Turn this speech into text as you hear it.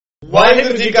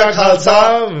ਵਾਹਿਗੁਰੂ ਜੀ ਕਾ ਖਾਲਸਾ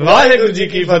ਵਾਹਿਗੁਰੂ ਜੀ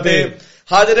ਕੀ ਫਤਿਹ।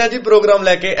 ਹਾਜ਼ਰ ਹੈ ਜੀ ਪ੍ਰੋਗਰਾਮ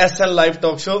ਲੈ ਕੇ SN ਲਾਈਵ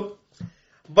ਟਾਕ ਸ਼ੋ।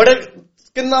 ਬੜੇ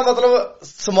ਕਿੰਨਾ ਮਤਲਬ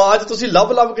ਸਮਾਜ ਤੁਸੀਂ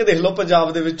ਲੱਭ ਕੇ ਦੇਖ ਲਓ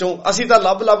ਪੰਜਾਬ ਦੇ ਵਿੱਚੋਂ। ਅਸੀਂ ਤਾਂ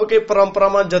ਲੱਭ ਕੇ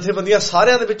ਪਰੰਪਰਾਵਾਂ ਜਥੇਬੰਦੀਆਂ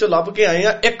ਸਾਰਿਆਂ ਦੇ ਵਿੱਚੋਂ ਲੱਭ ਕੇ ਆਏ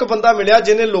ਆ। ਇੱਕ ਬੰਦਾ ਮਿਲਿਆ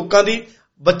ਜਿਹਨੇ ਲੋਕਾਂ ਦੀ,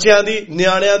 ਬੱਚਿਆਂ ਦੀ,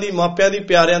 ਨਿਆਣਿਆਂ ਦੀ, ਮਾਪਿਆਂ ਦੀ,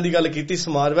 ਪਿਆਰਿਆਂ ਦੀ ਗੱਲ ਕੀਤੀ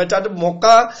ਸਮਾਜ ਵਿੱਚ। ਅੱਜ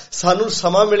ਮੌਕਾ ਸਾਨੂੰ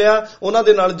ਸਮਾਂ ਮਿਲਿਆ ਉਹਨਾਂ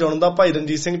ਦੇ ਨਾਲ ਜੁੜਨ ਦਾ, ਭਾਈ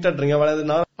ਰਣਜੀਤ ਸਿੰਘ ਢੱਡਰੀਆਂ ਵਾਲਿਆਂ ਦੇ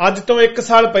ਨਾਲ। ਅੱਜ ਤੋਂ 1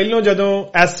 ਸਾਲ ਪਹਿਲਾਂ ਜਦੋਂ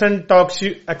SN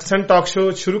ਟਾਕ ਸ਼ੋ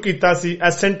ਸ਼ੁਰੂ ਕੀਤਾ ਸੀ,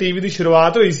 SN TV ਦੀ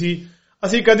ਸ਼ੁਰੂਆਤ ਹੋਈ ਸੀ,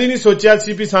 ਅਸੀਂ ਕਦੀ ਨਹੀਂ ਸੋਚਿਆ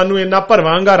ਸੀ ਵੀ ਸਾਨੂੰ ਇੰਨਾ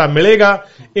ਭਰਵਾਂ ਹੁੰਗਾਰਾ ਮਿਲੇਗਾ,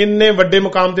 ਇੰਨੇ ਵੱਡੇ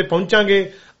ਮੁਕਾਮ ਤੇ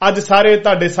ਪਹੁੰਚਾਂਗੇ। ਅੱਜ ਸਾਰੇ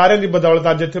ਤੁਹਾਡੇ ਸਾਰਿਆਂ ਦੀ ਬਦੌਲਤ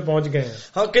ਅੱਜ ਇੱਥੇ ਪਹੁੰਚ ਗਏ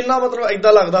ਹਾਂ। ਕਿੰਨਾ ਮਤਲਬ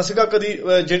ਏਦਾਂ ਲੱਗਦਾ ਸੀਗਾ ਕਦੀ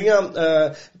ਜਿਹੜੀਆਂ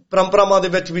ਪਰੰਪਰਾਵਾਂ ਦੇ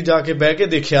ਵਿੱਚ ਵੀ ਜਾ ਕੇ ਬਹਿ ਕੇ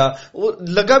ਦੇਖਿਆ, ਉਹ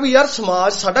ਲੱਗਾ ਵੀ ਯਾਰ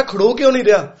ਸਮਾਜ ਸਾਡਾ ਖੜੋ ਕਿਉਂ ਨਹੀਂ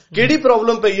ਰਿਹਾ, ਕਿਹੜੀ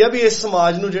ਪ੍ਰੋਬਲਮ ਪਈ ਆ ਵੀ ਇਸ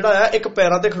ਸਮਾਜ ਨੂੰ ਜਿਹੜਾ ਆ ਇੱਕ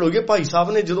ਪੈਰਾਂ ਤੇ ਖੜੋਈਏ। ਭਾਈ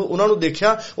ਸਾਹਿਬ ਨੇ ਜਦੋਂ ਉਹਨਾਂ ਨੂੰ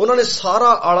ਦੇਖਿਆ, ਉਹਨਾਂ ਨੇ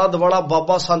ਸਾਰਾ ਆਲਾ ਦਵਾਲਾ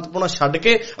ਬਾਬਾ ਸੰਤਪੁਣਾ ਛੱਡ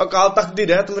ਕੇ ਅਕਾਲ ਤਖਤ ਦੀ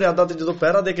ਰਹਿਤ ਮਰਿਆਦਾ ਤੇ ਜਦੋਂ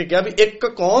ਪਹਿਰਾ ਦੇ ਕੇ ਕਿਹਾ ਵੀ ਇੱਕ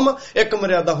ਕੌਮ ਇੱਕ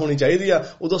ਮਰਿਆਦਾ ਹੋਣੀ ਚਾਹੀਦੀ ਆ,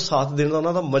 ਉਦੋਂ ਸਾਥ ਦੇਣ ਦਾ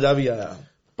ਉਹਨਾਂ ਦਾ ਮਜ਼ਾ ਵੀ ਆਇਆ।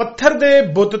 ਪੱਥਰ ਦੇ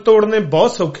ਬੁੱਤ ਤੋੜਨੇ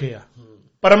ਬਹੁਤ ਸੌਖੇ ਆ,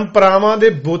 ਪਰੰਪਰਾਵਾਂ ਦੇ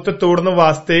ਬੁੱਤ ਤੋੜਨ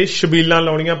ਵਾਸਤੇ ਛਬੀਲਾਂ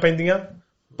ਲਾਉਣੀਆਂ ਪੈਂਦੀਆਂ,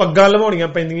 ਪੱਗਾਂ ਲਵਾਉਣੀਆਂ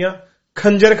ਪੈਂਦੀਆਂ,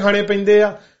 ਖੰਜਰ ਖਾਣੇ ਪੈਂਦੇ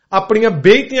ਆ, ਆਪਣੀਆਂ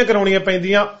ਬੇਇੱਜ਼ਤੀਆਂ ਕਰਾਉਣੀਆਂ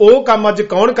ਪੈਂਦੀਆਂ। ਉਹ ਕੰਮ ਅੱਜ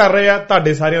ਕੌਣ ਕਰ ਰਹੇ ਆ?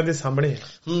 ਤੁਹਾਡੇ ਸਾਰਿਆਂ ਦੇ ਸਾਹਮਣੇ।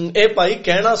 ਇਹ ਭਾਈ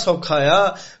ਕਹਿਣਾ ਸੌਖਾ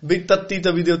ਆ ਵੀ ਤੱਤੀ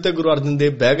ਤਵੀ ਦੇ ਉੱਤੇ ਗੁਰੂ ਅਰਜਨ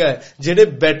ਦੇਵ ਬਹਿ ਗਏ। ਜਿਹੜੇ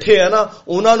ਬੈਠੇ ਆ ਨਾ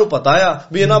ਉਹਨਾਂ ਨੂੰ ਪਤਾ ਆ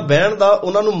ਵੀ ਇਹਨਾਂ ਬਹਿਣ ਦਾ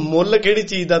ਉਹਨਾਂ ਨੂੰ ਮੁੱਲ ਕਿਹੜੀ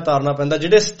ਚੀਜ਼ ਦਾ ਤਾਰਨਾ ਪੈਂਦਾ।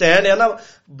 ਜਿਹੜੇ ਸਟੈਂਡ ਆ ਨਾ,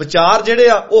 ਵਿਚਾਰ ਜਿਹੜੇ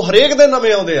ਆ ਉਹ ਹਰੇਕ ਦੇ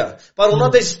ਨਵੇਂ ਆਉਂਦੇ ਆ, ਪਰ ਉਹਨਾਂ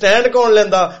ਤੇ ਸਟੈਂਡ ਕੌਣ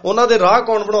ਲੈਂਦਾ, ਉਹਨਾਂ ਦੇ ਰਾਹ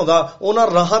ਕੌਣ ਬਣਾਉਂਦਾ, ਉਹਨਾਂ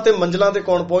ਰਾਹਾਂ ਤੇ ਮੰਜ਼ਿਲਾਂ ਤੇ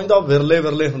ਕੌਣ ਪਹੁੰਚਦਾ, ਉਹ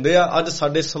ਵਿਰਲੇ ਹੁੰਦੇ ਆ। ਅੱਜ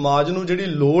ਸਾਡੇ ਸਮਾਜ ਨੂੰ ਜਿਹੜੀ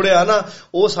ਲੋੜ ਆ ਨਾ,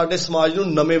 ਉਹ ਸਾਡੇ ਸਮਾਜ ਨੂੰ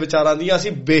ਨਵੇਂ ਵਿਚਾਰਾਂ ਦੀ।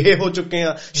 ਅਸੀਂ ਬੇਹੇ ਹੋ ਚੁੱਕੇ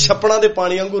ਆ, ਛੱਪੜਾਂ ਦੇ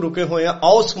ਪਾਣੀ ਵਾਂਗੂ ਰੁਕੇ ਹੋਏ ਆ।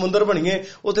 ਆਓ ਸਮੁੰਦਰ ਬਣੀਏ,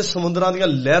 ਉੱਥੇ ਸਮੁੰਦਰਾਂ ਦੀਆਂ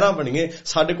ਲਹਿਰਾਂ ਬਣੀਏ।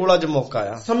 ਸਾਡੇ ਕੋਲ ਅੱਜ ਮੌਕਾ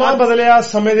ਆ। ਸਮਾਂ ਬਦਲਿਆ,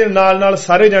 ਸਮੇਂ ਦੇ ਨਾਲ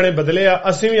ਸਾਰੇ ਜਾਣੇ ਬਦਲੇ ਆ,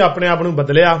 ਅਸੀਂ ਵੀ ਆਪਣੇ ਆਪ ਨੂੰ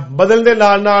ਬਦਲਿਆ। ਬਦਲਣ ਦੇ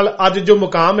ਨਾਲ ਅੱਜ ਜੋ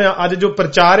ਮੁਕਾਮ ਆ, ਅੱਜ ਜੋ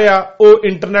ਪ੍ਰਚਾਰ ਆ, ਉਹ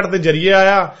ਇੰਟਰਨੈਟ ਦੇ ਜ਼ਰੀਏ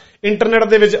ਆਇਆ। ਇੰਟਰਨੈਟ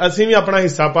ਦੇ ਵਿੱਚ ਅਸੀਂ ਵੀ ਆਪਣਾ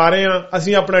ਹਿੱਸਾ ਪਾ ਰਹੇ ਹਾਂ।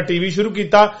 ਅਸੀਂ ਆਪਣਾ TV ਸ਼ੁਰੂ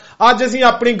ਕੀਤਾ। ਅੱਜ ਅਸੀਂ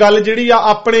ਆਪਣੀ ਗੱਲ ਜਿਹੜੀ ਆ,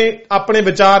 ਆਪਣੇ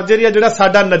ਵਿਚਾਰ ਜਿਹੜੀ ਆ, ਜਿਹੜਾ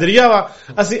ਸਾਡਾ ਨਜ਼ਰੀਆ ਵਾ,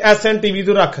 ਅਸੀਂ SN TV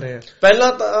ਤੋਂ ਰੱਖ ਰਹੇ ਹਾਂ।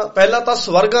 ਪਹਿਲਾਂ ਤਾਂ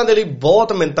ਸਵਰਗਾਂ ਦੇ ਲਈ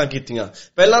ਬਹੁਤ ਮਿੰਨਤਾਂ ਕੀਤੀਆਂ।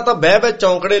 ਪਹਿਲਾਂ ਤਾਂ ਬਹਿ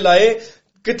ਚੌਂਕੜੇ ਲਾਏ,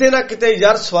 ਕਿਤੇ ਨਾ ਕਿਤੇ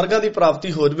ਯਾਰ ਸਵਰਗਾਂ ਦੀ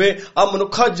ਪ੍ਰਾਪਤੀ ਹੋ ਜਾਵੇ। ਆ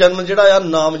ਮਨੁੱਖਾ ਜਨਮ ਜਿਹੜਾ ਆ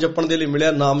ਨਾਮ ਜਪਣ ਦੇ ਲਈ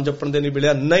ਮਿਲਿਆ, ਨਾਮ ਜਪਣ ਦੇ ਨਹੀਂ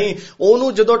ਮਿਲਿਆ। ਨਹੀਂ,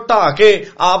 ਉਹਨੂੰ ਜਦੋਂ ਢਾਹ ਕੇ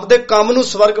ਆਪਦੇ ਕੰਮ ਨੂੰ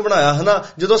ਸਵਰਗ ਬਣਾਇਆ ਹੈ ਨਾ,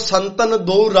 ਜਦੋਂ ਸੰਤਨ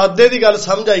ਦੋ ਰਾਦੇ ਦੀ ਗੱਲ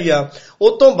ਸਮਝ ਆਈ ਆ,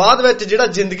 ਉਸ ਤੋਂ ਬਾਅਦ ਵਿੱਚ ਜਿਹੜਾ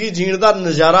ਜ਼ਿੰਦਗੀ ਜੀਣ ਦਾ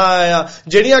ਨਜ਼ਾਰਾ ਆਇਆ,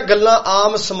 ਜਿਹੜੀਆਂ ਗੱਲਾਂ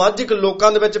ਆਮ ਸਮਾਜਿਕ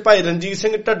ਲੋਕਾਂ ਦੇ ਵਿੱਚ ਭਾਈ ਰਣਜੀਤ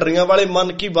ਸਿੰਘ ਢੱਡਰੀਆਂ ਵਾਲੇ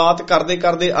ਮਨ ਕੀ ਬਾਤ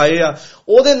ਕਰਦੇ ਆਏ ਆ,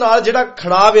 ਉਹਦੇ ਨਾਲ ਜਿਹੜਾ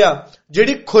ਖੜਾਵ ਆ,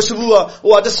 ਜਿਹੜੀ ਖੁਸ਼ਬੂ ਆ,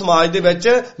 ਉਹ ਅੱਜ ਸਮਾਜ ਦੇ ਵਿੱਚ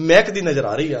ਮਹਿਕਦੀ ਨਜ਼ਰ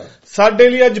ਆ ਰਹੀ ਆ। ਸਾਡੇ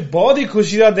ਲਈ ਅੱਜ ਬਹੁਤ ਹੀ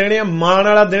ਖੁਸ਼ੀ ਦਾ ਦਿਨ ਆ, ਮਾਣ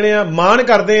ਵਾਲਾ ਦਿਨ ਆ। ਮਾਣ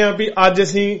ਕਰਦੇ ਆ ਵੀ ਅੱਜ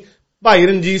ਅਸੀਂ ਭਾਈ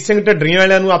ਰਣਜੀਤ ਸਿੰਘ ਢੱਡਰੀਆਂ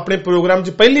ਵਾਲਿਆਂ ਨੂੰ ਆਪਣੇ ਪ੍ਰੋਗਰਾਮ 'ਚ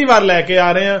ਪਹਿਲੀ ਵਾਰ ਲੈ ਕੇ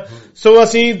ਆ ਰਹੇ ਹਾਂ। ਸੋ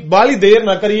ਅਸੀਂ ਬਾਹਲੀ ਦੇਰ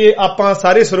ਨਾ ਕਰੀਏ, ਆਪਾਂ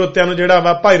ਸਾਰੇ ਸਰੋਤਿਆਂ ਨੂੰ ਜਿਹੜਾ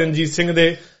ਵਾ ਭਾਈ ਰਣਜੀਤ ਸਿੰਘ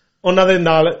ਦੇ ਉਹਨਾਂ ਦੇ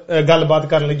ਨਾਲ ਗੱਲਬਾਤ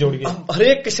ਕਰਨ ਲਈ ਜੋੜੀਏ।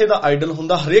 ਹਰੇਕ ਕਿਸੇ ਦਾ ਆਈਡਲ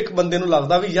ਹੁੰਦਾ, ਹਰੇਕ ਬੰਦੇ ਨੂੰ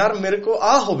ਲੱਗਦਾ ਵੀ ਯਾਰ ਮੇਰੇ ਕੋਲ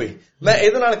ਆ ਹੋਵੇ, ਮੈਂ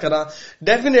ਇਹਦੇ ਨਾਲ ਕਰਾਂ।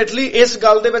 ਡੈਫੀਨੇਟਲੀ ਇਸ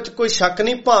ਗੱਲ ਦੇ ਵਿੱਚ ਕੋਈ ਸ਼ੱਕ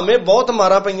ਨਹੀਂ। ਭਾਵੇਂ ਬਹੁਤ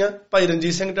ਮਾਰਾਂ ਪਈਆਂ ਭਾਈ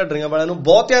ਰਣਜੀਤ ਸਿੰਘ ਢੱਡਰੀਆਂ ਵਾਲਿਆਂ ਨੂੰ,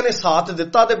 ਬਹੁਤਿਆਂ ਨੇ ਸਾਥ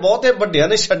ਦਿੱਤਾ ਤੇ ਬਹੁਤੇ ਵੱਡਿਆਂ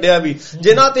ਨੇ ਛੱਡਿਆ ਵੀ।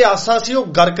 ਜਿਨ੍ਹਾਂ ਤੇ ਆਸਾਂ ਸੀ ਉਹ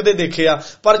ਗਰਕਦੇ ਦੇਖੇ ਆ।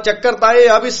 ਪਰ ਚੱਕਰ ਤਾਂ ਇਹ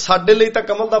ਆ ਵੀ ਸਾਡੇ ਲਈ ਤਾਂ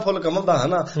ਕਮਲ ਦਾ ਫੁੱਲ ਕਮਲ ਦਾ ਹੈ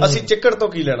ਨਾ, ਅਸੀਂ ਚਿੱਕੜ ਤੋਂ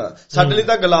ਕੀ ਲੈਣਾ। ਸਾਡੇ ਲਈ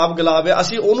ਤਾਂ ਗੁਲਾਬ ਆ।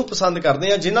 ਅਸੀਂ ਉਹਨੂੰ ਪਸੰਦ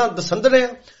ਕਰਦੇ ਆ ਜਿਨ੍ਹਾਂ ਦਸੰਦੜੇ ਆ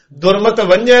ਦੁਰਮਤ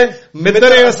ਵੰਝੇ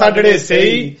ਮਿੱਤਰੇ ਸਾਡੜੇ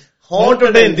ਸਹੀ, ਹੋਂ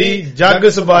ਢੰਢੇਂਦੀ ਜੱਗ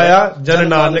ਸੁਭਾਇਆ ਜਨ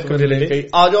ਨਾਨਕ ਮਿਲੇ।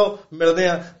 ਆ ਜਾਓ ਮਿਲਦੇ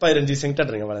ਆ ਭਾਈ ਰਣਜੀਤ ਸਿੰਘ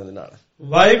ਢੱਡਰੀਆਂ ਵਾਲਿਆਂ ਦੇ ਨਾਲ।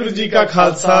 ਵਾਹਿਗੁਰੂ ਜੀ ਕਾ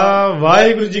ਖਾਲਸਾ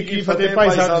ਵਾਹਿਗੁਰੂ ਜੀ ਕੀ ਫਤਿਹ। ਭਾਈ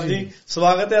ਸਾਹਿਬ ਜੀ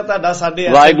ਸਵਾਗਤ ਹੈ ਤੁਹਾਡਾ ਸਾਡੇ।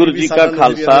 ਵਾਹਿਗੁਰੂ ਜੀ ਕਾ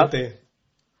ਖਾਲਸਾ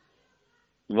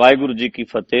ਵਾਹਿਗੁਰੂ ਜੀ ਕੀ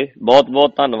ਫਤਿਹ।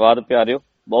 ਬਹੁਤ ਧੰਨਵਾਦ ਪਿਆਰਿਓ,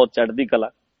 ਬਹੁਤ ਚੜ੍ਹਦੀ ਕਲਾ।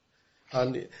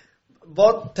 ਹਾਂਜੀ,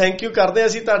 ਬਹੁਤ ਥੈਂਕ ਯੂ ਕਰਦੇ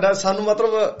ਅਸੀਂ ਤੁਹਾਡਾ। ਸਾਨੂੰ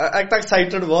ਮਤਲਬ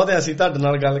ਐਕਸਾਈਟਡ ਬਹੁਤ ਹੈ ਅਸੀਂ ਤੁਹਾਡੇ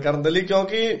ਨਾਲ ਗੱਲ ਕਰਨ ਦੇ ਲਈ,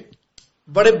 ਕਿਉਂਕਿ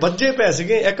ਬੜੇ ਵੱਜੇ ਪੈ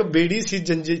ਸੀਗੇ। ਇੱਕ ਬੇੜੀ ਸੀ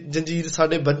ਜੰਜੀਰ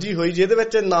ਸਾਡੇ ਵੱਜੀ ਹੋਈ, ਜਿਹਦੇ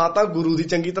ਵਿੱਚ ਨਾ ਤਾਂ ਗੁਰੂ ਦੀ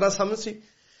ਚੰਗੀ ਤਰ੍ਹਾਂ ਸਮਝ ਸੀ,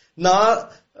 ਨਾ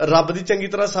ਰੱਬ ਦੀ ਚੰਗੀ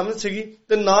ਤਰ੍ਹਾਂ ਸਮਝ ਸੀਗੀ,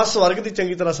 ਤੇ ਨਾ ਸਵਰਗ ਦੀ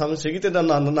ਚੰਗੀ ਤਰ੍ਹਾਂ ਸਮਝ ਸੀਗੀ, ਤੇ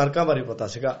ਨਾ ਨਰਕਾਂ ਬਾਰੇ ਪਤਾ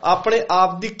ਸੀਗਾ। ਆਪਣੇ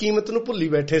ਆਪ ਦੀ ਕੀਮਤ ਨੂੰ ਭੁੱਲੀ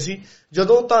ਬੈਠੇ ਸੀ।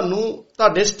 ਜਦੋਂ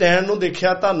ਤੁਹਾਡੇ ਸਟੈਂਡ ਨੂੰ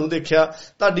ਦੇਖਿਆ, ਤੁਹਾਨੂੰ ਦੇਖਿਆ,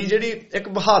 ਤੁਹਾਡੀ ਜਿਹੜੀ ਇੱਕ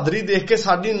ਬਹਾਦਰੀ ਦੇਖ ਕੇ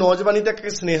ਸਾਡੀ ਨੌਜਵਾਨੀ ਤੱਕ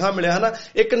ਇੱਕ ਸੁਨੇਹਾ ਮਿਲਿਆ ਹੈ ਨਾ,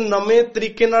 ਇੱਕ ਨਵੇਂ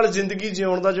ਤਰੀਕੇ ਨਾਲ ਜ਼ਿੰਦਗੀ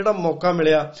ਜਿਉਣ ਦਾ ਜਿਹੜਾ ਮੌਕਾ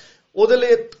ਮਿਲਿਆ, ਉਹਦੇ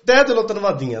ਲਈ ਤਹਿ ਦਿਲੋਂ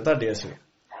ਧੰਨਵਾਦੀ ਆ ਤੁਹਾਡੇ ਅਸੀਂ।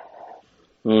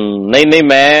 ਨਹੀਂ,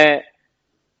 ਮੈਂ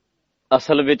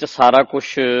ਅਸਲ ਵਿੱਚ ਸਾਰਾ ਕੁਝ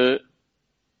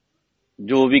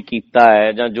ਜੋ ਵੀ ਕੀਤਾ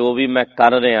ਹੈ, ਜਾਂ ਜੋ ਵੀ ਮੈਂ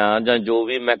ਕਰ ਰਿਹਾ, ਜਾਂ ਜੋ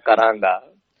ਵੀ ਮੈਂ ਕਰਾਂਗਾ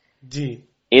ਜੀ,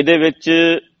 ਇਹਦੇ ਵਿੱਚ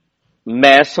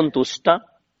ਮੈਂ ਸੰਤੁਸ਼ਟ ਹਾਂ,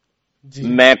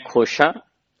 ਮੈਂ ਖੁਸ਼ ਹਾਂ।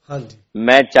 ਹਾਂਜੀ,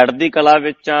 ਮੈਂ ਚੜ੍ਹਦੀ ਕਲਾ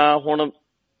ਵਿੱਚ ਹਾਂ। ਹੁਣ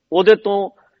ਉਹਦੇ ਤੋਂ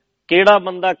ਕਿਹੜਾ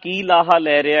ਬੰਦਾ ਕੀ ਲਾਹਾ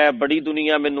ਲੈ ਰਿਹਾ ਹੈ? ਬੜੀ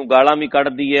ਦੁਨੀਆ ਮੈਨੂੰ ਗਾਲਾਂ ਵੀ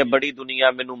ਕੱਢਦੀ ਹੈ, ਬੜੀ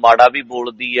ਦੁਨੀਆ ਮੈਨੂੰ ਮਾੜਾ ਵੀ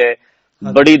ਬੋਲਦੀ ਹੈ,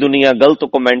 ਬੜੀ ਦੁਨੀਆ ਗਲਤ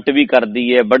ਕਮੈਂਟ ਵੀ ਕਰਦੀ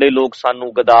ਹੈ। ਬੜੇ ਲੋਕ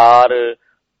ਸਾਨੂੰ ਗਦਾਰ,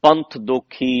 ਪੰਥ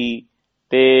ਦੋਖੀ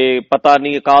ਤੇ ਪਤਾ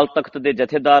ਨਹੀਂ ਅਕਾਲ ਤਖਤ ਦੇ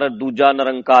ਜਥੇਦਾਰ, ਦੂਜਾ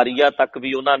ਨਿਰੰਕਾਰੀਆ ਤੱਕ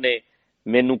ਵੀ ਉਹਨਾਂ ਨੇ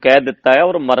ਮੈਨੂੰ ਕਹਿ ਦਿੱਤਾ ਹੈ,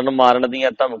 ਔਰ ਮਰਨ ਮਾਰਨ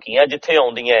ਦੀਆਂ ਧਮਕੀਆਂ ਜਿੱਥੇ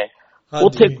ਆਉਂਦੀਆਂ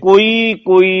ਉੱਥੇ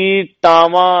ਕੋਈ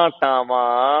ਟਾਵਾਂ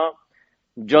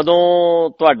ਜਦੋਂ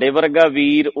ਤੁਹਾਡੇ ਵਰਗਾ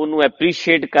ਵੀਰ ਉਹਨੂੰ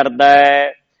ਐਪਰੀਸ਼ੀਏਟ ਕਰਦਾ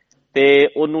ਹੈ ਤੇ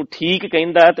ਉਹਨੂੰ ਠੀਕ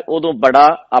ਕਹਿੰਦਾ ਹੈ ਤੇ ਉਦੋਂ ਬੜਾ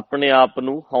ਆਪਣੇ ਆਪ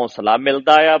ਨੂੰ ਹੌਸਲਾ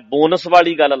ਮਿਲਦਾ ਆ। ਬੋਨਸ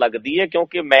ਵਾਲੀ ਗੱਲ ਲੱਗਦੀ ਹੈ,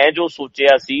 ਕਿਉਂਕਿ ਮੈਂ ਜੋ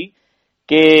ਸੋਚਿਆ ਸੀ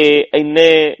ਕਿ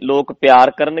ਇੰਨੇ ਲੋਕ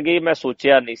ਪਿਆਰ ਕਰਨਗੇ ਮੈਂ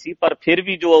ਸੋਚਿਆ ਨਹੀਂ ਸੀ, ਪਰ ਫਿਰ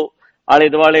ਵੀ ਜੋ ਆਲੇ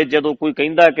ਦੁਆਲੇ ਜਦੋਂ ਕੋਈ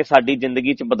ਕਹਿੰਦਾ ਕਿ ਸਾਡੀ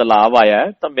ਜ਼ਿੰਦਗੀ 'ਚ ਬਦਲਾਵ ਆਇਆ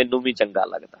ਤਾਂ ਮੈਨੂੰ ਵੀ ਚੰਗਾ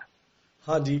ਲੱਗਦਾ।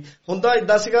 ਹਾਂਜੀ, ਹੁੰਦਾ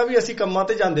ਏਦਾਂ ਸੀਗਾ ਵੀ ਅਸੀਂ ਕੰਮਾਂ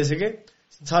ਤੇ ਜਾਂਦੇ ਸੀਗੇ,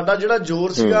 ਸਾਡਾ ਜਿਹੜਾ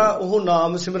ਜ਼ੋਰ ਸੀਗਾ ਉਹ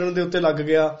ਨਾਮ ਸਿਮਰਨ ਦੇ ਉੱਤੇ ਲੱਗ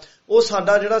ਗਿਆ। ਉਹ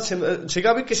ਸਾਡਾ ਜਿਹੜਾ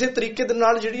ਸੀਗਾ ਵੀ ਕਿਸੇ ਤਰੀਕੇ ਦੇ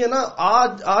ਨਾਲ ਜਿਹੜੀ ਹੈ ਨਾ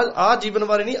ਆ ਜੀਵਨ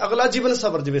ਬਾਰੇ ਨਹੀਂ, ਅਗਲਾ ਜੀਵਨ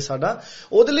ਸਵਰ ਜਾਵੇ ਸਾਡਾ,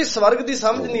 ਉਹਦੇ ਲਈ ਸਵਰਗ ਦੀ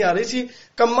ਸਮਝ ਨਹੀਂ ਆ ਰਹੀ ਸੀ।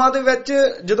 ਕੰਮਾਂ ਦੇ ਵਿੱਚ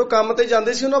ਜਦੋਂ ਕੰਮ ਤੇ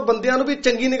ਜਾਂਦੇ ਸੀ ਉਹਨਾਂ ਬੰਦਿਆਂ ਨੂੰ ਵੀ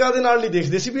ਚੰਗੀ ਨਿਗਾਹ ਦੇ ਨਾਲ ਨਹੀਂ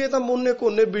ਦੇਖਦੇ ਸੀ ਵੀ ਇਹ ਤਾਂ ਮੋਨੇ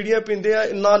ਕੋਨੇ ਬੀੜੀਆਂ ਪੀਂਦੇ ਆ,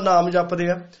 ਇੰਨਾ ਨਾਮ ਜਪਦੇ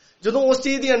ਆ। ਜਦੋਂ ਉਸ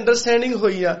ਚੀਜ਼ ਦੀ ਅੰਡਰਸਟੈਂਡਿੰਗ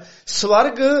ਹੋਈ ਆ,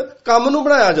 ਸਵਰਗ ਕੰਮ ਨੂੰ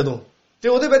ਬਣਾਇਆ ਜਦੋਂ, ਤੇ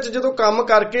ਉਹਦੇ ਵਿੱਚ ਜਦੋਂ ਕੰਮ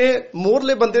ਕਰਕੇ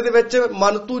ਮੋਹਰਲੇ ਬੰਦੇ ਦੇ ਵਿੱਚ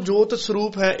ਮਨ ਤੂੰ ਜੋਤ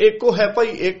ਸਰੂਪ ਹੈ, ਏਕੋ ਹੈ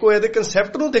ਭਾਈ ਏਕੋ, ਇਹਦੇ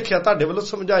ਕਨਸੈਪਟ ਨੂੰ ਦੇਖਿਆ ਤੁਹਾਡੇ ਵੱਲੋਂ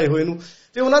ਸਮਝਾਏ ਹੋਏ ਨੂੰ,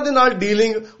 ਤੇ ਉਹਨਾਂ ਦੇ ਨਾਲ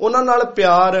ਡੀਲਿੰਗ, ਉਹਨਾਂ ਨਾਲ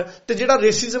ਪਿਆਰ, ਤੇ ਜਿਹੜਾ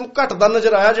ਰੇਸਿਜ਼ਮ ਘਟਦਾ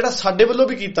ਨਜ਼ਰ ਆਇਆ ਜਿਹੜਾ ਸਾਡੇ ਵੱਲੋਂ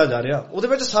ਵੀ ਕੀਤਾ ਜਾ ਰਿਹਾ, ਉਹਦੇ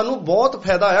ਵਿੱਚ ਸਾਨੂੰ ਬਹੁਤ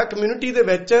ਫਾਇਦਾ ਆਇਆ। ਕਮਿਊਨਿਟੀ ਦੇ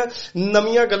ਵਿੱਚ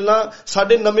ਨਵੀਆਂ ਗੱਲਾਂ,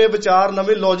 ਸਾਡੇ ਨਵੇਂ ਵਿਚਾਰ,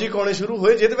 ਨਵੇਂ ਲੌਜਿਕ ਆਉਣੇ ਸ਼ੁਰੂ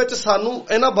ਹੋਏ, ਜਿਹਦੇ ਵਿੱਚ ਸਾਨੂੰ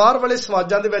ਇਹਨਾਂ ਬਾਹਰ ਵਾਲੇ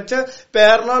ਸਮਾਜਾਂ ਦੇ ਵਿੱਚ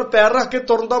ਪੈਰ ਨਾਲ ਪੈਰ ਰੱਖ ਕੇ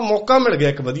ਤੁਰਨ ਦਾ ਮੌਕਾ ਮਿਲ ਗਿਆ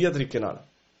ਇੱਕ ਵਧੀਆ ਤਰੀਕੇ ਨਾਲ।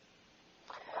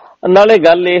 ਨਾਲੇ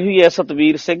ਗੱਲ ਇਹ ਹੀ ਹੈ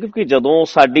ਸਤਵੀਰ ਸਿੰਘ ਕਿ ਜਦੋਂ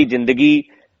ਸਾਡੀ ਜ਼ਿੰਦਗੀ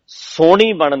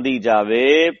ਸੋਹਣੀ ਬਣਦੀ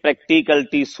ਜਾਵੇ,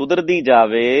 ਪ੍ਰੈਕਟੀਕਲਟੀ ਸੁਧਰਦੀ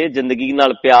ਜਾਵੇ, ਜ਼ਿੰਦਗੀ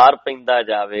ਨਾਲ ਪਿਆਰ ਪੈਂਦਾ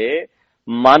ਜਾਵੇ,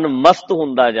 ਮਨ ਮਸਤ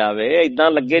ਹੁੰਦਾ ਜਾਵੇ, ਏਦਾਂ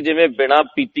ਲੱਗੇ ਜਿਵੇਂ ਬਿਨਾਂ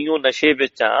ਪੀਤੀਓ ਨਸ਼ੇ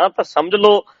ਵਿੱਚ ਆ, ਤਾਂ ਸਮਝ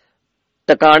ਲਓ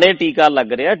ਟਿਕਾਣੇ ਟੀਕਾ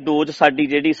ਲੱਗ ਰਿਹਾ, ਡੋਜ਼ ਸਾਡੀ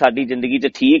ਜਿਹੜੀ ਸਾਡੀ ਜ਼ਿੰਦਗੀ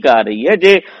 'ਚ ਠੀਕ ਆ ਰਹੀ ਹੈ।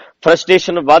 ਜੇ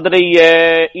ਫਰਸਟ੍ਰੇਸ਼ਨ ਵੱਧ ਰਹੀ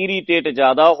ਹੈ, ਇਰੀਟੇਟ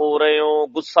ਜ਼ਿਆਦਾ ਹੋ ਰਹੇ ਹੋ,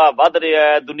 ਗੁੱਸਾ ਵੱਧ ਰਿਹਾ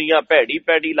ਹੈ, ਦੁਨੀਆ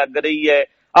ਭੈੜੀ ਲੱਗ ਰਹੀ ਹੈ,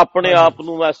 ਆਪਣੇ ਆਪ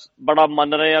ਨੂੰ ਬੜਾ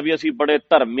ਮੰਨ ਰਹੇ ਆ ਵੀ ਅਸੀਂ ਬੜੇ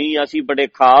ਧਰਮੀ ਆ, ਅਸੀਂ ਬੜੇ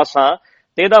ਖਾਸ ਆ,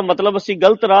 ਤੇ ਇਹਦਾ ਮਤਲਬ ਅਸੀਂ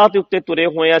ਗਲਤ ਰਾਹ ਦੇ ਉੱਤੇ ਤੁਰੇ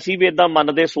ਹੋਏ ਆ। ਅਸੀਂ ਵੀ ਏਦਾਂ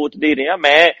ਮੰਨਦੇ ਸੋਚਦੇ ਹੀ ਰਹੇ ਆ।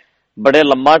 ਮੈਂ ਬੜੇ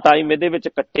ਲੰਮਾ ਟਾਈਮ ਇਹਦੇ ਵਿੱਚ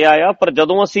ਕੱਟਿਆ ਆ, ਪਰ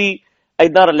ਜਦੋਂ ਅਸੀਂ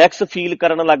ਏਦਾਂ ਰਿਲੈਕਸ ਫੀਲ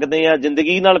ਕਰਨ ਲੱਗਦੇ ਆ,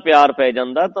 ਜ਼ਿੰਦਗੀ ਨਾਲ ਪਿਆਰ ਪੈ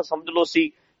ਜਾਂਦਾ, ਤਾਂ ਸਮਝ ਲਓ ਅਸੀਂ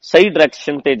ਸਹੀ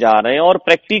ਡਾਇਰੈਕਸ਼ਨ ਤੇ ਜਾ ਰਹੇ ਹਾਂ। ਔਰ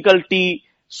ਪ੍ਰੈਕਟੀਕਲਟੀ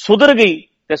ਸੁਧਰ ਗਈ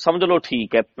ਤੇ ਸਮਝ ਲਓ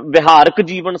ਠੀਕ ਹੈ। ਵਿਹਾਰਕ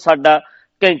ਜੀਵਨ ਸਾਡਾ,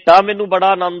 ਘੰਟਾ ਮੈਨੂੰ ਬੜਾ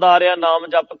ਆਨੰਦ ਆ ਰਿਹਾ ਨਾਮ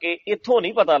ਜਪ ਕੇ, ਇੱਥੋਂ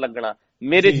ਨਹੀਂ ਪਤਾ ਲੱਗਣਾ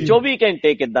ਮੇਰੇ 24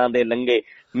 ਘੰਟੇ ਕਿੱਦਾਂ ਦੇ ਲੰਘੇ।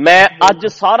 ਮੈਂ ਅੱਜ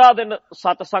ਸਾਰਾ ਦਿਨ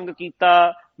ਸਤਸੰਗ ਕੀਤਾ,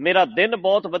 ਮੇਰਾ ਦਿਨ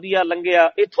ਬਹੁਤ ਵਧੀਆ ਲੰਘਿਆ,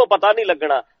 ਇੱਥੋਂ ਪਤਾ ਨਹੀਂ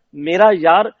ਲੱਗਣਾ ਮੇਰਾ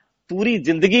ਯਾਰ ਪੂਰੀ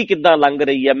ਜ਼ਿੰਦਗੀ ਕਿੱਦਾਂ ਲੰਘ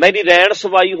ਰਹੀ ਹੈ। ਮੇਰੀ ਰਹਿਣ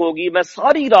ਸਵਾਈ ਹੋ ਗਈ, ਮੈਂ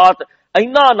ਸਾਰੀ ਰਾਤ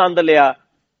ਇੰਨਾ ਆਨੰਦ ਲਿਆ।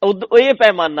 ਇਹ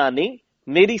ਪੈਮਾਨਾ ਨਹੀਂ,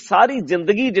 ਮੇਰੀ ਸਾਰੀ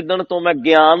ਜ਼ਿੰਦਗੀ ਜਿੱਦਣ ਤੋਂ ਮੈਂ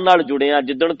ਗਿਆਨ ਨਾਲ ਜੁੜਿਆ,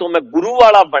 ਜਿੱਦਣ ਤੋਂ ਮੈਂ ਗੁਰੂ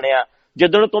ਵਾਲਾ ਬਣਿਆ,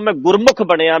 ਜਿੱਦਣ ਤੋਂ ਮੈਂ ਗੁਰਮੁਖ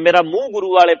ਬਣਿਆ, ਮੇਰਾ ਮੂੰਹ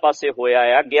ਗੁਰੂ ਵਾਲੇ ਪਾਸੇ ਹੋਇਆ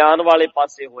ਆ, ਗਿਆਨ ਵਾਲੇ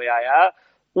ਪਾਸੇ ਹੋਇਆ ਆ,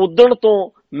 ਉਦਣ ਤੋਂ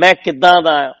ਮੈਂ ਕਿੱਦਾਂ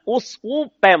ਦਾ, ਉਹ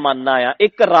ਪੈਮਾਨਾ ਆ।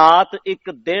 ਇੱਕ ਰਾਤ, ਇੱਕ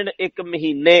ਦਿਨ, ਇੱਕ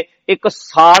ਮਹੀਨੇ, ਇੱਕ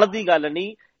ਸਾਲ ਦੀ ਗੱਲ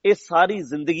ਨਹੀਂ, ਇਹ ਸਾਰੀ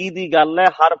ਜ਼ਿੰਦਗੀ ਦੀ ਗੱਲ ਹੈ,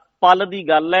 ਹਰ ਪਲ ਦੀ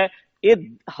ਗੱਲ ਹੈ, ਇਹ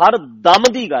ਹਰ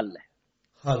ਦਮ ਦੀ ਗੱਲ ਹੈ।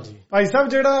 ਹਾਂਜੀ ਭਾਈ ਸਾਹਿਬ,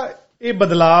 ਜਿਹੜਾ ਇਹ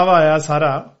ਬਦਲਾਵ ਆਇਆ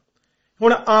ਸਾਰਾ,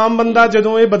 ਹੁਣ ਆਮ ਬੰਦਾ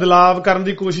ਜਦੋਂ ਇਹ ਬਦਲਾਵ ਕਰਨ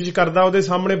ਦੀ ਕੋਸ਼ਿਸ਼ ਕਰਦਾ, ਉਹਦੇ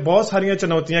ਸਾਹਮਣੇ ਬਹੁਤ ਸਾਰੀਆਂ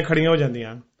ਚੁਣੌਤੀਆਂ ਖੜੀਆਂ ਹੋ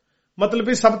ਜਾਂਦੀਆਂ। ਮਤਲਬ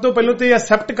ਵੀ ਸਭ ਤੋਂ ਪਹਿਲਾਂ ਤੇ ਇਹ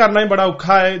ਐਕਸੈਪਟ ਕਰਨਾ ਹੀ ਬੜਾ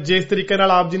ਔਖਾ ਹੈ। ਜਿਸ ਤਰੀਕੇ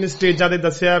ਨਾਲ ਆਪ ਜੀ ਨੇ ਸਟੇਜਾਂ ਤੇ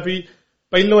ਦੱਸਿਆ ਵੀ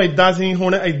ਪਹਿਲੋਂ ਏਦਾਂ ਸੀ,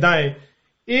 ਹੁਣ ਏਦਾਂ ਹੈ,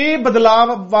 ਇਹ ਬਦਲਾਵ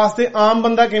ਵਾਸਤੇ ਆਮ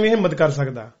ਬੰਦਾ ਕਿਵੇਂ ਹਿੰਮਤ ਕਰ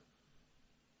ਸਕਦਾ?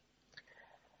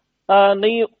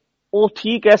 ਨਹੀਂ, ਉਹ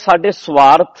ਠੀਕ ਹੈ, ਸਾਡੇ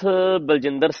ਸਵਾਰਥ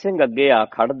ਬਲਜਿੰਦਰ ਸਿੰਘ ਅੱਗੇ ਆ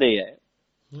ਖੜਦੇ ਆ।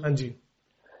 ਹਾਂਜੀ,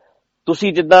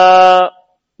 ਤੁਸੀਂ ਜਿੱਦਾਂ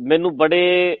ਮੈਨੂੰ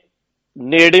ਬੜੇ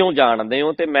ਨੇੜਿਓਂ ਜਾਣਦੇ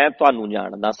ਹੋ ਤੇ ਮੈਂ ਤੁਹਾਨੂੰ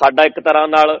ਜਾਣਦਾ, ਸਾਡਾ ਇੱਕ ਤਰ੍ਹਾਂ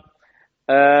ਨਾਲ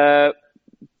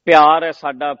ਪਿਆਰ ਹੈ,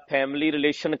 ਸਾਡਾ ਫੈਮਿਲੀ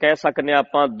ਰਿਲੇਸ਼ਨ ਕਹਿ ਸਕਦੇ ਹਾਂ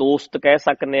ਆਪਾਂ, ਦੋਸਤ ਕਹਿ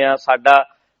ਸਕਦੇ ਹਾਂ।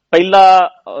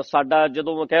 ਸਾਡਾ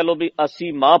ਜਦੋਂ ਕਹਿ ਲਓ ਵੀ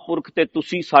ਅਸੀਂ ਮਹਾਂਪੁਰਖ ਤੇ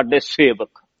ਤੁਸੀਂ ਸਾਡੇ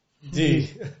ਸੇਵਕ ਜੀ,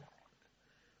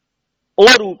 ਉਹ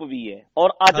ਰੂਪ ਵੀ ਹੈ।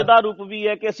 ਔਰ ਅੱਜ ਦਾ ਰੂਪ ਵੀ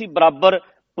ਹੈ ਕਿ ਅਸੀਂ ਬਰਾਬਰ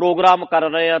ਪ੍ਰੋਗਰਾਮ ਕਰ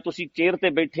ਰਹੇ ਹਾਂ, ਤੁਸੀਂ ਚੇਅਰ ਤੇ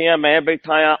ਬੈਠੇ ਆ, ਮੈਂ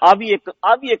ਬੈਠਾ ਆ, ਆ ਵੀ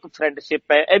ਇੱਕ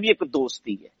ਫਰੈਂਡਸ਼ਿਪ ਹੈ, ਇਹ ਵੀ ਇੱਕ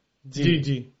ਦੋਸਤੀ ਹੈ। ਜੀ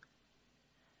ਜੀ,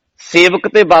 ਸੇਵਕ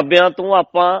ਤੇ ਬਾਬਿਆਂ ਤੋਂ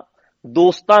ਆਪਾਂ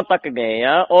ਦੋਸਤਾਂ ਤੱਕ ਗਏ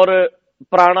ਆ, ਔਰ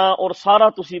ਪੁਰਾਣਾ ਔਰ ਸਾਰਾ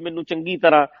ਤੁਸੀਂ ਮੈਨੂੰ ਚੰਗੀ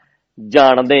ਤਰ੍ਹਾਂ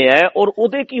ਜਾਣਦੇ ਆ। ਔਰ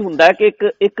ਉਹਦੇ ਕੀ ਹੁੰਦਾ ਕਿ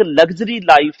ਇੱਕ ਲਗਜ਼ਰੀ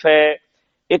ਲਾਈਫ ਹੈ,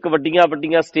 ਇੱਕ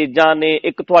ਵੱਡੀਆਂ ਸਟੇਜਾਂ ਨੇ,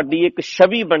 ਇੱਕ ਤੁਹਾਡੀ ਇੱਕ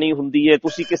ਛਵੀ ਬਣੀ ਹੁੰਦੀ ਹੈ,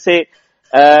 ਤੁਸੀਂ ਕਿਸੇ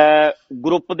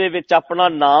ਗਰੁੱਪ ਦੇ ਵਿੱਚ ਆਪਣਾ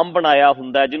ਨਾਮ ਬਣਾਇਆ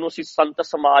ਹੁੰਦਾ, ਜਿਹਨੂੰ ਅਸੀਂ ਸੰਤ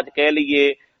ਸਮਾਜ ਕਹਿ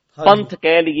ਲਈਏ, ਪੰਥ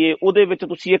ਕਹਿ ਲਈਏ, ਉਹਦੇ ਵਿੱਚ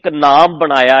ਤੁਸੀਂ ਇੱਕ ਨਾਮ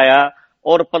ਬਣਾਇਆ ਆ।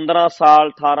 ਔਰ 15 ਸਾਲ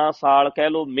 18 ਸਾਲ ਕਹਿ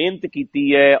ਲਓ ਮਿਹਨਤ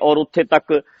ਕੀਤੀ ਹੈ, ਔਰ ਉੱਥੇ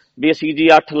ਤੱਕ ਵੀ ਅਸੀਂ ਜੀ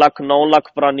 8 ਲੱਖ 9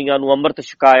 ਲੱਖ ਪ੍ਰਾਣੀਆਂ ਨੂੰ ਅੰਮ੍ਰਿਤ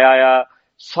ਛਕਾਇਆ ਆ,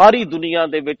 ਸਾਰੀ ਦੁਨੀਆ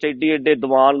ਦੇ ਵਿੱਚ ਏਡੇ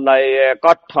ਦੀਵਾਨ ਲਾਏ ਹੈ,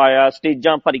 ਇਕੱਠ ਆਇਆ,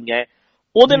 ਸਟੇਜਾਂ ਭਰੀਆਂ।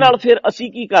 ਉਹਦੇ ਨਾਲ ਫਿਰ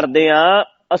ਅਸੀਂ ਕੀ ਕਰਦੇ ਆ,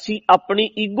 ਅਸੀਂ ਆਪਣੀ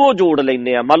ਈਗੋ ਜੋੜ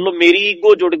ਲੈਂਦੇ ਆ। ਮੰਨ ਲਓ ਮੇਰੀ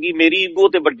ਈਗੋ ਜੁੜ ਗਈ, ਮੇਰੀ ਈਗੋ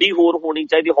ਤੇ ਵੱਡੀ ਹੋਰ ਹੋਣੀ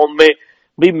ਚਾਹੀਦੀ, ਹਉਮੈ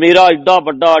ਵੀ ਮੇਰਾ ਏਡਾ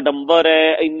ਵੱਡਾ ਅਡੰਬਰ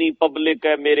ਹੈ, ਇੰਨੀ ਪਬਲਿਕ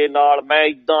ਹੈ ਮੇਰੇ ਨਾਲ, ਮੈਂ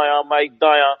ਏਦਾਂ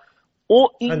ਆ।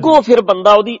 ਉਹ ਈਗੋ ਫਿਰ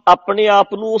ਬੰਦਾ ਉਹਦੀ ਆਪਣੇ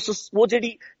ਆਪ ਨੂੰ ਉਹ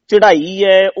ਜਿਹੜੀ ਚੜਾਈ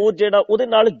ਹੈ ਉਹ ਜਿਹੜਾ ਉਹਦੇ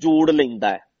ਨਾਲ ਜੋੜ ਲੈਂਦਾ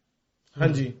ਹੈ।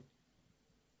 ਹਾਂਜੀ।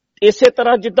 ਇਸੇ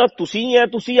ਤਰ੍ਹਾਂ ਜਿੱਦਾਂ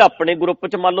ਤੁਸੀਂ ਆਪਣੇ ਗਰੁੱਪ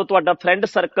 'ਚ ਮੰਨ ਲਓ ਤੁਹਾਡਾ ਫਰੈਂਡ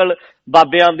ਸਰਕਲ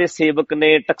ਬਾਬਿਆਂ ਦੇ ਸੇਵਕ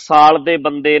ਨੇ, ਟਕਸਾਲ ਦੇ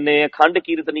ਬੰਦੇ ਨੇ, ਅਖੰਡ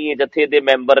ਕੀਰਤਨੀਏ ਜਥੇ ਦੇ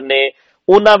ਮੈਂਬਰ ਨੇ,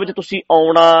 ਉਹਨਾਂ ਵਿੱਚ ਤੁਸੀਂ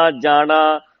ਆਉਣਾ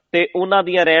ਜਾਣਾ ਤੇ ਉਹਨਾਂ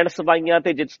ਦੀਆਂ ਰਹਿਣ ਸਬਾਈਆਂ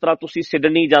ਤੇ ਜਿਸ ਤਰ੍ਹਾਂ ਤੁਸੀਂ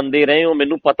ਸਿਡਨੀ ਜਾਂਦੇ ਰਹੇ ਹੋ,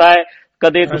 ਮੈਨੂੰ ਪਤਾ ਹੈ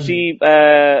ਕਦੇ ਤੁਸੀਂ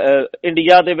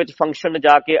ਇੰਡੀਆ ਦੇ ਵਿੱਚ ਫੰਕਸ਼ਨ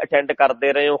ਜਾ ਕੇ ਅਟੈਂਡ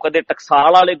ਕਰਦੇ ਰਹੇ ਹੋ, ਕਦੇ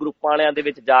ਟਕਸਾਲ ਵਾਲੇ ਗਰੁੱਪ ਵਾਲਿਆਂ ਦੇ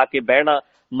ਵਿੱਚ ਜਾ ਕੇ ਬਹਿਣਾ,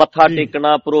 ਮੱਥਾ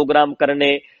ਟੇਕਣਾ, ਪ੍ਰੋਗਰਾਮ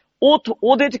ਕਰਨੇ।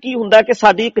 ਉਹਦੇ ਚ ਕੀ ਹੁੰਦਾ ਕਿ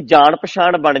ਸਾਡੀ ਇੱਕ ਜਾਣ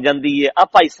ਪਛਾਣ ਬਣ ਜਾਂਦੀ ਹੈ। ਆ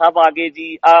ਭਾਈ ਸਾਹਿਬ ਆ ਗਏ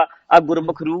ਜੀ, ਆ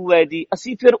ਗੁਰਮੁਖ ਰੂਹ ਹੈ ਜੀ।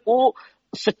 ਅਸੀਂ ਫਿਰ ਉਹ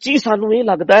ਸੱਚੀ ਸਾਨੂੰ ਇਹ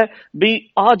ਲੱਗਦਾ ਹੈ ਵੀ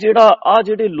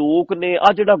ਜਿਹੜੇ ਲੋਕ ਨੇ,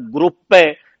 ਆ ਜਿਹੜਾ ਗਰੁੱਪ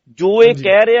ਹੈ ਜੋ ਇਹ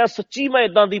ਕਹਿ ਰਿਹਾ ਸੱਚੀ ਮੈਂ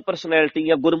ਏਦਾਂ ਦੀ ਪਰਸਨੈਲਿਟੀ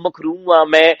ਆ, ਗੁਰਮੁਖ ਰੂਹ ਆ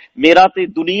ਮੈਂ, ਮੇਰਾ ਤੇ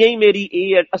ਦੁਨੀਆ ਹੀ ਮੇਰੀ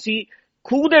ਇਹ ਹੈ। ਅਸੀਂ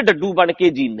ਖੂਹ ਦੇ ਡੱਡੂ ਬਣ ਕੇ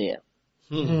ਜੀਨੇ ਆ।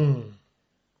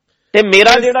 ਤੇ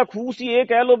ਮੇਰਾ ਜਿਹੜਾ ਖੂਹ ਸੀ, ਇਹ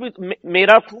ਕਹਿ ਲਓ ਵੀ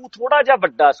ਮੇਰਾ ਖੂਹ ਥੋੜਾ ਜਿਹਾ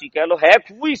ਵੱਡਾ ਸੀ, ਕਹਿ ਲਓ ਹੈ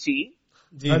ਖੂਹ ਹੀ ਸੀ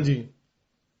ਜੀ।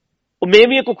 ਮੈਂ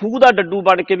ਵੀ ਇੱਕ ਖੂਹ ਦਾ ਡੱਡੂ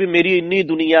ਬਣ ਕੇ ਵੀ ਮੇਰੀ ਇੰਨੀ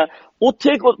ਦੁਨੀਆ।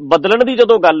 ਉੱਥੇ ਬਦਲਣ ਦੀ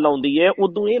ਜਦੋਂ ਗੱਲ ਆਉਂਦੀ ਹੈ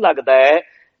ਉਦੋਂ ਇਹ ਲੱਗਦਾ ਹੈ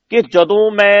ਕਿ ਜਦੋਂ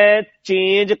ਮੈਂ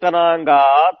ਚੇਂਜ ਕਰਾਂਗਾ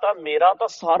ਤਾਂ ਮੇਰਾ ਤਾਂ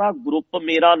ਸਾਰਾ ਗਰੁੱਪ,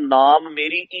 ਮੇਰਾ ਨਾਮ,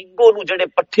 ਮੇਰੀ ਈਗੋ ਨੂੰ ਜਿਹੜੇ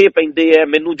ਪੱਠੇ ਪੈਂਦੇ ਹੈ,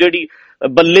 ਮੈਨੂੰ ਜਿਹੜੀ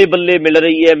ਬੱਲੇ ਬੱਲੇ ਮਿਲ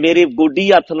ਰਹੀ ਹੈ, ਮੇਰੇ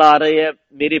ਗੋਡੀ ਹੱਥ ਲਾ ਰਹੇ ਹੈ,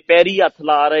 ਮੇਰੇ ਪੈਰੀ ਹੱਥ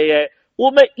ਲਾ ਰਹੇ ਹੈ,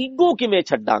 ਉਹ ਮੈਂ ਈਗੋ ਕਿਵੇਂ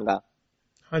ਛੱਡਾਂਗਾ।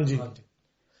 ਹਾਂਜੀ।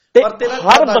 ਪਰ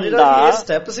ਤੇਰਾ ਜਿਹੜਾ ਇਹ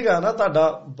ਸਟੈਪ ਸੀਗਾ ਨਾ ਤੁਹਾਡਾ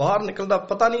ਬਾਹਰ ਨਿਕਲਣ ਦਾ,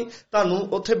 ਪਤਾ ਨਹੀਂ ਤੁਹਾਨੂੰ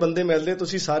ਉੱਥੇ ਬੰਦੇ ਮਿਲਦੇ,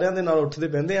 ਤੁਸੀਂ ਸਾਰਿਆਂ ਦੇ ਨਾਲ ਉੱਠਦੇ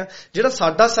ਬਹਿੰਦੇ ਆ, ਜਿਹੜਾ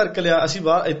ਸਾਡਾ ਸਰਕਲ ਆ, ਅਸੀਂ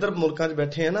ਬਾਹਰ ਇੱਧਰ ਮੁਲਕਾਂ 'ਚ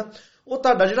ਬੈਠੇ ਆ ਨਾ, ਉਹ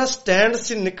ਤੁਹਾਡਾ ਜਿਹੜਾ ਸਟੈਂਡ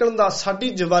ਸੀ ਨਿਕਲਣ ਦਾ, ਸਾਡੀ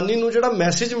ਜਵਾਨੀ ਨੂੰ ਜਿਹੜਾ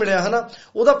ਮੈਸੇਜ ਮਿਲਿਆ ਹੈ ਨਾ,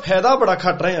 ਉਹਦਾ ਫਾਇਦਾ ਬੜਾ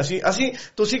ਖੱਟ ਰਹੇ ਅਸੀਂ।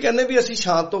 ਤੁਸੀਂ ਕਹਿੰਦੇ ਵੀ ਅਸੀਂ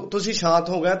ਤੁਸੀਂ ਸ਼ਾਂਤ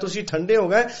ਹੋ ਗਏ, ਤੁਸੀਂ ਠੰਡੇ ਹੋ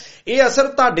ਗਏ, ਇਹ ਅਸਰ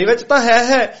ਤੁਹਾਡੇ ਵਿੱਚ ਤਾਂ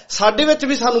ਹੈ, ਸਾਡੇ ਵਿੱਚ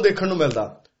ਵੀ ਸਾਨੂੰ ਦੇਖਣ ਨੂੰ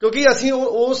ਮਿਲਦਾ, ਕਿਉਂਕਿ ਅਸੀਂ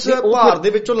ਉਸ ਭਾਰ ਦੇ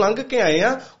ਵਿੱਚੋਂ ਲੰਘ ਕੇ ਆਏ ਆ।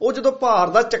 ਉਹ ਜਦੋਂ ਭਾਰ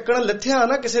ਦਾ ਚੱਕਣ ਲਿਥਿਆ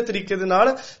ਨਾ ਕਿਸੇ ਤਰੀਕੇ ਦੇ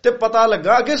ਨਾਲ, ਤੇ ਪਤਾ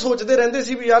ਲੱਗਾ। ਅੱਗੇ ਸੋਚਦੇ ਰਹਿੰਦੇ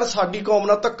ਸੀ ਵੀ ਯਾਰ ਸਾਡੀ ਕੌਮ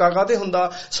ਨਾਲ ਧੱਕਾ ਕਾਹਤੇ ਹੁੰਦਾ,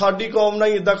 ਸਾਡੀ ਕੌਮ ਨਾਲ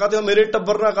ਏਦਾਂ ਕਾਹਤੇ, ਮੇਰੇ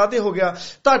ਟੱਬਰ ਨਾਲ ਕਾਹਤੇ ਹੋ ਗਿਆ।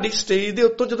 ਤੁਹਾਡੀ ਸਟੇਜ ਦੇ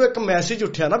ਉੱਤੋਂ ਜਦੋਂ ਇੱਕ ਮੈਸੇਜ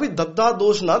ਉੱਠਿਆ ਨਾ ਵੀ ਦੱਦਾ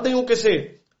ਦੋਸ਼ ਨਾ ਦਿਓ ਕਿਸੇ,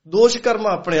 ਦੋਸ਼ ਕਰਮ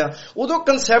ਆਪਣਿਆ, ਉਦੋਂ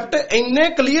ਕਨਸੈਪਟ ਇੰਨੇ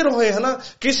ਕਲੀਅਰ ਹੋਏ ਹਨਾ।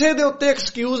 ਕਿਸੇ ਦੇ ਉੱਤੇ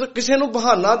ਐਕਸਕਿਊਜ਼, ਕਿਸੇ ਨੂੰ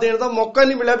ਬਹਾਨਾ ਦੇਣ ਦਾ ਮੌਕਾ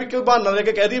ਨਹੀਂ ਮਿਲਿਆ ਵੀ ਕੋਈ ਬਹਾਨਾ ਲੈ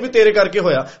ਕੇ ਕਹਿ ਦਈਏ ਵੀ ਤੇਰੇ ਕਰਕੇ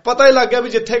ਹੋਇਆ। ਪਤਾ ਹੀ ਲੱਗ ਗਿਆ ਵੀ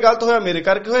ਜਿੱਥੇ ਗਲਤ ਹੋਇਆ ਮੇਰੇ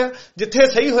ਕਰਕੇ ਹੋਇਆ, ਜਿੱਥੇ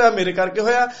ਸਹੀ ਹੋਇਆ ਮੇਰੇ ਕਰਕੇ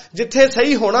ਹੋਇਆ, ਜਿੱਥੇ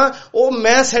ਸਹੀ ਹੋਣਾ ਉਹ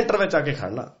ਮੈਂ ਸੈਂਟਰ ਵਿੱਚ ਆ ਕੇ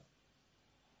ਖੜਨਾ।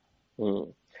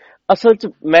 ਅਸਲ 'ਚ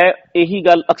ਮੈਂ ਇਹੀ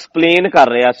ਗੱਲ ਐਕਸਪਲੇਨ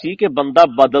ਕਰ ਰਿਹਾ ਸੀ ਕਿ ਬੰਦਾ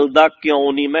ਬਦਲਦਾ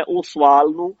ਕਿਉਂ ਨਹੀਂ, ਮੈਂ ਉਹ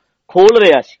ਸਵਾਲ ਨੂੰ ਖੋਲ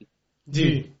ਰਿਹਾ ਸੀ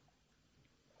ਜੀ।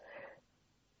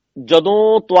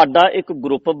 ਜਦੋਂ ਤੁਹਾਡਾ ਇੱਕ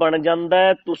ਗਰੁੱਪ ਬਣ ਜਾਂਦਾ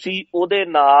ਹੈ, ਤੁਸੀਂ ਉਹਦੇ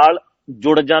ਨਾਲ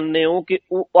ਜੁੜ ਜਾਂਦੇ ਹੋ ਕਿ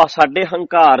ਉਹ ਸਾਡੇ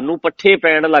ਹੰਕਾਰ ਨੂੰ ਪੱਠੇ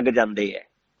ਪੈਣ ਲੱਗ ਜਾਂਦੇ ਹੈ।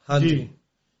 ਹਾਂਜੀ।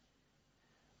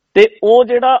 ਤੇ ਉਹ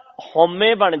ਜਿਹੜਾ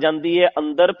ਹਉਮੈ ਬਣ ਜਾਂਦੀ ਹੈ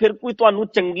ਅੰਦਰ, ਫਿਰ ਕੋਈ ਤੁਹਾਨੂੰ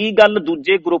ਚੰਗੀ ਗੱਲ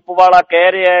ਦੂਜੇ ਗਰੁੱਪ ਵਾਲਾ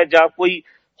ਕਹਿ ਰਿਹਾ ਹੈ ਜਾਂ ਕੋਈ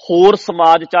ਹੋਰ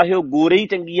ਸਮਾਜ, ਚਾਹੇ ਉਹ ਗੋਰੇ ਹੀ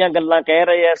ਚੰਗੀਆਂ ਗੱਲਾਂ ਕਹਿ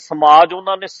ਰਹੇ ਹੈ, ਸਮਾਜ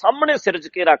ਉਹਨਾਂ ਨੇ ਸਾਹਮਣੇ ਸਿਰਜ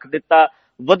ਕੇ ਰੱਖ ਦਿੱਤਾ,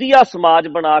 ਵਧੀਆ ਸਮਾਜ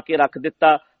ਬਣਾ ਕੇ ਰੱਖ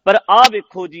ਦਿੱਤਾ। ਪਰ ਆਹ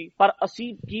ਵੇਖੋ ਜੀ, ਪਰ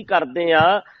ਅਸੀਂ ਕੀ ਕਰਦੇ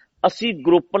ਹਾਂ, ਅਸੀਂ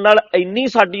ਗਰੁੱਪ ਨਾਲ ਇੰਨੀ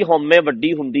ਸਾਡੀ ਹਉਮੈ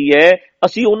ਵੱਡੀ ਹੁੰਦੀ ਹੈ,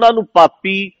 ਅਸੀਂ ਉਹਨਾਂ ਨੂੰ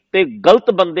ਪਾਪੀ ਤੇ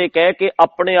ਗਲਤ ਬੰਦੇ ਕਹਿ ਕੇ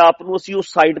ਆਪਣੇ ਆਪ ਨੂੰ ਅਸੀਂ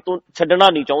ਉਸ ਸਾਈਡ ਤੋਂ ਛੱਡਣਾ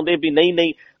ਨਹੀਂ ਚਾਹੁੰਦੇ ਵੀ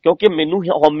ਨਹੀਂ, ਕਿਉਂਕਿ ਮੈਨੂੰ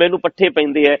ਹਉਮੈ ਨੂੰ ਪੱਠੇ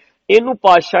ਪੈਂਦੇ ਹੈ। ਇਹਨੂੰ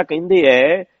ਪਾਤਸ਼ਾਹ ਕਹਿੰਦੇ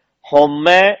ਹੈ,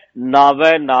 ਹਉਮੈ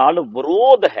ਨਾਵੈ ਨਾਲ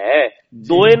ਵਿਰੋਧ ਹੈ,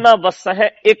 ਦੋਏ ਨਾ ਵਸੈ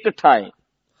ਇੱਕ ਠਾਏ।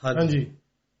 ਹਾਂਜੀ।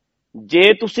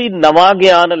 ਜੇ ਤੁਸੀਂ ਨਵਾਂ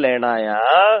ਗਿਆਨ ਲੈਣਾ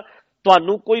ਆ,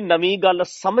 ਤੁਹਾਨੂੰ ਕੋਈ ਨਵੀਂ ਗੱਲ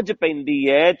ਸਮਝ ਪੈਂਦੀ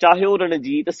ਹੈ, ਚਾਹੇ ਉਹ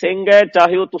ਰਣਜੀਤ ਸਿੰਘ ਹੈ,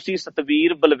 ਚਾਹੇ ਉਹ ਤੁਸੀਂ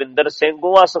ਸਤਵੀਰ ਬਲਵਿੰਦਰ ਸਿੰਘ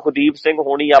ਹੋ, ਆ ਸੁਖਦੀਪ ਸਿੰਘ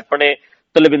ਹੋਣੀ, ਆਪਣੇ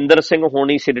ਤਲਵਿੰਦਰ ਸਿੰਘ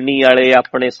ਹੋਣੀ ਸਿਡਨੀ ਵਾਲੇ,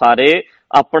 ਆਪਣੇ ਸਾਰੇ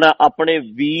ਆਪਣੇ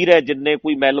ਵੀਰ ਹੈ, ਜਿੰਨੇ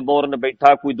ਕੋਈ ਮੈਲਬੌਰਨ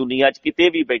ਬੈਠਾ, ਕੋਈ ਦੁਨੀਆ 'ਚ ਕਿਤੇ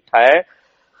ਵੀ ਬੈਠਾ ਹੈ।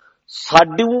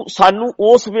 ਸਾਨੂੰ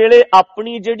ਉਸ ਵੇਲੇ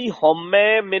ਆਪਣੀ ਜਿਹੜੀ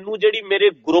ਹਉਮੈ, ਮੈਨੂੰ ਜਿਹੜੀ ਮੇਰੇ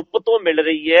ਗਰੁੱਪ ਤੋਂ ਮਿਲ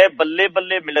ਰਹੀ ਹੈ, ਬੱਲੇ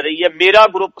ਬੱਲੇ ਮਿਲ ਰਹੀ ਹੈ। ਮੇਰਾ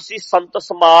ਗਰੁੱਪ ਸੀ ਸੰਤ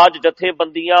ਸਮਾਜ,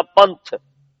 ਜਥੇਬੰਦੀਆਂ, ਪੰਥ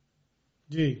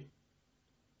ਜੀ।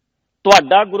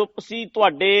 ਤੁਹਾਡਾ ਗਰੁੱਪ ਸੀ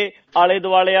ਤੁਹਾਡੇ ਆਲੇ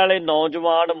ਦੁਆਲੇ ਵਾਲੇ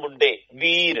ਨੌਜਵਾਨ ਮੁੰਡੇ,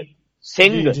 ਵੀਰ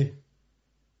ਸਿੰਘ,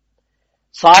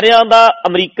 ਸਾਰਿਆਂ ਦਾ।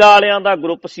 ਅਮਰੀਕਾ ਵਾਲਿਆਂ ਦਾ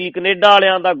ਗਰੁੱਪ ਸੀ, ਕੈਨੇਡਾ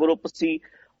ਵਾਲਿਆਂ ਦਾ ਗਰੁੱਪ ਸੀ।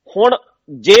 ਹੁਣ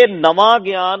ਜੇ ਨਵਾਂ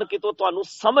ਗਿਆਨ ਕਿਤੋਂ ਤੁਹਾਨੂੰ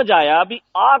ਸਮਝ ਆਇਆ ਵੀ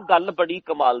ਆਹ ਗੱਲ ਬੜੀ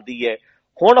ਕਮਾਲ ਦੀ ਹੈ,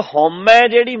 ਹੁਣ ਹਉਮੈ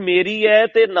ਜਿਹੜੀ ਮੇਰੀ ਹੈ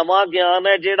ਤੇ ਨਵਾਂ ਗਿਆਨ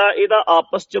ਹੈ ਜਿਹੜਾ, ਇਹਦਾ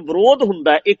ਆਪਸ 'ਚ ਵਿਰੋਧ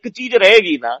ਹੁੰਦਾ, ਇੱਕ ਚੀਜ਼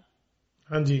ਰਹੇਗੀ ਨਾ।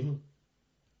 ਹਾਂਜੀ।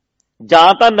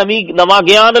 ਜਾਂ ਤਾਂ ਨਵਾਂ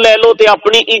ਗਿਆਨ ਲੈ ਲਓ ਤੇ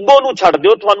ਆਪਣੀ ਈਗੋ ਨੂੰ ਛੱਡ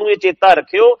ਦਿਓ। ਤੁਹਾਨੂੰ ਇਹ ਚੇਤਾ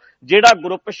ਰੱਖਿਓ, ਜਿਹੜਾ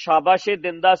ਗਰੁੱਪ ਸ਼ਾਬਾਸ਼ੇ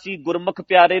ਦਿੰਦਾ ਸੀ, ਗੁਰਮੁਖ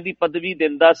ਪਿਆਰੇ ਦੀ ਪਦਵੀ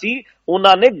ਦਿੰਦਾ ਸੀ,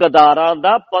 ਉਹਨਾਂ ਨੇ ਗਦਾਰਾਂ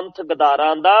ਦਾ, ਪੰਥ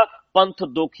ਗਦਾਰਾਂ ਦਾ, ਪੰਥ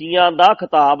ਦੁਖੀਆਂ ਦਾ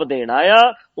ਖਿਤਾਬ ਦੇਣਾ ਆ।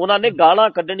 ਉਹਨਾਂ ਨੇ ਗਾਲਾਂ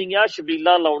ਕੱਢਣੀਆਂ,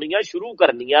 ਸ਼ਬੀਲਾਂ ਲਾਉਣੀਆਂ ਸ਼ੁਰੂ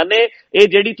ਕਰਨੀਆਂ ਨੇ। ਇਹ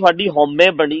ਜਿਹੜੀ ਤੁਹਾਡੀ ਹਉਮੈ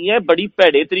ਬਣੀ ਹੈ, ਬੜੀ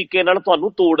ਭੈੜੇ ਤਰੀਕੇ ਨਾਲ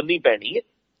ਤੁਹਾਨੂੰ ਤੋੜਨੀ ਪੈਣੀ ਹੈ।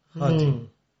 ਹਾਂਜੀ।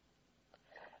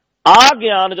 ਆਹ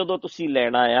ਗਿਆਨ ਜਦੋਂ ਤੁਸੀਂ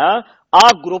ਲੈਣਾ ਆ, ਆਹ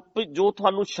ਗਰੁੱਪ ਜੋ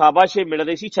ਤੁਹਾਨੂੰ ਸ਼ਾਬਾਸ਼ੇ ਮਿਲ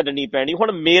ਰਹੀ ਸੀ ਛੱਡਣੀ ਪੈਣੀ।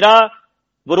 ਹੁਣ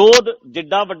ਵਿਰੋਧ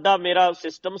ਜਿੱਡਾ ਵੱਡਾ ਮੇਰਾ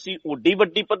ਸਿਸਟਮ ਸੀ ਓਡੀ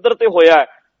ਵੱਡੀ ਪੱਧਰ ਤੇ ਹੋਇਆ,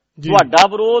 ਤੁਹਾਡਾ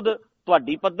ਵਿਰੋਧ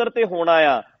ਤੁਹਾਡੀ ਪੱਧਰ ਤੇ ਹੋਣਾ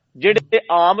ਆ। ਜਿਹੜੇ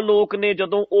ਆਮ ਲੋਕ ਨੇ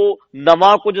ਜਦੋਂ ਉਹ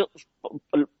ਨਵਾਂ ਕੁਝ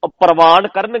ਪ੍ਰਵਾਨ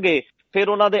ਕਰਨਗੇ, ਫਿਰ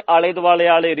ਉਹਨਾਂ ਦੇ ਆਲੇ ਦੁਆਲੇ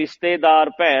ਵਾਲੇ ਰਿਸ਼ਤੇਦਾਰ,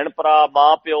 ਭੈਣ ਭਰਾ,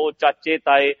 ਮਾਂ ਪਿਓ, ਚਾਚੇ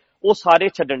ਤਾਏ, ਉਹ ਸਾਰੇ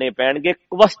ਛੱਡਣੇ ਪੈਣਗੇ।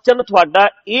 ਕੁਐਸਚਨ ਤੁਹਾਡਾ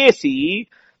ਇਹ ਸੀ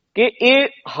ਕਿ ਇਹ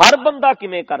ਹਰ ਬੰਦਾ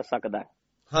ਕਿਵੇਂ ਕਰ ਸਕਦਾ ਹੈ?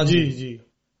 ਹਾਂਜੀ ਜੀ,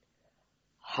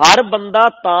 ਹਰ ਬੰਦਾ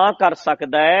ਤਾਂ ਕਰ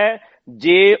ਸਕਦਾ ਹੈ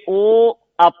ਜੇ ਉਹ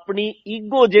ਆਪਣੀ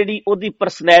ਈਗੋ ਜਿਹੜੀ ਉਹਦੀ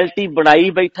ਪਰਸਨੈਲਿਟੀ ਬਣਾਈ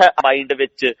ਬੈਠਾ ਮਾਈਂਡ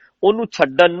ਵਿੱਚ, ਉਹਨੂੰ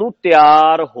ਛੱਡਣ ਨੂੰ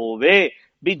ਤਿਆਰ ਹੋਵੇ।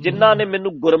 ਵੀ ਜਿਨ੍ਹਾਂ ਨੇ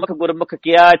ਮੈਨੂੰ ਗੁਰਮੁਖ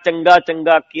ਕਿਹਾ, ਚੰਗਾ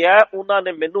ਚੰਗਾ ਕਿਹਾ, ਉਹਨਾਂ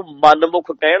ਨੇ ਮੈਨੂੰ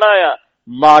ਮਨਮੁਖ ਕਹਿਣਾ ਆ,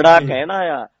 ਮਾੜਾ ਕਹਿਣਾ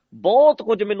ਆ, ਬਹੁਤ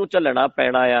ਕੁਝ ਮੈਨੂੰ ਝੱਲਣਾ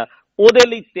ਪੈਣਾ ਆ। ਉਹਦੇ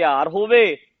ਲਈ ਤਿਆਰ ਹੋਵੇ,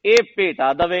 ਇਹ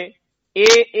ਭੇਟਾ ਦਵੇ।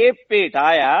 ਇਹ ਭੇਟਾ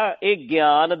ਆ, ਇਹ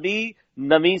ਗਿਆਨ ਦੀ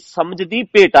ਨਵੀਂ ਸਮਝ ਦੀ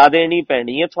ਭੇਟਾ ਦੇਣੀ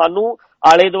ਪੈਣੀ ਹੈ ਤੁਹਾਨੂੰ।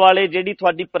 ਆਲੇ ਦੁਆਲੇ ਜਿਹੜੀ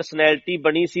ਤੁਹਾਡੀ ਪਰਸਨੈਲਿਟੀ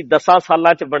ਬਣੀ ਸੀ 10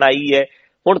 ਸਾਲਾਂ ਚ ਬਣਾਈ ਹੈ,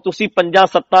 ਹੁਣ ਤੁਸੀਂ 5,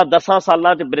 7, 10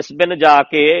 ਸਾਲਾਂ ਚ ਬ੍ਰਿਸਬੇਨ ਜਾ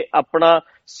ਕੇ ਆਪਣਾ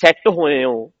ਸੈੱਟ ਹੋਏ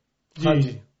ਹੋ।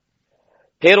 ਹਾਂਜੀ,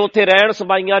 ਫਿਰ ਉੱਥੇ ਰਹਿਣ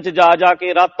ਸਬਾਈਆਂ ਚ ਜਾ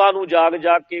ਕੇ, ਰਾਤਾਂ ਨੂੰ ਜਾਗ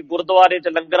ਕੇ, ਗੁਰਦੁਆਰੇ ਚ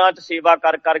ਲੰਗਰਾਂ ਚ ਸੇਵਾ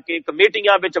ਕਰ ਕਰਕੇ,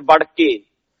 ਕਮੇਟੀਆਂ ਵਿੱਚ ਵੜ ਕੇ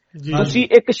ਤੁਸੀਂ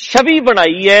ਇੱਕ ਛਵੀ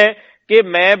ਬਣਾਈ ਹੈ ਕਿ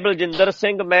ਮੈਂ ਬਲਜਿੰਦਰ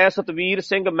ਸਿੰਘ, ਮੈਂ ਸਤਵੀਰ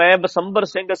ਸਿੰਘ, ਮੈਂ ਬਸੰਬਰ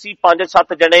ਸਿੰਘ, ਅਸੀਂ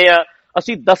 5-7 ਜਣੇ ਆ,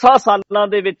 ਅਸੀਂ 10 ਸਾਲਾਂ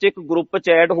ਦੇ ਵਿੱਚ ਇੱਕ ਗਰੁੱਪ ਚ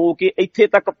ਐਡ ਹੋ ਕੇ ਇੱਥੇ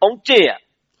ਤੱਕ ਪਹੁੰਚੇ ਆ।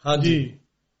 ਹਾਂਜੀ,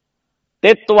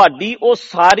 ਤੇ ਤੁਹਾਡੀ ਉਹ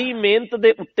ਸਾਰੀ ਮਿਹਨਤ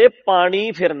ਦੇ ਉੱਤੇ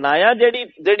ਪਾਣੀ ਫਿਰਨਾ ਆ,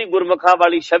 ਜਿਹੜੀ ਗੁਰਮੁਖਾਂ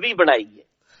ਵਾਲੀ ਛਵੀ ਬਣਾਈ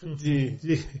ਹੈ ਜੀ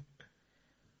ਜੀ।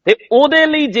 ਤੇ ਉਹਦੇ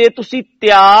ਲਈ ਜੇ ਤੁਸੀਂ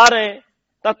ਤਿਆਰ ਹੈ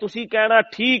ਤਾਂ ਤੁਸੀਂ ਕਹਿਣਾ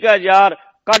ਠੀਕ ਹੈ ਯਾਰ,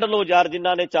 ਕੱਢ ਲਓ ਯਾਰ,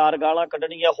 ਜਿਨ੍ਹਾਂ ਨੇ 4 ਗਾਲਾਂ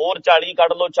ਕੱਢਣੀਆਂ ਹੋਰ 40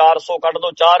 ਕੱਢ ਲਓ, 400 ਕੱਢ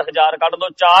ਲਓ, 4000 ਕੱਢ ਲਓ,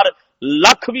 4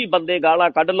 ਲੱਖ ਵੀ ਬੰਦੇ ਗਾਲਾਂ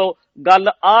ਕੱਢ ਲਓ। ਗੱਲ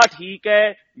ਆ ਠੀਕ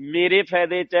ਹੈ, ਮੇਰੇ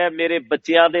ਫਾਇਦੇ ਚ ਹੈ, ਮੇਰੇ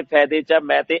ਬੱਚਿਆਂ ਦੇ ਫਾਇਦੇ ਚ ਹੈ,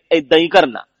 ਮੈਂ ਤੇ ਏਦਾਂ ਹੀ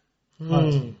ਕਰਨਾ।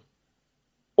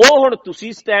 ਉਹ ਹੁਣ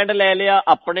ਤੁਸੀਂ ਸਟੈਂਡ ਲੈ ਲਿਆ,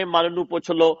 ਆਪਣੇ ਮਨ ਨੂੰ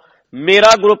ਪੁੱਛ ਲਓ।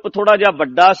 ਮੇਰਾ ਗਰੁੱਪ ਥੋੜਾ ਜਿਹਾ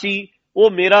ਵੱਡਾ ਸੀ,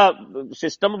 ਉਹ ਮੇਰਾ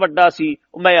ਸਿਸਟਮ ਵੱਡਾ ਸੀ,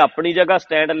 ਮੈਂ ਆਪਣੀ ਜਗ੍ਹਾ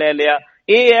ਸਟੈਂਡ ਲੈ ਲਿਆ।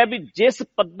 ਇਹ ਹੈ ਵੀ ਜਿਸ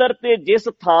ਪੱਧਰ ਤੇ, ਜਿਸ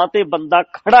ਥਾਂ ਤੇ ਬੰਦਾ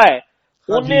ਖੜਾ ਹੈ,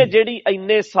 ਉਹਨੇ ਜਿਹੜੀ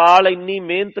ਇੰਨੇ ਸਾਲ ਇੰਨੀ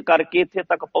ਮਿਹਨਤ ਕਰਕੇ ਇੱਥੇ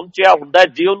ਤੱਕ ਪਹੁੰਚਿਆ ਹੁੰਦਾ,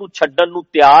 ਜੇ ਉਹਨੂੰ ਛੱਡਣ ਨੂੰ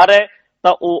ਤਿਆਰ ਹੈ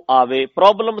ਤਾਂ ਉਹ ਆਵੇ।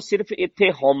 ਪ੍ਰੋਬਲਮ ਸਿਰਫ ਇੱਥੇ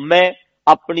ਹਉਮੈ,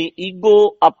 ਆਪਣੀ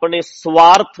ਈਗੋ, ਆਪਣੇ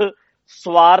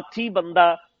ਸਵਾਰਥੀ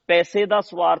ਬੰਦਾ, ਪੈਸੇ ਦਾ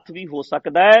ਸਵਾਰਥ ਵੀ ਹੋ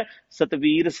ਸਕਦਾ ਹੈ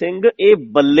ਸਤਵੀਰ ਸਿੰਘ, ਇਹ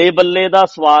ਬੱਲੇ ਬੱਲੇ ਦਾ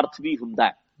ਸਵਾਰਥ ਵੀ ਹੁੰਦਾ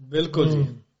ਹੈ। ਬਿਲਕੁਲ ਜੀ,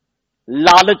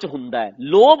 ਲਾਲਚ ਹੁੰਦਾ ਹੈ,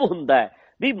 ਲੋਭ ਹੁੰਦਾ ਹੈ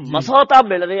ਵੀ ਮਸਾਂ ਤਾਂ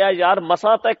ਮਿਲ ਰਿਹਾ ਯਾਰ,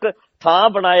 ਮਸਾਂ ਤਾਂ ਇੱਕ ਥਾਂ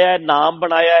ਬਣਾਇਆ, ਨਾਮ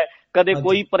ਬਣਾਇਆ, ਕਦੇ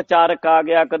ਕੋਈ ਪ੍ਰਚਾਰਕ ਆ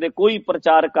ਗਿਆ, ਕਦੇ ਕੋਈ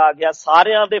ਪ੍ਰਚਾਰਕ ਆ ਗਿਆ,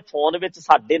 ਸਾਰਿਆਂ ਦੇ ਫੋਨ ਵਿੱਚ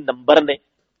ਸਾਡੇ ਨੰਬਰ ਨੇ।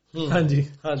 ਹਾਂਜੀ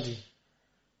ਹਾਂਜੀ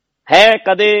ਹੈ,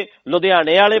 ਕਦੇ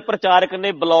ਲੁਧਿਆਣੇ ਵਾਲੇ ਪ੍ਰਚਾਰਕ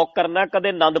ਨੇ ਬਲੌਕ ਕਰਨਾ, ਕਦੇ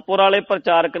ਆਨੰਦਪੁਰ ਵਾਲੇ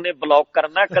ਪ੍ਰਚਾਰਕ ਨੇ ਬਲੌਕ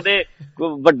ਕਰਨਾ, ਕਦੇ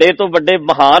ਵੱਡੇ ਤੋਂ ਵੱਡੇ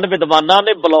ਮਹਾਨ ਵਿਦਵਾਨਾਂ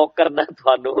ਨੇ ਬਲੌਕ ਕਰਨਾ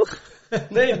ਤੁਹਾਨੂੰ।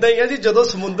 ਨਹੀਂ, ਇਦਾਂ ਹੀ ਹੈ ਜੀ, ਜਦੋਂ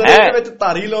ਸਮੁੰਦਰ ਦੇ ਵਿੱਚ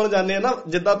ਧਾਰੀ ਲਾਉਣ ਜਾਂਦੇ ਆ ਨਾ,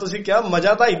 ਜਿੱਦਾਂ ਤੁਸੀਂ ਕਿਹਾ,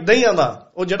 ਮਜ਼ਾ ਤਾਂ ਇਦਾਂ ਹੀ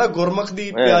ਆਉਂਦਾ। ਉਹ ਜਿਹੜਾ ਗੁਰਮੁਖ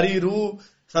ਦੀ ਪਿਆਰੀ ਰੂਹ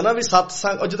ਸਨਾ ਵੀ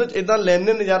ਸਤਸੰਗ, ਜਦੋਂ ਇਦਾਂ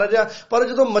ਲੈਣੇ ਨਜ਼ਾਰਾ ਜਿਹਾ, ਪਰ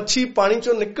ਜਦੋਂ ਮੱਛੀ ਪਾਣੀ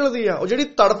ਚੋਂ ਨਿਕਲਦੀ ਆ, ਉਹ ਜਿਹੜੀ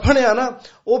ਤੜਫਣ ਆ ਨਾ,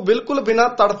 ਉਹ ਬਿਲਕੁਲ ਬਿਨਾਂ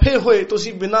ਤੜਫੇ ਹੋਏ,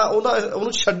 ਤੁਸੀਂ ਬਿਨਾਂ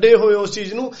ਉਹਨੂੰ ਛੱਡੇ ਹੋਏ ਉਸ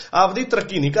ਚੀਜ਼ ਨੂੰ ਆਪਦੀ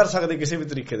ਤਰੱਕੀ ਨਹੀਂ ਕਰ ਸਕਦੇ ਕਿਸੇ ਵੀ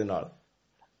ਤਰੀਕੇ ਦੇ ਨਾਲ।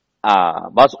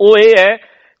 ਬਸ ਉਹ ਇਹ ਹੈ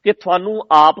ਕਿ ਤੁਹਾਨੂੰ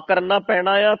ਆਪ ਕਰਨਾ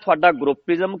ਪੈਣਾ ਆ। ਤੁਹਾਡਾ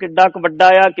ਗਰੁੱਪਿਜ਼ਮ ਕਿੱਡਾ ਕੁ ਵੱਡਾ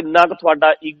ਆ, ਕਿੰਨਾ ਕੁ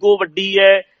ਤੁਹਾਡਾ ਈਗੋ ਵੱਡੀ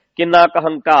ਹੈ, ਕਿੰਨਾ ਕੁ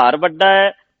ਹੰਕਾਰ ਵੱਡਾ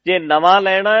ਹੈ। ਜੇ ਨਵਾਂ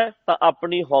ਲੈਣਾ ਹੈ ਤਾਂ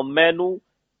ਆਪਣੀ ਹਉਮੈ ਨੂੰ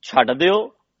ਛੱਡ ਦਿਓ।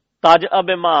 ਤਜ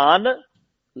ਅਭਿਮਾਨ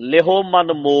ਲਿਹੋ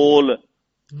ਮਨ ਮੋਲ।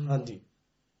 ਹਾਂਜੀ,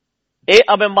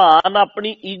 ਇਹ ਅਭਿਮਾਨ,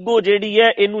 ਆਪਣੀ ਈਗੋ ਜਿਹੜੀ ਹੈ,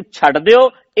 ਇਹਨੂੰ ਛੱਡ ਦਿਓ।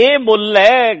 ਇਹ ਮੁੱਲ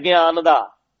ਹੈ ਗਿਆਨ ਦਾ।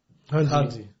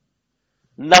 ਹਾਂਜੀ,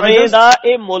 ਨਵੇਂ ਦਾ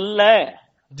ਇਹ ਮੁੱਲ ਹੈ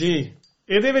ਜੀ।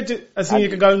 ਇਹਦੇ ਵਿੱਚ ਅਸੀਂ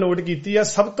ਇੱਕ ਗੱਲ ਨੋਟ ਕੀਤੀ ਆ,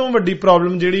 ਸਭ ਤੋਂ ਵੱਡੀ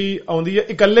ਪ੍ਰੋਬਲਮ ਜਿਹੜੀ ਆਉਂਦੀ ਹੈ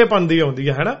ਇਕੱਲੇਪਨ ਦੀ ਆਉਂਦੀ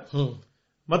ਹੈ ਨਾ।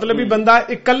 ਮਤਲਬ ਵੀ ਬੰਦਾ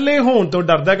ਇਕੱਲੇ ਹੋਣ ਤੋਂ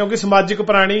ਡਰਦਾ, ਕਿਉਂਕਿ ਸਮਾਜਿਕ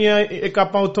ਪ੍ਰਾਣੀ ਆ। ਇੱਕ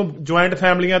ਆਪਾਂ ਉੱਥੋਂ ਜੁਆਇੰਟ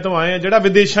ਫੈਮਲੀਆਂ ਤੋਂ ਆਏ ਆ, ਜਿਹੜਾ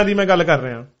ਵਿਦੇਸ਼ਾਂ ਦੀ ਮੈਂ ਗੱਲ ਕਰ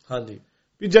ਰਿਹਾ। ਹਾਂਜੀ,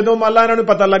 ਵੀ ਜਦੋਂ ਮੰਨ ਲਾ ਇਹਨਾਂ ਨੂੰ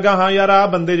ਪਤਾ ਲੱਗਾ ਹਾਂ ਯਾਰ ਆਹ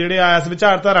ਬੰਦੇ ਜਿਹੜੇ ਆ ਇਸ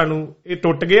ਵਿਚਾਰਧਾਰਾ ਨੂੰ ਇਹ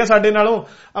ਟੁੱਟ ਗਏ ਆ ਸਾਡੇ ਨਾਲੋਂ,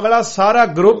 ਅਗਲਾ ਸਾਰਾ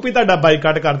ਗਰੁੱਪ ਹੀ ਤੁਹਾਡਾ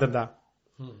ਬਾਈਕਾਟ ਕਰ ਦਿੰਦਾ।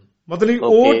 ਮਤਲਬ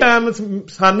ਉਹ ਟਾਈਮ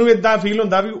ਸਾਨੂੰ ਏਦਾਂ ਫੀਲ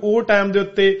ਹੁੰਦਾ ਵੀ ਉਹ ਟਾਈਮ ਦੇ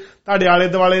ਉੱਤੇ ਤੁਹਾਡੇ ਆਲੇ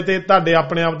ਦੁਆਲੇ ਤੇ ਤੁਹਾਡੇ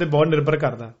ਆਪਣੇ ਆਪ ਤੇ ਬਹੁਤ ਨਿਰਭਰ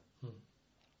ਕਰਦਾ।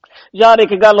 ਯਾਰ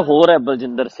ਇੱਕ ਗੱਲ ਹੋਰ ਹੈ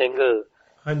ਬਲਜਿੰਦਰ ਸਿੰਘ।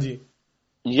 ਹਾਂਜੀ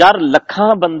ਯਾਰ,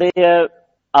 ਲੱਖਾਂ ਬੰਦੇ ਐ,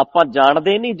 ਆਪਾਂ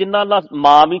ਜਾਣਦੇ ਨਹੀਂ, ਜਿਨ੍ਹਾਂ ਨਾਲ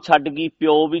ਮਾਂ ਵੀ ਛੱਡ ਗਈ,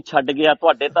 ਪਿਓ ਵੀ ਛੱਡ ਗਿਆ।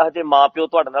 ਤੁਹਾਡੇ ਤਾਂ ਹਜੇ ਮਾਂ ਪਿਓ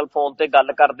ਤੁਹਾਡੇ ਨਾਲ ਫੋਨ ਤੇ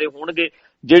ਗੱਲ ਕਰਦੇ ਹੋਣਗੇ,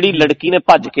 ਜਿਹੜੀ ਲੜਕੀ ਨੇ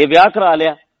ਭੱਜ ਕੇ ਵਿਆਹ ਕਰਾ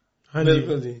ਲਿਆ।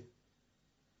 ਬਿਲਕੁਲ ਜੀ।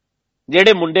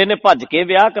 ਜਿਹੜੇ ਮੁੰਡੇ ਨੇ ਭੱਜ ਕੇ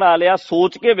ਵਿਆਹ ਕਰਾ ਲਿਆ,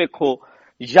 ਸੋਚ ਕੇ ਵੇਖੋ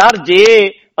ਯਾਰ, ਜੇ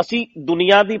ਅਸੀਂ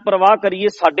ਦੁਨੀਆ ਦੀ ਪਰਵਾਹ ਕਰੀਏ,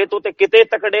 ਸਾਡੇ ਤੋਂ ਤੇ ਕਿਤੇ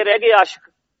ਤਕੜੇ ਰਹਿ ਗਏ ਆਸ਼ਿਕ।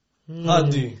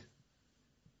 ਹਾਂਜੀ,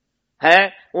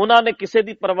 ਹੈ, ਉਹਨਾਂ ਨੇ ਕਿਸੇ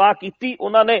ਦੀ ਪਰਵਾਹ ਕੀਤੀ,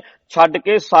 ਉਹਨਾਂ ਨੇ ਛੱਡ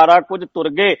ਕੇ ਸਾਰਾ ਕੁਝ ਤੁਰ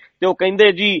ਗਏ। ਤੇ ਉਹ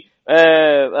ਕਹਿੰਦੇ ਜੀ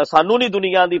ਸਾਨੂੰ ਨੀ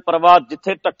ਦੁਨੀਆ ਦੀ ਪਰਵਾਹ,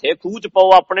 ਜਿੱਥੇ ਢੱਠੇ ਖੂਹ ਚ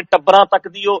ਪਾਓ, ਆਪਣੇ ਟੱਬਰਾਂ ਤੱਕ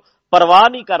ਦੀ ਉਹ ਪਰਵਾਹ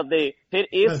ਨਹੀਂ ਕਰਦੇ। ਫਿਰ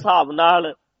ਇਸ ਹਿਸਾਬ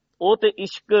ਨਾਲ ਉਹ ਤੇ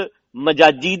ਇਸ਼ਕ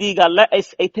ਮਜਾਜੀ ਦੀ ਗੱਲ ਹੈ,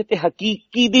 ਇੱਥੇ ਤੇ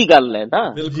ਹਕੀਕੀ ਦੀ ਗੱਲ ਹੈ ਨਾ।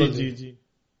 ਬਿਲਕੁਲ ਜੀ ਜੀ,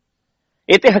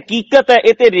 ਇਹ ਤੇ ਹਕੀਕਤ ਹੈ,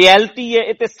 ਇਹ ਤੇ ਰਿਐਲਿਟੀ ਹੈ,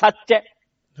 ਇਹ ਤੇ ਸੱਚ ਹੈ।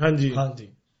 ਹਾਂਜੀ ਹਾਂਜੀ।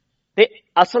 ਤੇ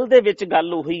ਅਸਲ ਦੇ ਵਿੱਚ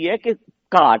ਗੱਲ ਉਹੀ ਹੈ ਕਿ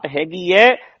ਘਾਟ ਹੈਗੀ ਹੈ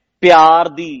ਪਿਆਰ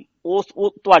ਦੀ।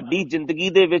 ਉਹ ਤੁਹਾਡੀ ਜ਼ਿੰਦਗੀ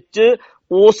ਦੇ ਵਿੱਚ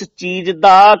ਉਸ ਚੀਜ਼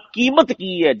ਦਾ ਕੀਮਤ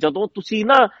ਕੀ ਹੈ? ਜਦੋਂ ਤੁਸੀਂ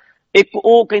ਨਾ ਇੱਕ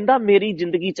ਉਹ ਕਹਿੰਦਾ ਮੇਰੀ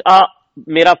ਜ਼ਿੰਦਗੀ 'ਚ ਆ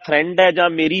ਮੇਰਾ ਫਰੈਂਡ ਹੈ ਜਾਂ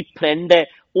ਮੇਰੀ ਫਰੈਂਡ ਹੈ,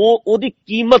 ਉਹਦੀ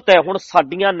ਕੀਮਤ ਹੈ। ਹੁਣ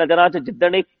ਸਾਡੀਆਂ ਨਜ਼ਰਾਂ 'ਚ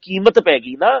ਜਿੱਦਣ ਇਹ ਕੀਮਤ ਪੈ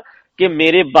ਗਈ ਨਾ ਕਿ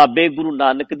ਮੇਰੇ ਬਾਬੇ ਗੁਰੂ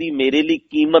ਨਾਨਕ ਦੀ ਮੇਰੇ ਲਈ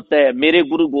ਕੀਮਤ ਹੈ, ਮੇਰੇ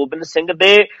ਗੁਰੂ ਗੋਬਿੰਦ ਸਿੰਘ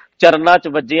ਦੇ ਚਰਨਾਂ 'ਚ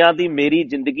ਵੱਜਿਆਂ ਦੀ ਮੇਰੀ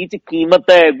ਜ਼ਿੰਦਗੀ 'ਚ ਕੀਮਤ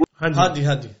ਹੈ। ਹਾਂਜੀ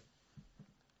ਹਾਂਜੀ।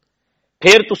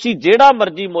 ਫਿਰ ਤੁਸੀਂ ਜਿਹੜਾ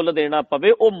ਮਰਜ਼ੀ ਮੁੱਲ ਦੇਣਾ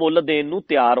ਪਵੇ ਉਹ ਮੁੱਲ ਦੇਣ ਨੂੰ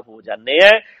ਤਿਆਰ ਹੋ ਜਾਂਦੇ ਆ।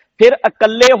 ਫਿਰ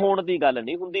ਇਕੱਲੇ ਹੋਣ ਦੀ ਗੱਲ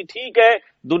ਨਹੀਂ ਹੁੰਦੀ। ਠੀਕ ਹੈ,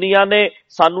 ਦੁਨੀਆ ਨੇ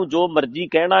ਸਾਨੂੰ ਜੋ ਮਰਜ਼ੀ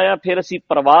ਕਹਿਣਾ ਆ, ਫਿਰ ਅਸੀਂ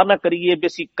ਪਰਵਾਹ ਨਾ ਕਰੀਏ ਵੀ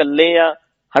ਅਸੀਂ ਇਕੱਲੇ ਆ,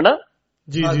 ਹਨਾ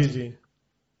ਜੀ ਜੀ ਜੀ।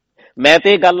 ਮੈਂ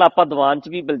ਤੇ ਇਹ ਗੱਲ ਆਪਾਂ ਦੀਵਾਨ 'ਚ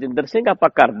ਵੀ ਬਲਜਿੰਦਰ ਸਿੰਘ ਆਪਾਂ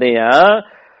ਕਰਦੇ ਆ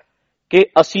ਕਿ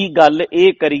ਅਸੀਂ ਗੱਲ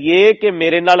ਇਹ ਕਰੀਏ ਕਿ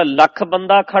ਮੇਰੇ ਨਾਲ ਲੱਖ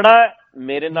ਬੰਦਾ ਖੜਾ ਹੈ,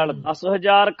 ਮੇਰੇ ਨਾਲ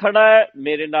 10,000 ਖੜਾ ਹੈ,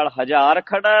 ਮੇਰੇ ਨਾਲ 1000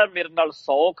 ਖੜਾ ਹੈ, ਮੇਰੇ ਨਾਲ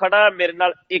 100 ਖੜਾ ਹੈ, ਮੇਰੇ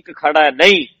ਨਾਲ 1 ਖੜਾ ਹੈ।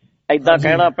 ਨਹੀਂ, ਏਦਾਂ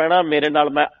ਕਹਿਣਾ ਪੈਣਾ ਮੇਰੇ ਨਾਲ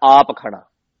ਮੈਂ ਆਪ ਖੜਾ।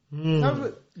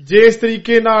 ਜੇ ਇਸ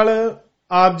ਤਰੀਕੇ ਨਾਲ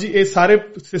ਆਪ ਜੀ ਇਹ ਸਾਰੇ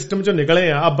ਸਿਸਟਮ ਚੋਂ ਨਿਕਲੇ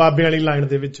ਆ ਬਾਬੇ ਵਾਲੀ ਲਾਈਨ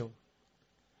ਦੇ ਵਿੱਚੋਂ,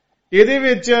 ਇਹਦੇ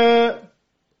ਵਿੱਚ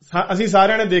ਅਸੀਂ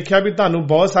ਸਾਰਿਆਂ ਨੇ ਦੇਖਿਆ ਵੀ ਤੁਹਾਨੂੰ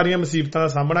ਬਹੁਤ ਸਾਰੀਆਂ ਮੁਸੀਬਤਾਂ ਦਾ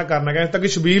ਸਾਹਮਣਾ ਕਰਨਾ ਗਿਆ, ਤੱਕ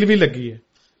ਸ਼ਬੀਲ ਵੀ ਲੱਗੀ ਹੈ।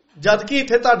 ਜਦ ਕਿ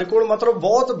ਇੱਥੇ ਤੁਹਾਡੇ ਕੋਲ ਮਤਲਬ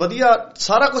ਬਹੁਤ ਵਧੀਆ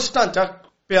ਸਾਰਾ ਕੁਝ ਢਾਂਚਾ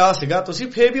ਪਿਆ ਸੀਗਾ, ਤੁਸੀਂ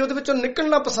ਫੇਰ ਵੀ ਉਹਦੇ ਵਿੱਚੋਂ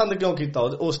ਨਿਕਲਣਾ ਪਸੰਦ ਕਿਉਂ ਕੀਤਾ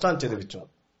ਉਸ ਢਾਂਚੇ ਦੇ ਵਿੱਚੋਂ?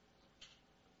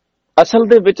 ਅਸਲ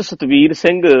ਦੇ ਵਿੱਚ ਸਤਵੀਰ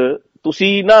ਸਿੰਘ,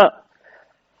 ਤੁਸੀਂ ਨਾ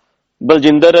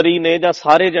ਬਲਜਿੰਦਰ ਅਰੀ ਨੇ ਜਾਂ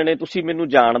ਸਾਰੇ ਜਣੇ ਤੁਸੀਂ ਮੈਨੂੰ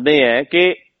ਜਾਣਦੇ ਆ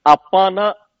ਕਿ ਆਪਾਂ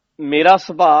ਨਾ ਮੇਰਾ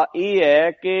ਸੁਭਾਅ ਇਹ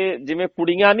ਹੈ ਕਿ ਜਿਵੇਂ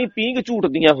ਕੁੜੀਆਂ ਨਹੀਂ ਪੀਂਘ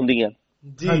ਝੂਟਦੀਆਂ ਹੁੰਦੀਆਂ,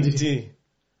 ਜੀ ਜੀ,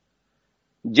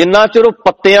 ਜਿੰਨਾ ਚਿਰ ਉਹ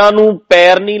ਪੱਤਿਆਂ ਨੂੰ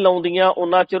ਪੈਰ ਨਹੀਂ ਲਾਉਂਦੀਆਂ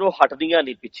ਉਹਨਾਂ ਚਿਰ ਉਹ ਹਟਦੀਆਂ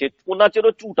ਨਹੀਂ ਪਿੱਛੇ, ਉਹਨਾਂ ਚਿਰ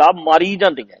ਉਹ ਝੂਟਾ ਮਾਰੀ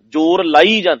ਜਾਂਦੀਆਂ, ਜ਼ੋਰ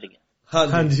ਲਾਈ ਜਾਂਦੀਆਂ।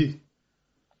 ਹਾਂਜੀ।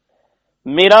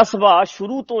 ਮੇਰਾ ਸੁਭਾਅ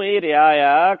ਸ਼ੁਰੂ ਤੋਂ ਇਹ ਰਿਹਾ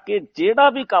ਆ ਕਿ ਜਿਹੜਾ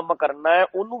ਵੀ ਕੰਮ ਕਰਨਾ ਹੈ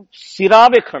ਉਹਨੂੰ ਸਿਰਾ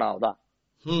ਵੇਖਣਾ ਉਹਦਾ।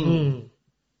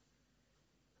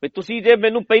 ਵੀ ਤੁਸੀਂ ਜੇ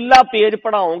ਮੈਨੂੰ ਪਹਿਲਾ ਪੇਜ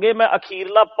ਪੜਾਓਗੇ ਮੈਂ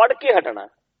ਅਖੀਰਲਾ ਪੜ੍ਹ ਕੇ ਹਟਣਾ।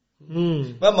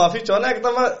 ਮੈਂ ਮਾਫੀ ਚਾਹੁੰਦਾ, ਇੱਕ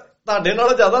ਤਾਂ ਮੈਂ ਤੁਹਾਡੇ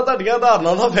ਨਾਲੋਂ ਜ਼ਿਆਦਾ ਤੁਹਾਡੀਆਂ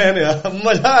ਉਦਾਹਰਨਾਂ ਦਾ ਫੈਨ ਆ,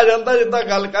 ਮਜ਼ਾ ਆ ਜਾਂਦਾ ਜਿੱਦਾਂ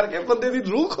ਗੱਲ ਕਰਕੇ ਬੰਦੇ ਦੀ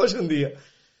ਰੂਹ ਖੁਸ਼ ਹੁੰਦੀ ਆ।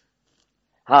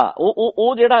 ਹਾਂ,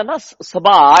 ਉਹ ਜਿਹੜਾ ਨਾ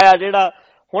ਸੁਭਾਅ ਆ ਜਿਹੜਾ,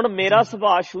 ਹੁਣ ਮੇਰਾ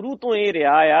ਸੁਭਾਅ ਸ਼ੁਰੂ ਤੋਂ ਇਹ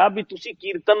ਰਿਹਾ ਆ ਵੀ ਤੁਸੀਂ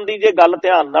ਕੀਰਤਨ ਦੀ ਜੇ ਗੱਲ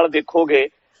ਧਿਆਨ ਨਾਲ ਦੇਖੋਗੇ,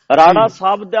 ਰਾਣਾ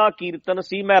ਸਾਹਿਬ ਦਾ ਕੀਰਤਨ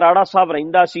ਸੀ, ਮੈਂ ਰਾਣਾ ਸਾਹਿਬ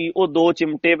ਰਹਿੰਦਾ ਸੀ, ਉਹ 2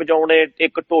 ਚਿਮਟੇ ਵਜਾਉਣੇ,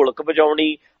 1 ਢੋਲਕ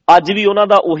ਵਜਾਉਣੀ, ਅੱਜ ਵੀ ਉਹਨਾਂ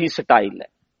ਦਾ ਉਹੀ ਸਟਾਈਲ ਹੈ।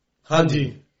 ਹਾਂਜੀ।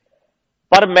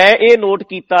 ਪਰ ਮੈਂ ਇਹ ਨੋਟ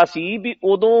ਕੀਤਾ ਸੀ ਵੀ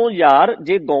ਉਦੋਂ ਯਾਰ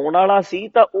ਜੇ ਗਾਉਣ ਵਾਲਾ ਸੀ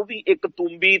ਤਾਂ ਉਹ ਵੀ 1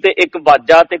 ਤੂੰਬੀ ਤੇ 1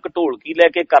 ਬਾਜਾ ਤੇ 1 ਢੋਲਕੀ ਲੈ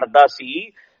ਕੇ ਕਰਦਾ ਸੀ,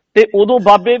 ਤੇ ਉਦੋਂ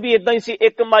ਬਾਬੇ ਵੀ ਇਦਾਂ ਹੀ ਸੀ,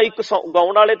 1 ਮਾਈਕ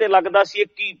ਗਾਉਣ ਵਾਲੇ ਤੇ ਲੱਗਦਾ ਸੀ,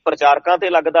 1 ਹੀ ਪ੍ਰਚਾਰਕਾਂ ਤੇ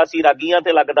ਲੱਗਦਾ ਸੀ, ਰਾਗੀਆਂ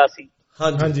ਤੇ ਲੱਗਦਾ ਸੀ।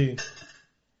 ਹਾਂਜੀ।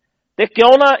 ਤੇ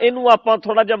ਕਿਉਂ ਨਾ ਇਹਨੂੰ ਆਪਾਂ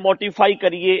ਥੋੜਾ ਜਿਹਾ ਮੋਡੀਫਾਈ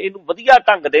ਕਰੀਏ, ਇਹਨੂੰ ਵਧੀਆ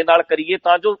ਢੰਗ ਦੇ ਨਾਲ ਕਰੀਏ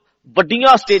ਤਾਂ ਜੋ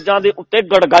ਵੱਡੀਆਂ ਸਟੇਜਾਂ ਦੇ ਉੱਤੇ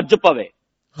ਗੜਗੱਜ ਪਵੇ।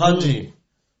 ਹਾਂਜੀ।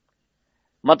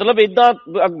 ਮਤਲਬ ਏਦਾਂ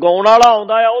ਗਾਉਣ ਵਾਲਾ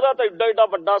ਆਉਂਦਾ ਆ, ਉਹਦਾ ਤਾਂ ਏਡਾ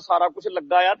ਵੱਡਾ ਸਾਰਾ ਕੁਝ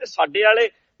ਲੱਗਾ ਆ, ਤੇ ਸਾਡੇ ਵਾਲੇ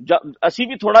ਅਸੀਂ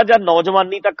ਵੀ ਥੋੜਾ ਜਿਹਾ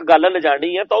ਨੌਜਵਾਨੀ ਤੱਕ ਗੱਲ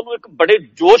ਲਿਜਾਣੀ ਹੈ ਤਾਂ ਉਹਨੂੰ ਇੱਕ ਬੜੇ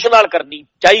ਜੋਸ਼ ਨਾਲ ਕਰਨੀ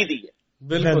ਚਾਹੀਦੀ ਹੈ।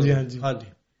 ਬਿਲਕੁਲ। ਹਾਂਜੀ।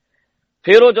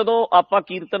 ਫਿਰ ਉਹ ਜਦੋਂ ਆਪਾਂ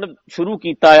ਕੀਰਤਨ ਸ਼ੁਰੂ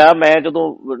ਕੀਤਾ ਆ, ਮੈਂ ਜਦੋਂ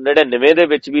 99 ਦੇ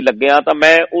ਵਿੱਚ ਵੀ ਲੱਗਿਆ ਤਾਂ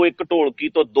ਮੈਂ ਉਹ 1 ਢੋਲਕੀ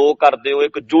ਤੋਂ 2 ਕਰ ਦਿਓ,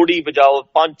 1 ਜੋੜੀ ਵਜਾਓ,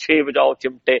 5-6 ਵਜਾਓ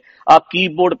ਚਿਮਟੇ, ਆ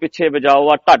ਕੀਬੋਰਡ ਪਿੱਛੇ ਵਜਾਓ,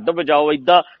 ਆ ਢੱਡ ਵਜਾਓ,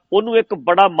 ਏਦਾਂ ਉਹਨੂੰ ਇੱਕ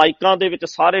ਬੜਾ ਮਾਈਕਾਂ ਦੇ ਵਿੱਚ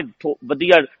ਸਾਰੇ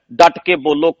ਵਧੀਆ ਡਟ ਕੇ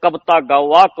ਬੋਲੋ, ਕਵਿਤਾ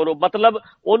ਗਾਓ, ਆ ਕਰੋ, ਮਤਲਬ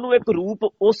ਉਹਨੂੰ ਇੱਕ ਰੂਪ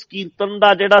ਉਸ ਕੀਰਤਨ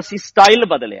ਦਾ ਜਿਹੜਾ ਸੀ ਸਟਾਈਲ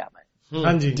ਬਦਲਿਆ ਮੈਂ।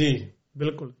 ਹਾਂਜੀ ਜੀ,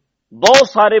 ਬਿਲਕੁਲ। ਬਹੁਤ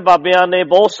ਸਾਰੇ ਬਾਬਿਆਂ ਨੇ,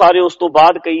 ਬਹੁਤ ਸਾਰੇ ਉਸ ਤੋਂ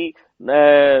ਬਾਅਦ ਕਈ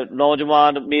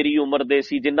ਨੌਜਵਾਨ ਮੇਰੀ ਉਮਰ ਦੇ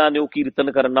ਸੀ ਜਿਨ੍ਹਾਂ ਨੇ ਉਹ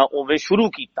ਕੀਰਤਨ ਕਰਨਾ ਉਵੇਂ ਸ਼ੁਰੂ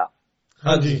ਕੀਤਾ।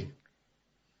 ਹਾਂਜੀ।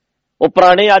 ਉਹ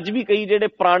ਪੁਰਾਣੇ ਅੱਜ ਵੀ ਕਈ ਜਿਹੜੇ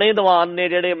ਪੁਰਾਣੇ ਦੀਵਾਨ ਨੇ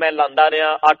ਜਿਹੜੇ ਮੈਂ ਲਾਂਦਾ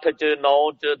ਰਿਹਾ 8 ਚ 9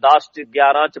 ਚ 10 ਚ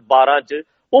 11 ਚ 12 ਚ,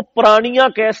 ਉਹ ਪੁਰਾਣੀਆਂ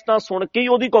ਕੈਸਟਾਂ ਸੁਣ ਕੇ ਹੀ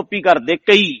ਉਹਦੀ ਕਾਪੀ ਕਰਦੇ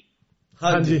ਕਈ।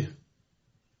 ਹਾਂਜੀ।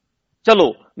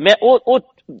 ਚਲੋ ਮੈਂ ਉਹ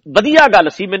ਵਧੀਆ ਗੱਲ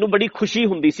ਸੀ, ਮੈਨੂੰ ਬੜੀ ਖੁਸ਼ੀ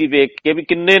ਹੁੰਦੀ ਸੀ ਵੇਖ ਕੇ ਵੀ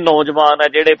ਕਿੰਨੇ ਨੌਜਵਾਨ ਆ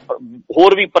ਜਿਹੜੇ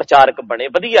ਹੋਰ ਵੀ ਪ੍ਰਚਾਰਕ ਬਣੇ,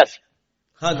 ਵਧੀਆ ਸੀ।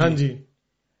 ਹਾਂਜੀ।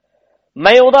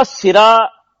 ਮੈਂ ਉਹਦਾ ਸਿਰਾ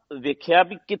ਵੇਖਿਆ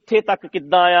ਵੀ ਕਿੱਥੇ ਤੱਕ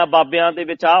ਕਿੱਦਾਂ ਆ, ਬਾਬਿਆਂ ਦੇ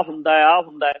ਵਿੱਚ ਆਹ ਹੁੰਦਾ ਹੈ, ਆਹ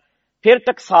ਹੁੰਦਾ ਹੈ। ਫਿਰ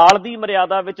ਟਕਸਾਲ ਦੀ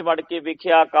ਮਰਿਆਦਾ ਵਿੱਚ ਵੜ ਕੇ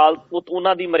ਵੇਖਿਆ, ਅਕਾਲ ਪੁਰਖ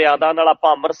ਉਹਨਾਂ ਦੀ ਮਰਿਆਦਾ ਨਾਲ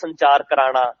ਆਪਾਂ ਅੰਮ੍ਰਿਤ ਸੰਚਾਰ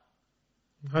ਕਰਾਣਾ।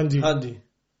 ਹਾਂਜੀ।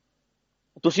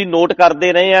 ਤੁਸੀਂ ਨੋਟ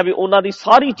ਕਰਦੇ ਰਹੇ ਆ ਵੀ ਉਹਨਾਂ ਦੀ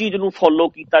ਸਾਰੀ ਚੀਜ਼ ਨੂੰ ਫੋਲੋ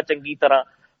ਕੀਤਾ ਚੰਗੀ ਤਰ੍ਹਾਂ।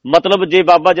 ਮਤਲਬ ਜੇ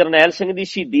ਬਾਬਾ ਜਰਨੈਲ ਸਿੰਘ ਦੀ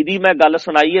ਸ਼ਹੀਦੀ ਦੀ ਮੈਂ ਗੱਲ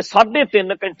ਸੁਣਾਈ ਹੈ,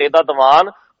 3.5 ਘੰਟੇ ਦਾ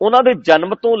ਦੀਵਾਨ, ਉਹਨਾਂ ਦੇ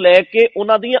ਜਨਮ ਤੋਂ ਲੈ ਕੇ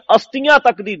ਉਹਨਾਂ ਦੀਆਂ ਅਸਤੀਆਂ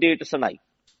ਤੱਕ ਦੀ ਡੇਟ ਸੁਣਾਈ।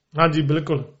 ਹਾਂਜੀ,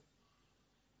 ਬਿਲਕੁਲ।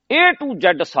 A to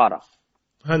Z ਸਾਰਾ।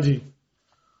 ਹਾਂਜੀ।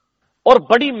 ਔਰ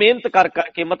ਬੜੀ ਮਿਹਨਤ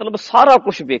ਕਰਕੇ ਮਤਲਬ ਸਾਰਾ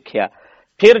ਕੁਝ ਵੇਖਿਆ।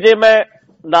 ਫਿਰ ਜੇ ਮੈਂ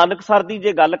ਨਾਨਕਸਰ ਦੀ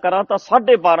ਜੇ ਗੱਲ ਕਰਾਂ ਤਾਂ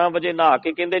 12:30 ਵਜੇ ਨਹਾ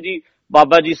ਕੇ ਕਹਿੰਦੇ ਜੀ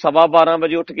ਬਾਬਾ ਜੀ 12:15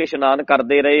 ਵਜੇ ਉੱਠ ਕੇ ਇਸ਼ਨਾਨ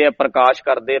ਕਰਦੇ ਰਹੇ ਆ, ਪ੍ਰਕਾਸ਼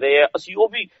ਕਰਦੇ ਰਹੇ ਆ, ਅਸੀਂ ਉਹ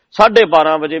ਵੀ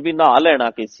 12:30 ਵਜੇ ਵੀ ਨਹਾ ਲੈਣਾ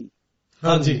ਕਿ ਸੀ।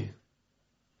 ਹਾਂਜੀ।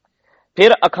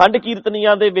 ਫਿਰ ਅਖੰਡ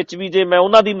ਕੀਰਤਨੀਆਂ ਦੇ ਵਿੱਚ ਵੀ ਜੇ ਮੈਂ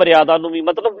ਉਹਨਾਂ ਦੀ ਮਰਿਆਦਾ ਨੂੰ ਵੀ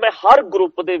ਮਤਲਬ ਮੈਂ ਹਰ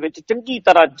ਗਰੁੱਪ ਦੇ ਵਿੱਚ ਚੰਗੀ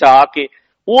ਤਰ੍ਹਾਂ ਜਾ ਕੇ,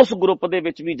 ਉਸ ਗਰੁੱਪ ਦੇ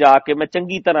ਵਿੱਚ ਵੀ ਜਾ ਕੇ ਮੈਂ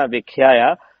ਚੰਗੀ ਤਰ੍ਹਾਂ ਵੇਖਿਆ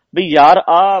ਆ ਵੀ ਯਾਰ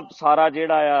ਆਹ ਸਾਰਾ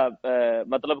ਜਿਹੜਾ ਆ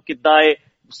ਮਤਲਬ ਕਿੱਦਾਂ ਇਹ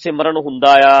ਸਿਮਰਨ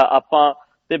ਹੁੰਦਾ ਆ। ਆਪਾਂ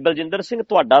ਤੇ ਬਲਜਿੰਦਰ ਸਿੰਘ,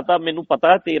 ਤੁਹਾਡਾ ਤਾਂ ਮੈਨੂੰ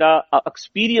ਪਤਾ ਤੇਰਾ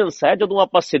ਐਕਸਪੀਰੀਅੰਸ ਹੈ ਜਦੋਂ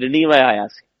ਆਪਾਂ ਸਿਡਨੀ ਮੈਂ ਆਇਆ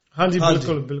ਸੀ। ਹਾਂਜੀ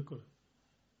ਬਿਲਕੁਲ ਬਿਲਕੁਲ।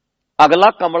 ਅਗਲਾ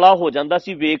ਕਮਲਾ ਹੋ ਜਾਂਦਾ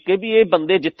ਸੀ ਵੇਖ ਕੇ ਵੀ ਇਹ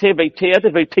ਬੰਦੇ ਜਿੱਥੇ ਬੈਠੇ ਆ ਤੇ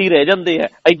ਬੈਠੇ ਹੀ ਰਹਿ ਜਾਂਦੇ ਆ,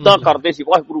 ਏਦਾਂ ਕਰਦੇ ਸੀ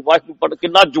ਵਾਹਿਗੁਰੂ ਵਾਹਿਗੁਰੂ,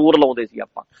 ਕਿੰਨਾ ਜ਼ੋਰ ਲਾਉਂਦੇ ਸੀ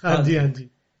ਆਪਾਂ। ਹਾਂਜੀ ਹਾਂਜੀ।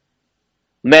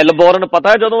 ਮੈਲਬੌਰਨ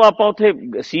ਪਤਾ ਜਦੋਂ ਆਪਾਂ ਉੱਥੇ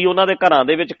ਸੀ ਉਹਨਾਂ ਦੇ ਘਰਾਂ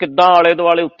ਦੇ ਵਿੱਚ ਕਿੱਦਾਂ ਆਲੇ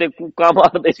ਦੁਆਲੇ ਉੱਤੇ ਕੂਕਾਂ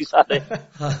ਮਾਰਦੇ ਸੀ ਸਾਰੇ।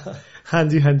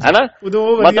 ਹਾਂਜੀ ਹਾਂਜੀ, ਹੈਨਾ, ਉਦੋਂ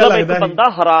ਉਹ ਵਧੀਆ ਮਤਲਬ ਇੱਕ ਲੱਗਦਾ ਬੰਦਾ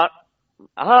ਹੈਰਾਨ,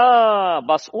 ਹਾਂ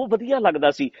ਬਸ ਉਹ ਵਧੀਆ ਲੱਗਦਾ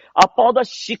ਸੀ। ਆਪਾਂ ਉਹਦਾ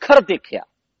ਸਿਖਰ ਦੇਖਿਆ।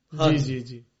 ਜੀ ਜੀ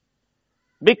ਜੀ,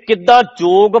 ਵੀ ਕਿੱਦਾਂ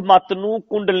ਯੋਗ ਮਤ ਨੂੰ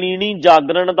ਕੁੰਡਲੀਨੀ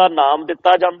ਜਾਗਰਣ ਦਾ ਨਾਮ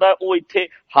ਦਿੱਤਾ ਜਾਂਦਾ। ਉਹ ਇੱਥੇ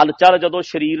ਹਲਚਲ ਜਦੋਂ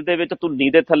ਸਰੀਰ ਦੇ ਵਿੱਚ ਧੁੰਨੀ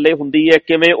ਦੇ ਥੱਲੇ ਹੁੰਦੀ ਹੈ,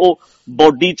 ਕਿਵੇਂ ਉਹ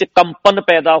ਬੋਡੀ 'ਚ ਕੰਪਨ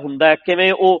ਪੈਦਾ ਹੁੰਦਾ ਹੈ,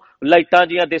 ਕਿਵੇਂ ਉਹ ਲਾਈਟਾਂ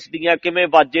ਜੀਆਂ ਦਿਸਦੀਆਂ, ਕਿਵੇਂ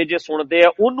ਵਾਜੇ ਜੇ ਸੁਣਦੇ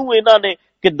ਆ, ਉਹਨੂੰ ਇਹਨਾਂ ਨੇ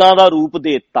ਕਿੱਦਾਂ ਦਾ ਰੂਪ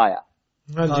ਦੇ ਦਿੱਤਾ ਆ।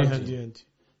 ਹਾਂਜੀ ਹਾਂਜੀ ਹਾਂਜੀ,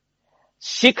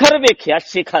 ਸਿਖਰ ਵੇਖਿਆ,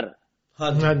 ਸਿਖਰ।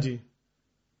 ਹਾਂਜੀ,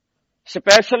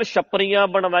 ਸਪੈਸ਼ਲ ਛੱਪਰੀਆਂ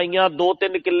ਬਣਵਾਈਆਂ,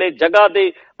 2-3 ਕਿੱਲੇ ਜਗ੍ਹਾ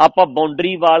ਦੇ ਆਪਾਂ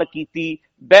ਬਾਉਂਡਰੀ ਵਾਲ ਕੀਤੀ,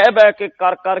 ਬਹਿ ਬਹਿ ਕੇ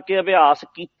ਕਰ ਕਰਕੇ ਅਭਿਆਸ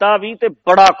ਕੀਤਾ ਵੀ ਤੇ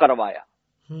ਬੜਾ ਕਰਵਾਇਆ।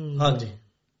 ਹਾਂਜੀ,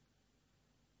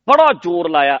 ਬੜਾ ਜ਼ੋਰ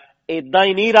ਲਾਇਆ। ਏਦਾਂ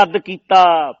ਹੀ ਨਹੀਂ ਰੱਦ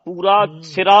ਕੀਤਾ, ਪੂਰਾ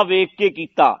ਸਿਰਾ ਵੇਖ ਕੇ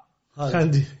ਕੀਤਾ।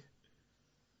 ਹਾਂਜੀ,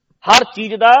 ਹਰ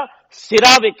ਚੀਜ਼ ਦਾ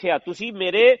ਸਿਰਾ ਵੇਖਿਆ। ਤੁਸੀਂ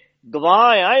ਮੇਰੇ ਗਵਾਹ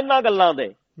ਆ ਇਹਨਾਂ ਗੱਲਾਂ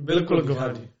ਦੇ। ਬਿਲਕੁਲ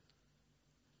ਗਵਾਹ ਜੀ।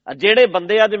 ਜਿਹੜੇ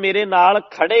ਬੰਦੇ ਅੱਜ ਮੇਰੇ ਨਾਲ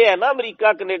ਖੜੇ ਆ ਨਾ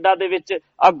ਅਮਰੀਕਾ ਕੈਨੇਡਾ ਦੇ ਵਿੱਚ,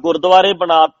 ਆ ਗੁਰਦੁਆਰੇ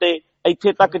ਬਣਾਤੇ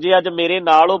ਇੱਥੇ ਤੱਕ, ਜੇ ਅੱਜ ਮੇਰੇ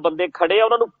ਨਾਲ ਉਹ ਬੰਦੇ ਖੜੇ ਆ,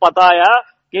 ਉਹਨਾਂ ਨੂੰ ਪਤਾ ਆ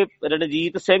ਕਿ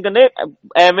ਰਣਜੀਤ ਸਿੰਘ ਨੇ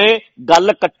ਐਵੇਂ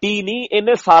ਗੱਲ ਕੱਟੀ ਨਹੀਂ,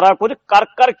 ਇਹਨੇ ਸਾਰਾ ਕੁਝ ਕਰ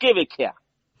ਕਰਕੇ ਵੇਖਿਆ।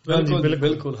 ਬਿਲਕੁਲ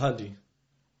ਬਿਲਕੁਲ। ਹਾਂਜੀ,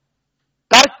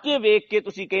 ਕਰਕੇ ਵੇਖ ਕੇ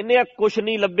ਤੁਸੀਂ ਕਹਿੰਦੇ ਆ ਕੁਛ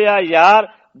ਨਹੀਂ ਲੱਭਿਆ ਯਾਰ,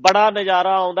 ਬੜਾ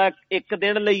ਨਜ਼ਾਰਾ ਆਉਂਦਾ ਇੱਕ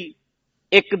ਦਿਨ ਲਈ।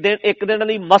 ਇੱਕ ਦਿਨ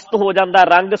ਲਈ ਮਸਤ ਹੋ ਜਾਂਦਾ,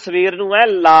 ਰੰਗ ਸਵੇਰ ਨੂੰ ਐ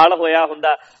ਲਾਲ ਹੋਇਆ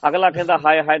ਹੁੰਦਾ। ਅਗਲਾ ਕਹਿੰਦਾ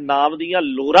ਹਾਏ ਹਾਏ ਨਾਮ ਦੀਆਂ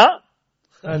ਲੋਰਾਂ।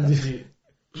 ਹਾਂਜੀ,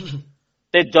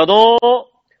 ਤੇ ਜਦੋਂ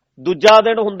ਦੂਜਾ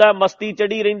ਦਿਨ ਹੁੰਦਾ ਮਸਤੀ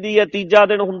ਚੜੀ ਰਹਿੰਦੀ ਹੈ, ਤੀਜਾ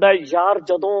ਦਿਨ ਹੁੰਦਾ ਯਾਰ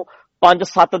ਜਦੋਂ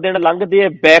 5-7 ਦਿਨ ਲੰਘਦੇ ਆ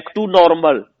ਬੈਕ ਟੂ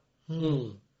ਨਾਰਮਲ।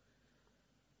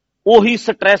 ਉਹੀ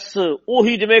ਸਟ੍ਰੈਸ,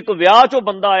 ਉਹੀ ਜਿਵੇਂ ਇੱਕ ਵਿਆਹ ਚੋਂ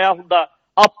ਬੰਦਾ ਆਇਆ ਹੁੰਦਾ,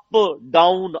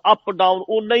 ਅਪ ਡਾਊਨ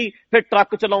ਉਹਨਾਂ ਹੀ ਫਿਰ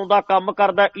ਟਰੱਕ ਚਲਾਉਂਦਾ, ਕੰਮ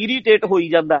ਕਰਦਾ, ਇਰੀਟੇਟ ਹੋਈ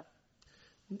ਜਾਂਦਾ।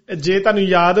 ਜੇ ਤੁਹਾਨੂੰ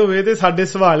ਯਾਦ ਹੋਵੇ ਤੇ ਸਾਡੇ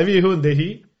ਸਵਾਲ ਵੀ ਇਹੋ ਹੁੰਦੇ ਸੀ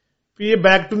ਵੀ ਇਹ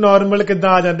ਬੈਕ ਟੂ ਨਾਰਮਲ ਕਿੱਦਾਂ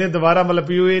ਆ ਜਾਂਦੇ ਦੁਬਾਰਾ, ਮਤਲਬ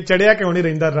ਵੀ ਇਹ ਚੜਿਆ ਕਿਉਂ ਨਹੀਂ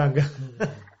ਰਹਿੰਦਾ ਰੰਗ।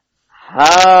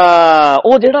 ਹਾਂ,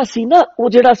 ਉਹ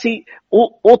ਜਿਹੜਾ ਸੀ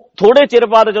ਉਹ ਥੋੜੇ ਚਿਰ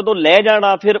ਬਾਅਦ ਜਦੋਂ ਲੈ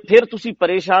ਜਾਣਾ, ਫਿਰ ਤੁਸੀਂ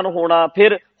ਪਰੇਸ਼ਾਨ ਹੋਣਾ,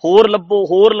 ਫਿਰ ਹੋਰ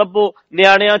ਲੱਭੋ।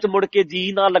 ਨਿਆਣਿਆਂ 'ਚ ਮੁੜ ਕੇ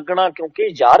ਜੀ ਨਾ ਲੱਗਣਾ, ਕਿਉਂਕਿ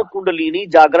ਯਾਰ ਕੁੰਡਲੀਨੀ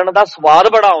ਜਾਗਰਣ ਦਾ ਸਵਾਦ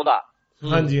ਬੜਾ ਆਉਂਦਾ।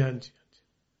 ਹਾਂਜੀ ਹਾਂਜੀ,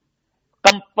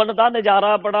 ਕੰਪਨ ਦਾ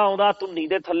ਨਜ਼ਾਰਾ ਬੜਾ ਆਉਂਦਾ। ਧੁੰਨੀ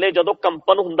ਦੇ ਥੱਲੇ ਜਦੋਂ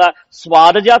ਕੰਪਨ ਹੁੰਦਾ,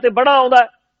 ਸਵਾਦ ਜਿਹਾ ਤੇ ਬੜਾ ਆਉਂਦਾ,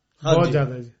 ਬਹੁਤ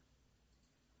ਜ਼ਿਆਦਾ ਜੀ।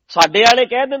 ਸਾਡੇ ਵਾਲੇ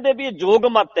ਕਹਿ ਦਿੰਦੇ ਵੀ ਇਹ ਜੋਗ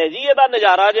ਮੱਤ ਹੈ ਜੀ, ਇਹਦਾ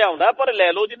ਨਜ਼ਾਰਾ ਜਿਹਾ ਆਉਂਦਾ, ਪਰ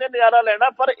ਲੈ ਲਓ ਜਿਹਨੇ ਨਜ਼ਾਰਾ ਲੈਣਾ,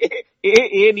 ਪਰ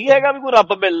ਇਹ ਨਹੀਂ ਹੈਗਾ ਵੀ ਕੋਈ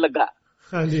ਰੱਬ ਮਿਲਣ ਲੱਗਾ।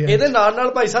 ਇਹਦੇ ਨਾਲ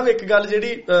ਭਾਈ ਸਾਹਿਬ ਇੱਕ ਗੱਲ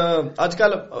ਜਿਹੜੀ ਅੱਜ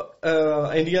ਕੱਲ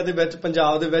ਇੰਡੀਆ ਦੇ ਵਿੱਚ,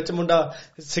 ਪੰਜਾਬ ਦੇ ਵਿੱਚ ਮੁੰਡਾ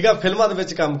ਸੀਗਾ ਫਿਲਮਾਂ ਦੇ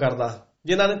ਵਿੱਚ ਕੰਮ ਕਰਦਾ,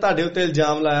 ਜਿਨ੍ਹਾਂ ਨੇ ਤੁਹਾਡੇ ਉੱਤੇ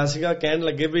ਇਲਜ਼ਾਮ ਲਾਇਆ ਸੀਗਾ, ਕਹਿਣ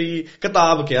ਲੱਗੇ ਵੀ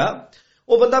ਕਿਤਾਬ ਕਿਹਾ।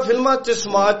 ਉਹ ਬੰਦਾ ਫਿਲਮਾਂ 'ਚ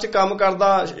ਸਮਾਜ 'ਚ ਕੰਮ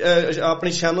ਕਰਦਾ,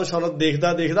 ਆਪਣੀ ਸ਼ਾਨੋ ਸ਼ੌਨਤ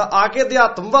ਦੇਖਦਾ ਆ ਕੇ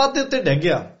ਅਧਿਆਤਮਵਾਦ ਦੇ ਉੱਤੇ ਡਿੱਗ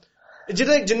ਗਿਆ।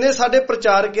 ਜਿੰਨੇ ਸਾਡੇ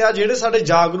ਪ੍ਰਚਾਰਕ ਆ, ਜਿਹੜੇ ਸਾਡੇ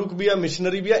ਜਾਗਰੂਕ ਵੀ ਆ,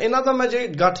 ਮਿਸ਼ਨਰੀ ਵੀ ਆ, ਇਹਨਾਂ ਦਾ ਮੈਂ ਜੇ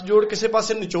ਗੱਠ ਜੋੜ ਕਿਸੇ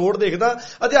ਪਾਸੇ ਨਿਚੋੜ ਦੇਖਦਾ,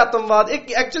 ਅਧਿਆਤਮਵਾਦ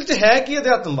ਇਹ ਐਕਚੁਅਲ 'ਚ ਹੈ ਕੀ?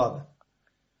 ਅਧਿਆਤਮਵਾਦ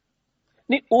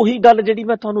ਨਹੀਂ, ਉਹੀ ਗੱਲ ਜਿਹੜੀ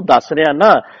ਮੈਂ ਤੁਹਾਨੂੰ ਦੱਸ ਰਿਹਾ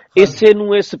ਨਾ, ਇਸੇ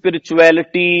ਨੂੰ ਇਹ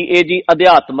ਸਪਿਰਿਚੁਅਲਿਟੀ, ਇਹ ਜੀ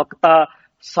ਅਧਿਆਤਮਕਤਾ।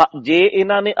 ਜੇ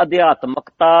ਇਹਨਾਂ ਨੇ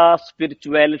ਅਧਿਆਤਮਕਤਾ,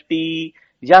 ਸਪਿਰਿਚੁਅਲਿਟੀ,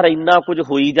 ਯਾਰ ਇੰਨਾ ਕੁਝ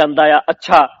ਹੋਈ ਜਾਂਦਾ ਆ।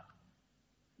 ਅੱਛਾ,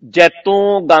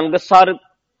 ਜੈਤੋਂ ਗੰਗਸਰ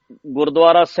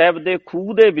ਗੁਰਦੁਆਰਾ ਸਾਹਿਬ ਦੇ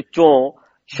ਖੂਹ ਦੇ ਵਿੱਚੋਂ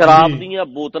ਸ਼ਰਾਬ ਦੀਆਂ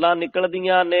ਬੋਤਲਾਂ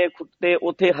ਨਿਕਲਦੀਆਂ ਨੇ ਤੇ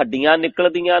ਉੱਥੇ ਹੱਡੀਆਂ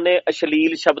ਨਿਕਲਦੀਆਂ ਨੇ,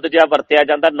 ਅਸ਼ਲੀਲ ਸ਼ਬਦ ਜਿਹਾ ਵਰਤਿਆ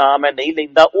ਜਾਂਦਾ, ਨਾ ਮੈਂ ਨਹੀਂ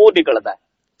ਲੈਂਦਾ, ਉਹ ਨਿਕਲਦਾ।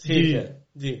 ਠੀਕ ਹੈ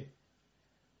ਜੀ।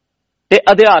 ਤੇ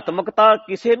ਅਧਿਆਤਮਕਤਾ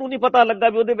ਕਿਸੇ ਨੂੰ ਨਹੀਂ ਪਤਾ ਲੱਗਾ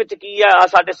ਵੀ ਉਹਦੇ ਵਿੱਚ ਕੀ ਆ।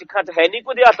 ਸਾਡੇ ਸਿੱਖਾਂ 'ਚ ਹੈ ਨਹੀਂ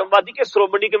ਕੋਈ ਅਧਿਆਤਮਵਾਦੀ, ਕਿ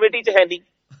ਸ਼੍ਰੋਮਣੀ ਕਮੇਟੀ 'ਚ ਹੈ ਨਹੀਂ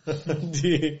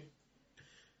ਜੀ।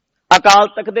 ਅਕਾਲ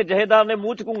ਤਖਤ ਦੇ ਜਹੇਦਾਰ ਨੇ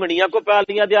ਮੂੰਹ 'ਚ ਘੁੰਗਣੀਆਂ ਕੋ ਪਾ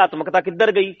ਲਈਆਂ, ਅਧਿਆਤਮਕਤਾ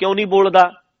ਕਿੱਧਰ ਗਈ? ਕਿਉਂ ਨਹੀਂ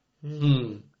ਬੋਲਦਾ?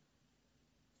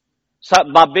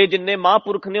 ਬਾਬੇ ਜਿੰਨੇ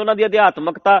ਮਹਾਂਪੁਰਖ ਨੇ ਉਹਨਾਂ ਦੀ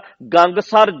ਅਧਿਆਤਮਕਤਾ,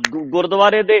 ਗੰਗਸਰ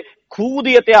ਗੁਰਦੁਆਰੇ ਦੇ ਖੂਹ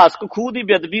ਦੀ, ਇਤਿਹਾਸਕ ਖੂਹ ਦੀ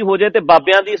ਬੇਅਦਬੀ ਹੋ ਜਾਏ ਤੇ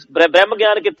ਬਾਬਿਆਂ ਦੀ ਬ੍ਰਹਮ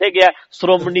ਗਿਆਨ ਕਿੱਥੇ ਗਿਆ?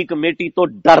 ਸ਼੍ਰੋਮਣੀ ਕਮੇਟੀ ਤੋਂ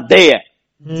ਡਰਦੇ ਆ।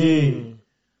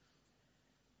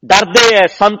 ਡਰਦੇ ਐ।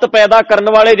 ਸੰਤ ਪੈਦਾ ਕਰਨ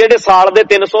ਵਾਲੇ ਜਿਹੜੇ ਸਾਲ ਦੇ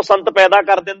 300 ਸੰਤ ਪੈਦਾ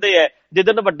ਕਰ ਦਿੰਦੇ ਐ,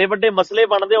 ਜਿੱਦਣ ਵੱਡੇ ਵੱਡੇ ਮਸਲੇ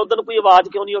ਬਣਦੇ ਉਦੋਂ ਕੋਈ ਆਵਾਜ਼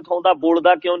ਕਿਉਂ ਨਹੀਂ ਉਠਾਉਂਦਾ,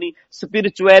 ਬੋਲਦਾ ਕਿਉਂ ਨਹੀਂ?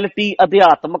 ਸਪਿਰਿਚੁਅਲਿਟੀ,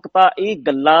 ਅਧਿਆਤਮਕਤਾ, ਇਹ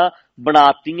ਗੱਲਾਂ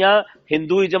ਬਣਾਤੀਆਂ।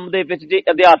 ਹਿੰਦੂਇਜ਼ਮ ਦੇ ਵਿੱਚ ਜੇ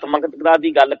ਅਧਿਆਤਮਕਤਾ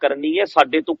ਦੀ ਗੱਲ ਕਰਨੀ ਹੈ,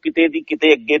 ਸਾਡੇ ਤੋਂ ਕਿਤੇ ਦੀ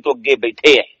ਕਿਤੇ ਅੱਗੇ ਤੋਂ ਅੱਗੇ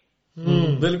ਬੈਠੇ ਐ।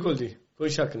 ਬਿਲਕੁਲ ਜੀ, ਕੋਈ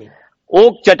ਸ਼ੱਕ ਨਹੀਂ।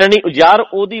 ਉਹ ਚਟਣੀ ਯਾਰ,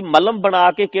 ਉਹਦੀ ਮਲਮ ਬਣਾ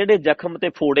ਕੇ ਕਿਹੜੇ ਜ਼ਖਮ ਤੇ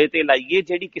ਫੋੜੇ ਤੇ ਲਾਈਏ,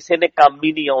 ਜਿਹੜੀ ਕਿਸੇ ਨੇ ਕੰਮ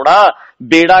ਹੀ ਨਹੀਂ ਆਉਣਾ।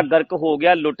 ਬੇੜਾ ਗਰਕ ਹੋ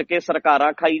ਗਿਆ, ਲੁੱਟ ਕੇ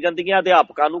ਸਰਕਾਰਾਂ ਖਾਈ ਜਾਂਦੀਆਂ,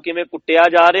 ਅਧਿਆਪਕਾਂ ਨੂੰ ਕਿਵੇਂ ਕੁੱਟਿਆ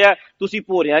ਜਾ ਰਿਹਾ। ਤੁਸੀਂ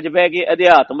ਭੋਰਿਆਂ 'ਚ ਬਹਿ ਗਏ,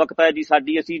 ਅਧਿਆਤਮਕਤਾ ਹੈ ਜੀ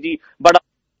ਸਾਡੀ, ਅਸੀਂ ਜੀ ਬੜਾ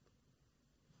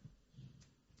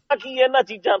ਕੀ ਹੈ ਇਹਨਾਂ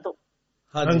ਚੀਜ਼ਾਂ ਤੋਂ।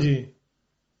 ਹਾਂਜੀ,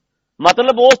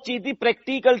 ਮਤਲਬ ਉਸ ਚੀਜ਼ ਦੀ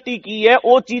ਪ੍ਰੈਕਟੀਕਲਟੀ ਕੀ ਹੈ,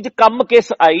 ਉਹ ਚੀਜ਼ ਕੰਮ ਕਿਸ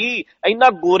ਆਈ। ਇਹਨਾਂ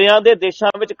ਗੋਰਿਆਂ ਦੇ ਦੇਸ਼ਾਂ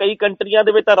ਵਿੱਚ, ਕਈ ਕੰਟਰੀਆਂ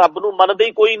ਦੇ ਵਿੱਚ ਤਾਂ ਰੱਬ ਨੂੰ ਮੰਨਦੇ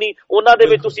ਹੀ ਕੋਈ ਨਹੀਂ। ਉਹਨਾਂ ਦੇ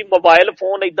ਵਿੱਚ ਤੁਸੀਂ ਮੋਬਾਈਲ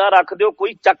ਫੋਨ ਏਦਾਂ ਰੱਖ ਦਿਓ,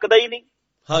 ਕੋਈ ਚੱਕਦਾ ਹੀ ਨਹੀਂ।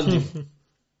 ਹਾਂਜੀ,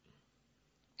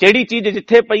 ਜਿਹੜੀ ਚੀਜ਼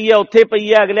ਜਿੱਥੇ ਪਈ ਹੈ ਉੱਥੇ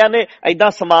ਪਈ ਹੈ। ਅਗਲਿਆਂ ਨੇ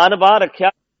ਏਦਾਂ ਸਮਾਨ ਬਾਹਰ ਰੱਖਿਆ,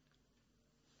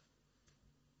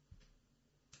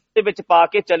 ਦੇ ਵਿੱਚ ਪਾ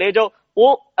ਕੇ ਚਲੇ ਜਾਓ।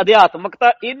 ਉਹ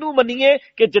ਅਧਿਆਤਮਕਤਾ ਇਹਨੂੰ ਮੰਨੀਏ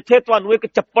ਕਿ ਜਿੱਥੇ ਤੁਹਾਨੂੰ ਇੱਕ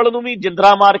ਚੱਪਲ ਨੂੰ ਵੀ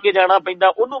ਜਿੰਦਰਾ ਮਾਰ ਕੇ ਜਾਣਾ ਪੈਂਦਾ,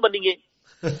 ਉਹਨੂੰ ਮੰਨੀਏ।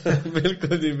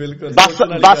 ਬਿਲਕੁਲ ਜੀ, ਬਿਲਕੁਲ।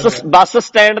 ਬੱਸ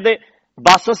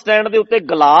ਸਟੈਂਡ ਦੇ ਉੱਤੇ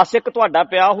ਗਲਾਸ ਇੱਕ ਤੁਹਾਡਾ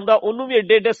ਪਿਆ ਹੁੰਦਾ, ਉਹਨੂੰ ਵੀ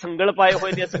ਏਡੇ ਏਡੇ ਸੰਗਲ ਪਾਏ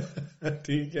ਹੋਏ ਨੇ।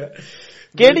 ਠੀਕ ਹੈ,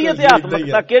 ਕਿਹੜੀ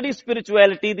ਅਧਿਆਤਮਕਤਾ, ਕਿਹੜੀ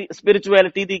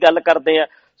ਸਪਿਰਿਚੁਅਲਿਟੀ ਦੀ ਗੱਲ ਕਰਦੇ ਆ।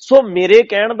 ਸੋ ਮੇਰੇ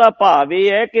ਕਹਿਣ ਦਾ ਭਾਵ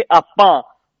ਇਹ ਹੈ ਕਿ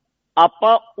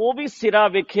ਆਪਾਂ ਉਹ ਵੀ ਸਿਰਾ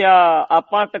ਵੇਖਿਆ,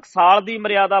 ਆਪਾਂ ਟਕਸਾਲ ਦੀ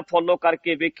ਮਰਿਆਦਾ ਫੋਲੋ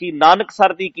ਕਰਕੇ ਵੇਖੀ,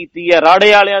 ਨਾਨਕਸਰ ਦੀ ਕੀਤੀ ਹੈ,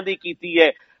 ਰਾੜੇ ਵਾਲਿਆਂ ਦੀ ਕੀਤੀ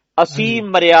ਹੈ। ਅਸੀਂ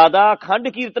ਮਰਿਆਦਾ ਅਖੰਡ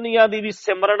ਕੀਰਤਨੀਆਂ ਦੀ ਵੀ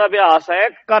ਸਿਮਰਨ ਅਭਿਆਸ ਹੈ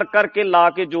ਕਰ ਕਰਕੇ ਲਾ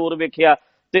ਕੇ ਜ਼ੋਰ ਵੇਖਿਆ।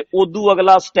 ਤੇ ਉਦੋਂ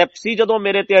ਅਗਲਾ ਸਟੈਪ ਸੀ ਜਦੋਂ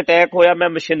ਮੇਰੇ ਤੇ ਅਟੈਕ ਹੋਇਆ, ਮੈਂ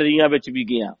ਮਸ਼ੀਨਰੀਆਂ ਵਿੱਚ ਵੀ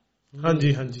ਗਿਆ।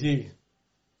 ਹਾਂਜੀ ਹਾਂਜੀ।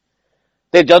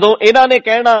 ਤੇ ਜਦੋਂ ਇਹਨਾਂ ਨੇ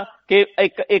ਕਹਿਣਾ ਕਿ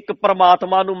ਇੱਕ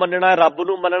ਪ੍ਰਮਾਤਮਾ ਨੂੰ ਮੰਨਣਾ, ਰੱਬ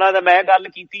ਨੂੰ ਮੰਨਣਾ, ਤੇ ਮੈਂ ਗੱਲ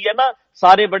ਕੀਤੀ ਹੈ ਨਾ,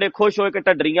 ਸਾਰੇ ਬੜੇ ਖੁਸ਼ ਹੋਏ ਕਿ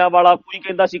ਢੱਡਰੀਆਂ ਵਾਲਾ ਕੋਈ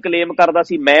ਕਹਿੰਦਾ ਸੀ, ਕਲੇਮ ਕਰਦਾ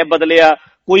ਸੀ ਮੈਂ ਬਦਲਿਆ,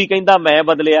 ਕੋਈ ਕਹਿੰਦਾ ਮੈਂ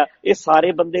ਬਦਲਿਆ। ਇਹ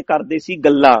ਸਾਰੇ ਬੰਦੇ ਕਰਦੇ ਸੀ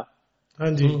ਗੱਲਾਂ।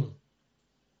 ਹਾਂਜੀ,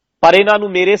 ਪਰ ਇਹਨਾਂ ਨੂੰ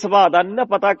ਮੇਰੇ ਸੁਭਾਅ ਦਾ ਨਹੀਂ ਨਾ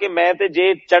ਪਤਾ ਕਿ ਮੈਂ ਤੇ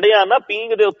ਜੇ ਚੜਿਆ ਨਾ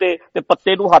ਪੀਂਘ ਦੇ ਉੱਤੇ ਤੇ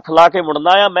ਪੱਤੇ ਨੂੰ ਹੱਥ ਲਾ ਕੇ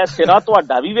ਮੁੜਨਾ ਆ, ਮੈਂ ਸਿਰਾ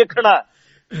ਤੁਹਾਡਾ ਵੀ ਵੇਖਣਾ।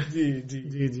 ਜੀ ਜੀ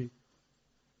ਜੀ ਜੀ।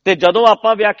 ਤੇ ਜਦੋਂ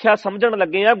ਆਪਾਂ ਵਿਆਖਿਆ ਸਮਝਣ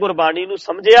ਲੱਗੇ ਆ, ਗੁਰਬਾਣੀ ਨੂੰ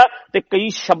ਸਮਝਿਆ, ਤੇ ਕਈ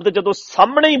ਸ਼ਬਦ ਜਦੋਂ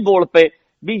ਸਾਹਮਣੇ ਹੀ ਬੋਲ ਪਏ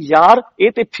ਵੀ ਯਾਰ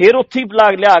ਇਹ ਤੇ ਫੇਰ ਉੱਥੇ ਹੀ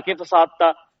ਲਿਆ ਕੇ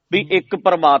ਫਸਾਤਾ ਵੀ ਇੱਕ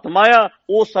ਪਰਮਾਤਮਾ ਆ,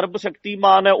 ਉਹ ਸਰਬ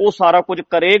ਸ਼ਕਤੀਮਾਨ ਹੈ, ਉਹ ਸਾਰਾ ਕੁਝ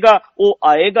ਕਰੇਗਾ, ਉਹ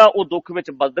ਆਏਗਾ, ਉਹ ਦੁੱਖ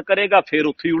ਵਿੱਚ ਮਦਦ ਕਰੇਗਾ। ਫੇਰ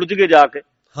ਉੱਥੇ ਹੀ ਉਲਝ ਗਏ ਜਾ ਕੇ।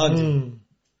 ਹਾਂਜੀ,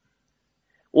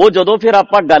 ਉਹ ਜਦੋਂ ਫਿਰ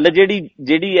ਆਪਾਂ ਗੱਲ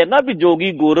ਜਿਹੜੀ ਹੈ ਨਾ ਵੀ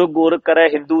ਜੋਗੀ ਗੁਰ ਗੁਰ ਕਰੇ,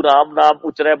 ਹਿੰਦੂ ਰਾਮ ਨਾਮ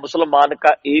ਉਚਰੇ, ਮੁਸਲਮਾਨ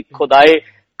ਕਾ ਏਕ ਖੁਦਾਏ,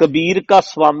 ਕਬੀਰ ਕਾ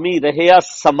ਸਵਾਮੀ ਰਹਿਆ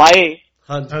ਸਮਾਏ।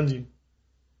 ਹਾਂਜੀ,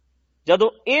 ਜਦੋਂ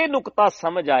ਇਹ ਨੁਕਤਾ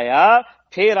ਸਮਝ ਆਇਆ,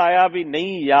 ਫੇਰ ਆਇਆ ਵੀ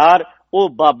ਨਹੀਂ ਯਾਰ, ਉਹ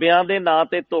ਬਾਬਿਆਂ ਦੇ ਨਾਂ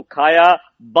ਤੇ ਧੋਖਾ ਆ,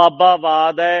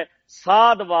 ਬਾਬਾਵਾਦ ਹੈ,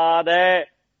 ਸਾਧਵਾਦ ਹੈ,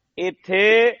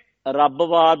 ਇੱਥੇ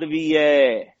ਰੱਬਵਾਦ ਵੀ ਹੈ।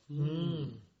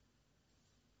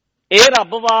 ਇਹ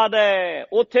ਰੱਬਵਾਦ ਹੈ,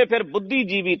 ਉੱਥੇ ਫਿਰ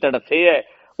ਬੁੱਧੀਜੀਵੀ ਤੜਫੇ ਹੈ।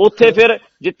 ਉੱਥੇ ਫਿਰ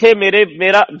ਜਿੱਥੇ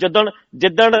ਮੇਰਾ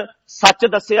ਜਿੱਦਣ ਸੱਚ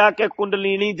ਦੱਸਿਆ ਕਿ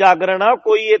ਕੁੰਡਲੀਨੀ ਜਾਗਰਣ ਆ,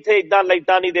 ਕੋਈ ਇੱਥੇ ਏਦਾਂ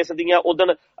ਲਾਈਟਾਂ ਨਹੀਂ ਦਿਸਦੀਆਂ,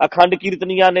 ਉਦਣ ਅਖੰਡ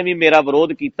ਕੀਰਤਨੀਆਂ ਨੇ ਵੀ ਮੇਰਾ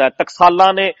ਵਿਰੋਧ ਕੀਤਾ।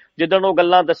 ਟਕਸਾਲਾਂ ਨੇ ਜਿੱਦਣ ਉਹ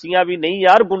ਗੱਲਾਂ ਦਸੀਆਂ ਵੀ ਨਹੀਂ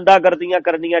ਯਾਰ ਗੁੰਡਾਗਰਦੀਆਂ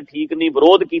ਕਰਨੀਆਂ ਠੀਕ ਨਹੀਂ,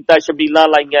 ਵਿਰੋਧ ਕੀਤਾ, ਛਬੀਲਾਂ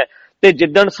ਲਾਈਆਂ। ਤੇ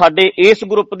ਜਿੱਦਣ ਸਾਡੇ ਇਸ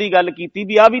ਗਰੁੱਪ ਦੀ ਗੱਲ ਕੀਤੀ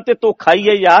ਵੀ ਆ ਵੀ ਤੇ ਧੋਖਾ ਹੀ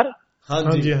ਹੈ ਯਾਰ।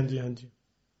 ਹਾਂਜੀ ਹਾਂਜੀ ਹਾਂਜੀ।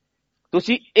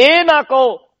 ਤੁਸੀਂ ਇਹ ਨਾ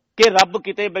ਕਹੋ ਕਿ ਰੱਬ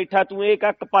ਕਿਤੇ ਬੈਠਾ, ਤੂੰ ਇਹ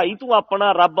ਕਹਿ ਭਾਈ ਤੂੰ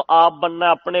ਆਪਣਾ ਰੱਬ ਆਪ ਬਣਨਾ,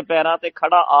 ਆਪਣੇ ਪੈਰਾਂ ਤੇ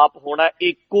ਖੜਾ ਆਪ ਹੋਣਾ।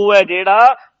 ਇੱਕੋ ਹੈ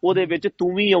ਜਿਹੜਾ, ਉਹਦੇ ਵਿੱਚ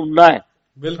ਤੂੰ ਵੀ ਆਉਣਾ ਹੈ।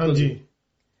 ਬਿਲਕੁਲ ਜੀ।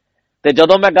 ਤੇ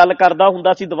ਜਦੋਂ ਮੈਂ ਗੱਲ ਕਰਦਾ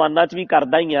ਹੁੰਦਾ ਸੀ, ਦੀਵਾਨਾਂ 'ਚ ਵੀ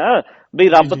ਕਰਦਾ ਹੀ ਆ ਵੀ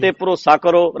ਰੱਬ ਤੇ ਭਰੋਸਾ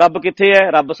ਕਰੋ। ਰੱਬ ਕਿੱਥੇ ਹੈ?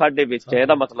 ਰੱਬ ਸਾਡੇ ਵਿੱਚ ਹੈ।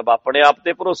 ਇਹਦਾ ਮਤਲਬ ਆਪਣੇ ਆਪ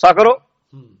ਤੇ ਭਰੋਸਾ ਕਰੋ।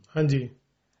 ਹਾਂਜੀ।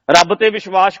 ਰੱਬ ਤੇ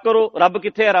ਵਿਸ਼ਵਾਸ ਕਰੋ। ਰੱਬ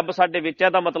ਕਿੱਥੇ ਹੈ? ਰੱਬ ਸਾਡੇ ਵਿੱਚ ਹੈ।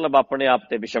 ਇਹਦਾ ਮਤਲਬ ਆਪਣੇ ਆਪ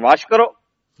ਤੇ ਵਿਸ਼ਵਾਸ ਕਰੋ।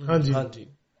 ਹਾਂਜੀ ਹਾਂਜੀ।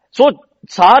 ਸੋ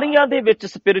ਸਾਰੀਆਂ ਦੇ ਵਿੱਚ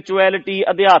ਸਪਿਰਿਚੁਅਲਿਟੀ,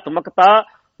 ਅਧਿਆਤਮਕਤਾ,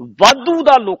 ਵਾਧੂ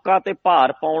ਦਾ ਲੋਕਾਂ ਤੇ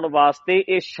ਭਾਰ ਪਾਉਣ ਵਾਸਤੇ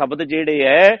ਇਹ ਸ਼ਬਦ ਜਿਹੜੇ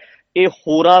ਹੈ ਇਹ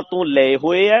ਹੋਰਾਂ ਤੋਂ ਲਏ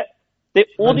ਹੋਏ ਹੈ ਤੇ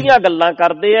ਉਹਦੀਆਂ ਗੱਲਾਂ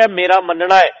ਕਰਦੇ ਆ। ਮੇਰਾ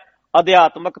ਮੰਨਣਾ ਹੈ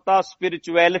ਅਧਿਆਤਮਕਤਾ,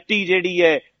 ਸਪਿਰਿਚੁਅਲਿਟੀ ਜਿਹੜੀ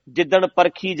ਹੈ ਜਿੱਦਣ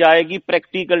ਪਰਖੀ ਜਾਏਗੀ,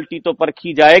 ਪ੍ਰੈਕਟੀਕਲਿਟੀ ਤੋਂ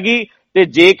ਪਰਖੀ ਜਾਏਗੀ। ਤੇ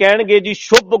ਜੇ ਕਹਿਣਗੇ ਜੀ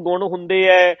ਸ਼ੁਭ ਗੁਣ ਹੁੰਦੇ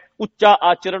ਹੈ, ਉੱਚਾ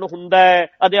ਆਚਰਣ ਹੁੰਦਾ ਹੈ,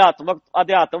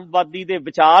 ਅਧਿਆਤਮਵਾਦੀ ਦੇ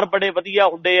ਵਿਚਾਰ ਬੜੇ ਵਧੀਆ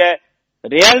ਹੁੰਦੇ ਹੈ,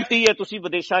 ਰਿਐਲਿਟੀ ਹੈ ਤੁਸੀਂ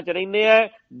ਵਿਦੇਸ਼ਾਂ 'ਚ ਰਹਿੰਦੇ ਆ,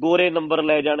 ਗੋਰੇ ਨੰਬਰ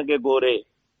ਲੈ ਜਾਣਗੇ ਗੋਰੇ।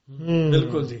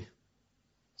 ਬਿਲਕੁਲ ਜੀ।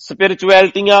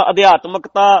 ਸਪਿਰਿਚੁਅਲਿਟੀਆਂ,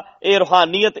 ਅਧਿਆਤਮਕਤਾ, ਇਹ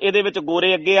ਰੂਹਾਨੀਅਤ, ਇਹਦੇ ਵਿੱਚ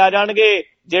ਗੋਰੇ ਅੱਗੇ ਆ ਜਾਣਗੇ।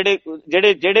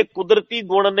 ਜਿਹੜੇ ਕੁਦਰਤੀ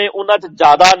ਗੁਣ ਨੇ ਉਹਨਾਂ 'ਚ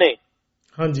ਜ਼ਿਆਦਾ ਨੇ।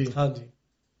 ਹਾਂਜੀ ਹਾਂਜੀ।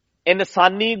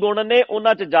 ਇਨਸਾਨੀ ਗੁਣ ਨੇ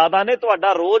ਉਹਨਾਂ 'ਚ ਜ਼ਿਆਦਾ ਨੇ।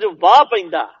 ਤੁਹਾਡਾ ਰੋਜ਼ ਵਾਹ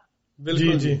ਪੈਂਦਾ।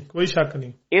 ਜੀ ਜੀ, ਕੋਈ ਸ਼ੱਕ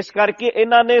ਨਹੀਂ। ਇਸ ਕਰਕੇ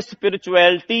ਇਹਨਾਂ ਨੇ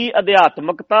ਸਪਿਰਿਚੁਅਲਿਟੀ,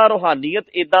 ਅਧਿਆਤਮਕਤਾ, ਰੂਹਾਨੀਅਤ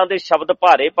ਇਦਾਂ ਦੇ ਸ਼ਬਦ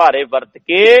ਭਾਰੇ ਭਾਰੇ ਵਰਤ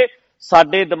ਕੇ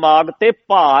ਸਾਡੇ ਦਿਮਾਗ ਤੇ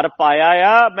ਭਾਰ ਪਾਇਆ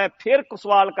ਆ। ਮੈਂ ਫਿਰ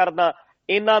ਸਵਾਲ ਕਰਦਾ,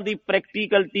 ਇਹਨਾਂ ਦੀ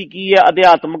ਪ੍ਰੈਕਟੀਕਲਿਟੀ ਕੀ ਹੈ?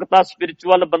 ਅਧਿਆਤਮਕਤਾ,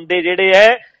 ਸਪਿਰਿਚੁਅਲ ਬੰਦੇ ਜਿਹੜੇ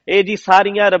ਹੈ ਇਹ ਜੀ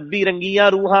ਸਾਰੀਆਂ ਰੱਬੀ ਰੰਗੀਆਂ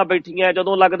ਰੂਹਾਂ ਬੈਠੀਆਂ,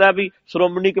 ਜਦੋਂ ਲੱਗਦਾ ਵੀ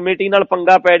ਸ਼੍ਰੋਮਣੀ ਕਮੇਟੀ ਨਾਲ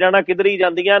ਪੰਗਾ ਪੈ ਜਾਣਾ ਕਿਧਰ ਹੀ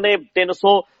ਜਾਂਦੀਆਂ ਨੇ।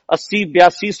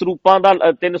 380-82 ਸਰੂਪਾਂ ਦਾ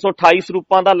 328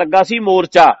 ਸਰੂਪਾਂ ਦਾ ਲੱਗਾ ਸੀ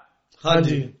ਮੋਰਚਾ।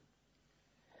 ਹਾਂਜੀ।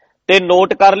 ਤੇ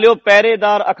ਨੋਟ ਕਰ ਲਿਓ,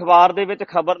 ਪਹਿਰੇਦਾਰ ਅਖਬਾਰ ਦੇ ਵਿੱਚ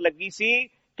ਖਬਰ ਲੱਗੀ ਸੀ,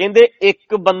 ਕਹਿੰਦੇ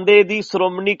ਇੱਕ ਬੰਦੇ ਦੀ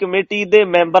ਸ਼੍ਰੋਮਣੀ ਕਮੇਟੀ ਦੇ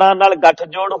ਮੈਂਬਰਾਂ ਨਾਲ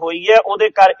ਗੱਠਜੋੜ ਹੋਈ ਹੈ, ਉਹਦੇ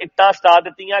ਘਰ ਇੱਟਾਂ ਸਟਾ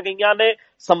ਦਿੱਤੀਆਂ ਗਈਆਂ ਨੇ,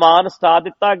 ਸਮਾਨ ਸਟਾ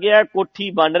ਦਿੱਤਾ ਗਿਆ, ਕੋਠੀ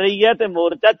ਬਣ ਰਹੀ ਹੈ ਤੇ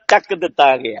ਮੋਰਚਾ ਚੱਕ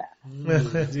ਦਿੱਤਾ ਗਿਆ।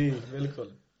 ਜੀ ਬਿਲਕੁਲ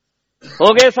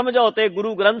ਹੋ ਗਏ ਸਮਝੌਤੇ।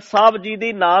 ਗੁਰੂ ਗ੍ਰੰਥ ਸਾਹਿਬ ਜੀ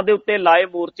ਦੀ ਨਾਂ ਦੇ ਉੱਤੇ ਲਾਏ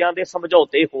ਮੋਰਚਿਆਂ ਦੇ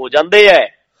ਸਮਝੌਤੇ ਹੋ ਜਾਂਦੇ ਐ।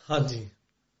 ਹਾਂਜੀ।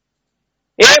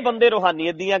 ਇਹ ਬੰਦੇ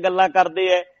ਰੂਹਾਨੀਅਤ ਦੀਆਂ ਗੱਲਾਂ ਕਰਦੇ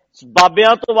ਐ।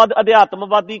 ਬਾਬਿਆਂ ਤੋਂ ਵੱਧ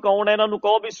ਅਧਿਆਤਮਵਾਦੀ ਕੌਣ ਹੈ? ਇਹਨਾਂ ਨੂੰ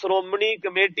ਕਹੋ ਵੀ ਸ਼੍ਰੋਮਣੀ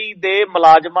ਕਮੇਟੀ ਦੇ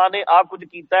ਮੁਲਾਜ਼ਮਾਂ ਨੇ ਆਹ ਕੁਝ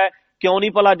ਕੀਤਾ, ਕਿਉਂ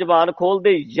ਨਹੀਂ ਭਲਾ ਜ਼ਬਾਨ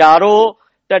ਖੋਲਦੇ? ਯਾਰੋ,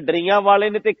 ਢੱਡਰੀਆਂ ਵਾਲੇ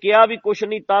ਨੇ ਤੇ ਕਿਹਾ ਵੀ ਕੁਛ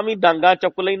ਨਹੀਂ, ਤਾਂ ਵੀ ਡਾਂਗਾ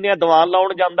ਚੁੱਕ ਲੈਂਦੇ ਆ, ਦੀਵਾਨ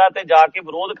ਲਾਉਣ ਜਾਂਦਾ ਤੇ ਜਾ ਕੇ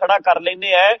ਵਿਰੋਧ ਖੜਾ ਕਰ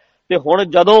ਲੈਂਦੇ ਆ। ਤੇ ਹੁਣ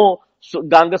ਜਦੋਂ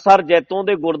ਗੰਗਸਰ ਜੈਤੋਂ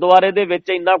ਦੇ ਗੁਰਦੁਆਰੇ ਦੇ ਵਿੱਚ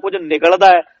ਇੰਨਾ ਕੁਝ ਨਿਕਲਦਾ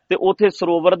ਹੈ ਤੇ ਉੱਥੇ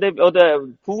ਸਰੋਵਰ ਦੇ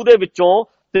ਖੂਹ ਦੇ ਵਿੱਚੋਂ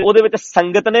ਤੇ ਉਹਦੇ ਵਿੱਚ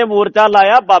ਸੰਗਤ ਨੇ ਮੋਰਚਾ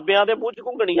ਲਾਇਆ, ਬਾਬਿਆਂ ਦੇ ਮੂੰਹ 'ਚ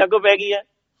ਘੁੰਗਣੀਆਂ ਕਿਉਂ ਪੈ ਗਈਆਂ?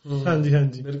 ਹਾਂਜੀ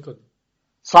ਹਾਂਜੀ ਬਿਲਕੁਲ।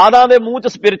 ਸਾਧਾਂ ਦੇ ਮੂੰਹ 'ਚ,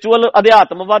 ਸਪਿਰਿਚੁਅਲ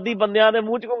ਅਧਿਆਤਮਵਾਦੀ ਬੰਦਿਆਂ ਦੇ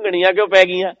ਮੂੰਹ 'ਚ ਘੁੰਗਣੀਆਂ ਕਿਉਂ ਪੈ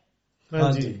ਗਈਆਂ?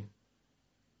 ਹਾਂਜੀ।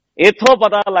 ਇੱਥੋਂ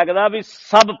ਪਤਾ ਲੱਗਦਾ ਵੀ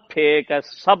ਸਭ ਫੇਕ ਹੈ,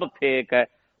 ਸਭ ਫੇਕ ਹੈ।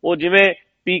 ਉਹ ਜਿਵੇਂ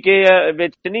ਪੀਕੇ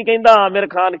ਵਿੱਚ ਨਹੀਂ ਕਹਿੰਦਾ ਆਮਿਰ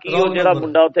ਖਾਨ ਕੀ, ਉਹ ਜਿਹੜਾ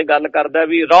ਮੁੰਡਾ ਉੱਥੇ ਗੱਲ ਕਰਦਾ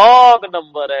ਵੀ ਰੌਂਗ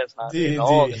ਨੰਬਰ ਹੈ ਸਾਰੇ।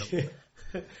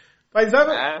 ਭਾਈ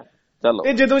ਸਾਹਿਬ ਚਲੋ,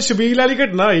 ਇਹ ਜਦੋਂ ਸ਼ਬੀਲ ਵਾਲੀ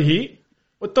ਘਟਨਾ ਹੋਈ ਸੀ,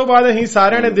 ਉਸ ਤੋਂ ਬਾਅਦ ਅਸੀਂ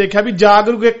ਸਾਰਿਆਂ ਨੇ ਦੇਖਿਆ ਵੀ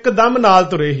ਜਾਗਰੂਕ ਇੱਕਦਮ ਨਾਲ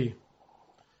ਤੁਰੇ ਸੀ।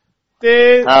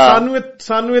 ਤੇ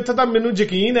ਸਾਨੂੰ ਇੱਥੇ ਤਾਂ ਮੈਨੂੰ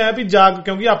ਯਕੀਨ ਹੈ ਵੀ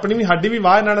ਕਿਉਂਕਿ ਆਪਣੀ ਵੀ ਸਾਡੀ ਵੀ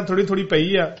ਵਾਹ ਇਹਨਾਂ ਨਾਲ ਥੋੜੀ ਥੋੜੀ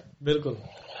ਪਈ ਆ। ਬਿਲਕੁਲ।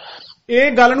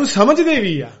 ਇਹ ਗੱਲ ਨੂੰ ਸਮਝਦੇ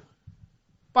ਵੀ ਆ,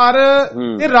 ਪਰ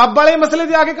ਇਹ ਰੱਬ ਵਾਲੇ ਮਸਲੇ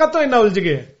ਤੇ ਆ ਕੇ ਕਾਹਤੋਂ ਇੰਨਾ ਉਲਝ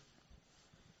ਗਏ?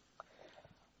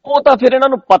 ਉਹ ਤਾਂ ਫਿਰ ਇਹਨਾਂ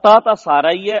ਨੂੰ ਪਤਾ ਤਾਂ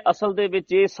ਸਾਰਾ ਹੀ ਹੈ। ਅਸਲ ਦੇ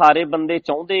ਵਿੱਚ ਇਹ ਸਾਰੇ ਬੰਦੇ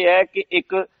ਚਾਹੁੰਦੇ ਹੈ ਕਿ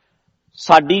ਇੱਕ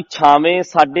ਸਾਡੀ ਛਾਵੇਂ,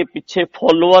 ਸਾਡੇ ਪਿੱਛੇ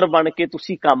ਫੋਲੋਅਰ ਬਣ ਕੇ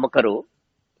ਤੁਸੀਂ ਕੰਮ ਕਰੋ।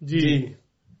 ਜੀ।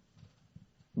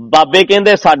 ਬਾਬੇ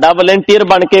ਕਹਿੰਦੇ ਸਾਡਾ ਵਲੰਟੀਅਰ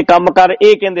ਬਣ ਕੇ ਕੰਮ ਕਰ,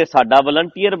 ਇਹ ਕਹਿੰਦੇ ਸਾਡਾ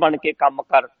ਵਲੰਟੀਅਰ ਬਣ ਕੇ ਕੰਮ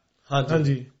ਕਰ।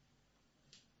 ਹਾਂਜੀ।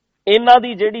 ਇਹਨਾਂ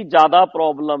ਦੀ ਜਿਹੜੀ ਜ਼ਿਆਦਾ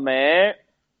ਪ੍ਰੋਬਲਮ ਹੈ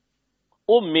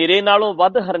ਉਹ ਮੇਰੇ ਨਾਲੋਂ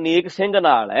ਵੱਧ ਹਰਨੇਕ ਸਿੰਘ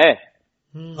ਨਾਲ ਹੈ।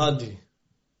 ਹਾਂਜੀ।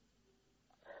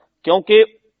 ਕਿਉਂਕਿ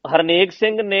ਹਰਨੇਕ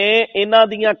ਸਿੰਘ ਨੇ ਇਹਨਾਂ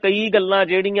ਦੀਆਂ ਕਈ ਗੱਲਾਂ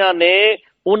ਜਿਹੜੀਆਂ ਨੇ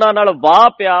ਉਹਨਾਂ ਨਾਲ ਵਾਹ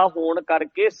ਪਿਆ ਹੋਣ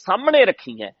ਕਰਕੇ ਸਾਹਮਣੇ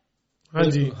ਰੱਖੀਆਂ।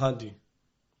 ਹਾਂਜੀ ਹਾਂਜੀ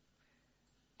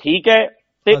ਠੀਕ ਹੈ।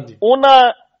 ਤੇ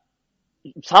ਉਹਨਾਂ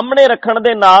ਸਾਹਮਣੇ ਰੱਖਣ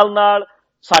ਦੇ ਨਾਲ ਨਾਲ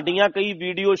ਸਾਡੀਆਂ ਕਈ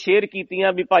ਵੀਡੀਓ ਸ਼ੇਅਰ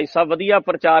ਕੀਤੀਆਂ ਵੀ ਭਾਈ ਸਾਹਿਬ ਵਧੀਆ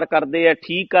ਪ੍ਰਚਾਰ ਕਰਦੇ ਆ,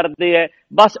 ਠੀਕ ਕਰਦੇ ਆ।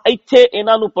 ਬਸ ਇੱਥੇ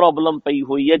ਇਹਨਾਂ ਨੂੰ ਪ੍ਰੋਬਲਮ ਪਈ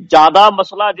ਹੋਈ ਹੈ। ਜ਼ਿਆਦਾ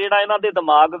ਮਸਲਾ ਜਿਹੜਾ ਇਹਨਾਂ ਦੇ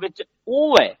ਦਿਮਾਗ ਵਿੱਚ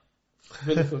ਉਹ ਹੈ।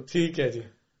 ਬਿਲਕੁਲ ਠੀਕ ਹੈ ਜੀ।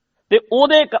 ਤੇ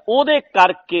ਉਹਦੇ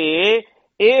ਕਰਕੇ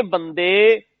ਇਹ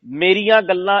ਬੰਦੇ ਮੇਰੀਆਂ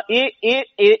ਗੱਲਾਂ ਇਹ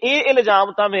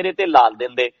ਇਲਜ਼ਾਮ ਤਾਂ ਮੇਰੇ ਤੇ ਲਾ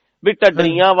ਦਿੰਦੇ ਵੀ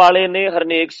ਢੱਡਰੀਆਂ ਵਾਲੇ ਨੇ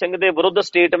ਹਰਨੇਕ ਸਿੰਘ ਦੇ ਵਿਰੁੱਧ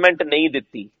ਸਟੇਟਮੈਂਟ ਨਹੀਂ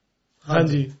ਦਿੱਤੀ।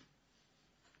 ਹਾਂਜੀ।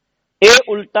 ਇਹ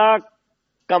ਉਲਟਾ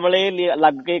ਕਮਲੇ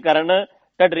ਲੱਗ ਕੇ ਕਰਨ,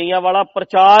 ਢੱਡਰੀਆਂ ਵਾਲਾ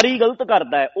ਪ੍ਰਚਾਰ ਹੀ ਗਲਤ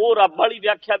ਕਰਦਾ ਹੈ, ਉਹ ਰੱਬ ਵਾਲੀ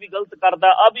ਵਿਆਖਿਆ ਵੀ ਗਲਤ ਕਰਦਾ,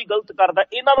 ਆ ਵੀ ਗਲਤ ਕਰਦਾ।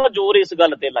 ਇਹਨਾਂ ਦਾ ਜ਼ੋਰ ਇਸ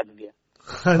ਗੱਲ ਤੇ ਲੱਗ ਗਿਆ।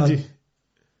 ਹਾਂਜੀ।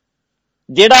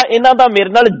 ਜਿਹੜਾ ਇਹਨਾਂ ਦਾ ਮੇਰੇ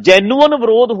ਨਾਲ ਜੈਨੂਅਨ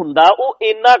ਵਿਰੋਧ ਹੁੰਦਾ ਉਹ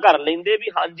ਇੰਨਾ ਕਰ ਲੈਂਦੇ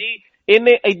ਵੀ ਹਾਂਜੀ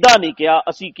ਇਹਨੇ ਏਦਾਂ ਨਹੀਂ ਕਿਹਾ,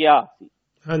 ਅਸੀਂ ਕਿਹਾ।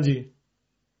 ਹਾਂਜੀ।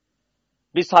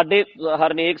 ਵੀ ਸਾਡੇ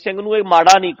ਹਰਨੇਕ ਸਿੰਘ ਨੂੰ ਇਹ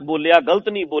ਮਾੜਾ ਨਹੀਂ ਬੋਲਿਆ, ਗਲਤ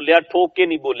ਨਹੀਂ ਬੋਲਿਆ, ਠੋਕ ਕੇ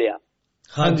ਨਹੀਂ ਬੋਲਿਆ।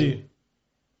 ਹਾਂਜੀ।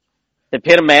 ਤੇ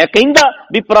ਫਿਰ ਮੈਂ ਕਹਿੰਦਾ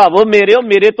ਵੀ ਭਰਾਵੋ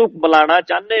ਮੇਰੇ ਤੋਂ ਬੁਲਾਣਾ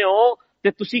ਚਾਹੁੰਦੇ ਹੋ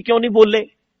ਤੇ ਤੁਸੀਂ ਕਿਉਂ ਨਹੀਂ ਬੋਲੇ?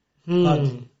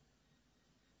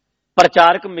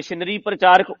 ਪ੍ਰਚਾਰਕ, ਮਿਸ਼ਨਰੀ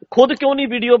ਪ੍ਰਚਾਰਕ ਖੁਦ ਕਿਉਂ ਨਹੀਂ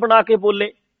ਵੀਡੀਓ ਬਣਾ ਕੇ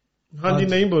ਬੋਲੇ? ਹਾਂਜੀ,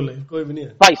 ਨਹੀਂ ਬੋਲੇ। ਕੋਈ ਵੀ ਨਹੀਂ।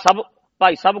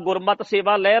 ਭਾਈ ਸਾਹਿਬ ਗੁਰਮਤ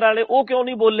ਸੇਵਾ ਲਹਿਰ ਵਾਲੇ ਉਹ ਕਿਉਂ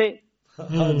ਨਹੀਂ ਬੋਲੇ?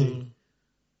 ਹਾਂਜੀ।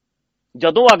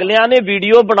 ਜਦੋਂ ਅਗਲਿਆਂ ਨੇ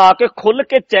ਵੀਡੀਓ ਬਣਾ ਕੇ ਖੁੱਲ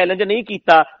ਕੇ ਚੈਲੰਜ ਨਹੀਂ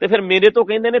ਕੀਤਾ ਤੇ ਫਿਰ ਮੇਰੇ ਤੋਂ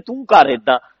ਕਹਿੰਦੇ ਨੇ ਤੂੰ ਕਰ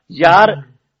ਏਦਾਂ। ਯਾਰ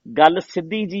ਗੱਲ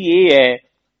ਸਿੱਧੀ ਜੀ ਇਹ ਹੈ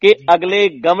ਕਿ ਅਗਲੇ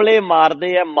ਗਮਲੇ ਮਾਰਦੇ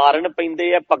ਆ, ਮਾਰਨ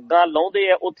ਪੈਂਦੇ ਆ, ਪੱਗਾਂ ਲਾਉਂਦੇ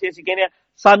ਆ। ਉੱਥੇ ਅਸੀਂ ਕਹਿੰਦੇ ਆ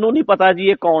ਸਾਨੂੰ ਨਹੀਂ ਪਤਾ ਜੀ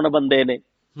ਇਹ ਕੌਣ ਬੰਦੇ ਨੇ।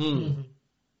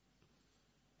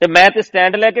 ਤੇ ਮੈਂ ਤੇ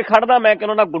ਸਟੈਂਡ ਲੈ ਕੇ ਖੜਦਾ, ਮੈਂ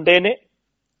ਕਹਿੰਦਾ ਉਹਨਾਂ ਗੁੰਡੇ ਨੇ।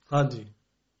 ਹਾਂਜੀ।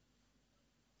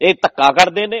 ਇਹ ਧੱਕਾ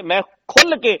ਕਰਦੇ ਨੇ। ਮੈਂ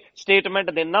ਖੁੱਲ ਕੇ ਸਟੇਟਮੈਂਟ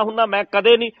ਦਿੰਦਾ ਹੁੰਦਾ, ਮੈਂ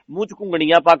ਕਦੇ ਨਹੀਂ ਮੂੰਹ ਚ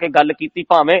ਘੁੰਗਣੀਆਂ ਪਾ ਕੇ ਗੱਲ ਕੀਤੀ,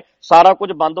 ਭਾਵੇਂ ਸਾਰਾ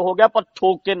ਕੁਝ ਬੰਦ ਹੋ ਗਿਆ ਪਰ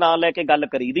ਠੋਕ ਕੇ ਨਾਂ ਲੈ ਕੇ ਗੱਲ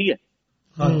ਕਰੀਦੀ ਹੈ।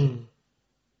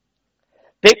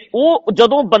 ਤੇ ਉਹ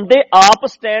ਜਦੋਂ ਬੰਦੇ ਆਪ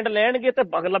ਸਟੈਂਡ ਲੈਣਗੇ ਤੇ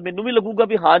ਅਗਲਾ ਮੈਨੂੰ ਵੀ ਲੱਗੂਗਾ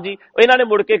ਵੀ ਹਾਂ ਜੀ, ਇਹਨਾਂ ਨੇ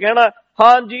ਮੁੜ ਕੇ ਕਹਿਣਾ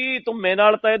ਹਾਂ ਜੀ ਧੁੰਮੇ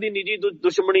ਨਾਲ ਤਾਂ ਇਹਦੀ ਨਿੱਜੀ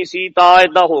ਦੁਸ਼ਮਣੀ ਸੀ ਤਾਂ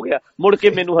ਏਦਾਂ ਹੋ ਗਿਆ। ਮੁੜ ਕੇ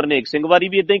ਮੈਨੂੰ ਹਰਨੇਕ ਸਿੰਘ ਵਾਰੀ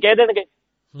ਵੀ ਏਦਾਂ ਹੀ ਕਹਿ ਦੇਣਗੇ।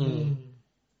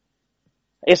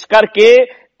 ਇਸ ਕਰਕੇ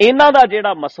ਇਹਨਾਂ ਦਾ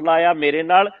ਜਿਹੜਾ ਮਸਲਾ ਆ ਮੇਰੇ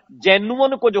ਨਾਲ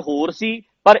ਜੈਨੂਅਨ ਕੁਝ ਹੋਰ ਸੀ,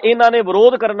 ਪਰ ਇਹਨਾਂ ਨੇ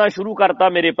ਵਿਰੋਧ ਕਰਨਾ ਸ਼ੁਰੂ ਕਰਤਾ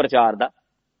ਮੇਰੇ ਪ੍ਰਚਾਰ ਦਾ,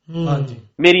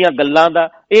 ਮੇਰੀਆਂ ਗੱਲਾਂ ਦਾ।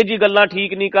 ਇਹ ਜੀ ਗੱਲਾਂ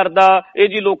ਠੀਕ ਨਹੀਂ ਕਰਦਾ, ਇਹ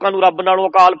ਜੀ ਲੋਕਾਂ ਨੂੰ ਰੱਬ ਨਾਲੋਂ,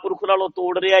 ਅਕਾਲ ਪੁਰਖ ਨਾਲੋਂ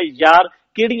ਤੋੜ ਰਿਹਾ। ਯਾਰ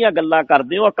ਕਿਹੜੀਆਂ ਗੱਲਾਂ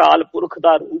ਕਰਦੇ ਹੋ? ਅਕਾਲ ਪੁਰਖ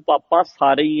ਦਾ ਰੂਪ ਆਪਾਂ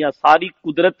ਸਾਰੇ ਹੀ ਆ। ਸਾਰੀ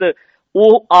ਕੁਦਰਤ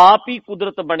ਉਹ ਆਪ ਹੀ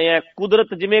ਕੁਦਰਤ ਬਣਿਆ।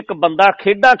 ਕੁਦਰਤ ਜਿਵੇਂ ਇੱਕ ਬੰਦਾ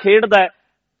ਖੇਡਾਂ ਖੇਡਦਾ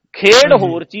ਖੇਡ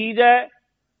ਹੋਰ ਚੀਜ਼ ਹੈ,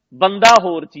 ਬੰਦਾ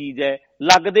ਹੋਰ ਚੀਜ਼ ਹੈ।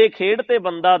 ਲੱਗਦੇ ਖੇਡ ਤੇ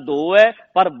ਬੰਦਾ ਦੋ ਹੈ,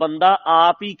 ਪਰ ਬੰਦਾ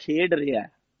ਆਪ ਹੀ ਖੇਡ ਰਿਹਾ,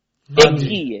 ਇੱਕ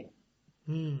ਹੀ ਹੈ।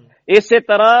 ਇਸੇ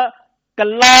ਤਰ੍ਹਾਂ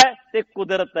ਕੱਲਾ ਤੇ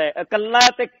ਕੁਦਰਤ ਹੈ, ਇਕੱਲਾ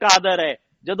ਤੇ ਕਾਦਰ ਹੈ।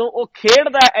 ਜਦੋਂ ਉਹ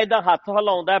ਖੇਡਦਾ, ਏਦਾਂ ਹੱਥ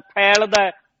ਹਿਲਾਉਂਦਾ, ਫੈਲਦਾ,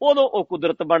 ਉਦੋਂ ਉਹ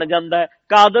ਕੁਦਰਤ ਬਣ ਜਾਂਦਾ।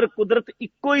 ਕਾਦਰ ਕੁਦਰਤ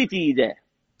ਇੱਕੋ ਹੀ ਚੀਜ਼ ਹੈ।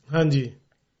 ਹਾਂਜੀ।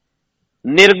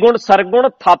 ਨਿਰਗੁਣ ਸਰਗੁਣ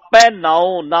ਥਾਪੈ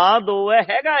ਨਾਉ, ਨਾ ਦੋ ਹੈ,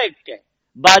 ਹੈਗਾ ਇੱਕ ਹੈ।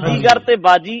 ਬਾਜੀਗਰ ਤੇ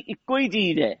ਬਾਜੀ ਇੱਕੋ ਹੀ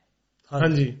ਚੀਜ਼ ਹੈ।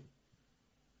 ਹਾਂਜੀ।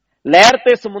 ਲਹਿਰ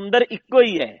ਤੇ ਸਮੁੰਦਰ ਇੱਕੋ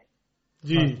ਹੀ ਹੈ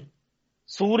ਜੀ।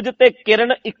 ਸੂਰਜ ਤੇ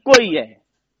ਕਿਰਨ ਇੱਕੋ ਹੀ ਹੈ।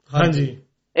 ਹਾਂਜੀ।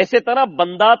 ਇਸੇ ਤਰ੍ਹਾਂ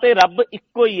ਬੰਦਾ ਤੇ ਰੱਬ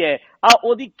ਇੱਕੋ ਹੀ ਹੈ। ਆ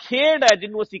ਉਹਦੀ ਖੇਡ ਹੈ,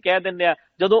 ਜਿਹਨੂੰ ਅਸੀਂ ਕਹਿ ਦਿੰਦੇ ਆ।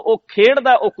 ਜਦੋਂ ਉਹ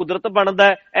ਖੇਡਦਾ, ਉਹ ਕੁਦਰਤ ਬਣਦਾ,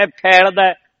 ਇਹ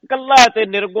ਫੈਲਦਾ। ਕੱਲਾ ਤੇ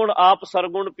ਨਿਰਗੁਣ ਆਪ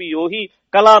ਸਰਗੁਣ ਵੀ ਉਹੀ,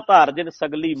 ਕਲਾ ਧਾਰ ਜਿਨ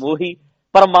ਸਗਲੀ ਮੋਹੀ।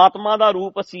 ਪਰਮਾਤਮਾ ਦਾ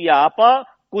ਰੂਪ ਅਸੀਂ ਆਪ ਆ,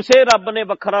 ਕਿਸੇ ਰੱਬ ਨੇ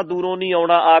ਵੱਖਰਾ ਦੂਰੋਂ ਨਹੀਂ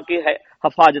ਆਉਣਾ ਆ ਕੇ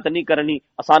ਹਿਫਾਜ਼ਤ ਨਹੀਂ ਕਰਨੀ।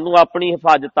 ਸਾਨੂੰ ਆਪਣੀ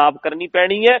ਹਿਫਾਜ਼ਤ ਆਪ ਕਰਨੀ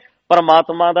ਪੈਣੀ ਹੈ।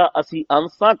 ਪਰਮਾਤਮਾ ਦਾ ਅਸੀਂ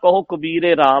ਅੰਸ਼ ਆ। ਕਹੋ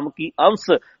ਕਬੀਰੇ ਰਾਮ ਕੀ ਅੰਸ਼,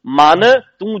 ਮਨ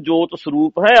ਤੂੰ ਜੋਤ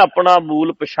ਸਰੂਪ ਹੈ, ਆਪਣਾ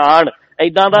ਮੂਲ ਪਛਾਣ।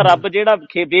 ਏਦਾਂ ਦਾ ਰੱਬ ਜਿਹੜਾ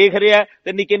ਵੇਖ ਰਿਹਾ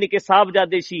ਤੇ ਨਿੱਕੇ ਨਿੱਕੇ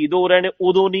ਸਾਹਿਬਜ਼ਾਦੇ ਸ਼ਹੀਦ ਹੋ ਰਹੇ ਨੇ,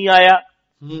 ਉਦੋਂ ਨਹੀਂ ਆਇਆ।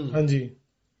 ਹਾਂਜੀ।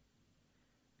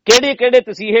 ਕਿਹੜੇ ਕਿਹੜੇ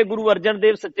ਤਸੀਹੇ ਗੁਰੂ ਅਰਜਨ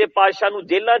ਦੇਵ ਸੱਚੇ ਪਾਤਸ਼ਾਹ ਨੂੰ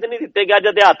ਜੇਲ੍ਹਾਂ 'ਚ ਨਹੀਂ ਦਿੱਤੇ ਗਿਆ। ਜਦ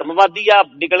ਅਧਿਆਤਮਵਾਦੀ ਆ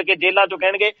ਨਿਕਲ ਕੇ ਜੇਲ੍ਹਾਂ 'ਚੋਂ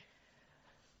ਕਹਿਣਗੇ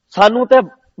ਸਾਨੂੰ ਤੇ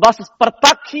ਬਸ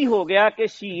ਪ੍ਰਤੱਖ ਹੀ ਹੋ ਗਿਆ ਕਿ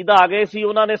ਸ਼ਹੀਦ ਆ ਗਏ ਸੀ,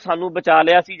 ਉਹਨਾਂ ਨੇ ਸਾਨੂੰ ਬਚਾ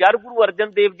ਲਿਆ ਸੀ। ਯਾਰ ਗੁਰੂ ਅਰਜਨ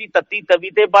ਦੇਵ ਜੀ ਤੱਤੀ ਤਵੀ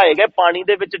ਤੇ ਬਹਾਏ ਗਏ, ਪਾਣੀ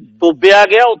ਦੇ ਵਿੱਚ ਡੁੱਬਿਆ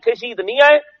ਗਿਆ, ਉੱਥੇ ਸ਼ਹੀਦ ਨਹੀਂ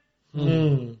ਆਏ।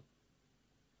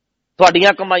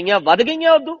 ਤੁਹਾਡੀਆਂ ਕਮਾਈਆਂ ਵੱਧ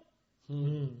ਗਈਆਂ ਉਦੋਂ।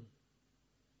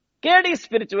 ਕਿਹੜੀ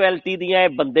ਸਪਿਰਿਚੁਅਲਿਟੀ ਦੀਆਂ ਇਹ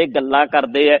ਬੰਦੇ ਗੱਲਾਂ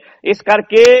ਕਰਦੇ ਆ। ਇਸ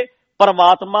ਕਰਕੇ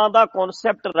ਪਰਮਾਤਮਾ ਦਾ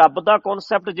ਕਨਸੈਪਟ, ਰੱਬ ਦਾ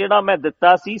ਕਨਸੈਪਟ ਜਿਹੜਾ ਮੈਂ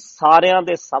ਦਿੱਤਾ ਸੀ, ਸਾਰਿਆਂ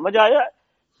ਦੇ ਸਮਝ ਆਇਆ।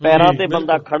 ਪੈਰਾਂ ਤੇ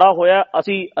ਬੰਦਾ ਖੜਾ ਹੋਇਆ,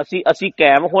 ਅਸੀਂ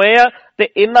ਕਾਇਮ ਹੋਏ ਆ। ਤੇ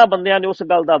ਇਹਨਾਂ ਬੰਦਿਆਂ ਨੇ ਉਸ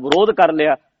ਗੱਲ ਦਾ ਵਿਰੋਧ ਕਰ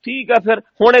ਲਿਆ। ਠੀਕ ਹੈ, ਫਿਰ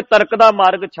ਹੁਣ ਇਹ ਤਰਕ ਦਾ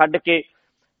ਮਾਰਗ ਛੱਡ ਕੇ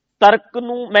ਤਰਕ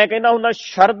ਨੂੰ, ਮੈਂ ਕਹਿੰਦਾ ਹੁੰਦਾ,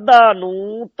 ਸ਼ਰਧਾ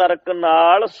ਨੂੰ ਤਰਕ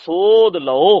ਨਾਲ ਸੋਧ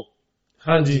ਲਓ।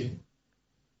 ਹਾਂਜੀ।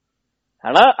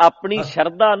 ਹਨਾ, ਆਪਣੀ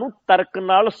ਸ਼ਰਧਾ ਨੂੰ ਤਰਕ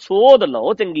ਨਾਲ ਸੋਧ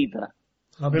ਲਓ ਚੰਗੀ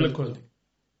ਤਰ੍ਹਾਂ। ਬਿਲਕੁਲ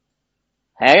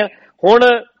ਹੈ। ਹੁਣ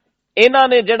ਇਹਨਾਂ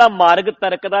ਨੇ ਜਿਹੜਾ ਮਾਰਗ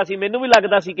ਤਰਕ ਦਾ ਸੀ, ਮੈਨੂੰ ਵੀ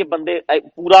ਲੱਗਦਾ ਸੀ ਕਿ ਬੰਦੇ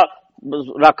ਪੂਰਾ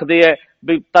ਰੱਖਦੇ ਐ,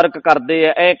 ਵੀ ਤਰਕ ਕਰਦੇ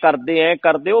ਐ, ਐ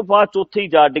ਕਰਦੇ, ਉਹ ਬਾਅਦ ਚ ਉੱਥੇ ਹੀ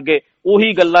ਜਾ ਡਿੱਗੇ।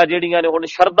 ਉਹੀ ਗੱਲਾਂ ਜਿਹੜੀਆਂ ਨੇ ਹੁਣ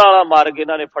ਸ਼ਰਧਾ ਵਾਲਾ ਮਾਰਗ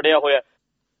ਇਹਨਾਂ ਨੇ ਫੜਿਆ ਹੋਇਆ।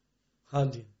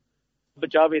 ਹਾਂਜੀ।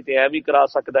 ਬਚਾਵੇ ਤੇ ਐ ਵੀ ਕਰਾ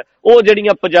ਸਕਦਾ। ਉਹ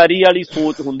ਜਿਹੜੀਆਂ ਪੁਜਾਰੀ ਵਾਲੀ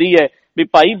ਸੋਚ ਹੁੰਦੀ ਹੈ ਵੀ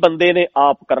ਭਾਈ ਬੰਦੇ ਨੇ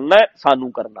ਆਪ ਕਰਨਾ,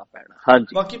 ਸਾਨੂੰ ਕਰਨਾ ਪੈਣਾ।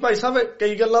 ਹਾਂਜੀ। ਬਾਕੀ ਭਾਈ ਸਾਹਿਬ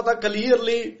ਕਈ ਗੱਲਾਂ ਤਾਂ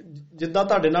ਕਲੀਅਰਲੀ ਜਿੱਦਾਂ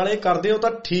ਤੁਹਾਡੇ ਨਾਲ ਇਹ ਕਰਦੇ ਹੋ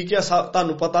ਤਾਂ ਠੀਕ ਹੈ,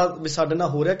 ਤੁਹਾਨੂੰ ਪਤਾ ਵੀ ਸਾਡੇ ਨਾਲ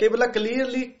ਹੋ ਰਿਹਾ। ਕਈ ਵੇਲੇ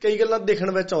ਕਲੀਅਰਲੀ ਕਈ ਗੱਲਾਂ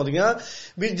ਦੇਖਣ ਵਿੱਚ ਆਉਂਦੀਆਂ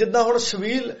ਵੀ ਜਿੱਦਾਂ ਹੁਣ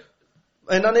ਸ਼ਬੀਲ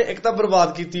ਇਹਨਾਂ ਨੇ ਇੱਕ ਤਾਂ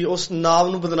ਬਰਬਾਦ ਕੀਤੀ, ਉਸ ਨਾਮ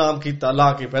ਨੂੰ ਬਦਨਾਮ ਕੀਤਾ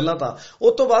ਲਾ ਕੇ ਪਹਿਲਾਂ ਤਾਂ,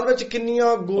 ਉਸ ਤੋਂ ਬਾਅਦ ਵਿੱਚ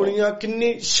ਕਿੰਨੀਆਂ ਗੋਲੀਆਂ,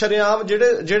 ਕਿੰਨੀ ਸ਼ਰੇਆਮ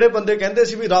ਜਿਹੜੇ ਬੰਦੇ ਕਹਿੰਦੇ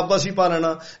ਸੀ ਵੀ ਰੱਬ ਅਸੀਂ ਪਾ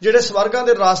ਲੈਣਾ, ਜਿਹੜੇ ਸਵਰਗਾਂ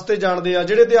ਦੇ ਰਾਸਤੇ ਜਾਣਦੇ ਆ,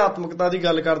 ਜਿਹੜੇ ਅਧਿਆਤਮਕਤਾ ਦੀ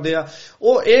ਗੱਲ ਕਰਦੇ ਆ,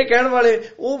 ਉਹ ਇਹ ਕਹਿਣ ਵਾਲੇ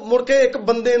ਉਹ ਮੁੜ ਕੇ ਇੱਕ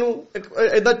ਬੰਦੇ ਨੂੰ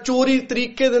ਏਦਾਂ ਚੋਰੀ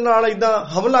ਤਰੀਕੇ ਦੇ ਨਾਲ ਏਦਾਂ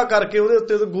ਹਮਲਾ ਕਰਕੇ ਉਹਦੇ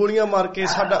ਉੱਤੇ ਗੋਲੀਆਂ ਮਾਰ ਕੇ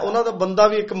ਉਹਨਾਂ ਦਾ ਬੰਦਾ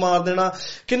ਵੀ ਇੱਕ ਮਾਰ ਦੇਣਾ।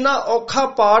 ਕਿੰਨਾ ਔਖਾ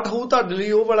ਪਾਠ ਹੋਊ ਤੁਹਾਡੇ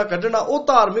ਲਈ ਉਹ ਵਾਲਾ ਕੱਢਣਾ। ਉਹ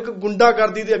ਧਾਰਮਿਕ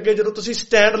ਗੁੰਡਾਗਰਦੀ ਦੇ ਅੱਗੇ ਜਦੋਂ ਤੁਸੀਂ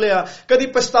ਸਟੈਂਡ ਲਿਆ, ਕਦੀ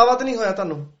ਪਛਤਾਵਾ ਤਾਂ ਨਹੀਂ ਹੋਇਆ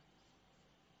ਤੁਹਾਨੂੰ?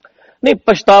 ਨਹੀਂ,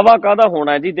 ਪਛਤਾਵਾ ਕਾਹਦਾ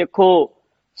ਹੋਣਾ ਜੀ। ਦੇਖੋ,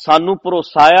 ਸਾਨੂੰ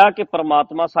ਭਰੋਸਾ ਆ ਕਿ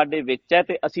ਪ੍ਰਮਾਤਮਾ ਸਾਡੇ ਵਿੱਚ ਹੈ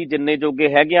ਤੇ ਅਸੀਂ ਜਿੰਨੇ ਜੋਗੇ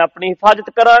ਹੈਗੇ ਆ ਆਪਣੀ ਹਿਫਾਜ਼ਤ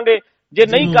ਕਰਾਂਗੇ। ਜੇ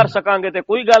ਨਹੀਂ ਕਰ ਸਕਾਂਗੇ ਤੇ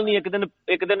ਕੋਈ ਗੱਲ ਨਹੀਂ,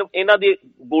 ਇੱਕ ਦਿਨ ਇਹਨਾਂ ਦੀ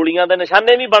ਗੋਲੀਆਂ ਦੇ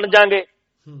ਨਿਸ਼ਾਨੇ ਵੀ ਬਣ ਜਾਾਂਗੇ।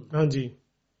 ਹਾਂਜੀ।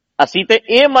 ਅਸੀਂ ਤੇ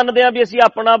ਇਹ ਮੰਨਦੇ ਆ ਵੀ ਅਸੀਂ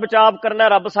ਆਪਣਾ ਬਚਾਅ ਕਰਨਾ,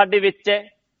 ਰੱਬ ਸਾਡੇ ਵਿੱਚ ਹੈ।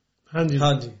 ਹਾਂਜੀ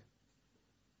ਹਾਂਜੀ।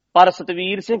 ਪਰ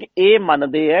ਸਤਵੀਰ ਸਿੰਘ ਇਹ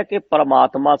ਮੰਨਦੇ ਆ ਕਿ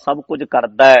ਪ੍ਰਮਾਤਮਾ ਸਭ ਕੁਝ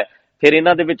ਕਰਦਾ ਹੈ। ਫਿਰ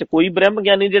ਇਹਨਾਂ ਦੇ ਵਿੱਚ ਕੋਈ ਬ੍ਰਹਮ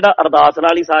ਗਿਆਨੀ ਜਿਹੜਾ ਅਰਦਾਸ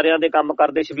ਨਾਲ ਹੀ ਸਾਰਿਆਂ ਦੇ ਕੰਮ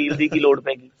ਕਰਦੇ, ਸ਼ਬੀਲ ਦੀ ਕੀ ਲੋੜ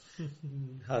ਪੈਗੀ?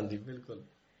 ਹਾਂਜੀ, ਬਿਲਕੁਲ।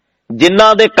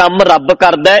 ਜਿਨ੍ਹਾਂ ਦੇ ਕੰਮ ਰੱਬ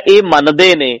ਕਰਦਾ ਇਹ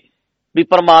ਮੰਨਦੇ ਨੇ ਵੀ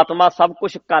ਪ੍ਰਮਾਤਮਾ ਸਭ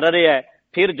ਕੁਝ ਕਰ ਰਿਹਾ ਹੈ।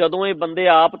 ਫਿਰ ਜਦੋਂ ਇਹ ਬੰਦੇ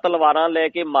ਆਪ ਤਲਵਾਰਾਂ ਲੈ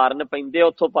ਕੇ ਮਾਰਨ ਪੈਂਦੇ,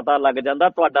 ਉੱਥੋਂ ਪਤਾ ਲੱਗ ਜਾਂਦਾ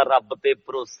ਤੁਹਾਡਾ ਰੱਬ ਤੇ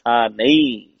ਭਰੋਸਾ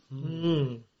ਨਹੀਂ।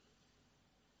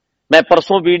 ਮੈਂ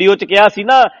ਪਰਸੋਂ ਵੀਡੀਓ 'ਚ ਕਿਹਾ ਸੀ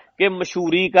ਨਾ ਕਿ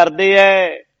ਮਸ਼ਹੂਰੀ ਕਰਦੇ ਐ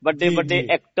ਵੱਡੇ ਵੱਡੇ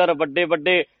ਐਕਟਰ, ਵੱਡੇ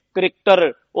ਵੱਡੇ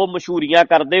ਕ੍ਰਿਕਟਰ, ਉਹ ਮਸ਼ਹੂਰੀਆਂ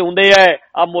ਕਰਦੇ ਹੁੰਦੇ ਐ।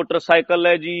 ਆ ਮੋਟਰਸਾਈਕਲ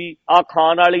ਹੈ ਜੀ, ਆ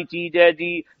ਖਾਣ ਵਾਲੀ ਚੀਜ਼ ਹੈ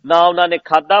ਜੀ, ਨਾ ਉਹਨਾਂ ਨੇ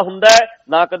ਖਾਧਾ ਹੁੰਦਾ,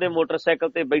 ਨਾ ਕਦੇ ਮੋਟਰਸਾਈਕਲ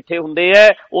ਤੇ ਬੈਠੇ ਹੁੰਦੇ ਐ।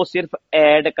 ਉਹ ਸਿਰਫ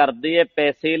ਐਡ ਕਰਦੇ ਐ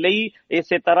ਪੈਸੇ ਲਈ।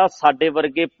 ਇਸੇ ਤਰ੍ਹਾਂ ਸਾਡੇ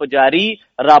ਵਰਗੇ ਪੁਜਾਰੀ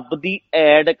ਰੱਬ ਦੀ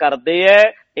ਐਡ ਕਰਦੇ ਐ।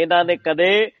 ਇਹਨਾਂ ਨੇ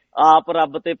ਕਦੇ ਆਪ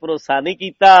ਰੱਬ ਤੇ ਭਰੋਸਾ ਨਹੀਂ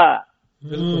ਕੀਤਾ।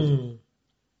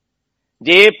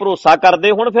 ਜੇ ਭਰੋਸਾ ਕਰਦੇ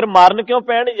ਹੁਣ ਫਿਰ ਮਾਰਨ ਕਿਉਂ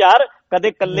ਪੈਣ ਯਾਰ? ਕਦੇ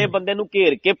ਕੱਲੇ ਬੰਦੇ ਨੂੰ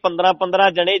ਘੇਰ ਕੇ 15-15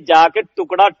 ਜਣੇ ਜਾ ਕੇ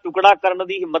ਟੁਕੜਾ ਟੁਕੜਾ ਕਰਨ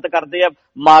ਦੀ ਹਿੰਮਤ ਕਰਦੇ ਆ,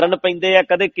 ਮਾਰਨ ਪੈਂਦੇ ਆ।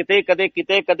 ਕਦੇ ਕਿਤੇ ਕਦੇ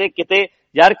ਕਿਤੇ ਕਦੇ ਕਿਤੇ,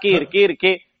 ਯਾਰ ਘੇਰ ਘੇਰ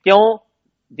ਕੇ ਕਿਉਂ?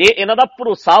 ਜੇ ਇਹਨਾਂ ਦਾ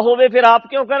ਭਰੋਸਾ ਹੋਵੇ ਫਿਰ ਆਪ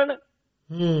ਕਿਉਂ ਕਰਨ?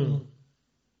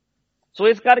 ਸੋ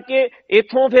ਇਸ ਕਰਕੇ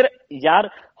ਇਥੋਂ ਫਿਰ ਯਾਰ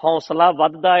ਹੌਸਲਾ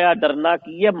ਵੱਧਦਾ ਆ। ਡਰਨਾ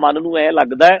ਕੀ ਹੈ? ਮਨ ਨੂੰ ਐ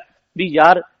ਲੱਗਦਾ ਵੀ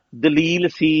ਯਾਰ ਦਲੀਲ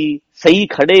ਸੀ, ਸਹੀ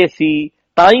ਖੜੇ ਸੀ,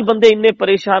 ਤਾਂ ਹੀ ਬੰਦੇ ਇੰਨੇ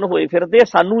ਪਰੇਸ਼ਾਨ ਹੋਏ ਫਿਰਦੇ।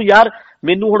 ਸਾਨੂੰ ਯਾਰ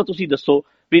ਮੈਨੂੰ ਹੁਣ ਤੁਸੀਂ ਦੱਸੋ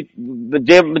ਵੀ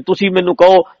ਜੇ ਤੁਸੀਂ ਮੈਨੂੰ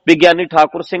ਕਹੋ ਵੀ ਗਿਆਨੀ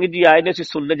ਠਾਕੁਰ ਸਿੰਘ ਜੀ ਆਏ ਨੇ, ਅਸੀਂ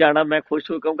ਸੁਣਨ ਜਾਣਾ, ਮੈਂ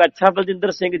ਖੁਸ਼ ਹੋ ਕਹੂੰਗਾ ਅੱਛਾ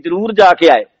ਬਲਜਿੰਦਰ ਸਿੰਘ ਜ਼ਰੂਰ ਜਾ ਕੇ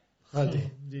ਆਏ। ਹਾਂਜੀ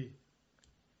ਜੀ।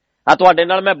 ਆ ਤੁਹਾਡੇ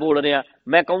ਨਾਲ ਮੈਂ ਬੋਲ ਰਿਹਾ,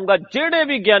 ਮੈਂ ਕਹੂੰਗਾ ਜਿਹੜੇ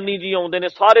ਵੀ ਗਿਆਨੀ ਜੀ ਆਉਂਦੇ ਨੇ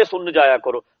ਸਾਰੇ ਸੁਣਨ ਜਾਇਆ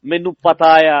ਕਰੋ। ਮੈਨੂੰ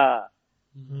ਪਤਾ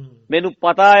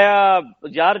ਆ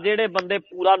ਯਾਰ, ਜਿਹੜੇ ਬੰਦੇ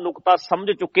ਪੂਰਾ ਨੁਕਤਾ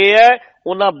ਸਮਝ ਚੁੱਕੇ ਐ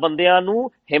ਉਹਨਾਂ ਬੰਦਿਆਂ ਨੂੰ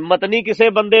ਹਿੰਮਤ ਨਹੀਂ ਕਿਸੇ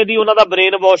ਬੰਦੇ ਦੀ ਉਹਨਾਂ ਦਾ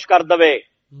ਬ੍ਰੇਨ ਵਾਸ਼ ਕਰ ਦਵੇ।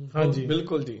 ਹਾਂਜੀ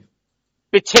ਬਿਲਕੁਲ ਜੀ,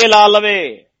 ਪਿੱਛੇ ਲਾ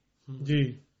ਲਵੇ ਜੀ।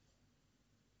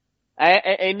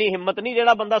 ਇੰਨੀ ਹਿੰਮਤ ਨਹੀਂ,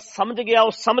 ਜਿਹੜਾ ਬੰਦਾ ਸਮਝ ਗਿਆ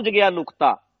ਉਹ ਸਮਝ ਗਿਆ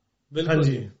ਨੁਕਤਾ। ਬਿਲਕੁਲ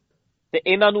ਜੀ। ਤੇ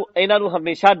ਇਹਨਾਂ ਨੂੰ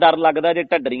ਹਮੇਸ਼ਾ ਡਰ ਲੱਗਦਾ ਜੇ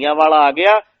ਢੱਡਰੀਆਂ ਵਾਲਾ ਆ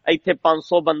ਗਿਆ, ਇੱਥੇ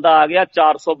 500 ਬੰਦਾ ਆ ਗਿਆ,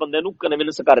 400 ਬੰਦੇ ਨੂੰ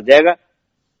ਕਨਵਿੰਸ ਕਰ ਜਾਏਗਾ।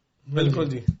 ਬਿਲਕੁਲ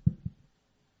ਜੀ।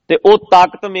 ਤੇ ਉਹ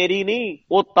ਤਾਕਤ ਮੇਰੀ ਨਹੀਂ,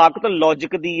 ਉਹ ਤਾਕਤ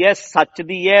ਲੌਜਿਕ ਦੀ ਹੈ, ਸੱਚ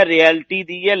ਦੀ ਹੈ, ਰਿਐਲਿਟੀ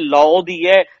ਦੀ ਹੈ, ਲਾਅ ਦੀ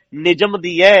ਹੈ, ਨਿਯਮ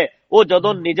ਦੀ ਹੈ। ਉਹ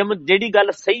ਜਦੋਂ ਨਿਯਮ ਜਿਹੜੀ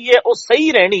ਗੱਲ ਸਹੀ ਹੈ ਉਹ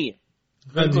ਸਹੀ ਰਹਿਣੀ ਹੈ।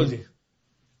 ਬਿਲਕੁਲ ਜੀ।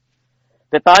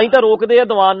 ਤੇ ਤਾਂ ਹੀ ਤਾਂ ਰੋਕਦੇ ਆ,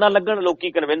 ਦੀਵਾਨ ਨਾ ਲੱਗਣ,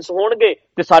 ਲੋਕੀ ਕਨਵਿੰਸ ਹੋਣਗੇ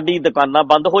ਤੇ ਸਾਡੀ ਦੁਕਾਨਾਂ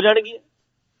ਬੰਦ ਹੋ ਜਾਣਗੀਆਂ।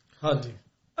 ਹਾਂਜੀ,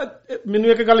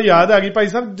 ਮੈਨੂੰ ਇੱਕ ਗੱਲ ਯਾਦ ਆ ਗਈ ਭਾਈ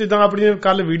ਸਾਹਿਬ, ਜਿੱਦਾਂ ਆਪਣੀ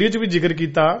ਕੱਲ ਵੀਡੀਓ 'ਚ ਵੀ ਜ਼ਿਕਰ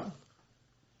ਕੀਤਾ,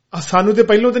 ਸਾਨੂੰ ਤੇ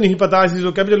ਪਹਿਲਾਂ ਤਾਂ ਨਹੀਂ ਪਤਾ, ਅਸੀਂ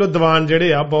ਸੋਚਿਆ ਵੀ ਚਲੋ ਦੀਵਾਨ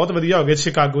ਜਿਹੜੇ ਆ ਬਹੁਤ ਵਧੀਆ ਹੋ ਗਏ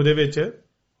ਸ਼ਿਕਾਗੋ ਦੇ ਵਿੱਚ।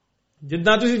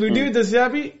 ਜਿੱਦਾਂ ਤੁਸੀਂ ਵੀਡੀਓ ਵਿੱਚ ਦੱਸਿਆ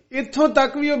ਵੀ ਇੱਥੋਂ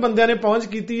ਤੱਕ ਵੀ ਉਹ ਬੰਦਿਆਂ ਨੇ ਪਹੁੰਚ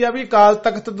ਕੀਤੀ ਆ ਵੀ ਅਕਾਲ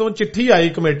ਤਖਤ ਤੋਂ ਚਿੱਠੀ ਆਈ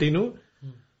ਕਮੇਟੀ ਨੂੰ,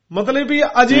 ਮਤਲਬ ਵੀ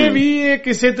ਅਜੇ ਵੀ ਇਹ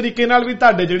ਕਿਸੇ ਤਰੀਕੇ ਨਾਲ ਵੀ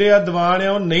ਤੁਹਾਡੇ ਜਿਹੜੇ ਆ ਦੀਵਾਨ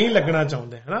ਆ ਉਹ ਨਹੀਂ ਲੱਗਣਾ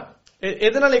ਚਾਹੁੰਦੇ, ਹਨਾ।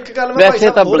 ਇਹਦੇ ਨਾਲ ਇੱਕ ਗੱਲ ਮੈਂ ਭਾਈ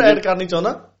ਸਾਹਿਬ ਹੋਰ ਐਡ ਕਰਨੀ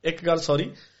ਚਾਹੁੰਦਾ, ਇੱਕ ਗੱਲ ਸੌਰੀ,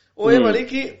 ਉਹ ਇਹ ਵਾਲੀ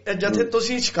ਕਿ ਜਿੱਥੇ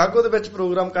ਤੁਸੀਂ ਸ਼ਿਕਾਗੋ ਦੇ ਵਿੱਚ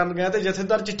ਪ੍ਰੋਗਰਾਮ ਕਰਨ ਗਏ ਤੇ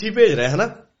ਜਥੇਦਾਰ ਚਿੱਠੀ ਭੇਜ ਰਿਹਾ ਹੈ ਨਾ,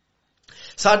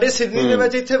 ਸਾਡੇ ਸਿਡਨੀ ਦੇ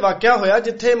ਵਿੱਚ ਇੱਥੇ ਵਾਕਿਆ ਹੋਇਆ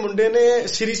ਜਿੱਥੇ ਮੁੰਡੇ ਨੇ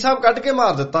ਸ੍ਰੀ ਸਾਹਿਬ ਕੱਢ ਕੇ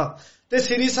ਮਾਰ ਦਿੱਤਾ ਤੇ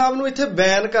ਸ੍ਰੀ ਸਾਹਿਬ ਨੂੰ ਇੱਥੇ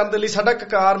ਬੈਨ ਕਰਨ ਦੇ ਲਈ, ਸਾਡਾ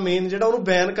ਕਕਾਰ ਮੇਨ ਜਿਹੜਾ, ਉਹਨੂੰ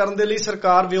ਬੈਨ ਕਰਨ ਦੇ ਲਈ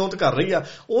ਸਰਕਾਰ ਵਿਉਂਤ ਕਰ ਰਹੀ ਆ,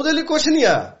 ਉਹਦੇ ਲਈ ਕੁਝ ਨਹੀਂ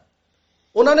ਆ।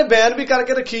 ਉਹਨਾਂ ਨੇ ਬੈਨ ਵੀ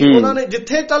ਕਰਕੇ ਰੱਖੀ, ਉਹਨਾਂ ਨੇ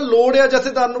ਜਿੱਥੇ ਤਾਂ ਲੋੜ ਆ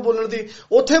ਜਥੇਦਾਰ ਨੂੰ ਬੋਲਣ ਦੀ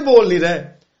ਉੱਥੇ ਬੋਲ ਨਹੀਂ ਰਹੇ।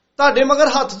 ਤੁਹਾਡੇ ਮਗਰ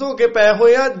ਹੱਥ ਧੋ ਕੇ ਪਏ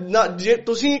ਹੋਏ ਆ, ਜੇ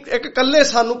ਤੁਸੀਂ ਇੱਕ ਇਕੱਲੇ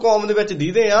ਸਾਨੂੰ ਕੌਮ ਦੇ ਵਿੱਚ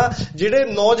ਦੀਦੇ ਆ, ਜਿਹੜੇ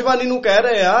ਨੌਜਵਾਨੀ ਨੂੰ ਕਹਿ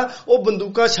ਰਹੇ ਆ ਉਹ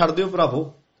ਬੰਦੂਕਾਂ ਛੱਡ ਦਿਓ ਭਰਾਵੋ,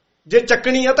 ਜੇ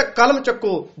ਚੱਕਣੀ ਆ ਤਾਂ ਕਲਮ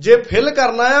ਚੱਕੋ, ਜੇ ਫਿਲ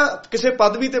ਕਰਨਾ ਆ, ਕਿਸੇ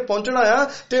ਪਦਵੀ ਤੇ ਪਹੁੰਚਣਾ ਆ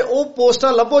ਤੇ ਉਹ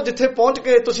ਪੋਸਟਾਂ ਲੱਭੋ ਜਿੱਥੇ ਪਹੁੰਚ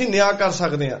ਕੇ ਤੁਸੀਂ ਨਿਆਂ ਕਰ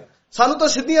ਸਕਦੇ ਆ। ਸਾਨੂੰ ਤਾਂ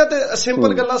ਸਿੱਧੀਆਂ ਤੇ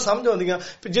ਸਿੰਪਲ ਗੱਲਾਂ ਸਮਝ ਆਉਂਦੀਆਂ,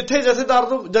 ਜਿੱਥੇ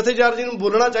ਜਥੇਦਾਰ ਜੀ ਨੂੰ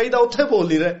ਬੋਲਣਾ ਚਾਹੀਦਾ ਉੱਥੇ ਬੋਲ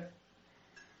ਨਹੀਂ ਰਹੇ।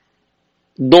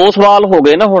 2 ਸਵਾਲ ਹੋ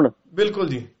ਗਏ ਨਾ ਹੁਣ। ਬਿਲਕੁਲ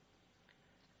ਜੀ।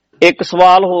 ਇੱਕ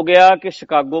ਸਵਾਲ ਹੋ ਗਿਆ ਕਿ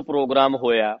ਸ਼ਿਕਾਗੋ ਪ੍ਰੋਗਰਾਮ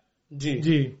ਹੋਇਆ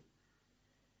ਜੀ।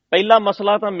 ਪਹਿਲਾ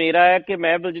ਮਸਲਾ ਤਾਂ ਮੇਰਾ ਹੈ ਕਿ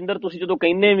ਮੈਂ ਬਲਜਿੰਦਰ, ਤੁਸੀਂ ਜਦੋਂ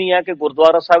ਕਹਿੰਦੇ ਵੀ ਆ ਕਿ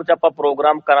ਗੁਰਦੁਆਰਾ ਸਾਹਿਬ 'ਚ ਆਪਾਂ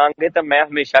ਪ੍ਰੋਗਰਾਮ ਕਰਾਂਗੇ, ਤਾਂ ਮੈਂ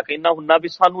ਹਮੇਸ਼ਾ ਕਹਿੰਦਾ ਹੁੰਦਾ ਵੀ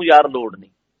ਸਾਨੂੰ ਯਾਰ ਲੋੜ ਨਹੀਂ।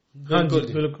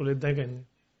 ਬਿਲਕੁਲ ਏਦਾਂ ਹੀ ਕਹਿੰਦੇ,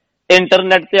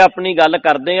 ਇੰਟਰਨੈਟ ਤੇ ਆਪਣੀ ਗੱਲ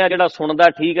ਕਰਦੇ ਆ, ਜਿਹੜਾ ਸੁਣਦਾ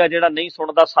ਠੀਕ ਹੈ, ਜਿਹੜਾ ਨਹੀਂ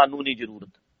ਸੁਣਦਾ ਸਾਨੂੰ ਨਹੀਂ ਜ਼ਰੂਰਤ।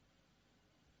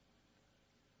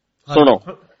 ਸੁਣੋ,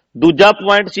 ਦੂਜਾ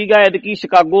ਪੁਆਇੰਟ ਸੀਗਾ ਐਤਕੀ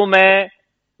ਸ਼ਿਕਾਗੋ ਮੈਂ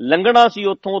ਲੰਘਣਾ ਸੀ,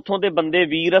 ਉੱਥੋਂ ਦੇ ਬੰਦੇ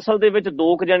ਵੀਰ, ਅਸਲ ਦੇ ਵਿੱਚ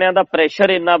 2 ਜਣਿਆਂ ਦਾ ਪ੍ਰੈਸ਼ਰ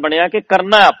ਇੰਨਾ ਬਣਿਆ ਕਿ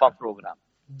ਕਰਨਾ ਆਪਾਂ ਪ੍ਰੋਗਰਾਮ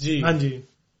ਜੀ। ਹਾਂਜੀ,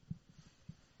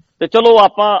 ਤੇ ਚਲੋ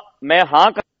ਮੈਂ ਹਾਂ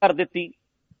ਕਰ ਦਿੱਤੀ।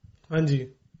 ਹਾਂਜੀ।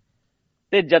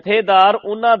 ਤੇ ਜਥੇਦਾਰ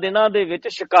ਉਹਨਾਂ ਦਿਨਾਂ ਦੇ ਵਿੱਚ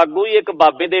ਸ਼ਿਕਾਗੋ ਹੀ ਇੱਕ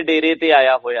ਬਾਬੇ ਦੇ ਡੇਰੇ ਤੇ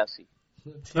ਆਇਆ ਹੋਇਆ ਸੀ।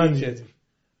 ਹਾਂਜੀ।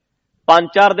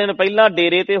 5-4 ਦਿਨ ਪਹਿਲਾਂ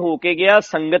ਡੇਰੇ ਤੇ ਹੋ ਕੇ ਗਿਆ।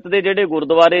 ਸੰਗਤ ਦੇ ਜਿਹੜੇ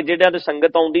ਗੁਰਦੁਆਰੇ ਜਿਹੜਿਆਂ ਦੇ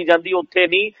ਸੰਗਤ ਆਉਂਦੀ ਜਾਂਦੀ ਉੱਥੇ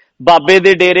ਨਹੀਂ, ਬਾਬੇ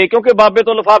ਦੇ ਡੇਰੇ, ਕਿਉਂਕਿ ਬਾਬੇ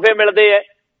ਤੋਂ ਲਿਫਾਫੇ ਮਿਲਦੇ ਐ।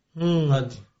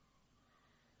 ਹਾਂਜੀ।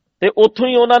 ਤੇ ਉੱਥੋਂ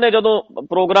ਹੀ ਉਹਨਾਂ ਨੇ ਜਦੋਂ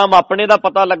ਪ੍ਰੋਗਰਾਮ ਆਪਣੇ ਦਾ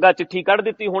ਪਤਾ ਲੱਗਾ, ਚਿੱਠੀ ਕੱਢ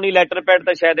ਦਿੱਤੀ ਹੋਣੀ, ਲੈਟਰ ਪੈਡ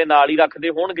ਤਾਂ ਸ਼ਾਇਦ ਨਾਲ ਹੀ ਰੱਖਦੇ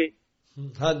ਹੋਣਗੇ।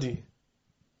 ਹਾਂਜੀ।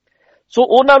 ਸੋ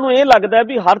ਉਹਨਾਂ ਨੂੰ ਇਹ ਲੱਗਦਾ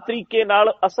ਵੀ ਹਰ ਤਰੀਕੇ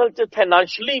ਨਾਲ ਅਸਲ 'ਚ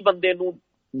ਫਾਈਨੈਂਸ਼ਲੀ ਬੰਦੇ ਨੂੰ,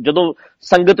 ਜਦੋਂ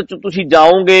ਸੰਗਤ 'ਚ ਤੁਸੀਂ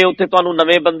ਜਾਓਗੇ ਉੱਥੇ ਤੁਹਾਨੂੰ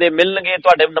ਨਵੇਂ ਬੰਦੇ ਮਿਲਣਗੇ,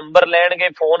 ਤੁਹਾਡੇ ਨੰਬਰ ਲੈਣਗੇ,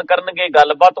 ਫੋਨ ਕਰਨਗੇ,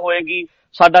 ਗੱਲਬਾਤ ਹੋਏਗੀ,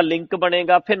 ਸਾਡਾ ਲਿੰਕ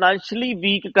ਬਣੇਗਾ। ਫਾਈਨੈਂਸ਼ਲੀ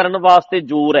ਵੀਕ ਕਰਨ ਵਾਸਤੇ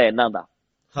ਜ਼ੋਰ ਹੈ ਇਹਨਾਂ ਦਾ।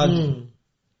 ਹਾਂਜੀ।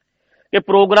 ਕਿ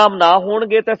ਪ੍ਰੋਗਰਾਮ ਨਾ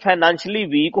ਹੋਣਗੇ ਤਾਂ ਫਾਈਨੈਂਸ਼ਲੀ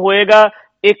ਵੀਕ ਹੋਏਗਾ,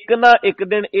 ਇੱਕ ਨਾ ਇੱਕ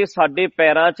ਦਿਨ ਇਹ ਸਾਡੇ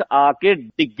ਪੈਰਾਂ 'ਚ ਆ ਕੇ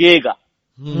ਡਿੱਗੇਗਾ।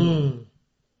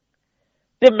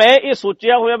 ਤੇ ਮੈਂ ਇਹ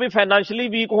ਸੋਚਿਆ ਹੋਇਆ ਵੀ ਫਾਈਨੈਂਸ਼ਲੀ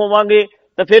ਵੀਕ ਹੋਵਾਂਗੇ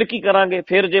ਤਾਂ ਫਿਰ ਕੀ ਕਰਾਂਗੇ।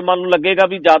 ਫਿਰ ਜੇ ਮਨ ਨੂੰ ਲੱਗੇਗਾ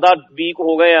ਵੀ ਜ਼ਿਆਦਾ ਵੀਕ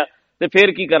ਹੋ ਗਏ ਆ ਤੇ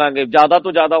ਫਿਰ ਕੀ ਕਰਾਂਗੇ, ਜ਼ਿਆਦਾ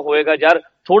ਤੋਂ ਜ਼ਿਆਦਾ ਹੋਏਗਾ ਯਾਰ,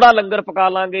 ਥੋੜਾ ਲੰਗਰ ਪਕਾ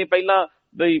ਲਾਂਗੇ, ਪਹਿਲਾਂ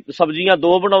ਬਈ ਸਬਜ਼ੀਆਂ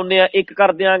 2 ਬਣਾਉਂਦੇ ਆ, 1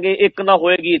 ਕਰ ਦਿਆਂਗੇ, 1 ਨਾ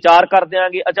ਹੋਏਗੀ ਅਚਾਰ ਕਰ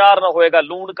ਦਿਆਂਗੇ, ਅਚਾਰ ਨਾ ਹੋਏਗਾ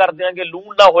ਲੂਣ ਕਰ ਦਿਆਂਗੇ,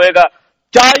 ਲੂਣ ਨਾ ਹੋਏਗਾ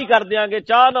ਚਾਹ ਹੀ ਕਰ ਦਿਆਂਗੇ,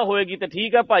 ਚਾਹ ਨਾ ਹੋਏਗੀ ਤੇ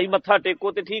ਠੀਕ ਹੈ ਭਾਈ ਮੱਥਾ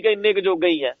ਟੇਕੋ ਤੇ ਠੀਕ ਹੈ, ਇੰਨੇ ਕੁ ਜੋਗਾ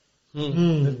ਹੀ ਹੈ।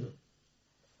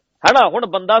 ਹੈਨਾ, ਹੁਣ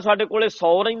ਬੰਦਾ ਸਾਡੇ ਕੋਲੇ 100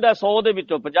 ਰਹਿੰਦਾ, 100 ਦੇ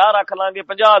ਵਿੱਚੋਂ 50 ਰੱਖ ਲਾਂਗੇ,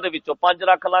 50 ਦੇ ਵਿੱਚੋਂ 5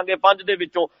 ਰੱਖ ਲਾਂਗੇ, 5 ਦੇ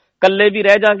ਵਿੱਚੋਂ ਕੱਲੇ ਵੀ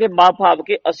ਰਹਿ ਜਾਾਂਗੇ। ਭਾਵ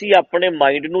ਕੇ ਅਸੀਂ ਆਪਣੇ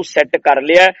ਮਾਈਂਡ ਨੂੰ ਸੈੱਟ ਕਰ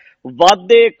ਲਿਆ,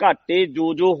 ਵਾਧੇ ਘਾਟੇ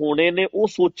ਜੋ ਹੋਣੇ ਨੇ ਉਹ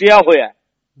ਸੋਚਿਆ ਹੋਇਆ।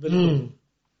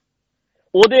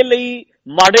 ਉਹਦੇ ਲਈ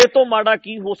ਮਾੜੇ ਤੋਂ ਮਾੜਾ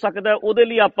ਕੀ ਹੋ ਸਕਦਾ, ਉਹਦੇ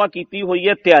ਲਈ ਆਪਾਂ ਕੀਤੀ ਹੋਈ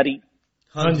ਹੈ ਤਿਆਰੀ।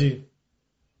 ਹਾਂਜੀ।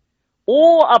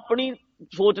 ਉਹ ਆਪਣੀ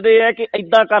ਸੋਚਦੇ ਆ ਕਿ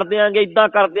ਏਦਾਂ ਕਰ ਦਿਆਂਗੇ, ਏਦਾਂ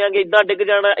ਕਰ ਦਿਆਂਗੇ, ਏਦਾਂ ਡਿੱਗ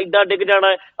ਜਾਣਾ, ਏਦਾਂ ਡਿੱਗ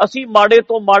ਜਾਣਾ। ਅਸੀਂ ਮਾੜੇ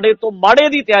ਤੋਂ ਮਾੜੇ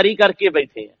ਦੀ ਤਿਆਰੀ ਕਰਕੇ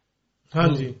ਬੈਠੇ ਆ।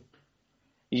 ਹਾਂਜੀ।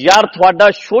 ਯਾਰ ਤੁਹਾਡਾ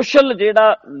ਸੋਸ਼ਲ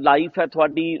ਜਿਹੜਾ ਲਾਈਫ ਹੈ,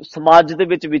 ਤੁਹਾਡੀ ਸਮਾਜ ਦੇ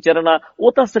ਵਿੱਚ ਵਿਚਰਨਾ,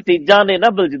 ਉਹ ਤਾਂ ਸਟੇਜਾਂ ਨੇ ਨਾ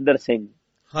ਬਲਜਿੰਦਰ ਸਿੰਘ।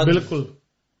 ਬਿਲਕੁਲ।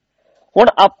 ਹੁਣ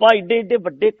ਆਪਾਂ ਏਡੇ ਏਡੇ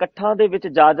ਵੱਡੇ ਇਕੱਠਾਂ ਦੇ ਵਿੱਚ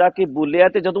ਜਾ ਕੇ ਬੋਲਿਆ,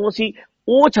 ਤੇ ਜਦੋਂ ਅਸੀਂ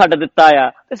ਉਹ ਛੱਡ ਦਿੱਤਾ ਆ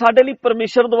ਤੇ ਸਾਡੇ ਲਈ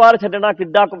ਪਰਮੇਸ਼ਰ ਦੁਆਰ ਛੱਡਣਾ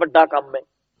ਕਿੱਡਾ ਕੁ ਵੱਡਾ ਕੰਮ ਹੈ।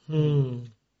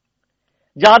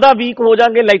 ਜ਼ਿਆਦਾ ਵੀਕ ਹੋ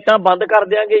ਜਾਾਂਗੇ, ਲਾਈਟਾਂ ਬੰਦ ਕਰ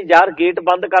ਦਿਆਂਗੇ ਯਾਰ, ਗੇਟ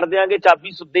ਬੰਦ ਕਰ ਦਿਆਂਗੇ,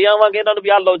 ਚਾਬੀ ਸੁੱਦੇ ਆਵਾਂਗੇ ਇਹਨਾਂ ਨੂੰ ਵੀ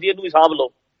ਆਹ ਲਓ ਜੀ ਇਹਨੂੰ ਵੀ ਸਾਂਭ ਲਓ।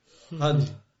 ਹਾਂਜੀ,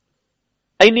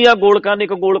 ਇੰਨੀਆਂ ਗੋਲਕਾਂ ਨੇ,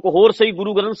 ਇੱਕ ਗੋਲਕ ਹੋਰ ਸਹੀ,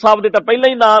 ਗੁਰੂ ਗ੍ਰੰਥ ਸਾਹਿਬ ਦੇ ਤਾਂ ਪਹਿਲਾਂ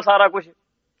ਹੀ ਨਾਂ ਸਾਰਾ ਕੁਛ।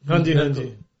 ਹਾਂਜੀ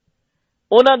ਹਾਂਜੀ,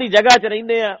 ਉਹਨਾਂ ਦੀ ਜਗ੍ਹਾ 'ਚ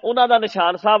ਰਹਿੰਦੇ ਆ, ਉਹਨਾਂ ਦਾ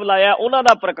ਨਿਸ਼ਾਨ ਸਾਹਿਬ ਲਾਇਆ, ਉਹਨਾਂ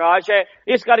ਦਾ ਪ੍ਰਕਾਸ਼ ਹੈ।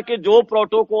 ਇਸ ਕਰਕੇ ਜੋ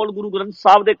ਪ੍ਰੋਟੋਕੋਲ ਗੁਰੂ ਗ੍ਰੰਥ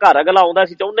ਸਾਹਿਬ ਦੇ ਘਰ ਅਗਲਾ ਆਉਂਦਾ,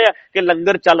 ਅਸੀਂ ਚਾਹੁੰਦੇ ਆ ਕਿ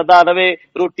ਲੰਗਰ ਚੱਲਦਾ ਰਵੇ,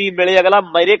 ਰੋਟੀ ਮਿਲੇ। ਅਗਲਾ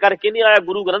ਮੇਰੇ ਕਰਕੇ ਨਹੀਂ ਆਇਆ,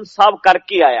 ਗੁਰੂ ਗ੍ਰੰਥ ਸਾਹਿਬ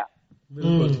ਕਰਕੇ ਆਇਆ।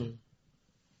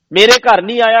 ਮੇਰੇ ਘਰ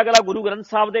ਨਹੀਂ ਆਇਆ, ਅਗਲਾ ਗੁਰੂ ਗ੍ਰੰਥ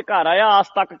ਸਾਹਿਬ ਦੇ ਘਰ ਆਇਆ, ਆਸ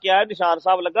ਤੱਕ ਕਿਹਾ ਹੈ ਨਿਸ਼ਾਨ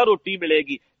ਸਾਹਿਬ ਲੱਗਾ, ਰੋਟੀ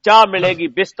ਮਿਲੇਗੀ, ਚਾਹ ਮਿਲੇਗੀ,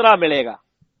 ਬਿਸਤਰਾ ਮਿਲੇਗਾ।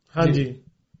 ਹਾਂਜੀ,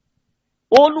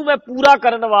 ਉਹਨੂੰ ਮੈਂ ਪੂਰਾ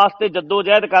ਕਰਨ ਵਾਸਤੇ ਜੱਦੋ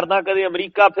ਜਹਿਦ ਕਰਦਾ, ਕਦੇ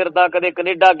ਅਮਰੀਕਾ ਫਿਰਦਾ, ਕਦੇ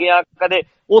ਕੈਨੇਡਾ ਗਿਆ, ਕਦੇ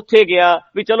ਉੱਥੇ ਗਿਆ,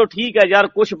 ਵੀ ਚਲੋ ਠੀਕ ਹੈ ਯਾਰ,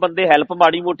 ਕੁਛ ਬੰਦੇ ਹੈਲਪ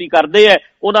ਮਾੜੀ ਮੋਟੀ ਕਰਦੇ ਹੈ,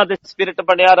 ਉਹਨਾਂ ਦੇ ਸਪਿਰਿਟ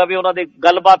ਬਣਿਆ ਰਵੇ, ਉਹਨਾਂ ਦੇ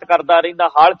ਗੱਲਬਾਤ ਕਰਦਾ ਰਹਿੰਦਾ,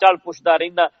 ਹਾਲ ਚਾਲ ਪੁੱਛਦਾ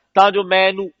ਰਹਿੰਦਾ, ਤਾਂ ਜੋ ਮੈਂ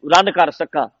ਇਹਨੂੰ ਰਨ ਕਰ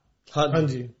ਸਕਾਂ।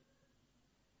 ਹਾਂਜੀ,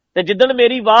 ਤੇ ਜਿੱਦਣ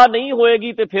ਮੇਰੀ ਵਾਹ ਨਹੀਂ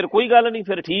ਹੋਏਗੀ ਤੇ ਫਿਰ ਕੋਈ ਗੱਲ ਨਹੀਂ,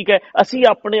 ਫਿਰ ਠੀਕ ਹੈ। ਅਸੀਂ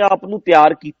ਆਪਣੇ ਆਪ ਨੂੰ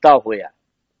ਤਿਆਰ ਕੀਤਾ ਹੋਇਆ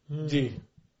ਜੀ।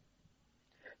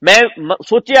 ਮੈਂ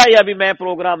ਸੋਚਿਆ ਆ ਵੀ ਮੈਂ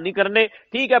ਪ੍ਰੋਗਰਾਮ ਨਹੀਂ ਕਰਨੇ,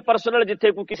 ਠੀਕ ਹੈ, ਪਰਸਨਲ,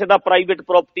 ਜਿੱਥੇ ਕੋਈ ਕਿਸੇ ਦਾ ਪ੍ਰਾਈਵੇਟ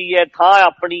ਪ੍ਰਾਪਰਟੀ ਹੈ, ਥਾਂ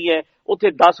ਆਪਣੀ ਹੈ,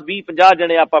 ਉੱਥੇ 10 20 50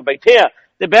 ਜਣੇ ਆਪਾਂ ਬੈਠੇ ਆ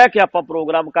ਤੇ ਬਹਿ ਕੇ ਆਪਾਂ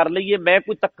ਪ੍ਰੋਗਰਾਮ ਕਰ ਲਈਏ। ਮੈਂ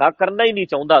ਕੋਈ ਧੱਕਾ ਕਰਨਾ ਹੀ ਨਹੀਂ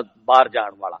ਚਾਹੁੰਦਾ ਬਾਹਰ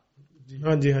ਜਾਣ ਵਾਲਾ।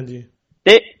 ਹਾਂਜੀ ਹਾਂਜੀ,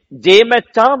 ਤੇ ਜੇ ਮੈਂ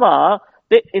ਚਾਹਵਾਂ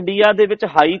ਤੇ ਇੰਡੀਆ ਦੇ ਵਿੱਚ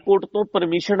ਹਾਈ ਕੋਰਟ ਤੋਂ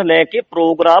ਪਰਮਿਸ਼ਨ ਲੈ ਕੇ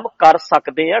ਪ੍ਰੋਗਰਾਮ ਕਰ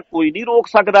ਸਕਦੇ ਆ, ਕੋਈ ਨਹੀਂ ਰੋਕ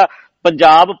ਸਕਦਾ।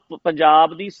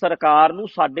 ਪੰਜਾਬ ਦੀ ਸਰਕਾਰ ਨੂੰ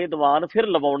ਸਾਡੇ ਦੀਵਾਨ ਫਿਰ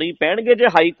ਲਵਾਉਣੇ ਪੈਣਗੇ ਜੇ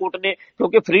ਹਾਈ ਕੋਰਟ ਨੇ,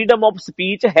 ਕਿਉਂਕਿ ਫਰੀडम ਆਫ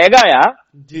ਸਪੀਚ ਹੈਗਾ ਆ।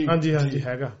 ਹਾਂਜੀ ਹਾਂਜੀ,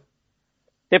 ਹੈਗਾ।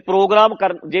 ਤੇ ਪ੍ਰੋਗਰਾਮ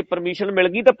ਜੇ ਪਰਮਿਸ਼ਨ ਮਿਲ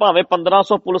ਗਈ ਤਾਂ ਭਾਵੇਂ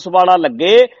 1500 ਪੁਲਿਸ ਵਾਲਾ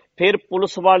ਲੱਗੇ, ਫਿਰ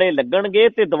ਪੁਲਿਸ ਵਾਲੇ ਲੱਗਣਗੇ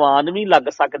ਤੇ ਦੀਵਾਨ ਵੀ ਲੱਗ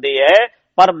ਸਕਦੇ ਐ।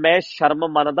 ਪਰ ਮੈਂ ਸ਼ਰਮ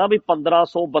ਮੰਨਦਾ ਵੀ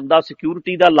 1500 ਬੰਦਾ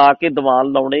ਸਿਕਿਉਰਿਟੀ ਦਾ ਲਾ ਕੇ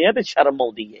ਦੀਵਾਨ ਲਾਉਣੇ ਆ ਤੇ ਸ਼ਰਮ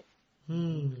ਆਉਂਦੀ ਹੈ।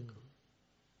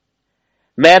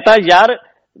 ਮੈਂ ਤਾਂ ਯਾਰ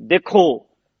ਦੇਖੋ,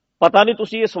 ਪਤਾ ਨਹੀਂ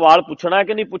ਤੁਸੀਂ ਇਹ ਸਵਾਲ ਪੁੱਛਣਾ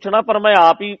ਕਿ ਨਹੀਂ ਪੁੱਛਣਾ, ਪਰ ਮੈਂ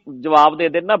ਆਪ ਹੀ ਜਵਾਬ ਦੇ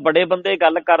ਦੇਣਾ। ਬੜੇ ਬੰਦੇ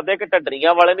ਗੱਲ ਕਰਦੇ ਕਿ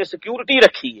ਢੱਡਰੀਆਂ ਵਾਲੇ ਨੇ ਸਿਕਿਉਰਿਟੀ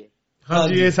ਰੱਖੀ ਹੈ।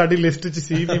 ਹਾਂਜੀ, ਇਹ ਸਾਡੀ ਲਿਸਟ 'ਚ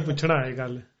ਸੀ ਵੀ ਪੁੱਛਣਾ ਇਹ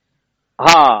ਗੱਲ।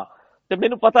 ਹਾਂ, ਤੇ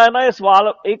ਮੈਨੂੰ ਪਤਾ ਹੈ ਨਾ, ਇਹ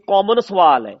ਸਵਾਲ ਇੱਕ ਕਾਮਨ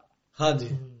ਸਵਾਲ ਹੈ। ਹਾਂਜੀ,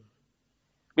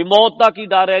 ਵੀ ਮੌਤ ਦਾ ਕੀ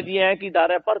ਡਰ ਹੈ ਜੀ, ਐ ਕੀ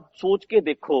ਡਰ ਹੈ। ਪਰ ਸੋਚ ਕੇ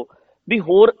ਦੇਖੋ ਵੀ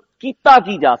ਹੋਰ ਕੀਤਾ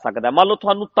ਕੀ ਜਾ ਸਕਦਾ। ਮੰਨ ਲਓ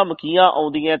ਤੁਹਾਨੂੰ ਧਮਕੀਆਂ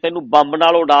ਆਉਂਦੀਆਂ, ਤੈਨੂੰ ਬੰਬ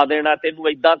ਨਾਲ ਉਡਾ ਦੇਣਾ, ਤੈਨੂੰ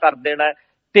ਏਦਾਂ ਕਰ ਦੇਣਾ।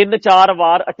 3-4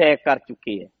 ਵਾਰ ਅਟੈਕ ਕਰ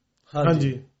ਚੁੱਕੇ ਹੈ।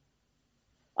 ਹਾਂਜੀ,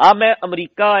 ਮੈਂ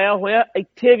ਅਮਰੀਕਾ ਆਇਆ ਹੋਇਆ,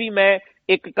 ਇੱਥੇ ਵੀ ਮੈਂ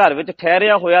ਇੱਕ ਘਰ ਵਿੱਚ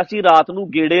ਠਹਿਰਿਆ ਹੋਇਆ ਸੀ, ਰਾਤ ਨੂੰ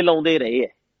ਗੇੜੇ ਲਾਉਂਦੇ ਰਹੇ ਹੈ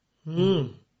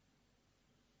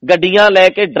ਗੱਡੀਆਂ ਲੈ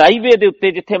ਕੇ ਡਰਾਈਵੇ ਦੇ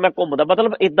ਉੱਤੇ ਜਿੱਥੇ ਮੈਂ ਘੁੰਮਦਾ।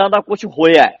 ਮਤਲਬ ਇਦਾਂ ਦਾ ਕੁਝ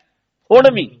ਹੋਇਆ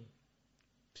ਹੁਣ ਵੀ।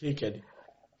 ਠੀਕ ਹੈ ਜੀ।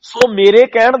 ਸੋ ਮੇਰੇ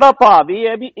ਕਹਿਣ ਦਾ ਭਾਵ ਇਹ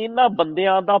ਹੈ ਵੀ ਇਹਨਾਂ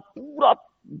ਬੰਦਿਆਂ ਦਾ ਪੂਰਾ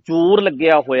ਜ਼ੋਰ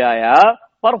ਲੱਗਿਆ ਹੋਇਆ ਆ।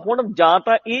 ਪਰ ਹੁਣ ਜਾਂ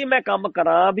ਤਾਂ ਇਹ ਮੈਂ ਕੰਮ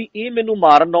ਕਰਾਂ ਵੀ ਇਹ ਮੈਨੂੰ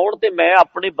ਮਾਰਨ ਆਉਣ ਤੇ ਮੈਂ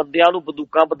ਆਪਣੇ ਬੰਦਿਆਂ ਨੂੰ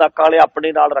ਬੰਦੂਕਾਂ ਬਦਾਕਾਂ ਵਾਲੇ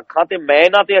ਆਪਣੇ ਨਾਲ ਰੱਖਾਂ ਤੇ ਮੈਂ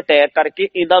ਇਹਨਾਂ ਤੇ ਅਟੈਕ ਕਰਕੇ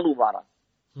ਇਹਨਾਂ ਨੂੰ ਮਾਰਾਂ,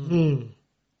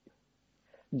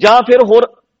 ਜਾਂ ਫਿਰ ਹੋਰ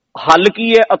ਹੱਲ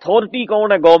ਕੀ ਹੈ। ਅਥਾਰਟੀ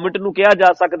ਕੌਣ ਹੈ? ਗਵਰਨਮੈਂਟ ਨੂੰ ਕਿਹਾ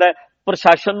ਜਾ ਸਕਦਾ ਹੈ,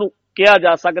 ਪ੍ਰਸ਼ਾਸਨ ਨੂੰ ਕਿਹਾ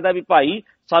ਜਾ ਸਕਦਾ ਵੀ ਭਾਈ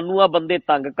ਸਾਨੂੰ ਆ ਬੰਦੇ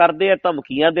ਤੰਗ ਕਰਦੇ ਆ,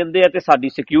 ਧਮਕੀਆਂ ਦਿੰਦੇ ਆ ਤੇ ਸਾਡੀ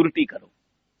ਸਿਕਿਉਰਿਟੀ ਕਰੋ।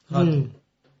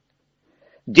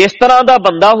 ਜਿਸ ਤਰ੍ਹਾਂ ਦਾ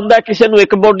ਬੰਦਾ ਹੁੰਦਾ, ਕਿਸੇ ਨੂੰ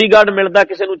 1 ਬੋਡੀਗਾਰਡ ਮਿਲਦਾ,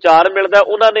 ਕਿਸੇ ਨੂੰ 4 ਮਿਲਦਾ।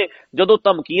 ਉਹਨਾਂ ਨੇ ਜਦੋਂ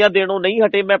ਧਮਕੀਆਂ ਦੇਣੋਂ ਨਹੀਂ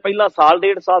ਹਟੇ, ਮੈਂ ਪਹਿਲਾਂ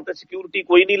 1.5 ਸਾਲ ਤੇ ਸਿਕਿਉਰਿਟੀ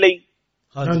ਕੋਈ ਨਹੀਂ ਲਈ।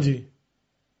 ਹਾਂਜੀ,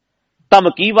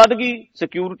 ਧਮਕੀ ਵੱਧ ਗਈ,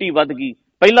 ਸਿਕਿਉਰਿਟੀ ਵੱਧ ਗਈ।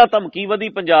 ਪਹਿਲਾਂ ਧਮਕੀ ਵਧੀ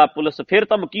ਪੰਜਾਬ ਪੁਲਿਸ, ਫਿਰ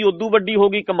ਧਮਕੀ ਉਦੋਂ ਵੱਡੀ ਹੋ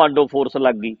ਗਈ, ਕਮਾਂਡੋ ਫੋਰਸ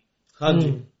ਲੱਗ ਗਈ।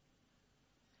 ਹਾਂਜੀ,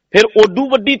 ਫਿਰ ਉਦੋਂ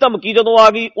ਵੱਡੀ ਧਮਕੀ ਜਦੋਂ ਆ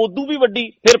ਗਈ, ਉਦੋਂ ਵੀ ਵੱਡੀ,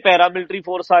 ਫਿਰ ਪੈਰਾਮਿਲਟਰੀ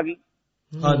ਫੋਰਸ ਆ ਗਈ।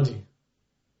 ਹਾਂਜੀ,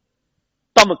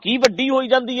 ਧਮਕੀ ਵੱਡੀ ਹੋਈ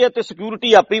ਜਾਂਦੀ ਹੈ ਤੇ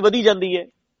ਸਿਕਿਉਰਿਟੀ ਆਪੇ ਹੀ ਵਧੀ ਜਾਂਦੀ ਹੈ।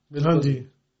 ਹਾਂਜੀ,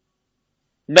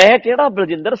 ਮੈਂ ਕਿਹੜਾ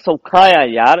ਬਲਜਿੰਦਰ ਸੌਖਾ ਆ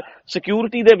ਯਾਰ,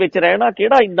 ਸਿਕਿਉਰਿਟੀ ਦੇ ਵਿੱਚ ਰਹਿਣਾ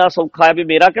ਕਿਹੜਾ ਇੰਨਾ ਸੌਖਾ ਹੈ ਵੀ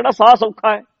ਮੇਰਾ ਕਿਹੜਾ ਸਾਹ ਸੌਖਾ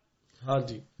ਹੈ।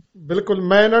 ਹਾਂਜੀ, ਬਿਲਕੁਲ।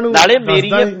 ਮੈਂ ਇਹਨਾਂ ਨੂੰ ਨਾਲੇ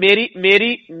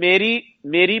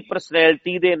ਮੇਰੀ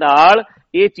ਪਰਸਨੈਲਿਟੀ ਦੇ ਨਾਲ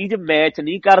ਇਹ ਚੀਜ਼ ਮੈਚ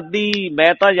ਨਹੀਂ ਕਰਦੀ।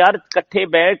 ਮੈਂ ਤਾਂ ਯਾਰ ਇਕੱਠੇ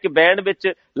ਬਹਿਣ ਵਿੱਚ,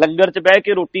 ਲੰਗਰ 'ਚ ਬਹਿ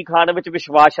ਕੇ ਰੋਟੀ ਖਾਣ ਵਿੱਚ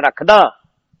ਵਿਸ਼ਵਾਸ ਰੱਖਦਾ।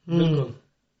 ਬਿਲਕੁਲ।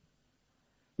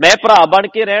 ਮੈਂ ਭਰਾ ਬਣ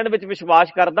ਕੇ ਰਹਿਣ ਵਿੱਚ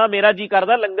ਵਿਸ਼ਵਾਸ ਕਰਦਾ। ਮੇਰਾ ਜੀ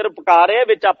ਕਰਦਾ ਲੰਗਰ ਪਕਾ ਰਿਹਾ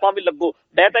ਵਿੱਚ ਆਪਾਂ ਵੀ ਲੱਗੋ।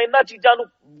 ਮੈਂ ਤਾਂ ਇਹਨਾਂ ਚੀਜ਼ਾਂ ਨੂੰ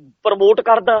ਪ੍ਰਮੋਟ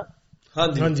ਕਰਦਾ।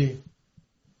 ਹਾਂਜੀ,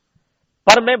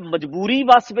 ਪਰ ਮੈਂ ਮਜਬੂਰੀ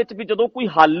ਵਸ ਵਿੱਚ ਵੀ ਜਦੋਂ ਕੋਈ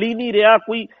ਹੱਲ ਹੀ ਨਹੀਂ ਰਿਹਾ,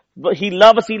 ਕੋਈ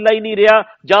ਹੀਲਾ ਵਸੀਲਾ ਹੀ ਨਹੀਂ ਰਿਹਾ,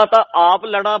 ਜਾਂ ਤਾਂ ਆਪ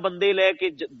ਲੜਾ ਬੰਦੇ ਲੈ ਕੇ,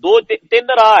 2-3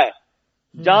 ਰਾਹ ਹੈ।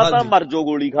 ਜਾਂ ਤਾਂ ਮਰ ਜਾਓ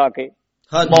ਗੋਲੀ ਖਾ ਕੇ,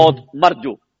 ਮੌਤ ਮਰ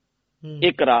ਜਾਓ,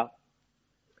 ਇੱਕ ਰਾਹ।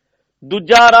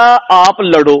 ਦੂਜਾ ਰਾਹ ਆਪ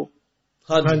ਲੜੋ,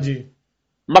 ਹਾਂਜੀ,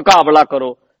 ਮੁਕਾਬਲਾ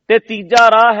ਕਰੋ। ਤੇ ਤੀਜਾ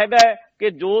ਰਾਹ ਹੈਗਾ ਕਿ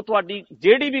ਜੋ ਤੁਹਾਡੀ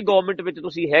ਜਿਹੜੀ ਵੀ ਗਵਰਨਮੈਂਟ ਵਿੱਚ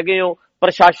ਤੁਸੀਂ ਹੈਗੇ ਹੋ,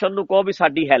 ਪ੍ਰਸ਼ਾਸਨ ਨੂੰ ਕਹੋ ਵੀ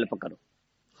ਸਾਡੀ ਹੈਲਪ ਕਰੋ।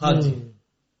 ਹਾਂਜੀ,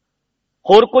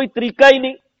 ਹੋਰ ਕੋਈ ਤਰੀਕਾ ਹੀ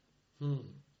ਨਹੀਂ।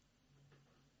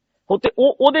 ਤੇ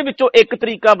ਉਹਦੇ ਵਿੱਚੋਂ ਇੱਕ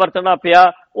ਤਰੀਕਾ ਵਰਤਣਾ ਪਿਆ,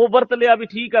 ਉਹ ਵਰਤ ਲਿਆ ਵੀ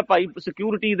ਠੀਕ ਹੈ ਭਾਈ,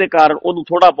 ਸਿਕਿਉਰਿਟੀ ਦੇ ਕਾਰਨ ਉਹਨੂੰ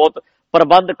ਥੋੜਾ ਬਹੁਤ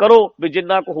ਪ੍ਰਬੰਧ ਕਰੋ ਵੀ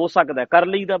ਜਿੰਨਾ ਕੁ ਹੋ ਸਕਦਾ ਕਰ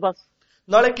ਲਈਦਾ ਬਸ।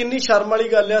 ਨਾਲੇ ਕਿੰਨੀ ਸ਼ਰਮ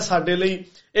ਵਾਲੀ ਗੱਲ ਆ ਸਾਡੇ ਲਈ,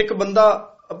 ਇੱਕ ਬੰਦਾ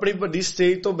ਆਪਣੀ ਵੱਡੀ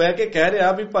ਸਟੇਜ ਤੋਂ ਬਹਿ ਕੇ ਕਹਿ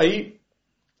ਰਿਹਾ ਵੀ ਭਾਈ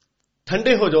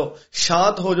ਠੰਡੇ ਹੋ ਜਾਓ,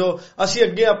 ਸ਼ਾਂਤ ਹੋ ਜਾਓ, ਅਸੀਂ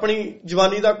ਅੱਗੇ ਆਪਣੀ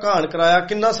ਜਵਾਨੀ ਦਾ ਘਾਣ ਕਰਾਇਆ,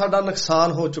 ਕਿੰਨਾ ਸਾਡਾ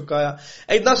ਨੁਕਸਾਨ ਹੋ ਚੁੱਕਾ ਆ।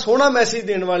 ਏਦਾਂ ਸੋਹਣਾ ਮੈਸੇਜ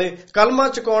ਦੇਣ ਵਾਲੇ, ਕਲਮਾਂ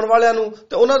ਚੁਕਾਉਣ ਵਾਲਿਆਂ ਨੂੰ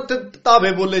ਤੇ ਉਹਨਾਂ ਤੇ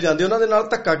ਧਾਵੇ ਬੋਲੇ ਜਾਂਦੇ, ਉਹਨਾਂ ਦੇ ਨਾਲ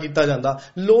ਧੱਕਾ ਕੀਤਾ ਜਾਂਦਾ।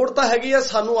 ਲੋੜ ਤਾਂ ਹੈਗੀ ਆ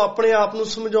ਸਾਨੂੰ ਆਪਣੇ ਆਪ ਨੂੰ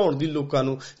ਸਮਝਾਉਣ ਦੀ, ਲੋਕਾਂ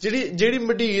ਨੂੰ। ਜਿਹੜੀ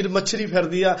ਮੰਡੀਰ ਮੱਛਰੀ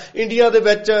ਫਿਰਦੀ ਆ ਇੰਡੀਆ ਦੇ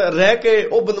ਵਿੱਚ ਰਹਿ ਕੇ,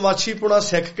 ਉਹ ਬਦਮਾਸ਼ੀਪੁਣਾ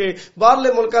ਸਿੱਖ ਕੇ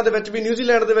ਬਾਹਰਲੇ ਮੁਲਕਾਂ ਦੇ ਵਿੱਚ ਵੀ,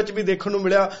 ਨਿਊਜ਼ੀਲੈਂਡ ਦੇ ਵਿੱਚ ਵੀ ਦੇਖਣ ਨੂੰ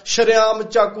ਮਿਲਿਆ, ਸ਼ਰੇਆਮ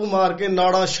ਚਾਕੂ ਮਾਰ ਕੇ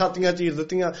ਨਾੜਾਂ ਛਾਤੀਆਂ ਚੀਰ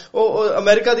ਦਿੱਤੀਆਂ। ਉਹ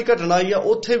ਅਮਰੀਕਾ ਦੀ ਘਟਨਾ ਆਈ ਆ,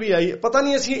 ਉੱਥੇ ਵੀ ਆਈ। ਪਤਾ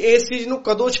ਨਹੀਂ ਅਸੀਂ ਇਸ ਚੀਜ਼ ਨੂੰ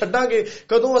ਕਦੋਂ ਛੱਡਾਂਗੇ,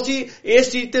 ਕਦੋਂ ਅਸੀਂ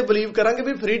ਇਸ ਚੀਜ਼ ਤੇ ਬਲੀਵ ਕਰਾਂਗੇ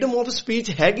ਵੀ ਫਰੀडम ਆਫ ਸਪੀਚ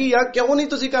ਹੈਗੀ ਆ। ਕਿਉਂ ਨਹੀਂ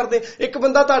ਤੁਸੀਂ ਕਰਦੇ? ਇੱਕ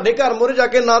ਬੰਦਾ ਤੁਹਾਡੇ ਘਰ ਮੂਹਰੇ ਜਾ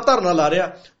ਕੇ ਨਾ ਧਰਨਾ ਲਾ ਰਿਹਾ,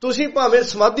 ਤੁਸੀਂ ਭਾਵੇਂ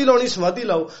ਸਮਾਧੀ ਲਾਉਣੀ ਸਮਾਧੀ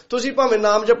ਲਾਓ, ਤੁਸੀਂ ਭਾਵੇਂ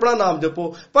ਨਾਮ ਜਪਣਾ ਨਾਮ ਜਪੋ,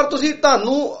 ਪਰ ਤੁਸੀਂ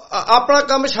ਤੁਹਾਨੂੰ ਆਪਣਾ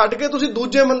ਕੰਮ ਛੱਡ ਕੇ ਤੁਸੀਂ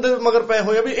ਦੂਜੇ ਬੰਦੇ ਮਗਰ ਪਏ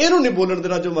ਹੋਏ ਆ ਵੀ ਇਹਨੂੰ ਨਹੀਂ ਬੋਲਣ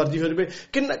ਦੇਣਾ ਜੋ ਮਰਜ਼ੀ ਹੋ ਜਾਵੇ।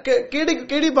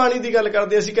 ਕਿਹੜੀ ਬਾਣੀ ਦੀ ਗੱਲ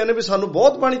ਕਰਦੇ? ਅਸੀਂ ਕਹਿੰਦੇ ਵੀ ਸਾਨੂੰ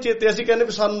ਬਹੁਤ ਬਾਣੀ ਚੇਤੇ, ਅਸੀਂ ਕਹਿੰਦੇ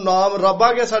ਵੀ ਸਾਨੂੰ ਨਾਮ ਰੱਬ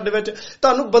ਆ ਗਿਆ ਸਾਡੇ ਵਿੱਚ।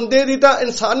 ਤੁਹਾਨੂੰ ਬੰਦੇ ਦੀ ਤਾਂ,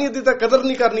 ਇਨਸਾਨੀਅਤ ਦੀ ਤਾਂ ਕਦਰ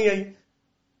ਨਹੀਂ ਕਰਨੀ ਆਈ।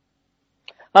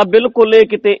 ਹਾਂ ਬਿਲਕੁਲ, ਇਹ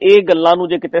ਕਿਤੇ ਇਹ ਗੱਲਾਂ ਨੂੰ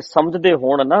ਜੇ ਕਿਤੇ ਸਮਝਦੇ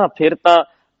ਹੋਣ ਨਾ, ਫਿਰ ਤਾਂ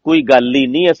ਕੋਈ ਗੱਲ ਹੀ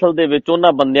ਨਹੀਂ। ਅਸਲ ਦੇ ਵਿੱਚ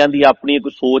ਉਹਨਾਂ ਬੰਦਿਆਂ ਦੀ ਆਪਣੀ ਇੱਕ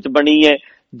ਸੋਚ ਬਣੀ ਹੈ।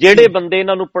 ਜਿਹੜੇ ਬੰਦੇ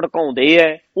ਇਹਨਾਂ ਨੂੰ ਭੜਕਾਉਂਦੇ ਹੈ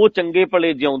ਉਹ ਚੰਗੇ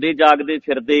ਭਲੇ ਜਿਉਂਦੇ ਜਾਗਦੇ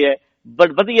ਫਿਰਦੇ ਹੈ,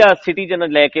 ਵਧੀਆ ਸਿਟੀਜ਼ਨ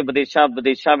ਲੈ ਕੇ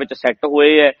ਵਿਦੇਸ਼ਾਂ ਵਿੱਚ ਸੈੱਟ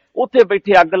ਹੋਏ ਹੈ, ਉੱਥੇ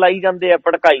ਬੈਠੇ ਅੱਗ ਲਾਈ ਜਾਂਦੇ ਆ,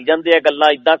 ਭੜਕਾਈ ਜਾਂਦੇ ਆ,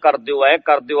 ਗੱਲਾਂ ਏਦਾਂ ਕਰ ਦਿਓ, ਐ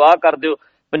ਕਰ ਦਿਓ, ਆਹ ਕਰ ਦਿਓ।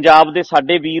 ਪੰਜਾਬ ਦੇ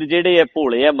ਸਾਡੇ ਵੀਰ ਜਿਹੜੇ ਆ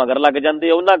ਭੋਲੇ ਆ, ਮਗਰ ਲੱਗ ਜਾਂਦੇ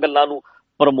ਆ, ਉਹਨਾਂ ਗੱਲਾਂ ਨੂੰ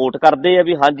ਪ੍ਰਮੋਟ ਕਰਦੇ ਆ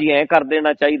ਵੀ ਹਾਂਜੀ ਐਂ ਕਰ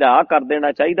ਦੇਣਾ ਚਾਹੀਦਾ, ਆਹ ਕਰ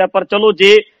ਦੇਣਾ ਚਾਹੀਦਾ। ਪਰ ਚਲੋ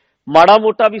ਜੇ ਮਾੜਾ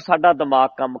ਮੋਟਾ ਵੀ ਸਾਡਾ ਦਿਮਾਗ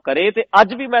ਕੰਮ ਕਰੇ, ਤੇ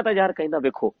ਅੱਜ ਵੀ ਮੈਂ ਤਾਂ ਯਾਰ ਕਹਿੰਦਾ,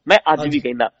 ਵੇਖੋ ਮੈਂ ਅੱਜ ਵੀ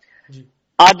ਕਹਿੰਦਾ,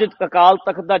 ਅੱਜ ਅਕਾਲ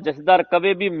ਤਖਤ ਦਾ ਜਥੇਦਾਰ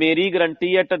ਕਵੇ ਵੀ ਮੇਰੀ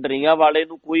ਗਰੰਟੀ ਹੈ ਢੱਡਰੀਆਂ ਵਾਲੇ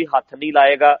ਨੂੰ ਕੋਈ ਹੱਥ ਨਹੀਂ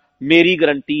ਲਾਏਗਾ, ਮੇਰੀ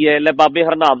ਗਰੰਟੀ ਹੈ। ਲੈ ਬਾਬੇ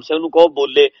ਹਰਨਾਮ ਸਿੰਘ ਨੂੰ ਕਹੋ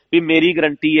ਬੋਲੇ ਵੀ ਮੇਰੀ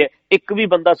ਗਰੰਟੀ ਹੈ, ਇੱਕ ਵੀ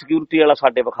ਬੰਦਾ ਸਿਕਿਉਰਿਟੀ ਵਾਲਾ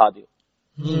ਸਾਡੇ ਵਿਖਾ ਦਿਓ,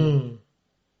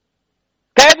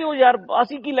 ਕਹਿ ਦਿਓ ਯਾਰ,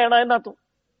 ਅਸੀਂ ਕੀ ਲੈਣਾ ਇਹਨਾਂ ਤੋਂ।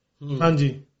 ਹਾਂਜੀ,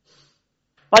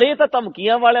 ਪਰ ਇਹ ਤਾਂ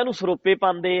ਧਮਕੀਆਂ ਵਾਲਿਆਂ ਨੂੰ ਸਰੋਪੇ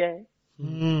ਪਾਉਂਦੇ ਐ।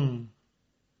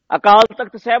 ਅਕਾਲ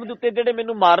ਤਖਤ ਸਾਹਿਬ ਦੇ ਉੱਤੇ ਜਿਹੜੇ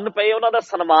ਮੈਨੂੰ ਮਾਰਨ ਪਏ, ਉਹਨਾਂ ਦਾ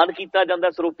ਸਨਮਾਨ ਕੀਤਾ ਜਾਂਦਾ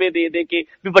ਸਰੋਪੇ ਦੇ ਦੇ ਕੇ,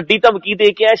 ਵੀ ਵੱਡੀ ਧਮਕੀ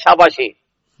ਦੇ ਕੇ ਆ, ਸ਼ਾਬਾਸ਼ੇ।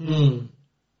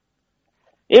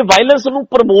 ਇਹ ਵਾਇਲੈਂਸ ਨੂੰ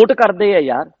ਪ੍ਰਮੋਟ ਕਰਦੇ ਆ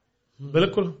ਯਾਰ।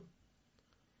 ਬਿਲਕੁਲ।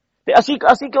 ਤੇ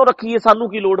ਅਸੀਂ ਕਿਉਂ ਰੱਖੀਏ? ਸਾਨੂੰ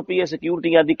ਕੀ ਲੋੜ ਪਈ ਹੈ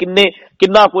ਸਿਕਿਉਰਿਟੀਆਂ ਦੀ?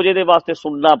 ਕਿੰਨਾ ਕੁਝ ਇਹਦੇ ਵਾਸਤੇ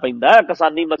ਸੁਣਨਾ ਪੈਂਦਾ।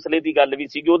 ਕਿਸਾਨੀ ਮਸਲੇ ਦੀ ਗੱਲ ਵੀ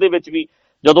ਸੀਗੀ, ਉਹਦੇ ਵਿੱਚ ਵੀ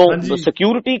ਜਦੋਂ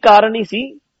ਸਿਕਿਉਰਿਟੀ ਕਾਰਨ ਹੀ ਸੀ।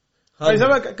 ਭਾਈ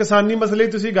ਸਾਹਿਬ, ਕਿਸਾਨੀ ਮਸਲੇ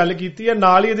ਦੀ ਤੁਸੀਂ ਗੱਲ ਕੀਤੀ ਹੈ,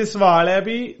 ਨਾਲ ਹੀ ਇਹਦੇ ਸਵਾਲ ਹੈ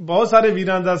ਵੀ ਬਹੁਤ ਸਾਰੇ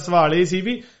ਵੀਰਾਂ ਦਾ ਸਵਾਲ ਇਹ ਸੀ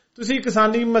ਵੀ ਤੁਸੀਂ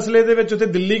ਕਿਸਾਨੀ ਮਸਲੇ ਦੇ ਵਿੱਚ ਉੱਥੇ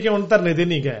ਦਿੱਲੀ ਕਿਉਂ ਧਰਨੇ ਤੇ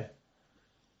ਨਹੀਂ ਗਏ?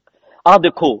 ਆਹ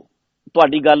ਦੇਖੋ,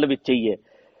 ਤੁਹਾਡੀ ਗੱਲ ਵਿੱਚ ਹੀ ਹੈ।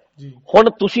 ਹੁਣ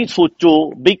ਤੁਸੀਂ ਸੋਚੋ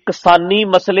ਵੀ ਕਿਸਾਨੀ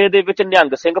ਮਸਲੇ ਦੇ ਵਿੱਚ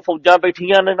ਨਿਹੰਗ ਸਿੰਘ ਫੌਜਾਂ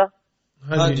ਬੈਠੀਆਂ ਨੇ ਨਾ,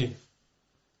 ਹਾਂਜੀ,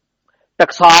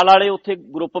 ਟਕਸਾਲ ਵਾਲੇ ਉੱਥੇ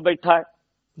ਗਰੁੱਪ ਬੈਠਾ ਹੈ,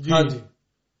 ਹਾਂਜੀ,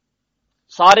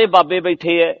 ਸਾਰੇ ਬਾਬੇ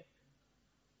ਬੈਠੇ ਹੈ,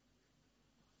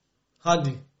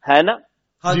 ਹਾਂਜੀ, ਹੈ ਨਾ।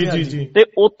 ਜੀ ਜੀ। ਤੇ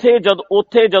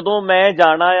ਉੱਥੇ ਜਦੋਂ ਮੈਂ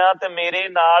ਜਾਣਾ ਆ ਤੇ ਮੇਰੇ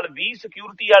ਨਾਲ 20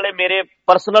 ਸਿਕਿਉਰਿਟੀ ਵਾਲੇ ਮੇਰੇ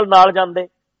ਪਰਸਨਲ ਨਾਲ ਜਾਂਦੇ।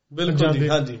 ਬਿਲਕੁਲ ਜੀ,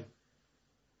 ਹਾਂਜੀ।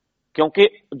 ਕਿਉਂਕਿ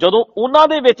ਜਦੋਂ ਉਹਨਾਂ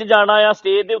ਦੇ ਵਿੱਚ ਜਾਣਾ ਆ,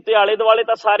 ਸਟੇਜ ਦੇ ਉੱਤੇ ਆਲੇ ਦੁਆਲੇ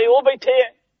ਤਾਂ ਸਾਰੇ ਉਹ ਬੈਠੇ ਆ।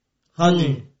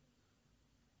 ਹਾਂਜੀ।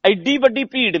 ਐਡੀ ਵੱਡੀ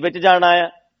ਭੀੜ ਵਿੱਚ ਜਾਣਾ ਆ।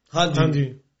 ਹਾਂਜੀ।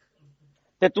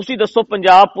 ਤੇ ਤੁਸੀਂ ਦੱਸੋ,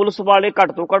 ਪੰਜਾਬ ਪੁਲਿਸ ਵਾਲੇ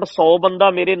ਘੱਟ ਤੋਂ ਘੱਟ 100 ਬੰਦਾ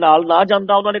ਮੇਰੇ ਨਾਲ ਨਾ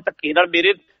ਜਾਂਦਾ, ਉਹਨਾਂ ਨੇ ਧੱਕੇ ਨਾਲ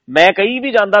ਮੈਂ ਕਹੀ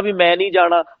ਵੀ ਜਾਂਦਾ ਵੀ ਮੈਂ ਨਹੀਂ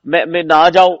ਜਾਣਾ, ਮੈਂ ਨਾ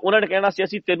ਜਾਓ, ਉਹਨਾਂ ਨੇ ਕਹਿਣਾ ਸੀ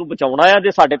ਅਸੀਂ ਤੈਨੂੰ ਬਚਾਉਣਾ ਆ,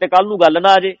 ਜੇ ਸਾਡੇ ਤੇ ਕੱਲ ਨੂੰ ਗੱਲ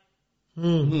ਨਾ ਆ ਜੇ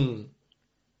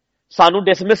ਸਾਨੂੰ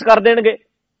ਡਿਸਮਿਸ ਕਰ ਦੇਣਗੇ।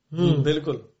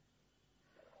 ਬਿਲਕੁਲ।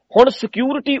 ਹੁਣ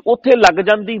ਸਿਕਿਉਰਿਟੀ ਉੱਥੇ ਲੱਗ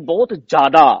ਜਾਂਦੀ ਬਹੁਤ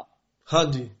ਜ਼ਿਆਦਾ।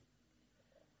 ਹਾਂਜੀ।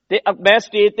 ਤੇ ਮੈਂ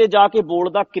ਸਟੇਜ ਤੇ ਜਾ ਕੇ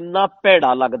ਬੋਲਦਾ ਕਿੰਨਾ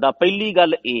ਭੈੜਾ ਲੱਗਦਾ। ਪਹਿਲੀ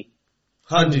ਗੱਲ ਇਹ।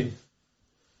 ਹਾਂਜੀ।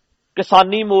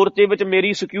 ਕਿਸਾਨੀ ਮੋਰਚੇ ਵਿੱਚ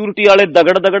ਮੇਰੀ ਸਿਕਿਉਰਿਟੀ ਵਾਲੇ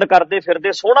ਦਗੜ ਕਰਦੇ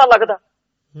ਫਿਰਦੇ, ਸੋਹਣਾ ਲੱਗਦਾ।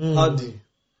 ਹਾਂਜੀ।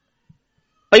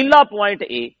 ਪਹਿਲਾ ਪੁਆਇੰਟ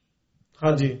ਇਹ।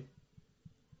 ਹਾਂਜੀ।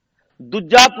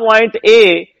 ਦੂਜਾ ਪੁਆਇੰਟ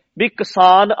ਇਹ ਵੀ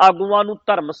ਕਿਸਾਨ ਆਗੂਆਂ ਨੂੰ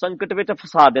ਧਰਮ ਸੰਕਟ ਵਿੱਚ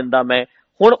ਫਸਾ ਦਿੰਦਾ ਮੈਂ।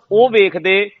 ਹੁਣ ਉਹ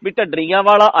ਵੇਖਦੇ ਵੀ ਢੱਡਰੀਆਂ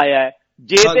ਵਾਲਾ ਆਇਆ,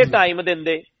 ਜੇ ਤੇ ਟਾਈਮ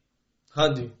ਦਿੰਦੇ।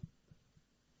 ਹਾਂਜੀ।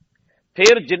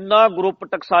 ਫਿਰ ਜਿੰਨਾ ਗਰੁੱਪ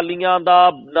ਟਕਸਾਲੀਆਂ ਦਾ,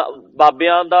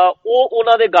 ਬਾਬਿਆਂ ਦਾ, ਉਹ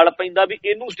ਉਹਨਾਂ ਦੇ ਗਲ ਪੈਂਦਾ ਵੀ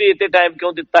ਇਹਨੂੰ ਸਟੇਜ ਤੇ ਟਾਈਮ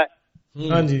ਕਿਉਂ ਦਿੱਤਾ।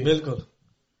 ਹਾਂਜੀ, ਬਿਲਕੁਲ।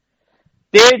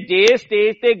 ਤੇ ਜੇ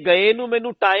ਸਟੇਜ ਤੇ ਗਏ ਨੂੰ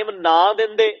ਮੈਨੂੰ ਟਾਈਮ ਨਾ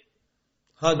ਦਿੰਦੇ,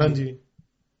 ਹਾਂਜੀ,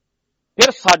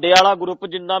 ਫਿਰ ਸਾਡੇ ਵਾਲਾ ਗਰੁੱਪ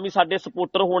ਜਿੰਨਾ ਵੀ ਸਾਡੇ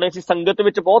ਸਪੋਰਟਰ ਹੋਣੇ ਸੀ, ਸੰਗਤ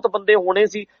ਵਿੱਚ ਬਹੁਤ ਬੰਦੇ ਹੋਣੇ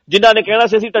ਸੀ ਜਿਨ੍ਹਾਂ ਨੇ ਕਹਿਣਾ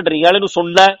ਸੀ ਅਸੀਂ ਢੱਡਰੀਆਂ ਵਾਲੇ ਨੂੰ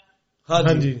ਸੁਣਨਾ ਹੈ।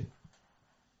 ਹਾਂਜੀ।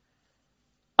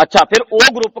 ਅੱਛਾ, ਫਿਰ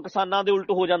ਉਹ ਗਰੁੱਪ ਕਿਸਾਨਾਂ ਦੇ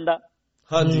ਉਲਟ ਹੋ ਜਾਂਦਾ।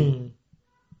 ਹਾਂਜੀ।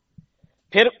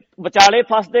 ਫਿਰ ਵਿਚਾਲੇ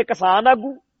ਫਸਦੇ ਕਿਸਾਨ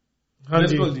ਆਗੂ।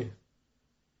 ਬਿਲਕੁਲ ਜੀ।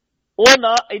 ਉਹ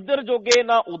ਨਾ ਇੱਧਰ ਜੋਗੇ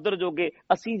ਨਾ ਉੱਧਰ ਜੋਗੇ।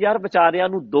 ਅਸੀਂ ਯਾਰ ਵਿਚਾਰਿਆਂ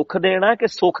ਨੂੰ ਦੁੱਖ ਦੇਣਾ ਕਿ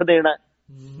ਸੁੱਖ ਦੇਣਾ।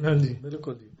 ਹਾਂਜੀ,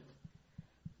 ਬਿਲਕੁਲ ਜੀ।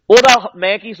 ਉਹਦਾ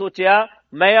ਮੈਂ ਕੀ ਸੋਚਿਆ,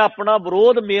 ਮੈਂ ਆਪਣਾ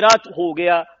ਵਿਰੋਧ ਮੇਰਾ ਹੋ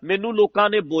ਗਿਆ, ਮੈਨੂੰ ਲੋਕਾਂ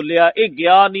ਨੇ ਬੋਲਿਆ, ਇਹ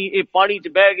ਗਿਆ ਨਹੀਂ, ਇਹ ਪਾਣੀ 'ਚ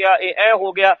ਬਹਿ ਗਿਆ, ਇਹ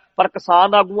ਹੋ ਗਿਆ, ਪਰ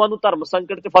ਕਿਸਾਨ ਆਗੂਆਂ ਨੂੰ ਧਰਮ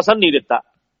ਸੰਕਟ 'ਚ ਫਸਣ ਨਹੀਂ ਦਿੱਤਾ।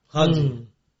 ਹਾਂਜੀ,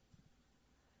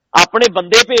 ਆਪਣੇ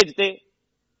ਬੰਦੇ ਭੇਜਤੇ।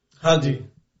 ਹਾਂਜੀ,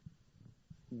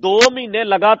 2 ਮਹੀਨੇ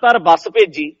ਲਗਾਤਾਰ ਬੱਸ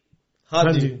ਭੇਜੀ।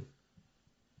 ਹਾਂਜੀ,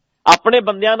 ਆਪਣੇ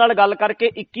ਬੰਦਿਆਂ ਨਾਲ ਗੱਲ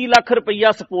ਕਰਕੇ 21 ਲੱਖ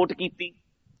ਰੁਪਈਆ ਸਪੋਰਟ ਕੀਤੀ।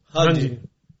 ਹਾਂਜੀ,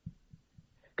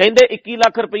 ਕਹਿੰਦੇ 21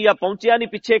 ਲੱਖ ਰੁਪਈਆ ਪਹੁੰਚਿਆ ਨਹੀਂ।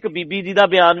 ਪਿੱਛੇ ਇੱਕ ਬੀਬੀ ਜੀ ਦਾ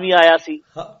ਬਿਆਨ ਵੀ ਆਇਆ ਸੀ।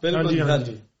 ਬਿਲਕੁਲ।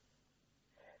 ਹਾਂਜੀ,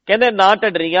 ਕਹਿੰਦੇ ਨਾ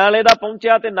ਢੱਡਰੀਆਂ ਵਾਲੇ ਦਾ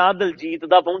ਪਹੁੰਚਿਆ ਤੇ ਨਾ ਦਲਜੀਤ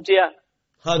ਦਾ ਪਹੁੰਚਿਆ।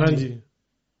 ਹਾਂਜੀ,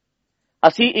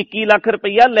 ਅਸੀਂ 21 ਲੱਖ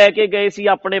ਰੁਪਈਆ ਲੈ ਕੇ ਗਏ ਸੀ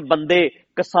ਆਪਣੇ ਬੰਦੇ।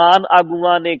 ਕਿਸਾਨ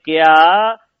ਆਗੂਆਂ ਨੇ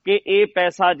ਕਿਹਾ ਕਿ ਇਹ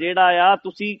ਪੈਸਾ ਜਿਹੜਾ ਆ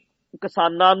ਤੁਸੀਂ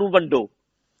ਕਿਸਾਨਾਂ ਨੂੰ ਵੰਡੋ,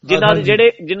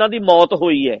 ਜਿਨ੍ਹਾਂ ਦੀ ਮੌਤ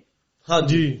ਹੋਈ ਹੈ।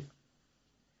 ਹਾਂਜੀ,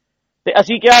 ਤੇ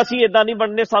ਅਸੀਂ ਕਿਹਾ ਅਸੀਂ ਏਦਾਂ ਨਹੀਂ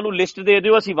ਵੰਡਨੇ, ਸਾਨੂੰ ਲਿਸਟ ਦੇ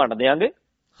ਦਿਓ, ਅਸੀਂ ਵੰਡ ਦਿਆਂਗੇ।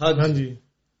 ਹਾਂਜੀ,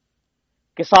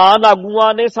 ਕਿਸਾਨ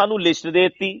ਆਗੂਆਂ ਨੇ ਸਾਨੂੰ ਲਿਸਟ ਦੇ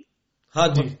ਦਿੱਤੀ।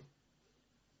 ਹਾਂਜੀ,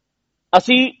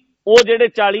 ਅਸੀਂ ਉਹ ਜਿਹੜੇ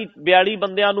 40-42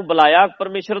 ਬੰਦਿਆਂ ਨੂੰ ਬੁਲਾਇਆ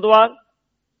ਪਰਮੇਸ਼ਰ ਦੁਆਰ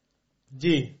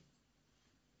ਜੀ,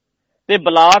 ਤੇ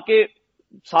ਬੁਲਾ ਕੇ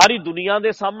ਸਾਰੀ ਦੁਨੀਆ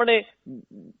ਦੇ ਸਾਹਮਣੇ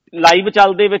ਲਾਈਵ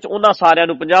ਚੱਲਦੇ ਵਿੱਚ ਉਹਨਾਂ ਸਾਰਿਆਂ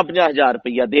ਨੂੰ 50-50 ਹਜ਼ਾਰ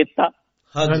ਰੁਪਈਆ ਦੇ ਦਿੱਤਾ।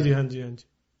 ਹਾਂਜੀ, ਹਾਂਜੀ, ਹਾਂਜੀ,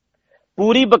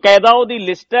 ਪੂਰੀ ਬਕਾਇਦਾ ਉਹਦੀ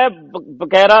ਲਿਸਟ ਹੈ,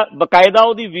 ਬਕਾਇਦਾ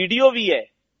ਉਹਦੀ ਵੀਡੀਓ ਵੀ ਹੈ।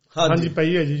 ਹਾਂਜੀ,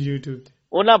 ਪਈ ਹੈ ਜੀ YouTube ਤੇ।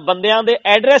 ਉਹਨਾਂ ਬੰਦਿਆਂ ਦੇ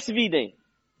ਐਡਰੈਸ ਵੀ ਨੇ।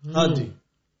 ਹਾਂਜੀ,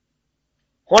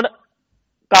 ਹੁਣ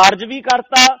ਕਾਰਜ ਵੀ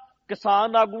ਕਰਤਾ,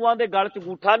 ਕਿਸਾਨ ਆਗੂਆਂ ਦੇ ਗਲ 'ਚ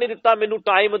ਅੰਗੂਠਾ ਨਹੀਂ ਦਿੱਤਾ, ਮੈਨੂੰ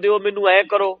ਟਾਈਮ ਦਿਓ, ਮੈਨੂੰ ਐ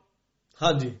ਕਰੋ।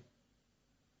 ਹਾਂਜੀ,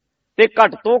 ਤੇ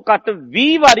ਘੱਟ ਤੋਂ ਘੱਟ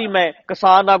 20 ਵਾਰੀ ਮੈਂ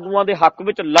ਕਿਸਾਨ ਆਗੂਆਂ ਦੇ ਹੱਕ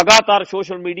ਵਿੱਚ ਲਗਾਤਾਰ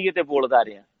ਸੋਸ਼ਲ ਮੀਡੀਆ ਤੇ ਬੋਲਦਾ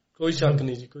ਰਿਹਾ। ਕੋਈ ਸ਼ੱਕ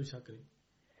ਨਹੀਂ ਜੀ, ਕੋਈ ਸ਼ੱਕ ਨਹੀਂ।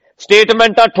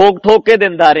 ਸਟੇਟਮੈਂਟਾਂ ਠੋਕ ਕੇ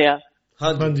ਦਿੰਦਾ ਰਿਹਾ।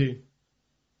 ਹਾਂਜੀ,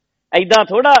 ਏਦਾਂ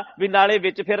ਥੋੜਾ ਵੀ ਨਾਲੇ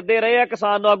ਵਿੱਚ ਫਿਰਦੇ ਰਹੇ ਆ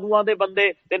ਕਿਸਾਨ ਆਗੂਆਂ ਦੇ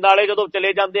ਬੰਦੇ, ਤੇ ਨਾਲੇ ਜਦੋਂ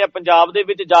ਚਲੇ ਜਾਂਦੇ ਆ ਪੰਜਾਬ ਦੇ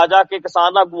ਵਿੱਚ ਜਾ ਕੇ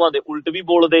ਕਿਸਾਨ ਆਗੂਆਂ ਦੇ ਉਲਟ ਵੀ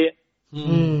ਬੋਲਦੇ ਆ।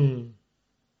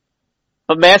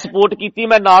 ਮੈਂ ਸਪੋਰਟ ਕੀਤੀ,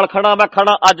 ਮੈਂ ਨਾਲ ਖੜਾ, ਮੈਂ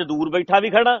ਖੜਾ, ਅੱਜ ਦੂਰ ਬੈਠਾ ਵੀ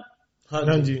ਖੜਾ।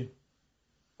 ਹਾਂਜੀ,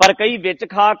 ਪਰ ਕਈ ਵਿੱਚ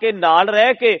ਖਾ ਕੇ ਨਾਲ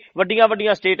ਰਹਿ ਕੇ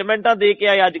ਵੱਡੀਆਂ ਸਟੇਟਮੈਂਟਾਂ ਦੇ ਕੇ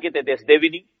ਆਏ, ਅੱਜ ਕਿਤੇ ਦਿਸਦੇ ਵੀ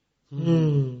ਨਹੀਂ।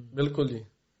 ਬਿਲਕੁਲ ਜੀ।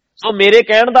 ਸੋ ਮੇਰੇ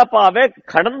ਕਹਿਣ ਦਾ ਭਾਵ ਹੈ,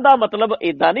 ਖੜਨ ਦਾ ਮਤਲਬ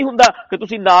ਏਦਾਂ ਨਹੀਂ ਹੁੰਦਾ ਕਿ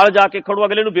ਤੁਸੀਂ ਨਾਲ ਜਾ ਕੇ ਖੜੋ,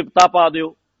 ਅਗਲੇ ਨੂੰ ਵਿਪਤਾ ਪਾ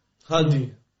ਦਿਓ। ਹਾਂਜੀ,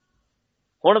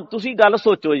 ਹੁਣ ਤੁਸੀਂ ਗੱਲ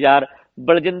ਸੋਚੋ ਯਾਰ,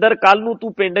 ਬਲਜਿੰਦਰ ਕੱਲ ਨੂੰ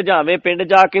ਤੂੰ ਪਿੰਡ ਜਾਵੇਂ, ਪਿੰਡ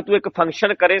ਜਾ ਕੇ ਤੂੰ ਇੱਕ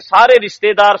ਫੰਕਸ਼ਨ ਕਰੇ, ਸਾਰੇ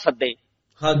ਰਿਸ਼ਤੇਦਾਰ ਸੱਦੇ।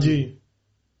 ਹਾਂਜੀ,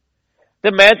 ਤੇ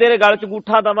ਮੈਂ ਤੇਰੇ ਗਲ 'ਚ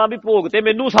ਅੰਗੂਠਾ ਦਵਾਂ ਵੀ ਭੋਗ ਤੇ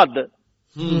ਮੈਨੂੰ ਸੱਦ।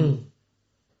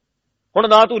 ਹੁਣ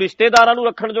ਨਾ ਤੂੰ ਰਿਸ਼ਤੇਦਾਰਾਂ ਨੂੰ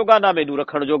ਰੱਖਣ ਜੋਗਾ, ਨਾ ਮੈਨੂੰ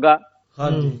ਰੱਖਣ ਜੋਗਾ।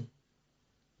 ਹਾਂਜੀ,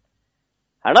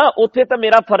 ਹਨਾ, ਉੱਥੇ ਤਾਂ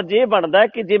ਮੇਰਾ ਫਰਜ਼ ਇਹ ਬਣਦਾ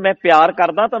ਕਿ ਜੇ ਮੈਂ ਪਿਆਰ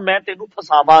ਕਰਦਾ ਤਾਂ ਮੈਂ ਤੈਨੂੰ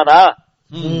ਫਸਾਵਾਂ ਨਾ।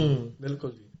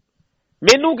 ਬਿਲਕੁਲ ਜੀ।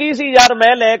 ਮੈਨੂੰ ਕੀ ਸੀ ਯਾਰ,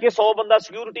 ਮੈਂ ਲੈ ਕੇ 100 ਬੰਦਾ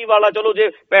ਸਿਕਿਉਰਿਟੀ ਵਾਲਾ, ਚਲੋ ਜੇ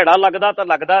ਭੈੜਾ ਲੱਗਦਾ ਤਾਂ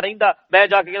ਲੱਗਦਾ ਰਹਿੰਦਾ। ਮੈਂ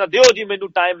ਜਾ ਕੇ ਕਹਿੰਦਾ ਦਿਓ ਜੀ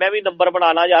ਮੈਨੂੰ ਟਾਈਮ, ਮੈਂ ਵੀ ਨੰਬਰ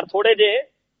ਬਣਾ ਲਾਂ ਯਾਰ ਥੋੜੇ ਜੇ।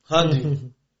 ਹਾਂਜੀ,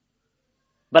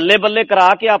 ਬੱਲੇ ਕਰਾ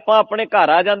ਕੇ ਆਪਾਂ ਆਪਣੇ ਘਰ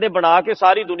ਆ ਜਾਂਦੇ, ਬਣਾ ਕੇ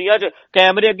ਸਾਰੀ ਦੁਨੀਆ 'ਚ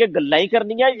ਕੈਮਰੇ ਅੱਗੇ ਗੱਲਾਂ ਹੀ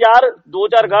ਕਰਨੀਆਂ ਯਾਰ।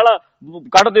 2-4 ਗਾਲਾਂ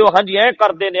ਕੱਢ ਦਿਓ, ਹਾਂਜੀ ਐ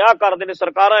ਕਰਦੇ ਨੇ, ਆਹ ਕਰਦੇ ਨੇ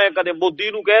ਸਰਕਾਰਾਂ, ਐ ਕਦੇ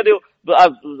ਮੋਦੀ ਨੂੰ ਕਹਿ ਦਿਓ,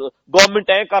 ਗਵਰਨਮੈਂਟ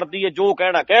ਐ ਕਰਦੀ ਹੈ, ਜੋ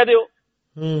ਕਹਿਣਾ ਕਹਿ ਦਿਓ।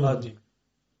 ਹਾਂਜੀ,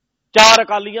 4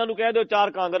 ਅਕਾਲੀਆਂ ਨੂੰ ਕਹਿ ਦਿਓ,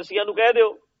 4 ਕਾਂਗਰਸੀਆਂ ਨੂੰ ਕਹਿ ਦਿਓ।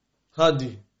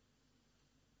 ਹਾਂਜੀ,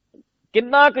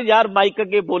 ਕਿੰਨਾ ਕੁ ਯਾਰ ਮਾਈਕ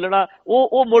ਅੱਗੇ ਬੋਲਣਾ।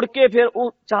 ਉਹ ਮੁੜ ਕੇ ਫਿਰ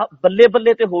ਉਹ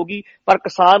ਬੱਲੇ ਤੇ ਹੋ ਗਈ, ਪਰ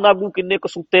ਕਿਸਾਨ ਆਗੂ ਕਿੰਨੇ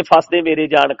ਕਸੂਤੇ ਫਸਦੇ ਮੇਰੇ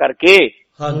ਜਾਣ ਕਰਕੇ।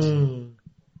 ਹਾਂਜੀ,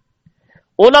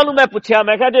 ਉਹਨਾਂ ਨੂੰ ਮੈਂ ਪੁੱਛਿਆ,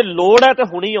 ਮੈਂ ਕਿਹਾ ਜੇ ਲੋੜ ਹੈ ਤੇ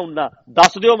ਹੁਣੀ ਆਉਣਾ,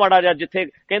 ਦੱਸ ਦਿਓ ਮਾੜਾ ਜਿਹਾ ਜਿੱਥੇ।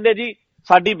 ਕਹਿੰਦੇ ਜੀ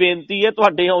ਸਾਡੀ ਬੇਨਤੀ ਹੈ,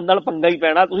 ਤੁਹਾਡੇ ਆਉਣ ਨਾਲ ਪੰਗਾ ਹੀ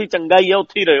ਪੈਣਾ, ਤੁਸੀਂ ਚੰਗਾ ਹੀ ਆ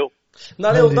ਉੱਥੇ ਹੀ ਰਹੋ।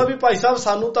 ਨਾਲੇ ਉਹਦਾ ਵੀ ਭਾਈ ਸਾਹਿਬ,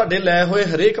 ਸਾਨੂੰ ਤੁਹਾਡੇ ਲੈ ਹੋਏ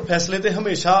ਹਰੇਕ ਫੈਸਲੇ ਤੇ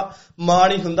ਹਮੇਸ਼ਾ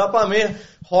ਮਾਣ ਹੀ ਹੁੰਦਾ, ਭਾਵੇਂ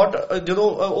ਹੌਟ ਜਦੋਂ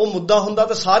ਉਹ ਮੁੱਦਾ ਹੁੰਦਾ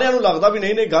ਤਾਂ ਸਾਰਿਆਂ ਨੂੰ ਲੱਗਦਾ ਵੀ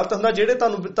ਨਹੀਂ ਗਲਤ ਹੁੰਦਾ। ਜਿਹੜੇ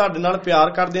ਤੁਹਾਡੇ ਨਾਲ ਪਿਆਰ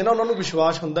ਕਰਦੇ ਆ ਨਾ, ਉਹਨਾਂ ਨੂੰ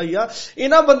ਵਿਸ਼ਵਾਸ ਹੁੰਦਾ ਹੀ ਆ।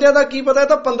 ਇਹਨਾਂ ਬੰਦਿਆਂ ਦਾ ਕੀ ਪਤਾ, ਇਹ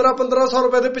ਤਾਂ 1500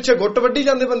 ਰੁਪਏ ਦੇ ਪਿੱਛੇ ਗੁੱਟ ਵੱਢੀ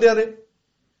ਜਾਂਦੇ ਬੰਦਿਆਂ ਦੇ।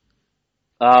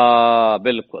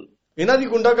 ਬਿਲਕੁਲ। ਇਹਨਾਂ ਦੀ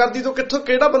ਗੁੰਡਾਗਰਦੀ ਤੋਂ ਕਿੱਥੋਂ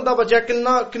ਕਿਹੜਾ ਬੰਦਾ ਬਚਿਆ,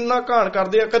 ਕਿੰਨਾ ਘਾਣ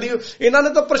ਕਰਦੇ ਆ। ਕਦੀ ਇਹਨਾਂ ਨੇ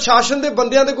ਤਾਂ ਪ੍ਰਸ਼ਾਸਨ ਦੇ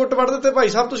ਬੰਦਿਆਂ ਦੇ ਗੁੱਟ ਵੱਢ ਦਿੱਤੇ। ਭਾਈ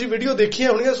ਸਾਹਿਬ ਤੁਸੀਂ ਵੀਡੀਓ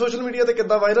ਦੇਖੀਆਂ ਹੋਣੀਆਂ ਸੋਸ਼ਲ ਮੀਡੀਆ ਤੇ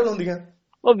ਕਿੱਦਾਂ ਵਾਇਰਲ ਹੁੰਦੀਆਂ।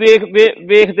 ਉਹ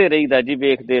ਵੇਖਦੇ ਰਹੀਦਾ ਜੀ,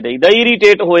 ਵੇਖਦੇ ਰਹੀਦਾ।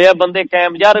 ਇਰੀਟੇਟ ਹੋਇਆ ਬੰਦੇ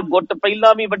ਕਾਇਮ ਯਾਰ। ਗੁੱਟ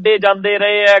ਪਹਿਲਾਂ ਵੀ ਵੱਡੇ ਜਾਂਦੇ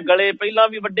ਰਹੇ ਐ, ਗਲੇ ਪਹਿਲਾਂ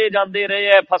ਵੀ ਵੱਡੇ ਜਾਂਦੇ ਰਹੇ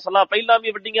ਐ, ਫਸਲਾਂ ਪਹਿਲਾਂ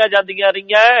ਵੀ ਵੱਡੀਆਂ ਜਾਂਦੀਆਂ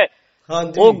ਰਹੀਆਂ ਐ।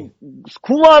 ਉਹ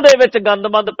ਖੂਹਾਂ ਦੇ ਵਿੱਚ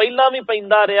ਗੰਦਮੰਦ ਪਹਿਲਾਂ ਵੀ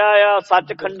ਪੈਂਦਾ ਰਿਹਾ ਆ।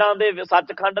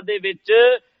 ਸੱਚਖੰਡ ਦੇ ਵਿੱਚ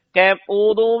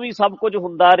ਉਦੋਂ ਵੀ ਸਭ ਕੁਝ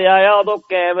ਹੁੰਦਾ ਰਿਹਾ ਆ। ਉਦੋਂ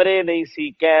ਕੈਮਰੇ ਨਹੀਂ ਸੀ।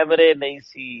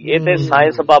 ਇਹ ਤੇ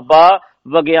ਸਾਇੰਸ ਬਾਬਾ,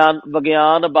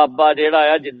 ਵਿਗਿਆਨ ਬਾਬਾ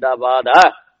ਜਿਹੜਾ ਆ ਜਿੰਦਾਬਾਦ ਆ।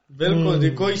 ਬਿਲਕੁਲ ਜੀ,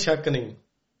 ਕੋਈ ਸ਼ੱਕ ਨਹੀਂ।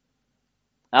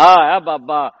 ਆ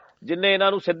ਬਾਬਾ ਜਿੰਨੇ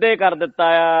ਇਹਨਾਂ ਨੂੰ ਸਿੱਧੇ ਕਰ ਦਿੱਤਾ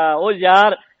ਆ। ਉਹ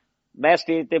ਯਾਰ ਮੈਂ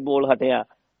ਸਟੇਜ ਤੇ ਬੋਲ ਹਟਿਆ,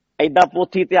 ਏਦਾਂ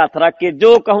ਪੋਥੀ ਤੇ ਹੱਥ ਰੱਖ ਕੇ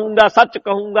ਜੋ ਕਹੂੰਗਾ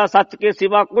ਸੱਚ ਕੇ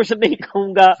ਸਿਵਾ ਕੁਛ ਨਹੀਂ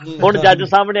ਕਹੂੰਗਾ। ਹੁਣ ਜੱਜ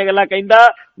ਸਾਹਮਣੇ ਅਗਲਾ ਕਹਿੰਦਾ,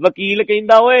 ਵਕੀਲ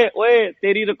ਕਹਿੰਦਾ ਓਏ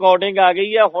ਤੇਰੀ ਰਿਕਾਰਡਿੰਗ ਆ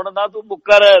ਗਈ ਆ, ਹੁਣ ਨਾ ਤੂੰ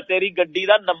ਮੁੱਕਰ, ਤੇਰੀ ਗੱਡੀ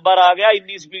ਦਾ ਨੰਬਰ ਆ ਗਿਆ,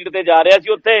 ਇੰਨੀ ਸਪੀਡ ਤੇ ਜਾ ਰਿਹਾ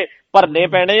ਸੀ, ਉੱਥੇ ਭਰਨੇ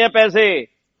ਪੈਣੇ ਆ ਪੈਸੇ।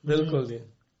 ਬਿਲਕੁਲ ਜੀ।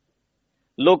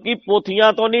 ਲੋਕੀ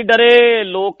ਪੋਥੀਆਂ ਤੋਂ ਨਹੀਂ ਡਰੇ,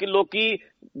 ਲੋਕੀ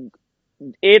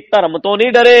ਇਹ ਧਰਮ ਤੋਂ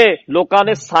ਨਹੀਂ ਡਰੇ, ਲੋਕਾਂ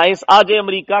ਨੇ ਸਾਇੰਸ, ਆ ਜੇ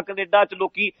ਅਮਰੀਕਾ ਕੈਨੇਡਾ ਚ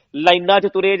ਲੋਕੀ ਲਾਈਨਾਂ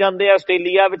ਚ ਤੁਰੇ ਜਾਂਦੇ ਆ,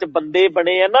 ਆਸਟ੍ਰੇਲੀਆ ਵਿੱਚ ਬੰਦੇ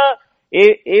ਬਣੇ ਆ ਨਾ,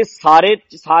 ਇਹ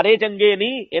ਸਾਰੇ ਚੰਗੇ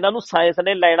ਨਹੀਂ, ਇਹਨਾਂ ਨੂੰ ਸਾਇੰਸ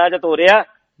ਨੇ ਲਾਈਨਾਂ ਚ ਤੋਰਿਆ।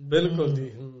 ਬਿਲਕੁਲ ਜੀ।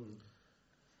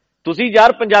 ਤੁਸੀਂ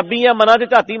ਯਾਰ ਪੰਜਾਬੀ ਆ, ਮਨਾਂ ਚ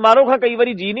ਝਾਤੀ ਮਾਰੋ, ਕਈ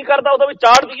ਵਾਰੀ ਜੀ ਨਹੀਂ ਕਰਦਾ ਉਹਦਾ ਵੀ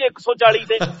ਚਾੜ ਦਈਏ 140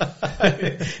 ਤੇ।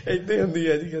 ਏਦਾਂ ਹੁੰਦੀ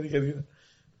ਹੈ ਜੀ ਕਦੀ ਕਦੀ।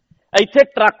 ਇੱਥੇ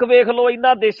ਟਰੱਕ ਵੇਖ ਲਓ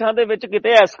ਇਹਨਾਂ ਦੇਸ਼ਾਂ ਦੇ ਵਿੱਚ,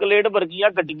 ਕਿਤੇ ਐਸਕਲੇਡ ਵਰਗੀਆਂ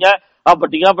ਗੱਡੀਆਂ, ਆ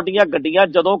ਵੱਡੀਆਂ ਵੱਡੀਆਂ ਗੱਡੀਆਂ,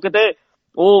 ਜਦੋਂ ਕਿਤੇ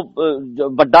ਉਹ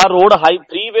ਵੱਡਾ ਰੋਡ ਹਾਈ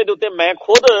ਫ੍ਰੀਵੇ ਦੇ ਉੱਤੇ, ਮੈਂ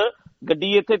ਖੁਦ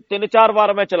ਗੱਡੀ ਇੱਥੇ 3-4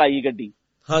 ਵਾਰ ਮੈਂ ਚਲਾਈ ਗੱਡੀ,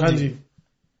 ਹਾਂਜੀ,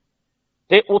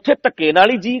 ਤੇ ਉੱਥੇ ਧੱਕੇ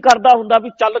ਨਾਲ ਹੀ ਜੀ ਕਰਦਾ ਹੁੰਦਾ ਵੀ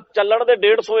ਚੱਲਣ ਦੇ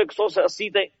 150-180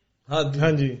 ਤੇ।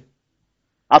 ਹਾਂਜੀ,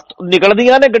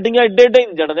 ਨਿਕਲਦੀਆਂ ਨੇ ਗੱਡੀਆਂ ਏਡੇ ਏਡੇ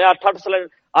ਇੰਜਣ ਨੇ,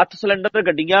 8 ਸਿਲੰਡਰ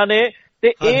ਗੱਡੀਆਂ ਨੇ।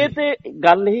 ਤੇ ਇਹ ਤੇ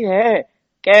ਗੱਲ ਹੀ ਹੈ,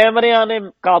 ਕੈਮਰਿਆਂ ਨੇ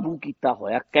ਕਾਬੂ ਕੀਤਾ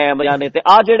ਹੋਇਆ, ਕੈਮਰਿਆਂ ਨੇ। ਤੇ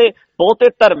ਆਹ ਜਿਹੜੇ ਬਹੁਤੇ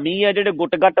ਧਰਮੀ ਆ, ਜਿਹੜੇ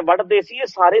ਗੁੱਟ-ਗੱਟ ਵੱਢਦੇ ਸੀ, ਇਹ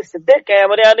ਸਾਰੇ ਸਿੱਧੇ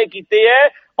ਕੈਮਰਿਆਂ ਨੇ ਕੀਤੇ ਐ।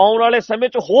 ਆਉਣ ਵਾਲੇ ਸਮੇਂ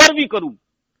ਚ ਹੋਰ ਵੀ ਕਰੂ।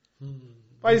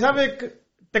 ਭਾਈ ਸਾਹਿਬ, ਇੱਕ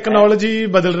ਟੈਕਨੋਲੋਜੀ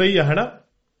ਬਦਲ ਰਹੀ ਆ, ਹਨਾ।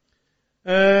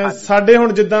 ਸਾਡੇ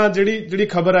ਹੁਣ ਜਿੱਦਾਂ ਜਿਹੜੀ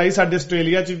ਖਬਰ ਆਈ ਸਾਡੇ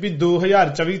ਆਸਟ੍ਰੇਲੀਆ ਚ ਵੀ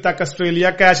 2024 ਤੱਕ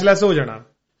ਆਸਟ੍ਰੇਲੀਆ ਕੈਸ਼ਲੈਸ ਹੋ ਜਾਣਾ,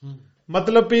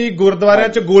 ਮਤਲਬ ਵੀ ਗੁਰਦੁਆਰਿਆਂ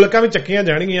ਚ ਗੋਲਕਾਂ ਵੀ ਚੱਕੀਆਂ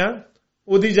ਜਾਣਗੀਆਂ,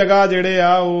 ਉਹਦੀ ਜਗ੍ਹਾ ਜਿਹੜੇ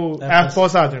ਆ ਉਹ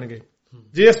ਐਫਪੋਸ ਆ ਜਾਣਗੇ।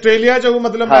 ਜੇ ਆਸਟ੍ਰੇਲੀਆ ਚ ਹੋਊ,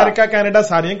 ਮਤਲਬ ਅਮਰੀਕਾ, ਕੈਨੇਡਾ,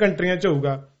 ਸਾਰੀਆਂ ਕੰਟਰੀਆਂ ਚ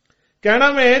ਹੋਊਗਾ।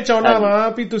 ਕਹਿਣਾ ਮੈਂ ਇਹ ਚਾਹੁੰਦਾ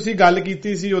ਵਾਂ ਵੀ ਤੁਸੀਂ ਗੱਲ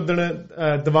ਕੀਤੀ ਸੀ ਉਦਣ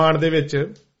ਦੀਵਾਨ ਦੇ ਵਿੱਚ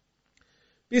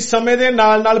ਵੀ ਸਮੇਂ ਦੇ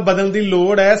ਨਾਲ ਨਾਲ ਬਦਲਣ ਦੀ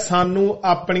ਲੋੜ ਹੈ, ਸਾਨੂੰ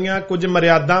ਆਪਣੀਆਂ ਕੁਝ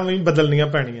ਮਰਿਆਦਾ ਵੀ ਬਦਲਣੀਆਂ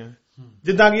ਪੈਣੀਆਂ।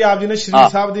 ਜਿੱਦਾਂ ਕਿ ਆਪ ਜੀ ਨੇ ਸ਼੍ਰੀ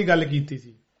ਸਾਹਿਬ ਦੀ ਗੱਲ ਕੀਤੀ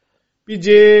ਸੀ ਵੀ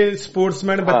ਜੇ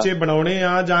ਸਪੋਰਟਸਮੈਨ ਬੱਚੇ ਬਣਾਉਣੇ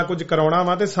ਆ ਜਾਂ ਕੁਝ ਕਰਾਉਣਾ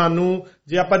ਵਾ, ਤੇ ਸਾਨੂੰ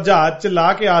ਜੇ ਆਪਾਂ ਜਹਾਜ਼ ਚ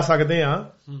ਲਾ ਕੇ ਆ ਸਕਦੇ ਆ,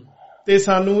 ਤੇ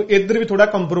ਸਾਨੂੰ ਇੱਧਰ ਵੀ ਥੋੜਾ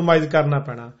ਕੰਪਰੋਮਾਈਜ਼ ਕਰਨਾ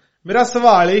ਪੈਣਾ। ਮੇਰਾ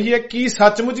ਸਵਾਲ ਇਹ ਹੈ ਕਿ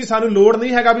ਸੱਚਮੁੱਚ ਹੀ ਸਾਨੂੰ ਲੋੜ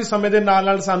ਨਹੀਂ ਹੈਗਾ ਵੀ ਸਮੇਂ ਦੇ ਨਾਲ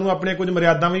ਨਾਲ ਸਾਨੂੰ ਆਪਣੀਆਂ ਕੁਝ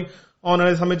ਮਰਿਆਦਾਂ ਵੀ ਆਉਣ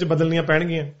ਵਾਲੇ ਸਮੇਂ 'ਚ ਬਦਲਣੀਆਂ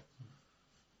ਪੈਣਗੀਆਂ?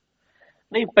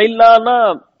 ਨਹੀਂ, ਪਹਿਲਾਂ ਨਾ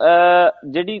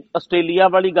ਜਿਹੜੀ ਆਸਟ੍ਰੇਲੀਆ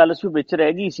ਵਾਲੀ ਗੱਲ ਸੀ ਉਹ ਵਿੱਚ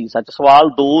ਰਹਿ ਗਈ ਸੀ। ਸੱਚ ਸਵਾਲ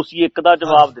 2 ਸੀ, ਇੱਕ ਦਾ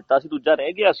ਜਵਾਬ ਦਿੱਤਾ ਸੀ, ਦੂਜਾ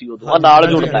ਰਹਿ ਗਿਆ ਸੀ, ਉਦੋਂ ਨਾਲ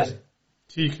ਜੁੜਦਾ ਹੈ।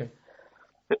 ਠੀਕ ਹੈ।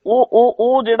 ਤੇ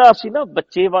ਉਹ ਜਿਹੜਾ ਸੀ ਨਾ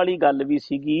ਬੱਚੇ ਵਾਲੀ ਗੱਲ ਵੀ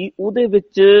ਸੀਗੀ, ਉਹਦੇ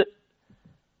ਵਿੱਚ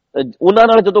ਉਹਨਾਂ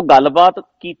ਨਾਲ ਜਦੋਂ ਗੱਲਬਾਤ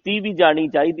ਕੀਤੀ ਵੀ ਜਾਣੀ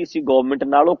ਚਾਹੀਦੀ ਸੀ ਗਵਰਨਮੈਂਟ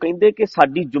ਨਾਲ, ਉਹ ਕਹਿੰਦੇ ਕਿ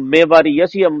ਸਾਡੀ ਜ਼ਿੰਮੇਵਾਰੀ ਹੈ,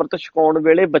 ਅਸੀਂ ਅੰਮ੍ਰਿਤ ਛਕਾਉਣ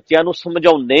ਵੇਲੇ ਬੱਚਿਆਂ ਨੂੰ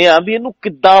ਸਮਝਾਉਂਦੇ ਆ ਵੀ ਇਹਨੂੰ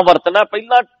ਕਿੱਦਾਂ ਵਰਤਣਾ।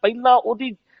 ਪਹਿਲਾਂ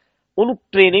ਉਹਨੂੰ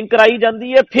ਟ੍ਰੇਨਿੰਗ ਕਰਾਈ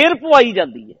ਜਾਂਦੀ ਹੈ, ਫਿਰ ਪਵਾਈ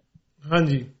ਜਾਂਦੀ ਹੈ।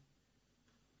 ਹਾਂਜੀ,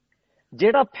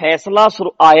 ਜਿਹੜਾ ਫੈਸਲਾ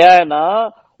ਆਇਆ ਹੈ ਨਾ,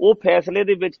 ਉਹ ਫੈਸਲੇ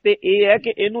ਦੇ ਵਿੱਚ ਤੇ ਇਹ ਹੈ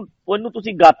ਕਿ ਉਹਨੂੰ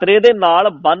ਤੁਸੀਂ ਗਾਤਰੇ ਦੇ ਨਾਲ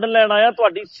ਬੰਨ ਲੈਣਾ ਆ,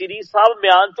 ਤੁਹਾਡੀ ਸ੍ਰੀ ਸਾਹਿਬ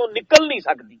ਮਿਆਨ ਚੋਂ ਨਿਕਲ ਨਹੀਂ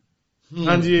ਸਕਦੀ।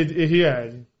 ਹਾਂਜੀ, ਇਹੀ ਹੈ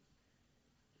ਜੀ।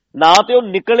 ਨਾ ਤੇ ਉਹ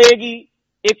ਨਿਕਲੇਗੀ,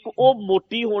 ਇੱਕ ਉਹ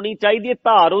ਮੋਟੀ ਹੋਣੀ ਚਾਹੀਦੀ ਹੈ,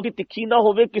 ਧਾਰ ਉਹਦੀ ਤਿੱਖੀ ਨਾ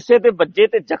ਹੋਵੇ, ਕਿਸੇ ਤੇ ਵੱਜੇ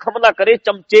ਤੇ ਜ਼ਖਮ ਨਾ ਕਰੇ,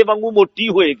 ਚਮਚੇ ਵਾਂਗੂ ਮੋਟੀ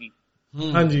ਹੋਏਗੀ।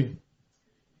 ਹਾਂਜੀ,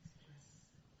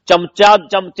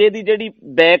 ਚਮਚੇ ਦੀ ਜਿਹੜੀ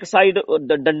ਬੈਕ ਸਾਈਡ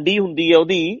ਡੰਡੀ ਹੁੰਦੀ ਹੈ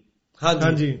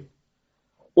ਹਾਂਜੀ,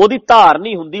 ਉਹਦੀ ਧਾਰ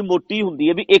ਨਹੀਂ ਹੁੰਦੀ, ਮੋਟੀ ਹੁੰਦੀ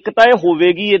ਹੈ। ਵੀ ਇੱਕ ਤਾਂ ਇਹ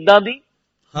ਹੋਵੇਗੀ ਏਦਾਂ ਦੀ,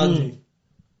 ਹਾਂਜੀ,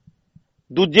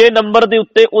 ਦੂਜੇ ਨੰਬਰ ਦੇ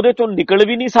ਉੱਤੇ ਉਹਦੇ ਚੋਂ ਨਿਕਲ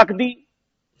ਵੀ ਨਹੀਂ ਸਕਦੀ,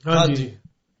 ਹਾਂਜੀ,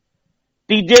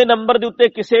 ਤੀਜੇ ਨੰਬਰ ਦੇ ਉੱਤੇ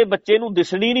ਕਿਸੇ ਬੱਚੇ ਨੂੰ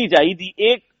ਦਿਸਣੀ ਨਹੀਂ ਚਾਹੀਦੀ।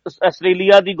 ਇਹ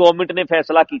ਆਸਟ੍ਰੇਲੀਆ ਦੀ ਗਵਰਨਮੈਂਟ ਨੇ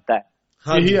ਫੈਸਲਾ ਕੀਤਾ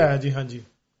ਹੈ। ਇਹੀ ਆਇਆ ਜੀ। ਹਾਂਜੀ,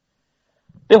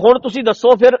 ਤੇ ਹੁਣ ਤੁਸੀਂ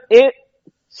ਦੱਸੋ ਫਿਰ ਇਹ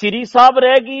ਸ੍ਰੀ ਸਾਹਿਬ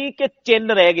ਰਹਿ ਗਈ ਕਿ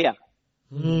ਚਿੰਨ ਰਹਿ ਗਿਆ?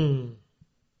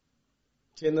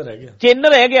 ਚਿੰਨ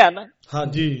ਰਹਿ ਗਿਆ ਨਾ।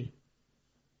 ਹਾਂਜੀ,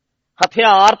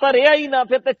 ਹਥਿਆਰ ਤਾਂ ਰਿਹਾ ਹੀ ਨਾ,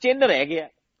 ਫਿਰ ਤੇ ਚਿੰਨ ਰਹਿ ਗਿਆ।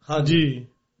 ਹਾਂਜੀ,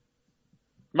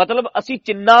 ਮਤਲਬ ਅਸੀਂ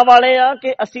ਚਿੰਨਾਂ ਵਾਲੇ ਆ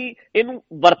ਕਿ ਅਸੀਂ ਇਹਨੂੰ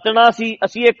ਵਰਤਣਾ ਸੀ।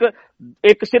 ਅਸੀਂ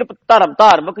ਇੱਕ ਸਿਰਫ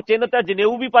ਧਾਰਮਿਕ ਚਿੰਨ ਤਾਂ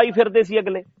ਜਨੇਊ ਵੀ ਪਾਈ ਫਿਰਦੇ ਸੀ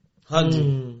ਅਗਲੇ। ਹਾਂਜੀ,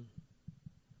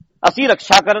 ਅਸੀਂ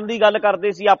ਰੱਖਿਆ ਕਰਨ ਦੀ ਗੱਲ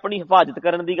ਕਰਦੇ ਸੀ, ਆਪਣੀ ਹਿਫਾਜ਼ਤ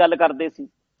ਕਰਨ ਦੀ ਗੱਲ ਕਰਦੇ ਸੀ।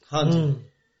 ਹਾਂਜੀ,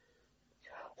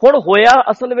 ਹੁਣ ਹੋਇਆ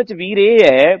ਅਸਲ ਵਿੱਚ ਵੀਰ ਇਹ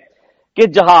ਹੈ ਕਿ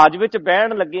ਜਹਾਜ਼ ਵਿੱਚ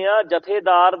ਬਹਿਣ ਲੱਗਿਆ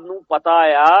ਜਥੇਦਾਰ ਨੂੰ ਪਤਾ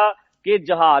ਆ ਕਿ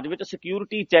ਜਹਾਜ਼ ਵਿੱਚ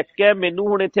ਸਿਕਿਉਰਿਟੀ ਚੈੱਕ ਹੈ, ਮੈਨੂੰ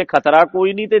ਹੁਣ ਇੱਥੇ ਖਤਰਾ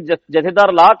ਕੋਈ ਨਹੀਂ, ਤੇ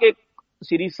ਜਥੇਦਾਰ ਲਾ ਕੇ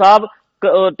ਸ੍ਰੀ ਸਾਹਿਬ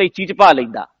ਟੈਚੀ ਚ ਪਾ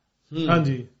ਲੈਂਦਾ।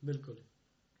 ਹਾਂਜੀ, ਬਿਲਕੁਲ।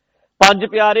 5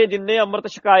 ਪਿਆਰੇ ਜਿੰਨੇ ਅੰਮ੍ਰਿਤ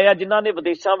ਛਕਾਇਆ, ਜਿਨ੍ਹਾਂ ਨੇ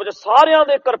ਵਿਦੇਸ਼ਾਂ ਵਿੱਚ ਸਾਰਿਆਂ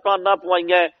ਦੇ ਕਿਰਪਾਨਾਂ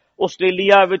ਪਵਾਈਆਂ,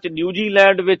 ਆਸਟ੍ਰੇਲੀਆ ਵਿੱਚ,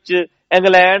 ਨਿਊਜ਼ੀਲੈਂਡ ਵਿੱਚ,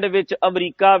 ਇੰਗਲੈਂਡ ਵਿੱਚ,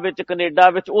 ਅਮਰੀਕਾ ਵਿੱਚ, ਕੈਨੇਡਾ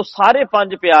ਵਿੱਚ, ਉਹ ਸਾਰੇ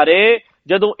 5 ਪਿਆਰੇ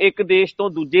ਜਦੋਂ ਇੱਕ ਦੇਸ਼ ਤੋਂ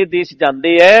ਦੂਜੇ ਦੇਸ਼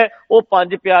ਜਾਂਦੇ ਐ, ਉਹ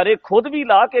 5 ਪਿਆਰੇ ਖੁਦ ਵੀ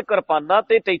ਲਾ ਕੇ ਕਿਰਪਾਨਾਂ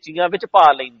ਤੇ ਟੈਚੀਆਂ ਵਿੱਚ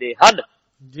ਪਾ ਲੈਂਦੇ ਹਨ।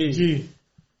 ਜੀ,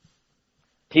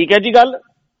 ਠੀਕ ਹੈ ਜੀ ਗੱਲ?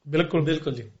 ਬਿਲਕੁਲ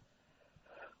ਬਿਲਕੁਲ ਜੀ।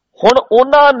 ਹੁਣ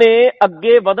ਉਹਨਾਂ ਨੇ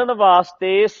ਅੱਗੇ ਵਧਣ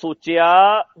ਵਾਸਤੇ ਸੋਚਿਆ,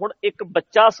 ਹੁਣ ਇੱਕ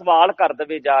ਬੱਚਾ ਸਵਾਲ ਕਰ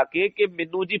ਦੇਵੇ ਜਾ ਕੇ ਕਿ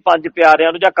ਮੈਨੂੰ ਜੀ 5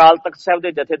 ਪਿਆਰਿਆਂ ਨੂੰ ਜਾਂ ਅਕਾਲ ਤਖਤ ਸਾਹਿਬ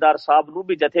ਦੇ ਜਥੇਦਾਰ ਸਾਹਿਬ ਨੂੰ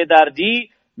ਵੀ ਜਥੇਦਾਰ ਜੀ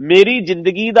ਮੇਰੀ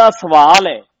ਜ਼ਿੰਦਗੀ ਦਾ ਸਵਾਲ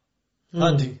ਹੈ,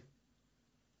 ਹਾਂਜੀ,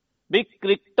 ਵੀ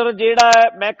ਕ੍ਰਿਕਟਰ ਜਿਹੜਾ ਹੈ,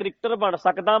 ਮੈਂ ਕ੍ਰਿਕਟਰ ਬਣ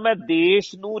ਸਕਦਾ, ਮੈਂ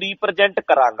ਦੇਸ਼ ਨੂੰ ਰੀਪ੍ਰਜੈਂਟ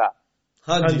ਕਰਾਂਗਾ,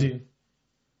 ਹਾਂਜੀ,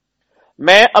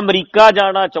 ਮੈਂ ਅਮਰੀਕਾ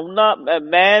ਜਾਣਾ ਚਾਹੁੰਦਾ,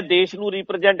 ਮੈਂ ਦੇਸ਼ ਨੂੰ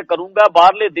ਰੀਪ੍ਰਜੈਂਟ ਕਰੂੰਗਾ,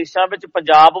 ਬਾਹਰਲੇ ਦੇਸ਼ਾਂ ਵਿੱਚ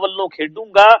ਪੰਜਾਬ ਵੱਲੋਂ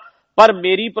ਖੇਡੂੰਗਾ, ਪਰ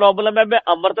ਮੇਰੀ ਪ੍ਰੋਬਲਮ ਹੈ, ਮੈਂ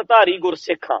ਅੰਮ੍ਰਿਤਧਾਰੀ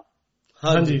ਗੁਰਸਿੱਖ ਹਾਂ।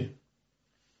 ਹਾਂਜੀ।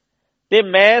 ਤੇ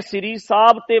ਮੈਂ ਸ੍ਰੀ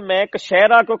ਸਾਹਿਬ ਤੇ ਮੈਂ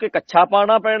ਕਸ਼ਹਿਰਾ, ਕਿਉਂਕਿ ਕੱਛਾ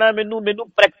ਪਾਣਾ ਪੈਣਾ ਮੈਨੂੰ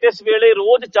ਪ੍ਰੈਕਟਿਸ ਵੇਲੇ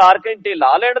ਰੋਜ਼ 4 ਘੰਟੇ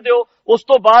ਲਾ ਲੈਣ ਦਿਓ, ਉਸ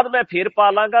ਤੋਂ ਬਾਅਦ ਮੈਂ ਫੇਰ ਪਾ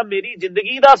ਲਾਂਗਾ। ਮੇਰੀ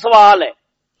ਜ਼ਿੰਦਗੀ ਦਾ ਸਵਾਲ ਹੈ।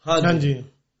 ਹਾਂਜੀ।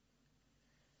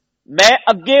 ਮੈਂ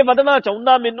ਅੱਗੇ ਵਧਣਾ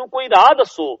ਚਾਹੁੰਦਾ, ਮੈਨੂੰ ਕੋਈ ਰਾਹ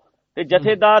ਦੱਸੋ। ਤੇ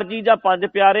ਜਥੇਦਾਰ ਜੀ ਜਾਂ 5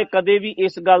 ਪਿਆਰੇ ਕਦੇ ਵੀ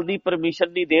ਇਸ ਗੱਲ ਦੀ ਪਰਮਿਸ਼ਨ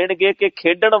ਨਹੀਂ ਦੇਣਗੇ ਕਿ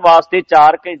ਖੇਡਣ ਵਾਸਤੇ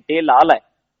 4 ਘੰਟੇ ਲਾ ਲੈ।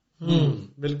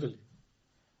 ਬਿਲਕੁਲ।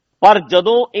 ਪਰ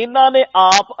ਜਦੋਂ ਇਹਨਾਂ ਨੇ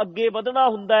ਆਪ ਅੱਗੇ ਵਧਣਾ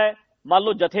ਹੁੰਦਾ ਹੈ, ਮੰਨ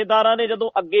ਲਓ ਜਥੇਦਾਰਾਂ ਨੇ ਜਦੋਂ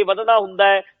ਅੱਗੇ ਵਧਣਾ ਹੁੰਦਾ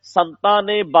ਹੈ, ਸੰਤਾਂ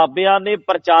ਨੇ, ਬਾਬਿਆਂ ਨੇ,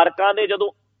 ਪ੍ਰਚਾਰਕਾਂ ਨੇ ਜਦੋਂ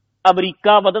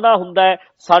ਅਮਰੀਕਾ ਵਧਣਾ ਹੁੰਦਾ ਹੈ,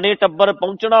 ਸਾਡੇ ਟੱਬਰ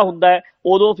ਪਹੁੰਚਣਾ ਹੁੰਦਾ ਹੈ,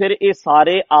 ਉਦੋਂ ਫਿਰ ਇਹ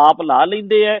ਸਾਰੇ ਆਪ ਲਾ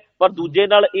ਲੈਂਦੇ ਹੈ, ਪਰ ਦੂਜੇ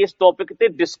ਨਾਲ ਇਸ ਟੌਪਿਕ ਤੇ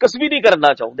ਡਿਸਕਸ ਵੀ ਨਹੀਂ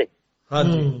ਕਰਨਾ ਚਾਹੁੰਦੇ।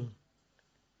 ਹਾਂਜੀ।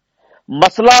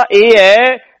 ਮਸਲਾ ਇਹ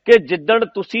ਹੈ ਕਿ ਜਿੱਦਣ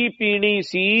ਤੁਸੀਂ ਪੀਣੀ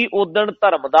ਸੀ ਉਦਣ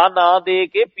ਧਰਮ ਦਾ ਨਾਂ ਦੇ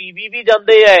ਕੇ ਪੀਵੀ ਵੀ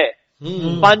ਜਾਂਦੇ ਹੈ,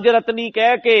 5 ਰਤਨੀ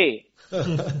ਕਹਿ ਕੇ।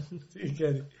 ਠੀਕ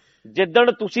ਹੈ ਜੀ।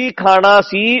 ਜਿੱਦਣ ਤੁਸੀਂ ਖਾਣਾ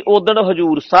ਸੀ ਉਦਣ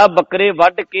ਹਜੂਰ ਸਾਹਿਬ ਬੱਕਰੇ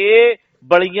ਵੱਢ ਕੇ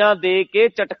ਬਲੀਆਂ ਦੇ ਕੇ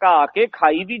ਚਟਕਾ ਕੇ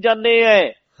ਖਾਈ ਵੀ ਜਾਂਦੇ ਐ।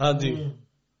 ਹਾਂਜੀ।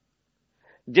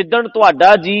 ਜਿੱਦਣ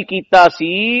ਤੁਹਾਡਾ ਜੀ ਕੀਤਾ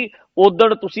ਸੀ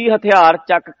ਉਦਣ ਤੁਸੀਂ ਹਥਿਆਰ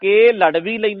ਚੱਕ ਕੇ ਲੜ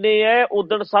ਵੀ ਲੈਂਦੇ ਐ,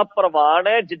 ਉਦਣ ਸਭ ਪ੍ਰਵਾਨ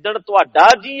ਹੈ। ਜਿੱਦਣ ਤੁਹਾਡਾ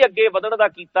ਜੀ ਅੱਗੇ ਵਧਣ ਦਾ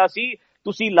ਕੀਤਾ ਸੀ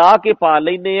ਤੁਸੀਂ ਲਾ ਕੇ ਪਾ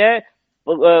ਲੈਂਦੇ ਐ,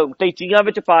 ਟੈਚੀਆਂ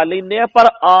ਵਿੱਚ ਪਾ ਲੈਂਦੇ ਆ। ਪਰ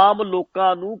ਆਮ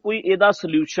ਲੋਕਾਂ ਨੂੰ ਕੋਈ ਇਹਦਾ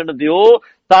ਸੋਲਿਊਸ਼ਨ ਦਿਓ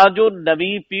ਤਾਂ ਜੋ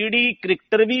ਨਵੀਂ ਪੀੜ੍ਹੀ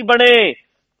ਕ੍ਰਿਕਟਰ ਵੀ ਬਣੇ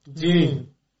ਜੀ,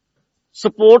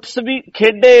 ਸਪੋਰਟਸ ਵੀ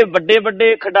ਖੇਡੇ, ਵੱਡੇ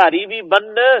ਵੱਡੇ ਖਿਡਾਰੀ ਵੀ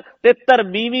ਬਣਨ ਤੇ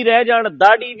ਧਰਮੀ ਵੀ ਰਹਿ ਜਾਣ,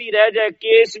 ਦਾੜੀ ਵੀ ਰਹਿ ਜਾਏ,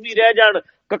 ਕੇਸ ਵੀ ਰਹਿ ਜਾਣ,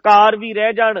 ਕਕਾਰ ਵੀ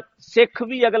ਰਹਿ ਜਾਣ, ਸਿੱਖ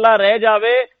ਵੀ ਅਗਲਾ ਰਹਿ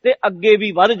ਜਾਵੇ ਤੇ ਅੱਗੇ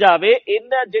ਵੀ ਵੱਧ ਜਾਵੇ।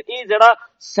 ਇਹ ਜਿਹੜਾ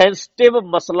ਸੈਂਸਿਟਿਵ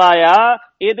ਮਸਲਾ ਆ,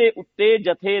 ਇਹਦੇ ਉੱਤੇ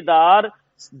ਜਥੇਦਾਰ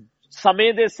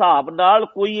ਸਮੇਂ ਦੇ ਹਿਸਾਬ ਨਾਲ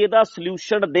ਕੋਈ ਇਹਦਾ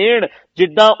ਸੋਲਿਊਸ਼ਨ ਦੇਣ,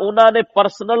 ਜਿੱਦਾਂ ਉਹਨਾਂ ਨੇ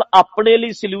ਪਰਸਨਲ ਆਪਣੇ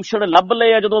ਲਈ ਸੋਲਿਊਸ਼ਨ ਲੱਭ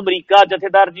ਲਏ ਆ। ਜਦੋਂ ਅਮਰੀਕਾ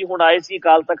ਜਥੇਦਾਰ ਜੀ ਹੁਣ ਆਏ ਸੀ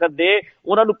ਅਕਾਲ ਤਖਤ ਦੇ,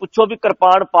 ਉਹਨਾਂ ਨੂੰ ਪੁੱਛੋ ਵੀ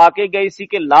ਕਿਰਪਾਨ ਪਾ ਕੇ ਗਏ ਸੀ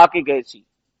ਕਿ ਲਾ ਕੇ ਗਏ ਸੀ।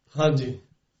 ਹਾਂਜੀ।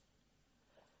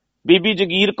 ਬੀਬੀ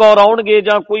ਜਗੀਰ ਕੌਰ ਆਉਣਗੇ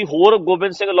ਜਾਂ ਕੋਈ ਹੋਰ,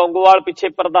 ਗੋਬਿੰਦ ਸਿੰਘ ਲੌਂਗੋਵਾਲ ਪਿੱਛੇ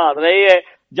ਪ੍ਰਧਾਨ ਰਹੇ ਹੈ,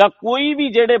 ਜਾਂ ਕੋਈ ਵੀ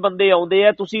ਜਿਹੜੇ ਬੰਦੇ ਆਉਂਦੇ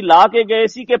ਆ, ਤੁਸੀਂ ਲਾ ਕੇ ਗਏ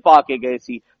ਸੀ ਕਿ ਪਾ ਕੇ ਗਏ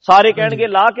ਸੀ? ਸਾਰੇ ਕਹਿਣਗੇ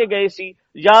ਲਾ ਕੇ ਗਏ ਸੀ।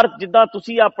 ਯਾਰ ਜਿੱਦਾਂ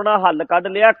ਤੁਸੀਂ ਆਪਣਾ ਹੱਲ ਕੱਢ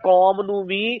ਲਿਆ, ਕੌਮ ਨੂੰ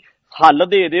ਵੀ ਹੱਲ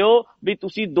ਦੇ ਦਿਓ ਵੀ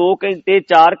ਤੁਸੀਂ 2 ਘੰਟੇ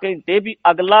 4 ਘੰਟੇ ਵੀ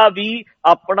ਅਗਲਾ ਵੀ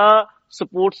ਆਪਣਾ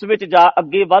ਸਪੋਰਟਸ ਵਿੱਚ ਜਾ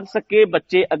ਅੱਗੇ ਵੱਧ ਸਕੇ,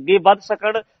 ਬੱਚੇ ਅੱਗੇ ਵੱਧ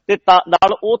ਸਕਣ ਤੇ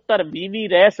ਨਾਲ ਉਹ ਧਰਮੀ ਵੀ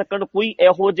ਰਹਿ ਸਕਣ। ਕੋਈ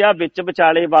ਇਹੋ ਜਿਹਾ ਵਿੱਚ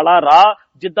ਵਿਚਾਲੇ ਵਾਲਾ ਰਾਹ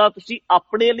ਜਿੱਦਾਂ ਤੁਸੀਂ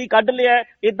ਆਪਣੇ ਲਈ ਕੱਢ ਲਿਆ,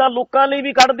 ਏਦਾਂ ਲੋਕਾਂ ਲਈ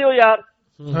ਵੀ ਕੱਢ ਦਿਓ ਯਾਰ।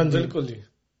 ਹਾਂਜੀ, ਬਿਲਕੁਲ ਜੀ।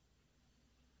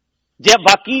 ਜੇ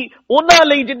ਬਾਕੀ ਉਹਨਾਂ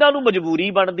ਲਈ ਜਿਨ੍ਹਾਂ ਨੂੰ ਮਜਬੂਰੀ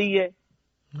ਬਣਦੀ ਹੈ।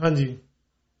 ਹਾਂਜੀ।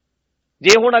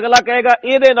 ਜੇ ਹੁਣ ਅਗਲਾ ਕਹੇਗਾ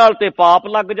ਇਹਦੇ ਨਾਲ ਤੇ ਪਾਪ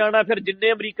ਲੱਗ ਜਾਣਾ, ਫਿਰ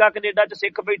ਜਿੰਨੇ ਅਮਰੀਕਾ ਕੈਨੇਡਾ 'ਚ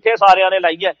ਸਿੱਖ ਬੈਠੇ ਸਾਰਿਆਂ ਨੇ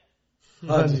ਲਾਈ ਹੈ।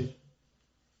 ਹਾਂਜੀ।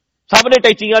 ਸਭ ਨੇ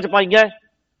ਟੈਚੀਆਂ 'ਚ ਪਾਈਆਂ।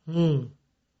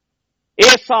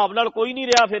 ਇਸ ਹਿਸਾਬ ਨਾਲ ਕੋਈ ਨਹੀਂ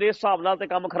ਰਿਹਾ, ਫਿਰ ਇਸ ਹਿਸਾਬ ਨਾਲ ਤੇ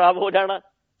ਕੰਮ ਖਰਾਬ ਹੋ ਜਾਣਾ।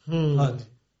 ਹਾਂਜੀ।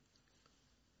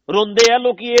 ਰੋਂਦੇ ਆ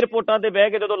ਲੋਕੀ ਏਅਰਪੋਰਟਾਂ ਤੇ ਬਹਿ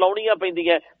ਕੇ ਜਦੋਂ ਲਾਉਣੀਆਂ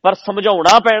ਪੈਂਦੀਆਂ, ਪਰ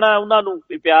ਸਮਝਾਉਣਾ ਪੈਣਾ ਉਹਨਾਂ ਨੂੰ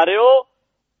ਵੀ ਪਿਆਰਿਓ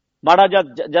ਮਾੜਾ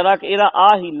ਜਰਾ ਇਹਦਾ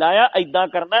ਆਹ ਹੀਲਾ ਆ, ਏਦਾਂ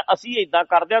ਕਰਨਾ, ਅਸੀਂ ਏਦਾਂ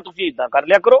ਕਰਦੇ ਆ, ਤੁਸੀਂ ਏਦਾਂ ਕਰ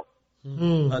ਲਿਆ ਕਰੋ।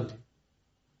 ਹਾਂਜੀ।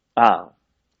 ਹਾਂ।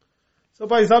 ਸੋ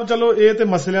ਭਾਈ ਸਾਹਿਬ, ਚਲੋ ਇਹ ਤੇ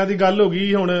ਮਸਲਿਆਂ ਦੀ ਗੱਲ ਹੋ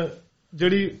ਗਈ। ਹੁਣ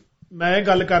ਜਿਹੜੀ ਮੈਂ ਇਹ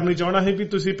ਗੱਲ ਕਰਨੀ ਚਾਹਣਾ ਸੀ ਵੀ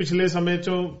ਤੁਸੀਂ ਪਿਛਲੇ ਸਮੇਂ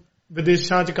ਚੋਂ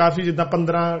ਵਿਦੇਸ਼ਾਂ 'ਚ ਕਾਫੀ, ਜਿੱਦਾਂ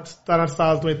 15-17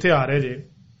 ਸਾਲ ਤੋਂ ਇੱਥੇ ਆ ਰਹੇ ਜੇ,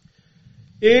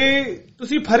 ਇਹ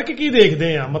ਤੁਸੀਂ ਫਰਕ ਕੀ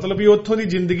ਦੇਖਦੇ ਆ? ਮਤਲਬ ਵੀ ਉੱਥੋਂ ਦੀ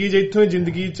ਜ਼ਿੰਦਗੀ ਜੇ ਇੱਥੋਂ ਦੀ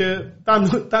ਜ਼ਿੰਦਗੀ 'ਚ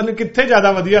ਤੁਹਾਨੂੰ ਕਿੱਥੇ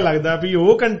ਜ਼ਿਆਦਾ ਵਧੀਆ ਲੱਗਦਾ? ਵੀ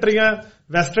ਉਹ ਕੰਟਰੀਆਂ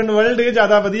ਵੈਸਟਰਨ ਵਰਲਡ ਇਹ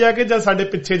ਜ਼ਿਆਦਾ ਵਧੀਆ ਕਿ ਜਾਂ ਸਾਡੇ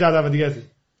ਪਿੱਛੇ ਜ਼ਿਆਦਾ ਵਧੀਆ ਸੀ?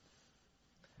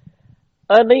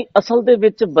 ਨਹੀਂ, ਅਸਲ ਦੇ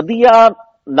ਵਿੱਚ ਵਧੀਆ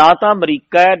ਨਾ ਤਾਂ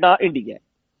ਅਮਰੀਕਾ ਹੈ ਨਾ ਇੰਡੀਆ ਹੈ।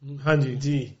 ਹਾਂਜੀ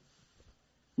ਜੀ।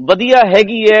 ਵਧੀਆ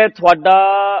ਹੈਗੀ ਹੈ ਤੁਹਾਡਾ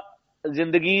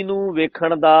ਜ਼ਿੰਦਗੀ ਨੂੰ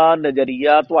ਵੇਖਣ ਦਾ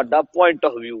ਨਜ਼ਰੀਆ, ਤੁਹਾਡਾ ਪੁਆਇੰਟ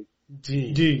ਆਫ ਵਿਊ। ਜੀ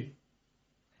ਜੀ।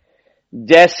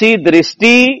 ਜੈਸੀ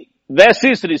ਦ੍ਰਿਸ਼ਟੀ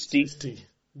ਵੈਸੀ ਸ੍ਰਿਸ਼ਟੀ।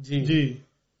 ਜੀ ਜੀ।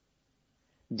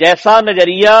 जैसा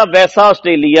नजरिया वैसा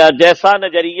ऑस्ट्रेलिया, जैसा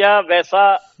नजरिया वैसा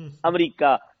अमेरिका,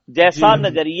 जैसा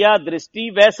नजरिया दृष्टि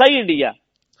वैसा ही इंडिया।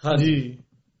 हाँ जी।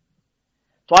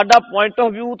 ਤੁਹਾਡਾ ਪੁਆਇੰਟ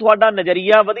ਆਫ ਵਿਊ, ਤੁਹਾਡਾ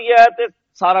ਨਜ਼ਰੀਆ ਵਧੀਆ ਹੈ ਤੇ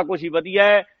ਸਾਰਾ ਕੁਝ ਹੀ ਵਧੀਆ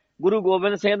ਹੈ। ਗੁਰੂ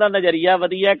ਗੋਬਿੰਦ ਸਿੰਘ ਦਾ ਨਜ਼ਰੀਆ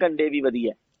ਵਧੀਆ, ਕੰਡੇ ਵੀ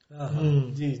ਵਧੀਆ।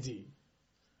 ਜੀ ਜੀ।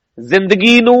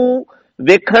 ਜ਼ਿੰਦਗੀ ਨੂੰ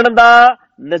ਵੇਖਣ ਦਾ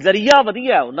ਨਜ਼ਰੀਆ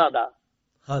ਵਧੀਆ ਉਹਨਾਂ ਦਾ।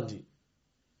 ਹਾਂਜੀ।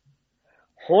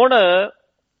 ਹੁਣ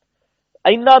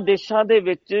ਇਹਨਾਂ ਦੇਸ਼ਾਂ ਦੇ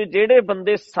ਵਿੱਚ ਜਿਹੜੇ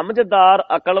ਬੰਦੇ ਸਮਝਦਾਰ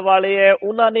ਅਕਲ ਵਾਲੇ ਐ,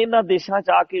 ਉਹਨਾਂ ਨੇ ਇਹਨਾਂ ਦੇਸ਼ਾਂ 'ਚ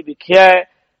ਆ ਕੇ ਵੇਖਿਆ ਹੈ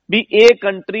ਵੀ ਇਹ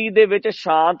ਕੰਟਰੀ ਦੇ ਵਿੱਚ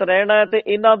ਸ਼ਾਂਤ ਰਹਿਣਾ ਹੈ ਤੇ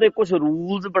ਇਹਨਾਂ ਦੇ ਕੁਝ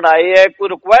ਰੂਲਸ ਬਣਾਏ ਐ, ਕੋਈ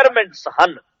ਰਿਕੁਆਇਰਮੈਂਟਸ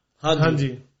ਹਨ।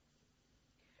 ਹਾਂਜੀ।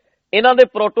 ਇਹਨਾਂ ਦੇ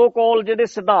ਪ੍ਰੋਟੋਕਾਲ ਜਿਹੜੇ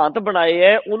ਸਿਧਾਂਤ ਬਣਾਏ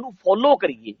ਐ ਉਹਨੂੰ ਫੋਲੋ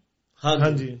ਕਰੀਏ।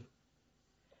 ਹਾਂਜੀ।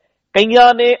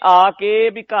 ਕਈਆਂ ਨੇ ਆ ਕੇ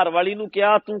ਵੀ ਘਰ ਵਾਲੀ ਨੂੰ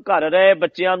ਕਿਹਾ ਤੂੰ ਘਰ ਰਹਿ,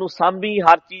 ਬੱਚਿਆਂ ਨੂੰ ਸਾਂਭੀ,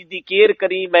 ਹਰ ਚੀਜ਼ ਦੀ ਕੇਅਰ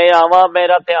ਕਰੀ, ਮੈਂ ਆਵਾਂ,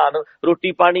 ਮੇਰਾ ਧਿਆਨ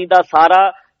ਰੋਟੀ ਪਾਣੀ ਦਾ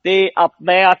ਸਾਰਾ। ਤੇ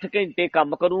ਮੈਂ 8 ਘੰਟੇ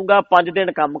ਕੰਮ ਕਰੂੰਗਾ, 5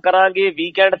 ਦਿਨ ਕੰਮ ਕਰਾਂਗੇ,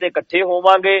 ਵੀਕਐਂਡ ਤੇ ਇਕੱਠੇ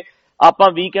ਹੋਵਾਂਗੇ, ਆਪਾਂ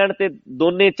ਵੀਕਐਂਡ ਤੇ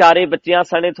ਦੋਨੇ ਚਾਰੇ ਬੱਚਿਆਂ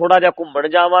ਸਣੇ ਥੋੜਾ ਜਿਹਾ ਘੁੰਮਣ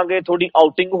ਜਾਵਾਂਗੇ, ਥੋੜੀ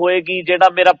ਆਊਟਿੰਗ ਹੋਏਗੀ, ਜਿਹੜਾ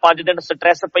ਮੇਰਾ 5 ਦਿਨ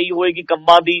ਸਟ੍ਰੈਸ ਪਈ ਹੋਏਗੀ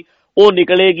ਕੰਮਾਂ ਦੀ ਉਹ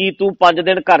ਨਿਕਲੇਗੀ, ਤੂੰ 5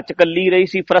 ਦਿਨ ਘਰ ਚ ਕੱਲੀ ਰਹੀ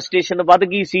ਸੀ, ਫਰਸਟ੍ਰੇਸ਼ਨ ਵੱਧ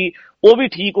ਗਈ ਸੀ, ਉਹ ਵੀ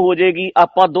ਠੀਕ ਹੋ ਜਾਏਗੀ,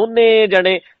 ਆਪਾਂ ਦੋਨੇ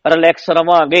ਜਣੇ ਰਿਲੈਕਸ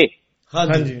ਰਵਾਂਗੇ।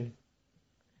 ਹਾਂਜੀ,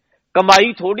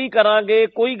 ਕਮਾਈ ਥੋੜੀ ਕਰਾਂਗੇ,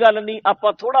 ਕੋਈ ਗੱਲ ਨਹੀਂ,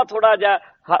 ਆਪਾਂ ਥੋੜਾ ਥੋੜਾ ਜਿਹਾ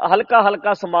ਹਲਕਾ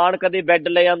ਹਲਕਾ ਸਮਾਨ, ਕਦੇ ਬੈੱਡ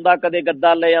ਲੈ ਆਂਦਾ, ਕਦੇ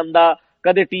ਗੱਦਾ ਲੈ ਆਂਦਾ,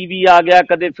 ਕਦੇ ਟੀਵੀ ਆ ਗਿਆ,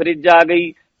 ਕਦੇ ਫਰਿੱਜ ਆ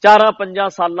ਗਈ, 4-5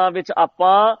 ਸਾਲਾਂ ਵਿੱਚ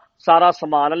ਆਪਾਂ ਸਾਰਾ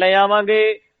ਸਮਾਨ ਲੈ ਆਵਾਂਗੇ।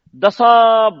 10,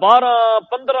 12,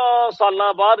 15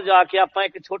 ਸਾਲਾਂ ਬਾਅਦ ਜਾ ਕੇ ਆਪਾਂ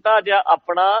ਇੱਕ ਛੋਟਾ ਜਿਹਾ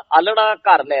ਆਪਣਾ ਆਲਣਾ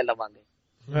ਘਰ ਲੈ ਲਵਾਂਗੇ।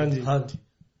 ਹਾਂਜੀ,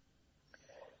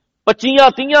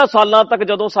 25-30 ਸਾਲਾਂ ਤੱਕ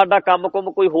ਜਦੋਂ ਸਾਡਾ ਕੰਮ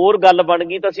ਕੁੰਮ ਕੋਈ ਹੋਰ ਗੱਲ ਬਣ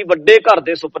ਗਈ ਤਾਂ ਅਸੀਂ ਵੱਡੇ ਘਰ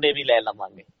ਦੇ ਸੁਪਨੇ ਵੀ ਲੈ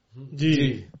ਲਵਾਂਗੇ ਜੀ।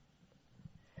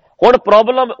 ਹੁਣ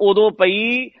ਪ੍ਰੋਬਲਮ ਉਦੋਂ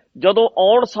ਪਈ ਜਦੋਂ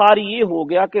ਆਉਣ ਸਾਰੀ ਇਹ ਹੋ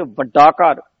ਗਿਆ ਕਿ ਵੱਡਾ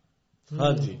ਘਰ,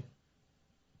 ਹਾਂਜੀ,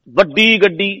 ਵੱਡੀ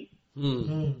ਗੱਡੀ,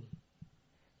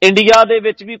 ਇੰਡੀਆ ਦੇ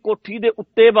ਵਿੱਚ ਵੀ ਕੋਠੀ ਦੇ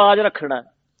ਉੱਤੇ ਬਾਜ ਰੱਖਣਾ,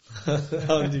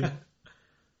 ਹਾਂਜੀ,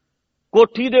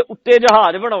 ਕੋਠੀ ਦੇ ਉੱਤੇ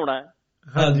ਜਹਾਜ਼ ਬਣਾਉਣਾ,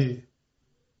 ਹਾਂਜੀ,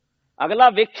 ਅਗਲਾ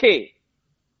ਵੇਖੇ।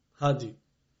 ਹਾਂਜੀ,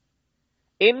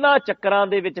 ਇਹਨਾਂ ਚੱਕਰਾਂ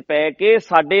ਦੇ ਵਿੱਚ ਪੈ ਕੇ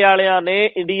ਸਾਡੇ ਵਾਲਿਆਂ ਨੇ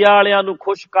ਇੰਡੀਆ ਵਾਲਿਆਂ ਨੂੰ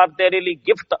ਖੁਸ਼ ਕਰ, ਤੇਰੇ ਲਈ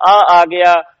ਗਿਫਟ ਆ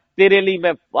ਗਿਆ, ਤੇਰੇ ਲਈ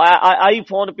ਮੈਂ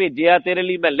ਆਈਫੋਨ ਭੇਜਿਆ, ਤੇਰੇ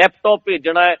ਲਈ ਮੈਂ ਲੈਪਟਾਪ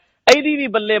ਭੇਜਣਾ ਹੈ, ਇਹਦੀ ਵੀ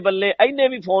ਬੱਲੇ ਬੱਲੇ, ਇਹਨੇ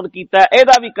ਵੀ ਫੋਨ ਕੀਤਾ,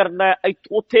 ਇਹਦਾ ਵੀ ਕਰਨਾ,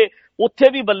 ਉੱਥੇ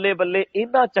ਵੀ ਬੱਲੇ ਬੱਲੇ।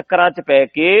 ਇਹਨਾਂ ਚੱਕਰਾਂ 'ਚ ਪੈ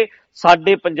ਕੇ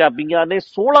ਸਾਡੇ ਪੰਜਾਬੀਆਂ ਨੇ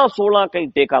 16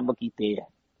 ਘੰਟੇ ਕੰਮ ਕੀਤੇ ਹੈ।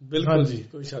 ਬਿਲਕੁਲ ਜੀ,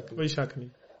 ਕੋਈ ਸ਼ੱਕ ਨਹੀਂ।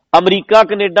 ਅਮਰੀਕਾ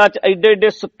ਕੈਨੇਡਾ 'ਚ ਐਡੇ ਐਡੇ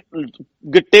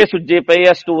ਗਿੱਟੇ ਸੁੱਜੇ ਪਏ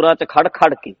ਆ ਸਟੋਰਾਂ 'ਚ ਖੜ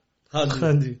ਖੜ ਕੇ।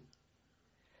 ਹਾਂਜੀ,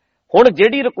 ਹੁਣ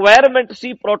ਜਿਹੜੀ ਰਿਕੁਆਇਰਮੈਂਟ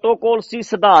ਸੀ, ਪ੍ਰੋਟੋਕੋਲ ਸੀ,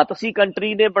 ਸਿਧਾਂਤ ਸੀ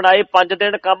ਕੰਟਰੀ ਨੇ ਬਣਾਏ, 5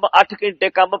 ਦਿਨ ਕੰਮ, 8 ਘੰਟੇ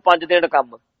ਕੰਮ, 5 ਦਿਨ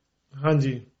ਕੰਮ,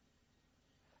 ਹਾਂਜੀ,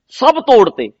 ਸਭ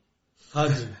ਤੋੜਤੇ।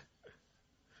 ਹਾਂਜੀ,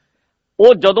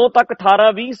 ਉਹ ਜਦੋਂ ਤੱਕ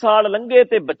 18-20 ਸਾਲ ਲੰਘੇ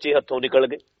ਤੇ ਬੱਚੇ ਹੱਥੋਂ ਨਿਕਲ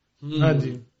ਗਏ।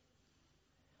 ਹਾਂਜੀ,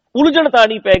 ਉਲਝਣ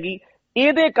ਤਾਣੀ ਪੈ ਗਈ।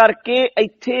 ਇਹਦੇ ਕਰਕੇ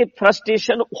ਇੱਥੇ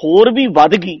ਫਰਸਟ੍ਰੇਸ਼ਨ ਹੋਰ ਵੀ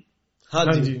ਵੱਧ ਗਈ।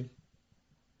 ਹਾਂਜੀ,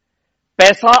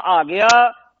 ਪੈਸਾ ਆ ਗਿਆ,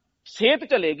 ਸਿਹਤ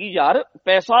ਚਲੇਗੀ ਯਾਰ,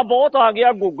 ਪੈਸਾ ਬਹੁਤ ਆ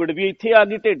ਗਿਆ, ਗੁੱਗੜ ਵੀ ਇੱਥੇ ਆ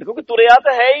ਗਈ, ਢਿੱਡ ਕਿਉਂਕਿ ਤੁਰਿਆ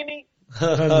ਤਾਂ ਹੈ ਹੀ ਨਹੀਂ।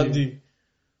 ਹਾਂਜੀ,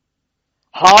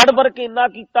 ਹਾਰਡ ਵਰਕ ਇੰਨਾ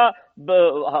ਕੀਤਾ,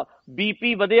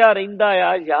 BP ਵਧਿਆ ਰਹਿੰਦਾ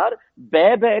ਆ ਯਾਰ,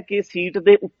 ਬਹਿ ਬਹਿ ਕੇ ਸੀਟ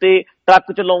ਦੇ ਉੱਤੇ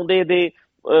ਟਰੱਕ ਚਲਾਉਂਦੇ ਦੇ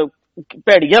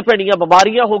ਭੈੜੀਆਂ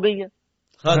ਬਿਮਾਰੀਆਂ ਹੋ ਗਈਆਂ।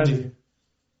 ਹਾਂਜੀ,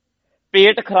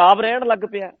 ਪੇਟ ਖਰਾਬ ਰਹਿਣ ਲੱਗ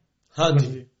ਪਿਆ।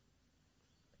 ਹਾਂਜੀ,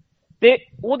 ਤੇ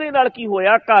ਉਹਦੇ ਨਾਲ ਕੀ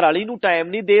ਹੋਇਆ, ਘਰ ਵਾਲੀ ਨੂੰ ਟਾਈਮ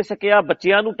ਨਹੀਂ ਦੇ ਸਕਿਆ,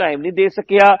 ਬੱਚਿਆਂ ਨੂੰ ਟਾਈਮ ਨਹੀਂ ਦੇ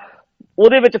ਸਕਿਆ,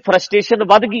 ਉਹਦੇ ਵਿੱਚ ਫਰਸਟ੍ਰੇਸ਼ਨ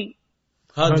ਵੱਧ ਗਈ।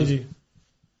 ਹਾਂਜੀ,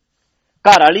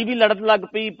 ਘਰ ਵਾਲੀ ਵੀ ਲੜਨ ਲੱਗ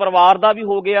ਪਈ, ਪਰਿਵਾਰ ਦਾ ਵੀ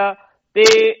ਹੋ ਗਿਆ, ਤੇ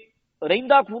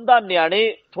ਰਹਿੰਦਾ ਖੂੰਦਾ ਨਿਆਣੇ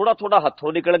ਥੋੜਾ ਥੋੜਾ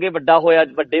ਹੱਥੋਂ ਨਿਕਲ ਗਏ,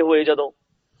 ਵੱਡੇ ਹੋਏ ਜਦੋਂ,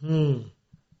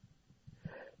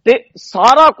 ਤੇ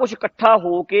ਸਾਰਾ ਕੁਝ ਇਕੱਠਾ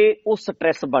ਹੋ ਕੇ ਉਹ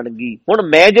ਸਟ੍ਰੈਸ ਬਣ ਗਈ। ਹੁਣ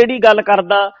ਮੈਂ ਜਿਹੜੀ ਗੱਲ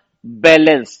ਕਰਦਾ,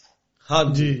 ਬੈਲੈਂਸ,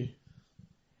 ਹਾਂਜੀ,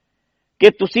 ਕਿ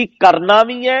ਤੁਸੀਂ ਕਰਨਾ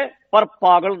ਵੀ ਹੈ ਪਰ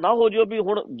ਪਾਗਲ ਨਾ ਹੋ ਜਾਓ ਵੀ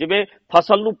ਹੁਣ ਜਿਵੇਂ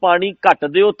ਫਸਲ ਨੂੰ ਪਾਣੀ ਘੱਟ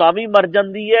ਦਿਓ ਤਾਂ ਵੀ ਮਰ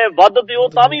ਜਾਂਦੀ ਹੈ, ਵੱਧ ਦਿਓ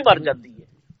ਤਾਂ ਵੀ ਮਰ ਜਾਂਦੀ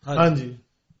ਹੈ। ਹਾਂਜੀ,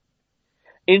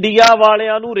 ਇੰਡੀਆ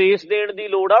ਵਾਲਿਆਂ ਨੂੰ ਰੇਸ ਦੇਣ ਦੀ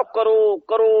ਲੋੜ ਆ, ਕਰੋ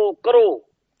ਕਰੋ ਕਰੋ।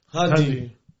 ਹਾਂਜੀ,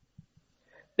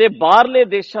 ਤੇ ਬਾਹਰਲੇ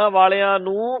ਦੇਸ਼ਾਂ ਵਾਲਿਆਂ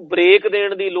ਨੂੰ ਬ੍ਰੇਕ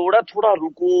ਦੇਣ ਦੀ ਲੋੜ ਆ, ਥੋੜਾ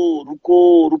ਰੁਕੋ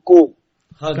ਰੁਕੋ ਰੁਕੋ।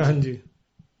 ਹਾਂਜੀ,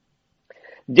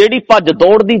 ਜਿਹੜੀ ਭੱਜ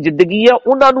ਦੌੜ ਦੀ ਜ਼ਿੰਦਗੀ ਆ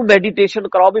ਉਹਨਾਂ ਨੂੰ ਮੈਡੀਟੇਸ਼ਨ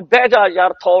ਕਰਾਓ ਵੀ ਬਹਿ ਜਾ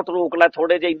ਯਾਰ, ਥੌਟ ਰੋਕ ਲੈ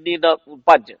ਥੋੜੇ ਜਿਹੇ, ਇੰਨੀ ਨਾ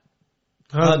ਭੱਜ।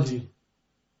 ਹਾਂਜੀ,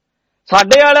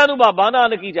 ਸਾਡੇ ਵਾਲਿਆਂ ਨੂੰ ਬਾਬਾ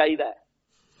ਨਾਨਕ ਹੀ ਚਾਹੀਦਾ ਹੈ।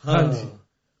 ਹਾਂਜੀ,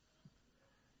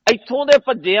 ਇੱਥੋਂ ਦੇ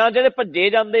ਭੱਜਿਆਂ ਜਿਹੜੇ ਭੱਜੇ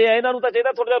ਜਾਂਦੇ ਆ, ਇਹਨਾਂ ਨੂੰ ਤਾਂ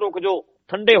ਚਾਹੀਦਾ ਥੋੜਾ ਜਿਹਾ ਰੁਕ ਜਾਓ,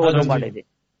 ਠੰਡੇ ਹੋ ਜਾਓ ਮਾੜੇ ਜੇ।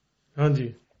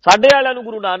 ਹਾਂਜੀ, ਸਾਡੇ ਵਾਲਿਆਂ ਨੂੰ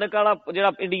ਗੁਰੂ ਨਾਨਕ ਵਾਲਾ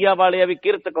ਜਿਹੜਾ ਇੰਡੀਆ ਵਾਲੇ ਆ ਵੀ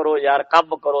ਕਿਰਤ ਕਰੋ ਯਾਰ,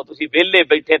 ਕੰਮ ਕਰੋ, ਤੁਸੀਂ ਵਿਹਲੇ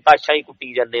ਬੈਠੇ ਤਾਸ਼ਾਂ ਹੀ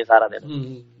ਕੁੱਟੀ ਜਾਂਦੇ ਸਾਰਾ ਦਿਨ।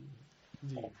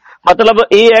 ਮਤਲਬ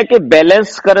ਇਹ ਹੈ ਕਿ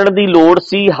ਬੈਲੈਂਸ ਕਰਨ ਦੀ ਲੋੜ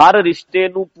ਸੀ, ਹਰ ਰਿਸ਼ਤੇ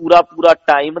ਨੂੰ ਪੂਰਾ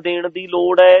ਟਾਈਮ ਦੇਣ ਦੀ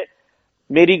ਲੋੜ ਹੈ।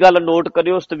 ਮੇਰੀ ਗੱਲ ਨੋਟ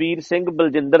ਕਰਿਓ, ਸਤਵੀਰ ਸਿੰਘ,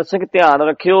 ਬਲਜਿੰਦਰ ਸਿੰਘ, ਧਿਆਨ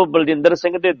ਰੱਖਿਓ। ਬਲਜਿੰਦਰ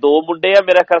ਸਿੰਘ ਦੇ 2 ਮੁੰਡੇ ਆ,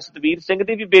 ਮੇਰਾ ਖਿਆਲ ਸਤਵੀਰ ਸਿੰਘ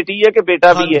ਦੀ ਵੀ ਬੇਟੀ ਹੈ ਕਿ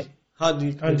ਬੇਟਾ ਵੀ ਹੈ?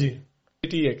 ਹਾਂਜੀ, ਹਾਂਜੀ,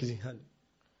 ਬੇਟੀ ਹੈ ਜੀ। ਹਾਂਜੀ,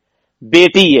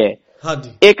 ਬੇਟੀ ਹੈ। ਹਾਂਜੀ,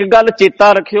 ਇੱਕ ਗੱਲ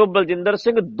ਚੇਤਾ ਰੱਖਿਓ, ਬਲਜਿੰਦਰ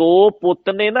ਸਿੰਘ 2 ਪੁੱਤ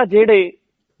ਨੇ ਨਾ ਜਿਹੜੇ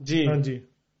ਜੀ, ਹਾਂਜੀ,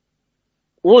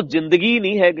 ਉਹ ਜ਼ਿੰਦਗੀ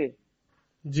ਨਹੀਂ ਹੈਗੇ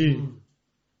ਜੀ,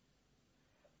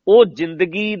 ਉਹ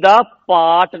ਜ਼ਿੰਦਗੀ ਦਾ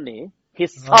ਪਾਰਟ ਨੇ,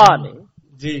 ਹਿੱਸਾ ਨੇ।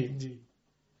 ਜੀ, ਜੀ,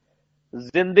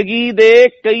 ਜ਼ਿੰਦਗੀ ਦੇ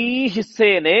ਕਈ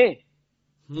ਹਿੱਸੇ ਨੇ।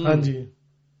 ਹਾਂਜੀ,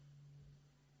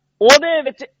 ਉਹਦੇ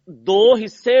ਵਿੱਚ 2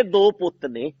 ਹਿੱਸੇ, 2 ਪੁੱਤ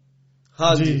ਨੇ।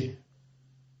 ਹਾਂਜੀ,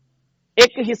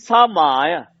 ਇੱਕ ਹਿੱਸਾ ਮਾਂ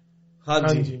ਆ,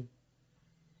 ਹਾਂਜੀ,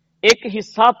 ਇੱਕ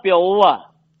ਹਿੱਸਾ ਪਿਓ ਆ,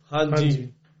 ਹਾਂਜੀ,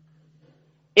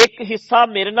 ਇੱਕ ਹਿੱਸਾ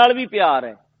ਮੇਰੇ ਨਾਲ ਵੀ ਪਿਆਰ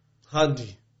ਹੈ, ਹਾਂਜੀ,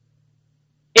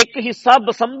 ਇੱਕ ਹਿੱਸਾ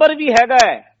ਬਸੰਬਰ ਵੀ ਹੈਗਾ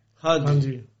ਹੈ,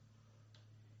 ਹਾਂਜੀ,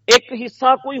 ਇੱਕ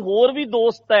ਹਿੱਸਾ ਕੋਈ ਹੋਰ ਵੀ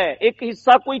ਦੋਸਤ ਹੈ, ਇੱਕ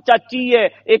ਹਿੱਸਾ ਕੋਈ ਚਾਚੀ ਹੈ,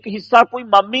 ਇੱਕ ਹਿੱਸਾ ਕੋਈ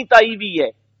ਮਾਮੀ ਤਾਈ ਵੀ ਹੈ।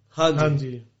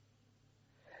 ਹਾਂਜੀ।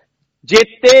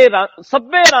 ਜੇਤੇ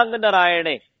ਸਭੇ ਰੰਗ ਨਾਰਾਇਣ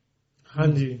ਹੈ।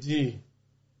 ਹਾਂਜੀ ਜੀ।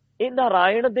 ਇਹ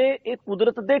ਨਾਰਾਇਣ ਦੇ, ਇਹ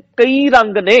ਕੁਦਰਤ ਦੇ ਕਈ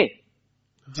ਰੰਗ ਨੇ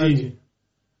ਜੀ।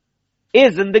 ਇਹ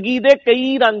ਜ਼ਿੰਦਗੀ ਦੇ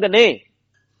ਕਈ ਰੰਗ ਨੇ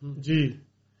ਜੀ।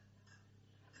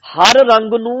 ਹਰ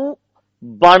ਰੰਗ ਨੂੰ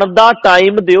ਬਣਦਾ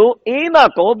ਟਾਈਮ ਦਿਓ। ਇਹ ਨਾ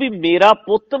ਕਹੋ ਵੀ ਮੇਰਾ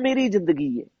ਪੁੱਤ ਮੇਰੀ ਜ਼ਿੰਦਗੀ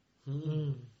ਹੈ।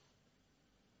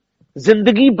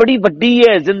 ਜ਼ਿੰਦਗੀ ਬੜੀ ਵੱਡੀ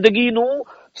ਹੈ। ਜ਼ਿੰਦਗੀ ਨੂੰ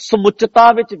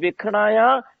ਸਮੁੱਚਤਾ ਵਿੱਚ ਵੇਖਣਾ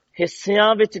ਆ,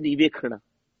 ਹਿੱਸਿਆਂ ਵਿੱਚ ਨਹੀਂ ਵੇਖਣਾ।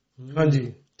 ਹਾਂਜੀ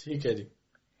ਠੀਕ ਹੈ ਜੀ।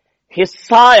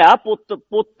 ਹਿੱਸਾ ਆ ਪੁੱਤ,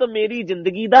 ਪੁੱਤ ਮੇਰੀ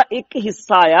ਜ਼ਿੰਦਗੀ ਦਾ ਇੱਕ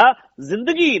ਹਿੱਸਾ ਆ,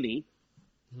 ਜ਼ਿੰਦਗੀ ਨਹੀਂ।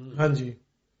 ਹਾਂਜੀ।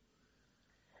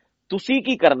 ਤੁਸੀਂ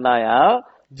ਕੀ ਕਰਨਾ ਆ?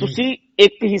 ਤੁਸੀਂ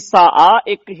ਇੱਕ ਹਿੱਸਾ ਆ,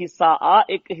 ਇੱਕ ਹਿੱਸਾ ਆ,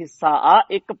 ਇੱਕ ਹਿੱਸਾ ਆ,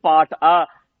 ਇੱਕ ਪਾਰਟ ਆ।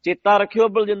 ਚੇਤਾ ਰੱਖਿਓ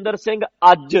ਬਲਜਿੰਦਰ ਸਿੰਘ,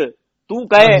 ਅੱਜ ਤੂੰ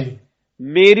ਕਹੇ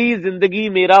ਮੇਰੀ ਜ਼ਿੰਦਗੀ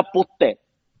ਮੇਰਾ ਪੁੱਤ ਹੈ।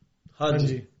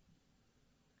 ਹਾਂਜੀ।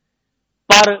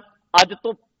 ਪਰ ਅੱਜ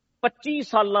ਤੋਂ 25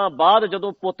 ਸਾਲਾਂ ਬਾਅਦ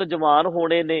ਜਦੋਂ ਪੁੱਤ ਜਵਾਨ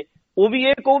ਹੋਣੇ ਨੇ, ਉਹ ਵੀ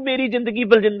ਇਹ ਕਹੋ ਮੇਰੀ ਜ਼ਿੰਦਗੀ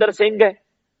ਬਲਜਿੰਦਰ ਸਿੰਘ ਹੈ।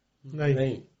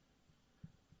 ਨਹੀਂ।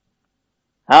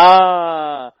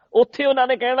 ਹਾਂ, ਉੱਥੇ ਉਹਨਾਂ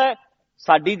ਨੇ ਕਹਿਣਾ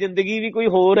ਸਾਡੀ ਜ਼ਿੰਦਗੀ ਵੀ ਕੋਈ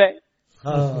ਹੋਰ ਹੈ।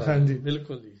 ਹਾਂਜੀ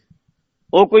ਬਿਲਕੁਲ ਜੀ।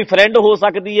 ਉਹ ਕੋਈ ਫਰੈਂਡ ਹੋ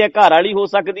ਸਕਦੀ ਹੈ, ਘਰ ਵਾਲੀ ਹੋ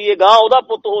ਸਕਦੀ ਹੈ, ਗਾਂ ਉਹਦਾ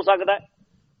ਪੁੱਤ ਹੋ ਸਕਦਾ ਹੈ।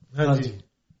 ਹਾਂਜੀ।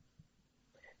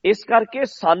 ਇਸ ਕਰਕੇ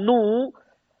ਸਾਨੂੰ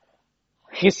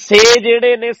ਹਿੱਸੇ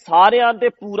ਜਿਹੜੇ ਨੇ ਸਾਰਿਆਂ ਦੇ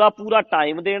ਪੂਰਾ ਪੂਰਾ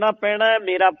ਟਾਈਮ ਦੇਣਾ ਪੈਣਾ ਹੈ।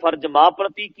 ਮੇਰਾ ਫਰਜ਼ ਮਾਂ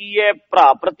ਪ੍ਰਤੀ ਕੀ ਹੈ,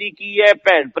 ਭਰਾ ਪ੍ਰਤੀ ਕੀ ਹੈ,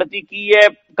 ਭੈਣ ਪ੍ਰਤੀ ਕੀ ਹੈ,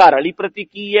 ਘਰ ਵਾਲੀ ਪ੍ਰਤੀ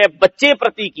ਕੀ ਹੈ, ਬੱਚੇ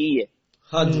ਪ੍ਰਤੀ ਕੀ ਹੈ।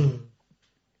 ਹਾਂਜੀ।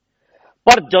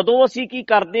 ਪਰ ਜਦੋਂ ਅਸੀਂ ਕੀ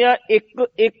ਕਰਦੇ ਆ,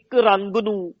 ਇੱਕ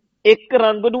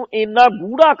ਰੰਗ ਨੂੰ ਇੰਨਾ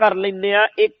ਗੂੜਾ ਕਰ ਲੈਂਦੇ ਆ,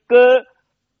 ਇੱਕ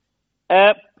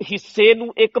ਹਿੱਸੇ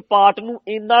ਨੂੰ, ਇੱਕ ਪਾਰਟ ਨੂੰ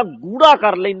ਇੰਨਾ ਗੂੜਾ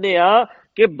ਕਰ ਲੈਂਦੇ ਆ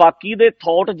ਕਿ ਬਾਕੀ ਦੇ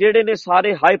ਥਾਟ ਜਿਹੜੇ ਨੇ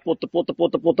ਸਾਰੇ ਹਾਏ ਪੁੱਤ ਪੁੱਤ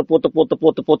ਪੁੱਤ ਪੁੱਤ ਪੁੱਤ ਪੁੱਤ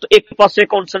ਪੁੱਤ ਪੁੱਤ ਇੱਕ ਪਾਸੇ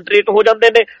ਕਨਸੈਂਟਰੇਟ ਹੋ ਜਾਂਦੇ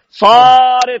ਨੇ,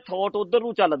 ਸਾਰੇ ਥਾਟ ਉਧਰ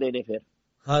ਨੂੰ ਚੱਲਦੇ ਨੇ। ਫਿਰ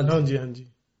ਹਾਂਜੀ ਹਾਂਜੀ,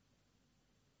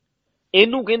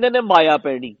 ਇਹਨੂੰ ਕਹਿੰਦੇ ਨੇ ਮਾਇਆ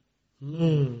ਪੈਣੀ।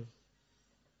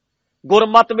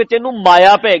 ਗੁਰਮਤ ਵਿੱਚ ਇਹਨੂੰ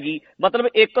ਮਾਇਆ ਪੈ ਗਈ। ਮਤਲਬ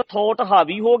ਇੱਕ ਥਾਟ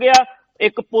ਹਾਵੀ ਹੋ ਗਿਆ,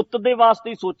 ਇੱਕ ਪੁੱਤ ਦੇ ਵਾਸਤੇ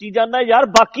ਹੀ ਸੋਚੀ ਜਾਂਦਾ ਯਾਰ,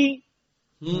 ਬਾਕੀ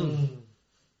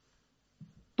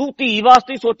ਤੂੰ ਧੀ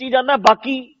ਵਾਸਤੇ ਸੋਚੀ ਜਾਂਦਾ,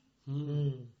 ਬਾਕੀ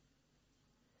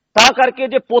ਤਾਂ ਕਰਕੇ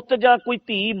ਜੇ ਪੁੱਤ ਜਾਂ ਕੋਈ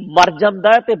ਧੀ ਮਰ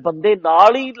ਜਾਂਦਾ ਤੇ ਬੰਦੇ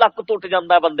ਨਾਲ ਹੀ ਲੱਕ ਟੁੱਟ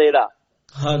ਜਾਂਦਾ ਬੰਦੇ ਦਾ।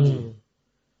 ਹਾਂਜੀ,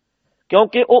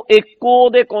 ਕਿਉਂਕਿ ਉਹ ਏਕੋ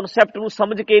ਦੇ ਕਨਸੈਪਟ ਨੂੰ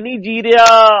ਸਮਝ ਕੇ ਨਹੀਂ ਜੀ ਰਿਹਾ।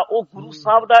 ਉਹ ਗੁਰੂ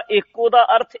ਸਾਹਿਬ ਦਾ ਏਕੋ ਦਾ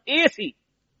ਅਰਥ ਇਹ ਸੀ।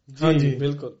 ਜੀ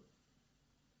ਬਿਲਕੁਲ।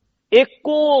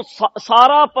 ਏਕੋ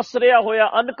ਸਾਰਾ ਪਸਰਿਆ ਹੋਇਆ,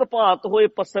 ਅਨਕ ਭਾਂਤ ਹੋਏ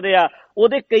ਪਸਰਿਆ।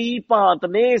 ਉਹਦੇ ਕਈ ਭਾਂਤ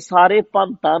ਨੇ, ਸਾਰੇ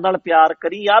ਭਾਂਤਾਂ ਨਾਲ ਪਿਆਰ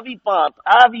ਕਰੀ। ਆ ਵੀ ਭਾਂਤ,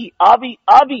 ਆ ਵੀ, ਆ ਵੀ,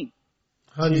 ਆ ਵੀ।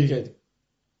 ਹਾਂਜੀ।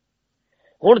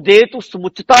 ਹੁਣ ਜੇ ਤੂੰ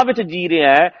ਸਮੁੱਚਤਾ ਵਿੱਚ ਜੀ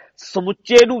ਰਿਹਾ,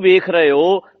 ਸਮੁੱਚੇ ਨੂੰ ਵੇਖ ਰਹੇ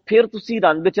ਹੋ, ਫਿਰ ਤੁਸੀਂ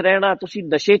ਰੰਗ 'ਚ ਰਹਿਣਾ, ਤੁਸੀਂ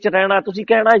ਨਸ਼ੇ 'ਚ ਰਹਿਣਾ। ਤੁਸੀਂ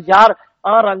ਕਹਿਣਾ ਯਾਰ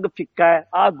ਆਹ ਰੰਗ ਫਿੱਕਾ ਹੈ,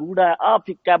 ਆਹ ਗੂੜਾ ਹੈ, ਆਹ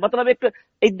ਫਿੱਕਾ ਹੈ। ਮਤਲਬ ਇੱਕ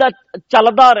ਏਦਾਂ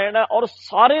ਚੱਲਦਾ ਰਹਿਣਾ ਔਰ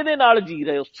ਸਾਰੇ ਦੇ ਨਾਲ ਜੀ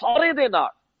ਰਹੇ ਹੋ, ਸਾਰੇ ਦੇ ਨਾਲ।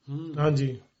 ਹਾਂਜੀ।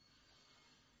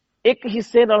 ਇੱਕ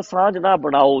ਹਿੱਸੇ ਨਾਲ ਸਾਂਝ ਨਾ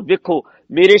ਬਣਾਓ। ਦੇਖੋ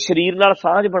ਮੇਰੇ ਸਰੀਰ ਨਾਲ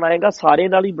ਸਾਂਝ ਬਣਾਏਗਾ, ਸਾਰੇ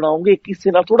ਨਾਲ ਹੀ ਬਣਾਉਂਗੇ, ਇੱਕ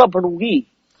ਹਿੱਸੇ ਨਾਲ ਥੋੜਾ ਬਣੂਗੀ।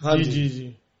 ਹਾਂਜੀ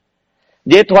ਜੀ।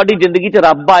 ਜੇ ਤੁਹਾਡੀ ਜ਼ਿੰਦਗੀ 'ਚ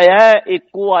ਰੱਬ ਆਇਆ,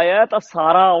 ਏਕੋ ਆਇਆ, ਤਾਂ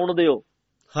ਸਾਰਾ ਆਉਣ ਦਿਓ।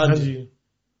 ਹਾਂਜੀ।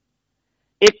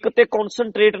 ਇੱਕ ਤੇ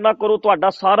ਕਨਸੈਂਟਰੇਟ ਨਾ ਕਰੋ। ਤੁਹਾਡਾ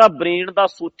ਸਾਰਾ ਬ੍ਰੇਨ ਦਾ,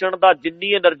 ਸੋਚਣ ਦਾ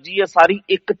ਜਿੰਨੀ એનર્ਜੀ ਹੈ ਸਾਰੀ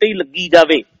ਇੱਕ ਤੇ ਹੀ ਲੱਗੀ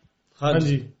ਜਾਵੇ।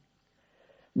 ਹਾਂਜੀ।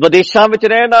 ਵਿਦੇਸ਼ਾਂ ਵਿੱਚ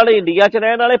ਰਹਿਣ ਵਾਲੇ, ਇੰਡੀਆ 'ਚ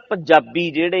ਰਹਿਣ ਵਾਲੇ ਪੰਜਾਬੀ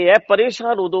ਜਿਹੜੇ ਹੈ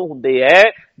ਪਰੇਸ਼ਾਨ ਉਦੋਂ ਹੁੰਦੇ ਹੈ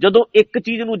ਜਦੋਂ ਇੱਕ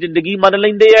ਚੀਜ਼ ਨੂੰ ਜ਼ਿੰਦਗੀ ਮੰਨ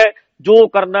ਲੈਂਦੇ ਹੈ। ਜੋ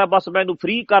ਕਰਨਾ ਬਸ ਮੈਨੂੰ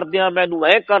ਫ੍ਰੀ ਕਰ ਦਿਆਂ, ਮੈਨੂੰ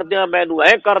ਐ ਕਰ ਦਿਆਂ, ਮੈਨੂੰ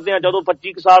ਐ ਕਰ ਦਿਆਂ। ਜਦੋਂ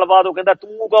 25 ਸਾਲ ਬਾਅਦ ਉਹ ਕਹਿੰਦਾ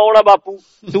ਤੂੰ ਕੌਣ ਆ ਬਾਪੂ,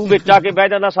 ਤੂੰ ਵਿੱਚ ਆ ਕੇ ਬਹਿ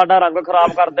ਜਾਂਦਾ, ਸਾਡਾ ਰੰਗ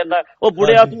ਖਰਾਬ ਕਰ ਦਿੰਦਾ। ਉਹ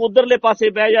ਬੁੜਿਆ ਤੂੰ ਉਧਰਲੇ ਪਾਸੇ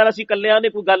ਬਹਿ ਜਾ, ਅਸੀਂ ਕੱਲਿਆਂ ਨੇ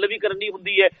ਕੋਈ ਗੱਲ ਵੀ ਕਰਨੀ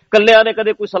ਹੁੰਦੀ ਹੈ, ਕੱਲਿਆਂ ਨੇ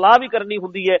ਕਦੇ ਕੋਈ ਸਲਾਹ ਵੀ ਕਰਨੀ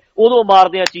ਹੁੰਦੀ ਹੈ, ਉਦੋਂ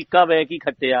ਮਾਰਦੇ ਆ ਚੀਕਾਂ, ਮੈਂ ਕੀ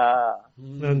ਖੱਟਿਆ।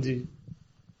 ਹਾਂਜੀ।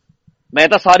 ਮੈਂ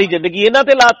ਤਾਂ ਸਾਰੀ ਜ਼ਿੰਦਗੀ ਇਹਨਾਂ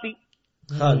ਤੇ ਲਾਤੀ।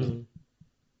 ਹਾਂਜੀ।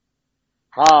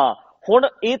 ਹਾਂ, ਹੁਣ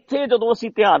ਇੱਥੇ ਜਦੋਂ ਅਸੀਂ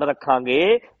ਧਿਆਨ ਰੱਖਾਂਗੇ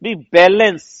ਵੀ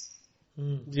ਬੈਲੈਂਸ,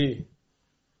 ਜੀ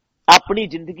ਆਪਣੀ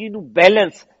ਜ਼ਿੰਦਗੀ ਨੂੰ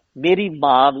ਬੈਲੈਂਸ। ਮੇਰੀ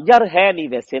ਮਾਂ ਯਾਰ ਹੈ ਨਹੀਂ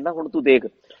ਵੈਸੇ ਨਾ, ਹੁਣ ਤੂੰ ਦੇਖ,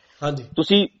 ਹਾਂਜੀ,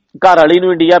 ਤੁਸੀਂ ਘਰ ਵਾਲੀ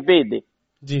ਨੂੰ ਇੰਡੀਆ ਭੇਜ ਦੇ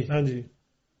ਜੀ, ਹਾਂਜੀ,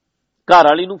 ਘਰ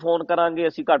ਵਾਲੀ ਨੂੰ ਫੋਨ ਕਰਾਂਗੇ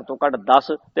ਅਸੀਂ ਘੱਟ ਤੋਂ ਘੱਟ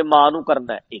 10 ਤੇ ਮਾਂ ਨੂੰ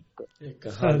ਕਰਨਾ 1।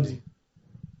 ਹਾਂਜੀ,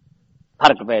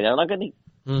 ਫਰਕ ਪੈ ਜਾਣਾ ਕਿ ਨਹੀਂ।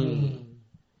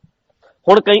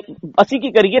 ਹੁਣ ਅਸੀਂ ਕੀ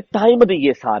ਕਰੀਏ, ਟਾਈਮ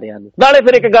ਦਈਏ ਸਾਰਿਆਂ ਨੂੰ। ਨਾਲੇ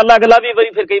ਫਿਰ ਇੱਕ ਗੱਲ ਅਗਲਾ ਵੀ ਵਾਰੀ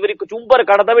ਫਿਰ ਕਈ ਵਾਰੀ ਕਚੂੰਬਰ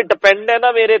ਕੱਢਦਾ ਵੀ ਡਿਪੈਂਡ ਹੈ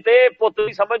ਨਾ ਮੇਰੇ ਤੇ। ਪੁੱਤ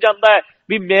ਵੀ ਸਮਝ ਜਾਂਦਾ ਹੈ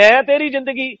ਵੀ ਮੈਂ ਤੇਰੀ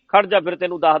ਜ਼ਿੰਦਗੀ, ਖੜ ਜਾ ਫਿਰ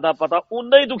ਤੈਨੂੰ ਦੱਸਦਾ ਪਤਾ।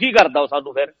 ਉਨਾ ਹੀ ਦੁਖੀ ਕਰਦਾ ਉਹ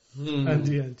ਸਾਨੂੰ ਫਿਰ।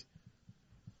 ਹਾਂਜੀ ਹਾਂਜੀ।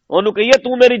 ਉਹਨੂੰ ਕਹੀਏ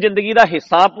ਤੂੰ ਮੇਰੀ ਜ਼ਿੰਦਗੀ ਦਾ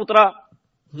ਹਿੱਸਾ ਪੁੱਤਰਾ,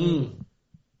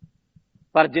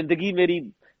 ਪਰ ਜ਼ਿੰਦਗੀ ਮੇਰੀ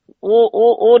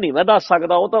ਉਹ ਨਹੀਂ ਮੈਂ ਦੱਸ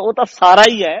ਸਕਦਾ। ਉਹ ਤਾਂ ਸਾਰਾ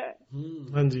ਹੀ ਹੈ।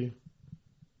 ਹਾਂਜੀ।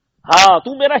 ਹਾਂ,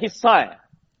 ਤੂੰ ਮੇਰਾ ਹਿੱਸਾ ਹੈ।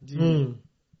 ਜੀ।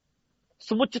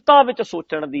 ਸਮੁੱਚਤਾ ਵਿੱਚ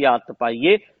ਸੋਚਣ ਦੀ ਆਦਤ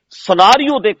ਪਾਈਏ।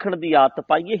 ਸਿਨਾਰੀਓ ਦੇਖਣ ਦੀ ਆਦਤ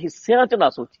ਪਾਈਏ, ਹਿੱਸਿਆਂ 'ਚ ਨਾ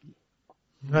ਸੋਚੀਏ।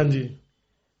 ਹਾਂਜੀ।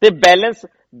 ਤੇ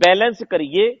ਬੈਲੈਂਸ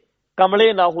ਕਰੀਏ,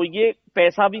 ਕਮਲੇ ਨਾ ਹੋਈਏ।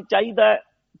 ਪੈਸਾ ਵੀ ਚਾਹੀਦਾ ਹੈ,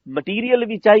 ਮਟੀਰੀਅਲ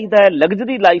ਵੀ ਚਾਹੀਦਾ ਹੈ,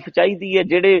 ਲਗਜ਼ਰੀ ਲਾਈਫ ਚਾਹੀਦੀ ਹੈ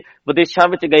ਜਿਹੜੇ ਵਿਦੇਸ਼ਾਂ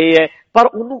ਵਿੱਚ ਗਏ ਹੈ, ਪਰ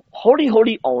ਉਹਨੂੰ ਹੌਲੀ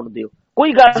ਹੌਲੀ ਆਉਣ ਦਿਓ।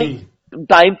 ਕੋਈ ਗੱਲ ਨਹੀਂ,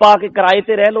 ਟਾਈਮ ਪਾ ਕੇ ਕਿਰਾਏ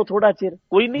ਤੇ ਰਹਿ ਲਓ ਥੋੜਾ ਚਿਰ,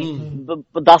 ਕੋਈ ਨਹੀਂ।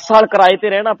 10 ਸਾਲ ਕਿਰਾਏ ਤੇ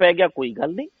ਰਹਿਣਾ ਪੈ ਗਿਆ, ਕੋਈ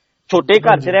ਗੱਲ ਨਹੀਂ। ਛੋਟੇ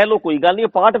ਘਰ 'ਚ ਰਹਿ ਲਓ, ਕੋਈ ਗੱਲ ਨਹੀਂ।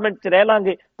 ਅਪਾਰਟਮੈਂਟ 'ਚ ਰਹਿ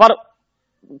ਲਾਂਗੇ, ਪਰ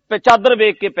ਚਾਦਰ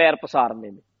ਵੇਖ ਕੇ ਪੈਰ ਪਸਾਰਨੇ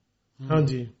ਨੇ।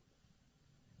 ਹਾਂਜੀ।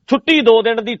 ਛੁੱਟੀ 2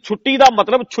 ਦਿਨ ਦੀ, ਛੁੱਟੀ ਦਾ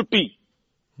ਮਤਲਬ ਛੁੱਟੀ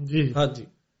ਜੀ। ਹਾਂਜੀ।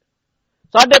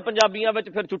 ਸਾਡੇ ਪੰਜਾਬੀਆਂ ਵਿੱਚ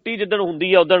ਫਿਰ ਛੁੱਟੀ ਜਿੱਦਣ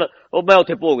ਹੁੰਦੀ ਆ ਉਦਣ ਉਹ ਮੈਂ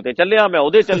ਉੱਥੇ ਭੋਗ ਤੇ ਚੱਲਿਆ, ਮੈਂ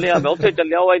ਉਹਦੇ ਚੱਲਿਆ, ਮੈਂ ਉੱਥੇ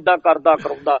ਚੱਲਿਆ, ਉਹ ਏਦਾਂ ਕਰਦਾ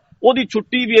ਕਰਾਉਂਦਾ ਉਹਦੀ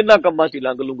ਛੁੱਟੀ ਵੀ ਇਹਨਾਂ ਕੰਮਾਂ 'ਚ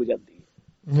ਲੰਘ ਲੁੰਘ ਜਾਂਦੀ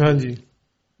ਹੈ। ਹਾਂਜੀ।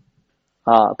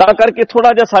 ਹਾਂ, ਤਾਂ ਕਰਕੇ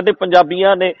ਥੋੜਾ ਜਿਹਾ ਸਾਡੇ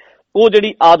ਪੰਜਾਬੀਆਂ ਨੇ ਉਹ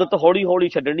ਜਿਹੜੀ ਆਦਤ ਹੌਲੀ ਹੌਲੀ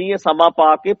ਛੱਡਣੀ ਹੈ, ਸਮਾਂ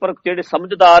ਪਾ ਕੇ। ਪਰ ਜਿਹੜੇ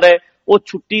ਸਮਝਦਾਰ ਹੈ ਉਹ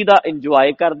ਛੁੱਟੀ ਦਾ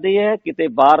ਇੰਜੋਏ ਕਰਦੇ ਹੈ। ਕਿਤੇ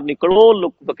ਬਾਹਰ ਨਿਕਲੋ,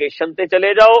 ਵਕੇਸ਼ਨ ਤੇ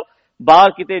ਚਲੇ ਜਾਓ,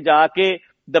 ਬਾਹਰ ਕਿਤੇ ਜਾ ਕੇ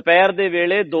ਦੁਪਹਿਰ ਦੇ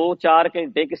ਵੇਲੇ 2-4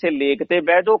 ਘੰਟੇ ਕਿਸੇ ਲੇਕ ਤੇ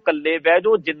ਬਹਿ ਜਾਓ, ਇਕੱਲੇ ਬਹਿ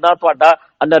ਜਾਓ। ਜਿੰਨਾ ਤੁਹਾਡਾ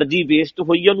એનર્ਜੀ ਵੇਸਟ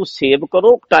ਹੋਈ ਹੈ ਉਹਨੂੰ ਸੇਵ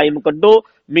ਕਰੋ, ਟਾਈਮ ਕੱਢੋ।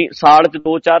 ਸਾਲ 'ਚ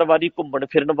 2-4 ਵਾਰੀ ਘੁੰਮਣ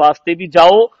ਫਿਰਨ ਵਾਸਤੇ ਵੀ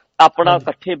ਜਾਓ, ਆਪਣਾ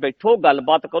ਇਕੱਠੇ ਬੈਠੋ,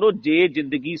 ਗੱਲਬਾਤ ਕਰੋ। ਜੇ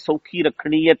ਜ਼ਿੰਦਗੀ ਸੌਖੀ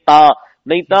ਰੱਖਣੀ ਹੈ ਤਾਂ,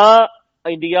 ਨਹੀਂ ਤਾਂ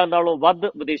ਇੰਡੀਆ ਨਾਲੋਂ ਵੱਧ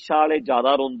ਵਿਦੇਸ਼ਾਂ ਵਾਲੇ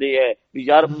ਜ਼ਿਆਦਾ ਰੋਂਦੇ ਹੈ ਵੀ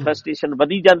ਯਾਰ ਫਰਸਟ੍ਰੇਸ਼ਨ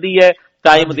ਵਧੀ ਜਾਂਦੀ ਹੈ,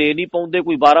 ਟਾਈਮ ਦੇ ਨਹੀਂ ਪਾਉਂਦੇ।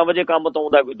 ਕੋਈ 12 ਵਜੇ ਕੰਮ ਤੋਂ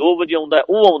ਆਉਂਦਾ, ਕੋਈ 2 ਵਜੇ ਆਉਂਦਾ,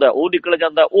 ਉਹ ਨਿਕਲ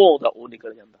ਜਾਂਦਾ, ਉਹ ਆਉਂਦਾ, ਉਹ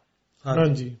ਨਿਕਲ ਜਾਂਦਾ।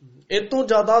 ਹਾਂਜੀ। ਇਹ ਤੋਂ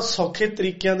ਜ਼ਿਆਦਾ ਸੌਖੇ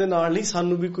ਤਰੀਕਿਆਂ ਦੇ ਨਾਲ ਨਹੀਂ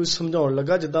ਸਾਨੂੰ ਵੀ ਕੋਈ ਸਮਝਾਉਣ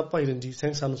ਲੱਗਾ, ਜਿੱਦਾਂ ਭਾਈ ਰਣਜੀਤ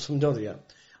ਸਿੰਘ ਸਾਨੂੰ ਸਮਝਾਉਂਦੇ ਆ।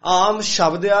 ਆਮ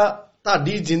ਸ਼ਬਦ ਆ,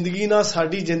 ਤੁਹਾਡੀ ਜ਼ਿੰਦਗੀ ਨਾਲ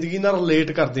ਸਾਡੀ ਜ਼ਿੰਦਗੀ ਨਾਲ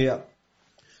ਰਿਲੇਟ ਕਰਦੇ ਆ।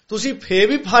 ਤੁਸੀਂ ਫੇਰ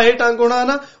ਵੀ ਫਾਹੇ ਟੰਗ ਹੋਣਾ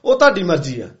ਨਾ, ਉਹ ਤੁਹਾਡੀ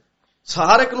ਮਰਜ਼ੀ ਆ।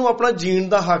 ਹਰ ਇੱਕ ਨੂੰ ਆਪਣਾ ਜੀਣ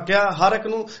ਦਾ ਹੱਕ ਆ, ਹਰ ਇੱਕ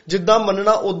ਨੂੰ ਜਿੱਦਾਂ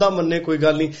ਮੰਨਣਾ ਉਦਾਂ ਮੰਨੇ, ਕੋਈ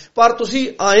ਗੱਲ ਨਹੀਂ। ਪਰ ਤੁਸੀਂ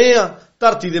ਆਏ ਆ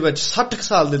ਧਰਤੀ ਦੇ ਵਿੱਚ 60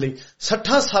 ਸਾਲ ਦੇ ਲਈ,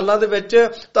 60 ਸਾਲਾਂ ਦੇ ਵਿੱਚ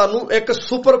ਤੁਹਾਨੂੰ ਇੱਕ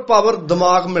ਸੁਪਰ ਪਾਵਰ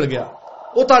ਦਿਮਾਗ ਮਿਲ ਗਿਆ,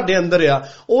 ਉਹ ਤੁਹਾਡੇ ਅੰਦਰ ਆ।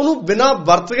 ਉਹਨੂੰ ਬਿਨਾਂ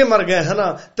ਵਰਤ ਕੇ ਮਰ ਗਏ ਹੈ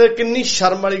ਨਾ, ਤੇ ਕਿੰਨੀ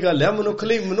ਸ਼ਰਮ ਵਾਲੀ ਗੱਲ ਆ ਮਨੁੱਖ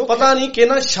ਲਈ। ਮੈਨੂੰ ਪਤਾ ਨਹੀਂ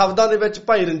ਕਿਹਨਾਂ ਸ਼ਬਦਾਂ ਦੇ ਵਿੱਚ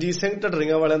ਭਾਈ ਰਣਜੀਤ ਸਿੰਘ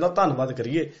ਢੱਡਰੀਆਂ ਵਾਲਿਆਂ ਦਾ ਧੰਨਵਾਦ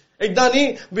ਕਰੀਏ। ਏਦਾਂ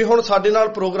ਨਹੀਂ ਵੀ ਹੁਣ ਸਾਡੇ ਨਾਲ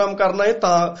ਪ੍ਰੋਗਰਾਮ ਕਰਨਾ ਹੈ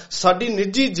ਤਾਂ ਸਾਡੀ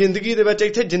ਨਿੱਜੀ ਜ਼ਿੰਦਗੀ ਦੇ ਵਿੱਚ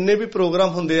ਇੱਥੇ ਜਿੰਨੇ ਵੀ ਪ੍ਰੋਗਰਾਮ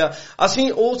ਹੁੰਦੇ ਆ,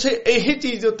 ਅਸੀਂ ਉਸੇ ਇਹੀ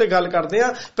ਚੀਜ਼ ਦੇ ਉੱਤੇ ਗੱਲ ਕਰਦੇ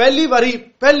ਆ।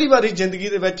 ਪਹਿਲੀ ਵਾਰੀ ਜ਼ਿੰਦਗੀ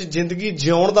ਦੇ ਵਿੱਚ ਜ਼ਿੰਦਗੀ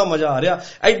ਜਿਉਣ ਦਾ ਮਜ਼ਾ ਆ ਰਿਹਾ।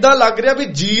 ਏਦਾਂ ਲੱਗ ਰਿਹਾ ਵੀ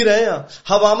ਜੀ ਰਹੇ ਆ,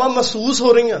 ਹਵਾਵਾਂ ਮਹਿਸੂਸ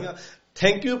ਹੋ ਰਹੀਆਂ।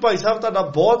 ਥੈਂਕ ਯੂ ਭਾਈ ਸਾਹਿਬ, ਤੁਹਾਡਾ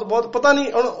ਬਹੁਤ ਬਹੁਤ। ਪਤਾ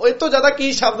ਨਹੀਂ ਹੁਣ ਇਹ ਤੋਂ ਜ਼ਿਆਦਾ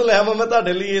ਕੀ ਸ਼ਬਦ ਲੈ ਆਵਾਂ ਮੈਂ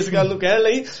ਤੁਹਾਡੇ ਲਈ ਇਸ ਗੱਲ ਨੂੰ ਕਹਿਣ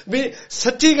ਲਈ ਵੀ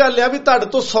ਸੱਚੀ ਗੱਲ ਆ ਵੀ ਤੁਹਾਡੇ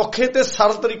ਤੋਂ ਸੌਖੇ ਤੇ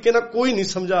ਸਰਲ ਤਰੀਕੇ ਨਾਲ ਕੋਈ ਨਹੀਂ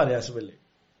ਸਮਝਾ ਰਿਹਾ ਇਸ ਵੇਲੇ।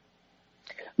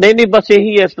 ਨਹੀਂ, ਬਸ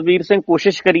ਇਹੀ ਹੈ ਸਤਵੀਰ ਸਿੰਘ,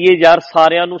 ਕੋਸ਼ਿਸ਼ ਕਰੀਏ ਯਾਰ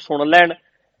ਸਾਰਿਆਂ ਨੂੰ ਸੁਣ ਲੈਣ।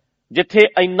 ਜਿੱਥੇ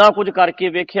ਇੰਨਾ ਕੁਝ ਕਰਕੇ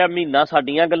ਵੇਖਿਆ, ਮਹੀਨਾ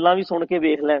ਸਾਡੀਆਂ ਗੱਲਾਂ ਵੀ ਸੁਣ ਕੇ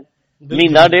ਵੇਖ ਲੈਣ,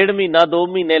 ਮਹੀਨਾ 1.5 ਮਹੀਨਾ 2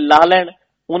 ਮਹੀਨੇ ਲਾ ਲੈਣ,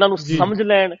 ਉਹਨਾਂ ਨੂੰ ਸਮਝ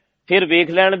ਲੈਣ, ਫਿਰ ਵੇਖ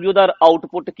ਲੈਣ ਵੀ ਉਹਦਾ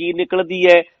ਆਊਟਪੁੱਟ ਕੀ ਨਿਕਲਦੀ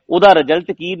ਹੈ, ਉਹਦਾ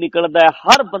ਰਿਜ਼ਲਟ ਕੀ ਨਿਕਲਦਾ ਹੈ।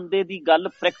 ਹਰ ਬੰਦੇ ਦੀ ਗੱਲ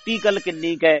ਪ੍ਰੈਕਟੀਕਲ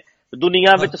ਕਿੰਨੀ ਕੁ ਹੈ,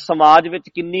 ਦੁਨੀਆ ਵਿੱਚ ਸਮਾਜ ਵਿੱਚ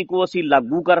ਕਿੰਨੀ ਕੁ ਅਸੀਂ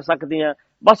ਲਾਗੂ ਕਰ ਸਕਦੇ ਹਾਂ,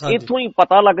 ਬਸ ਇੱਥੋਂ ਹੀ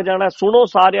ਪਤਾ ਲੱਗ ਜਾਣਾ। ਸੁਣੋ,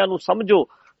 ਸਾਰਿਆਂ ਨੂੰ ਸਮਝੋ,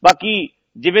 ਬਾਕੀ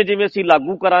ਜਿਵੇਂ ਜਿਵੇਂ ਅਸੀਂ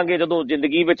ਲਾਗੂ ਕਰਾਂਗੇ, ਜਦੋਂ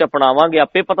ਜ਼ਿੰਦਗੀ ਵਿੱਚ ਅਪਣਾਵਾਂਗੇ,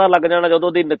 ਆਪੇ ਪਤਾ ਲੱਗ ਜਾਣਾ। ਜਦੋਂ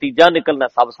ਉਹਦੀ ਨਤੀਜਾ ਨਿਕਲਣਾ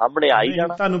ਸਭ ਸਾਹਮਣੇ ਆ ਹੀ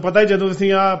ਜਾਣਾ। ਤੁਹਾਨੂੰ ਪਤਾ ਜਦੋਂ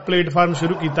ਅਸੀਂ ਆਹ ਪਲੇਟਫਾਰਮ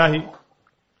ਸ਼ੁਰੂ ਕੀਤਾ ਸੀ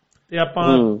ਤੇ ਆਪਾਂ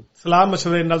ਸਲਾਹ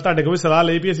ਮਸ਼ਵਰੇ ਨਾਲ ਤੁਹਾਡੇ ਕੋਲ ਵੀ ਸਲਾਹ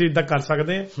ਲਈ ਵੀ ਅਸੀਂ ਇਦਾਂ ਕਰ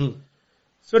ਸਕਦੇ ਹਾਂ।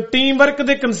 ਸੋ ਟੀਮ ਵਰਕ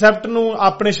ਦੇ ਕਨਸੈਪਟ ਨੂੰ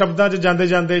ਆਪਣੇ ਸ਼ਬਦਾਂ 'ਚ ਜਾਂਦੇ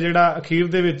ਜਾਂਦੇ ਜਿਹੜਾ ਅਖੀਰ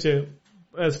ਦੇ ਵਿੱਚ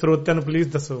ਸਰੋਤਿਆਂ ਨੂੰ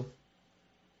ਪਲੀਜ਼ ਦੱਸੋ।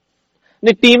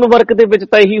 ਨਹੀਂ, ਟੀਮ ਵਰਕ ਦੇ ਵਿੱਚ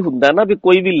ਤਾਂ ਇਹੀ ਹੁੰਦਾ ਨਾ ਵੀ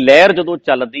ਕੋਈ ਵੀ ਲਹਿਰ ਜਦੋਂ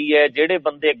ਚੱਲਦੀ ਹੈ, ਜਿਹੜੇ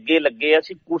ਬੰਦੇ ਅੱਗੇ ਲੱਗੇ,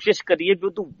 ਅਸੀਂ ਕੋਸ਼ਿਸ਼ ਕਰੀਏ ਵੀ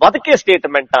ਉਹ ਤੋਂ ਵੱਧ ਕੇ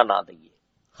ਸਟੇਟਮੈਂਟਾਂ ਨਾ ਦਈਏ।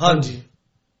 ਹਾਂਜੀ।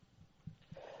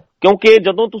 ਕਿਉਂਕਿ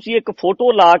ਜਦੋਂ ਤੁਸੀਂ ਇੱਕ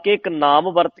ਫੋਟੋ ਲਾ ਕੇ, ਇੱਕ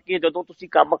ਨਾਮ ਵਰਤ ਕੇ ਜਦੋਂ ਤੁਸੀਂ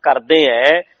ਕੰਮ ਕਰਦੇ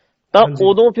ਹੈ ਤਾਂ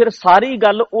ਉਦੋਂ ਫਿਰ ਸਾਰੀ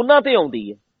ਗੱਲ ਉਹਨਾਂ ਤੇ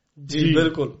ਆਉਂਦੀ ਹੈ। ਜੀ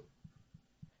ਬਿਲਕੁਲ।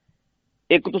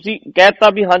 ਇੱਕ ਤੁਸੀਂ ਕਹਿਤਾ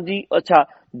ਵੀ ਹਾਂਜੀ, ਅੱਛਾ,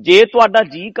 ਜੇ ਤੁਹਾਡਾ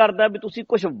ਜੀ ਕਰਦਾ ਵੀ ਤੁਸੀਂ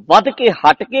ਕੁਝ ਵੱਧ ਕੇ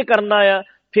ਹਟ ਕੇ ਕਰਨਾ ਆ,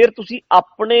 ਫਿਰ ਤੁਸੀਂ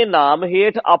ਆਪਣੇ ਨਾਮ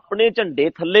ਹੇਠ, ਆਪਣੇ ਝੰਡੇ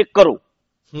ਥੱਲੇ ਕਰੋ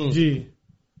ਜੀ।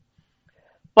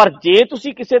 ਪਰ ਜੇ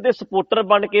ਤੁਸੀਂ ਕਿਸੇ ਦੇ ਸਪੋਰਟਰ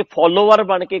ਬਣ ਕੇ, ਫੋਲੋਵਰ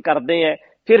ਬਣ ਕੇ ਕਰਦੇ ਆ,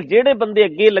 ਫਿਰ ਜਿਹੜੇ ਬੰਦੇ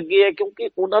ਅੱਗੇ ਲੱਗੇ ਆ, ਕਿਉਂਕਿ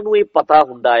ਉਹਨਾਂ ਨੂੰ ਇਹ ਪਤਾ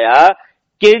ਹੁੰਦਾ ਆ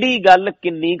ਕਿਹੜੀ ਗੱਲ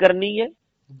ਕਿੰਨੀ ਕਰਨੀ ਹੈ,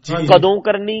 ਕਦੋਂ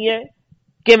ਕਰਨੀ ਹੈ,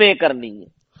 ਕਿਵੇਂ ਕਰਨੀ ਹੈ।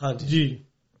 ਹਾਂਜੀ।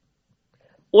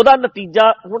 ਉਹਦਾ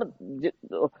ਨਤੀਜਾ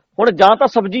ਹੁਣ ਜਾਂ ਤਾਂ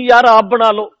ਸਬਜ਼ੀ ਯਾਰ ਆਪ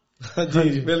ਬਣਾ ਲਓ।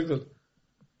 ਜੀ ਬਿਲਕੁਲ।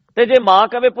 ਤੇ ਜੇ ਮਾਂ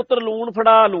ਕਵੇ ਪੁੱਤਰ ਲੂਣ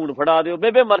ਫੜਾ ਦਿਓ,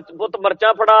 ਬੇਬੇ ਪੁੱਤ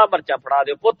ਮਿਰਚਾਂ ਫੜਾ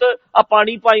ਦਿਓ, ਪੁੱਤ ਆ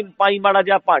ਪਾਣੀ ਪਾਈ ਮਾੜਾ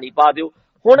ਜਿਹਾ ਪਾਣੀ ਪਾ ਦਿਓ।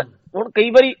 ਹੁਣ ਕਈ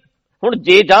ਵਾਰੀ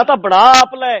ਜੇ ਜਾਂ ਤਾਂ ਬਣਾ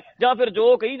ਆਪ ਲੈ, ਜਾਂ ਫਿਰ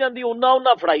ਜੋ ਕਹੀ ਜਾਂਦੀ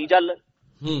ਉਹਨਾਂ ਫੜਾਈ ਚੱਲ।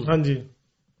 ਹਾਂਜੀ।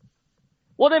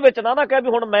 ਉਹਦੇ ਵਿੱਚ ਨਾ ਕਹਿ ਵੀ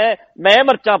ਹੁਣ ਮੈਂ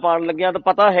ਮਿਰਚਾਂ ਪਾਉਣ ਲੱਗਿਆ, ਤਾਂ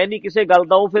ਪਤਾ ਹੈ ਨਹੀਂ ਕਿਸੇ ਗੱਲ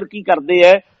ਦਾ। ਉਹ ਫਿਰ ਕੀ ਕਰਦੇ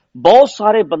ਹੈ, ਬਹੁਤ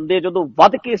ਸਾਰੇ ਬੰਦੇ ਜਦੋਂ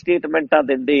ਵੱਧ ਕੇ ਸਟੇਟਮੈਂਟਾਂ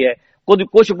ਦਿੰਦੇ ਹੈ, ਕੋਈ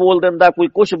ਕੁਛ ਬੋਲ ਦਿੰਦਾ, ਕੋਈ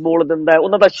ਕੁਛ ਬੋਲ ਦਿੰਦਾ,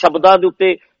 ਉਹਨਾਂ ਦਾ ਸ਼ਬਦਾਂ ਦੇ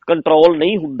ਉੱਤੇ ਕੰਟਰੋਲ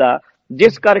ਨਹੀਂ ਹੁੰਦਾ,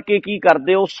 ਜਿਸ ਕਰਕੇ ਕੀ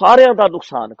ਕਰਦੇ, ਉਹ ਸਾਰਿਆਂ ਦਾ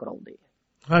ਨੁਕਸਾਨ ਕਰਾਉਂਦੇ।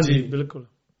 ਹਾਂਜੀ ਬਿਲਕੁਲ।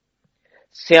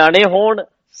 ਸਿਆਣੇ ਹੋਣ,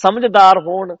 ਸਮਝਦਾਰ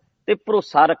ਹੋਣ ਤੇ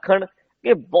ਭਰੋਸਾ ਰੱਖਣ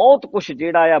ਕਿ ਬਹੁਤ ਕੁਛ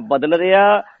ਜਿਹੜਾ ਆ ਬਦਲ ਰਿਹਾ।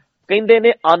 ਕਹਿੰਦੇ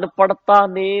ਨੇ ਅਨਪੜ੍ਹਤਾ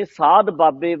ਨੇ ਸਾਧ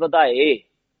ਬਾਬੇ ਵਧਾਏ,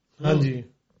 ਹਾਂਜੀ।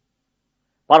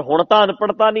 ਪਰ ਹੁਣ ਤਾਂ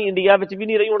ਅਨਪੜ੍ਹਤਾ ਨਹੀਂ, ਇੰਡੀਆ ਵਿੱਚ ਵੀ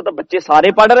ਨਹੀਂ ਰਹੀ, ਹੁਣ ਤਾਂ ਬੱਚੇ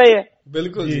ਸਾਰੇ ਪੜ੍ਹ ਰਹੇ ਆ।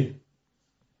 ਬਿਲਕੁਲ ਜੀ।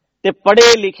 ਤੇ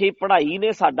ਪੜ੍ਹੇ ਲਿਖੇ ਪੜ੍ਹਾਈ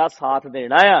ਨੇ ਸਾਡਾ ਸਾਥ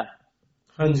ਦੇਣਾ ਆ।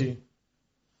 ਹਾਂਜੀ।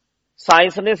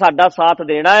 ਸਾਇੰਸ ਨੇ ਸਾਡਾ ਸਾਥ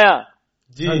ਦੇਣਾ ਆ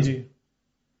ਜੀ। ਹਾਂਜੀ।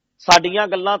 ਸਾਡੀਆਂ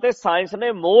ਗੱਲਾਂ ਤੇ ਸਾਇੰਸ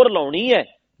ਨੇ ਮੋਹਰ ਲਾਉਣੀ ਹੈ।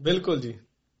 ਬਿਲਕੁਲ ਜੀ।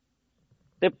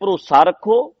 ਤੇ ਭਰੋਸਾ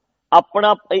ਰੱਖੋ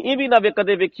ਆਪਣਾ। ਇਹ ਵੀ ਨਾ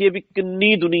ਕਦੇ ਵੇਖੀਏ ਵੀ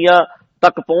ਕਿੰਨੀ ਦੁਨੀਆ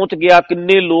ਤੱਕ ਪਹੁੰਚ ਗਿਆ,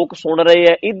 ਕਿੰਨੇ ਲੋਕ ਸੁਣ ਰਹੇ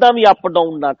ਆ, ਏਦਾਂ ਵੀ ਅਪ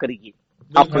ਡਾਊਨ ਨਾ ਕਰੀਏ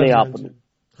ਆਪਣੇ ਆਪ ਨੂੰ।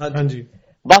 ਹਾਂਜੀ।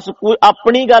 ਬਸ ਕੋਈ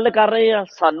ਆਪਣੀ ਗੱਲ ਕਰ ਰਹੇ ਆ,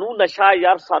 ਸਾਨੂੰ ਨਸ਼ਾ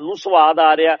ਯਾਰ, ਸਾਨੂੰ ਸਵਾਦ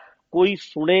ਆ ਰਿਹਾ, ਕੋਈ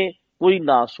ਸੁਣੇ ਕੋਈ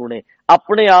ਨਾ ਸੁਣੇ,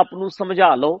 ਆਪਣੇ ਆਪ ਨੂੰ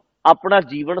ਸਮਝਾ ਲਓ, ਆਪਣਾ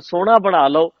ਜੀਵਨ ਸੋਹਣਾ ਬਣਾ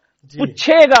ਲਓ।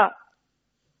 ਪੁੱਛੇਗਾ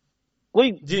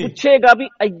ਕੋਈ, ਪੁੱਛੇਗਾ ਵੀ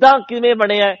ਏਦਾਂ ਕਿਵੇਂ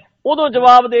ਬਣਿਆ, ਉਦੋਂ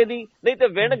ਜਵਾਬ ਦੇ ਦੀ। ਨਹੀਂ ਤੇ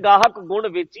ਵਿਣ ਗਾਹਕ ਗੁਣ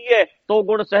ਵੇਚੀਏ, ਤੋ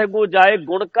ਗੁਣ ਸਹਿਗੋ ਜਾਏ,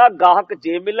 ਗੁਣ ਕਾ ਗਾਹਕ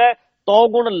ਜੇ ਮਿਲੇ ਤੋ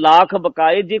ਗੁਣ ਲਾਖ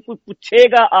ਬਕਾਏ। ਜੇ ਕੋਈ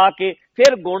ਪੁੱਛੇਗਾ ਆ ਕੇ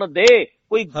ਫਿਰ ਗੁਣ ਦੇ,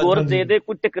 ਕੋਈ ਗੁਰ ਦੇ ਦੇ,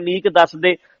 ਕੋਈ ਟੈਕਨੀਕ ਦੱਸ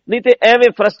ਦੇ। ਨਹੀਂ ਤੇ ਐਵੇਂ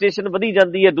ਫਰਸਟ੍ਰੇਸ਼ਨ ਵਧੀ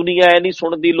ਜਾਂਦੀ ਹੈ, ਦੁਨੀਆ ਐ ਨਹੀਂ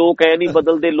ਸੁਣਦੀ, ਲੋਕ ਐ ਨਹੀਂ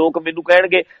ਬਦਲਦੇ। ਲੋਕ ਮੈਨੂੰ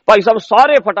ਕਹਿਣਗੇ ਭਾਈ ਸਾਹਿਬ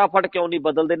ਸਾਰੇ ਫਟਾਫਟ ਕਿਉਂ ਨਹੀਂ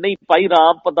ਬਦਲਦੇ? ਨਹੀਂ ਭਾਈ,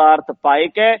 ਰਾਮ ਪਦਾਰਥ ਪਾਏ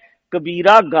ਕੈ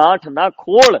ਕਬੀਰਾ ਗਾਂਠ ਨਾ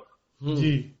ਖੋਲ।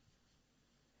 ਜੀ।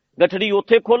 ਗਠੜੀ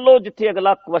ਉੱਥੇ ਖੋਲੋ ਜਿੱਥੇ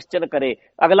ਅਗਲਾ ਕੁਐਸਚਨ ਕਰੇ,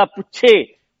 ਅਗਲਾ ਪੁੱਛੇ,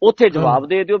 ਉੱਥੇ ਜਵਾਬ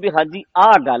ਦੇ ਦਿਓ ਵੀ ਹਾਂਜੀ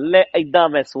ਆਹ ਗੱਲ ਹੈ, ਏਦਾਂ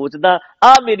ਮੈਂ ਸੋਚਦਾ,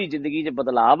 ਆਹ ਮੇਰੀ ਜ਼ਿੰਦਗੀ 'ਚ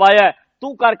ਬਦਲਾਵ ਆਇਆ,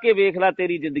 ਤੂੰ ਕਰਕੇ ਵੇਖ ਲੈ,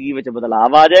 ਤੇਰੀ ਜ਼ਿੰਦਗੀ ਵਿੱਚ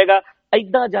ਬਦਲਾਵ ਆ ਜਾਏਗਾ।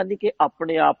 ਏਦਾਂ ਜਾਣੀ ਕਿ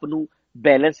ਆਪਣੇ ਆਪ ਨੂੰ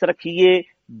ਬੈਲੈਂਸ ਰੱਖੀਏ,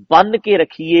 ਬੰਨ ਕੇ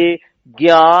ਰੱਖੀਏ।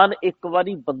 ਗਿਆਨ ਇੱਕ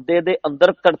ਵਾਰੀ ਬੰਦੇ ਦੇ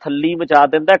ਅੰਦਰ ਤੜਥੱਲੀ ਮਚਾ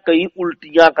ਦਿੰਦਾ, ਕਈ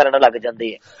ਉਲਟੀਆਂ ਕਰਨ ਲੱਗ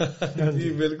ਜਾਂਦੇ ਆ। ਜੀ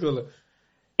ਬਿਲਕੁਲ।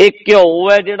 ਇਹ ਘਿਓ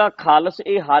ਹੈ ਜਿਹੜਾ ਖਾਲਸ,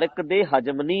 ਇਹ ਹਰ ਇੱਕ ਦੇ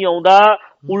ਹਜਮ ਨਹੀਂ ਆਉਂਦਾ,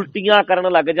 ਉਲਟੀਆਂ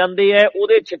ਕਰਨ ਲੱਗ ਜਾਂਦੇ ਆ,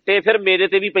 ਉਹਦੇ ਛਿੱਟੇ ਫਿਰ ਮੇਰੇ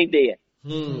ਤੇ ਵੀ ਪੈਂਦੇ ਆ।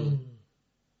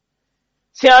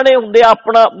 ਸਿਆਣੇ ਹੁੰਦੇ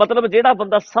ਆਪਣਾ ਮਤਲਬ, ਜਿਹੜਾ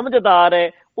ਬੰਦਾ ਸਮਝਦਾਰ ਹੈ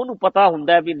ਉਹਨੂੰ ਪਤਾ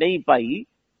ਹੁੰਦਾ ਵੀ ਨਹੀਂ ਭਾਈ,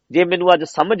 ਜੇ ਮੈਨੂੰ ਅੱਜ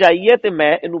ਸਮਝ ਆਈ ਹੈ ਤੇ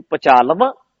ਮੈਂ ਇਹਨੂੰ ਪਚਾ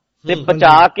ਲਵਾਂ, ਤੇ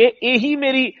ਪਚਾ ਕੇ ਇਹੀ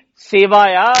ਮੇਰੀ ਸੇਵਾ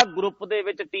ਆ ਗਰੁੱਪ ਦੇ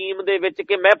ਵਿੱਚ, ਟੀਮ ਦੇ ਵਿੱਚ,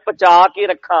 ਕਿ ਮੈਂ ਪਚਾ ਕੇ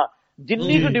ਰੱਖਾਂ।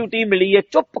 ਜਿੰਨੀ ਕੁ ਡਿਊਟੀ ਮਿਲੀ ਹੈ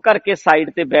ਚੁੱਪ ਕਰਕੇ ਸਾਈਡ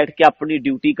ਤੇ ਬੈਠ ਕੇ ਆਪਣੀ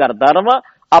ਡਿਊਟੀ ਕਰਦਾ ਰਵਾਂ,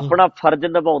 ਆਪਣਾ ਫਰਜ਼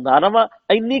ਨਿਭਾਉਂਦਾ ਰਵਾਂ।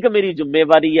 ਇੰਨੀ ਕੁ ਮੇਰੀ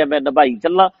ਜ਼ਿੰਮੇਵਾਰੀ ਹੈ, ਮੈਂ ਨਿਭਾਈ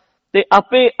ਚੱਲਾਂ, ਤੇ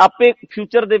ਆਪੇ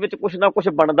ਫਿਊਚਰ ਦੇ ਵਿੱਚ ਕੁਛ ਨਾ ਕੁਛ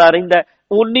ਬਣਦਾ ਰਹਿੰਦਾ।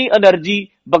 ਓਨੀ એનર્ਜੀ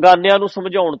ਬਗਾਨਿਆਂ ਨੂੰ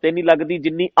ਸਮਝਾਉਣ ਤੇ ਨਹੀਂ ਲੱਗਦੀ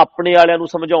ਜਿੰਨੀ ਆਪਣੇ ਵਾਲਿਆਂ ਨੂੰ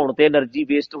ਸਮਝਾਉਣ ਤੇ એનર્ਜੀ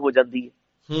ਵੇਸਟ ਹੋ ਜਾਂਦੀ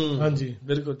ਹੈ। ਹਾਂਜੀ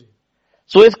ਬਿਲਕੁਲ ਜੀ।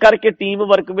 ਸੋ ਇਸ ਕਰਕੇ ਟੀਮ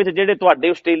ਵਰਕ ਵਿੱਚ ਜਿਹੜੇ ਤੁਹਾਡੇ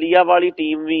ਆਸਟ੍ਰੇਲੀਆ ਵਾਲੀ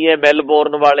ਟੀਮ ਵੀ ਹੈ,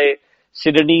 ਮੈਲਬੌਰਨ ਵਾਲੇ,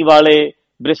 ਸਿਡਨੀ ਵਾਲੇ,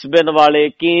 ਬ੍ਰਿਸਬੇਨ ਵਾਲੇ,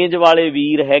 ਕੇਂਜ ਵਾਲੇ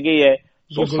ਵੀਰ ਹੈਗੇ ਹੈ,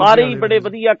 ਸੋ ਸਾਰੇ ਹੀ ਬੜੇ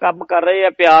ਵਧੀਆ ਕੰਮ ਕਰ ਰਹੇ ਆ।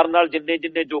 ਪਿਆਰ ਨਾਲ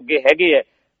ਜਿੰਨੇ ਜੋਗੇ ਹੈਗੇ ਹੈ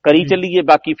ਕਰੀ ਚੱਲੀਏ।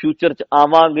 ਬਾਕੀ ਫਿਊਚਰ 'ਚ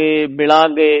ਆਵਾਂਗੇ,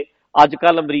 ਮਿਲਾਂਗੇ। ਅੱਜ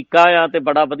ਕੱਲ ਅਮਰੀਕਾ ਆ ਤੇ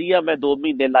ਬੜਾ ਵਧੀਆ, ਮੈਂ 2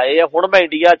 ਮਹੀਨੇ ਲਾਏ ਆ। ਹੁਣ ਮੈਂ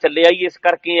ਇੰਡੀਆ ਚੱਲਿਆ ਹੀ ਇਸ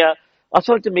ਕਰਕੇ ਆ,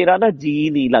 ਅਸਲ 'ਚ ਮੇਰਾ ਨਾ ਜੀ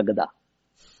ਨਹੀਂ ਲੱਗਦਾ।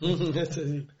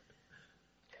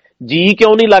 ਜੀ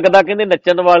ਕਿਉਂ ਨਹੀਂ ਲੱਗਦਾ? ਕਹਿੰਦੇ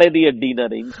ਨੱਚਣ ਵਾਲੇ ਦੀ ਅੱਡੀ ਨਾ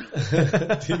ਰਹਿੰਦੀ,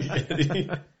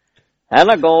 ਹੈ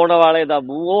ਨਾ, ਗਾਉਣ ਵਾਲੇ ਦਾ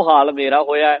ਮੂੰਹ। ਉਹ ਹਾਲ ਮੇਰਾ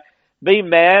ਹੋਇਆ ਬਈ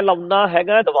ਮੈਂ ਲਾਉਣਾ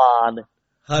ਹੈਗਾ ਦੀਵਾਨ।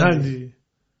 ਹਾਂਜੀ।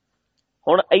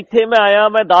 ਹੁਣ ਇੱਥੇ ਮੈਂ ਆਇਆ,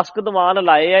 ਮੈਂ 10 ਕੁ ਦੀਵਾਨ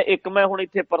ਲਾਏ ਆ। ਇੱਕ ਮੈਂ ਹੁਣ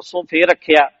ਇੱਥੇ ਪਰਸੋਂ ਫੇਰ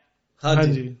ਰੱਖਿਆ,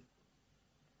 ਹਾਂਜੀ,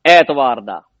 ਐਤਵਾਰ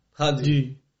ਦਾ। ਹਾਂਜੀ।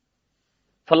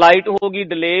 ਫਲਾਈਟ ਹੋ ਗਈ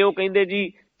ਡਿਲੇ, ਉਹ ਕਹਿੰਦੇ ਜੀ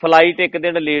ਫਲਾਈਟ ਇੱਕ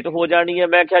ਦਿਨ ਲੇਟ ਹੋ ਜਾਣੀ ਹੈ।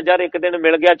 ਮੈਂ ਕਿਹਾ ਯਾਰ ਇੱਕ ਦਿਨ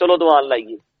ਮਿਲ ਗਿਆ, ਚਲੋ ਦੀਵਾਨ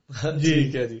ਲਾਈਏ।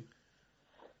 ਠੀਕ ਹੈ ਜੀ।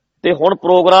 ਤੇ ਹੁਣ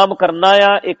ਪ੍ਰੋਗਰਾਮ ਕਰਨਾ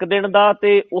ਆ ਇੱਕ ਦਿਨ ਦਾ,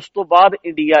 ਤੇ ਉਸ ਤੋਂ ਬਾਅਦ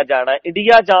ਇੰਡੀਆ ਜਾਣਾ।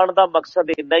 ਇੰਡੀਆ ਜਾਣ ਦਾ ਮਕਸਦ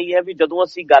ਇੰਨਾ ਹੀ ਹੈ ਵੀ ਜਦੋਂ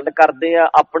ਅਸੀਂ ਗੱਲ ਕਰਦੇ ਆ,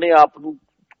 ਆਪਣੇ ਆਪ ਨੂੰ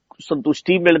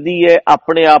ਸੰਤੁਸ਼ਟੀ ਮਿਲਦੀ ਹੈ,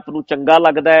 ਆਪਣੇ ਆਪ ਨੂੰ ਚੰਗਾ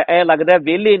ਲੱਗਦਾ ਹੈ, ਐ ਲੱਗਦਾ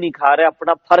ਵਿਹਲੇ ਨਹੀਂ ਖਾ ਰਿਹਾ,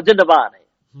 ਆਪਣਾ ਫਰਜ਼ ਨਿਭਾ ਰਹੇ।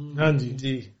 ਹਾਂਜੀ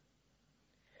ਜੀ।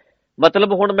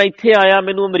 ਮਤਲਬ ਹੁਣ ਮੈਂ ਇੱਥੇ ਆਇਆ,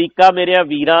 ਮੈਨੂੰ ਅਮਰੀਕਾ ਮੇਰੇ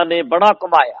ਵੀਰਾਂ ਨੇ ਬੜਾ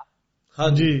ਘੁਮਾਇਆ।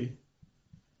 ਹਾਂਜੀ।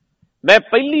 ਮੈਂ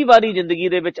ਪਹਿਲੀ ਵਾਰੀ ਜ਼ਿੰਦਗੀ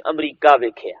ਦੇ ਵਿੱਚ ਅਮਰੀਕਾ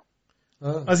ਵੇਖਿਆ।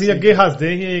 ਅਸੀਂ ਅੱਗੇ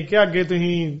ਹੱਸਦੇ ਸੀ ਕਿ ਅੱਗੇ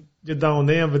ਤੁਸੀਂ ਜਿੱਦਾਂ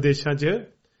ਆਉਂਦੇ ਆ ਵਿਦੇਸ਼ਾਂ 'ਚ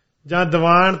ਜਾਂ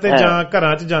ਦੀਵਾਨ ਤੇ ਜਾਂ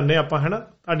ਘਰਾਂ 'ਚ ਜਾਂਦੇ ਆਪਾਂ, ਹਨਾ,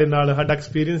 ਤੁਹਾਡੇ ਨਾਲ ਸਾਡਾ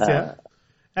ਐਕਸਪੀਰੀਅੰਸ ਆ।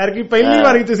 ਐਰਕੀ ਪਹਿਲੀ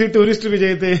ਵਾਰੀ ਤੁਸੀਂ ਟੂਰਿਸਟ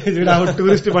ਵਿਜੇ ਤੇ ਜਿਹੜਾ ਉਹ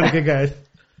ਟੂਰਿਸਟ ਬਣ ਕੇ ਗਏ।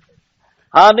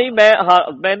 ਹਾਂ ਨਹੀਂ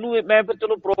ਮੈਂ ਫਿਰ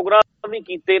ਚਲੋ ਪ੍ਰੋਗਰਾਮ ਵੀ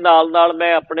ਕੀਤੇ ਨਾਲ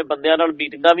ਮੈਂ ਆਪਣੇ ਬੰਦਿਆਂ ਨਾਲ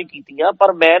ਮੀਟਿੰਗਾਂ ਵੀ ਕੀਤੀਆਂ।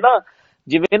 ਪਰ ਮੈਂ ਨਾ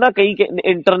ਜਿਵੇਂ ਨਾ ਕਈ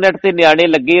ਇੰਟਰਨੈਟ ਤੇ ਨਿਆਣੇ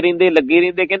ਲੱਗੇ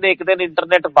ਰਹਿੰਦੇ ਕਹਿੰਦੇ ਇੱਕ ਦਿਨ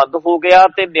ਇੰਟਰਨੈਟ ਬੰਦ ਹੋ ਗਿਆ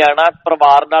ਤੇ ਨਿਆਣਾ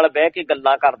ਪਰਿਵਾਰ ਨਾਲ ਬਹਿ ਕੇ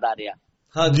ਗੱਲਾਂ ਕਰਦਾ ਰਿਹਾ।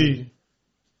 ਹਾਂਜੀ।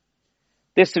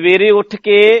 ਤੇ ਸਵੇਰੇ ਉੱਠ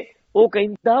ਕੇ ਉਹ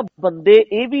ਕਹਿੰਦਾ ਬੰਦੇ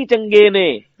ਇਹ ਵੀ ਚੰਗੇ ਨੇ।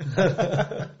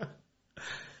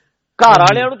 ਘਰ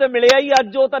ਵਾਲਿਆਂ ਨੂੰ ਤੇ ਮਿਲਿਆ ਹੀ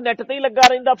ਅੱਜ, ਉਹ ਤਾਂ ਨੈਟ ਤੇ ਹੀ ਲੱਗਾ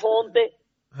ਰਹਿੰਦਾ ਫੋਨ ਤੇ।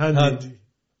 ਹਾਂਜੀ।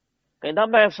 ਕਹਿੰਦਾ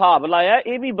ਮੈਂ ਹਿਸਾਬ ਲਾਇਆ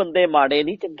ਇਹ ਵੀ ਬੰਦੇ ਮਾੜੇ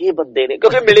ਨਹੀਂ, ਚੰਗੇ ਬੰਦੇ ਨੇ,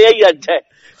 ਕਿਉਂਕਿ ਮਿਲਿਆ ਹੀ ਅੱਜ ਹੈ।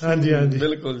 ਹਾਂਜੀ ਹਾਂਜੀ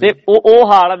ਬਿਲਕੁਲ। ਤੇ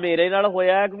ਉਹ ਹਾਲ ਮੇਰੇ ਨਾਲ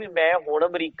ਹੋਇਆ ਕਿ ਮੈਂ ਹੁਣ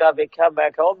ਅਮਰੀਕਾ ਵੇਖਿਆ, ਮੈਂ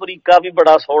ਕਿਹਾ ਉਹ ਅਮਰੀਕਾ ਵੀ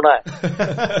ਬੜਾ ਸੋਹਣਾ ਹੈ।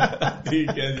 ਠੀਕ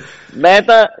ਹੈ ਜੀ। ਮੈਂ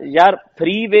ਤਾਂ ਯਾਰ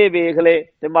ਫ੍ਰੀ ਵੇ ਵੇਖ ਲੇ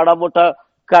ਤੇ ਮਾੜਾ ਮੋਟਾ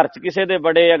ਘਰ 'ਚ ਕਿਸੇ ਦੇ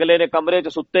ਬੜੇ, ਅਗਲੇ ਨੇ ਕਮਰੇ 'ਚ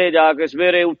ਸੁੱਤੇ, ਜਾ ਕੇ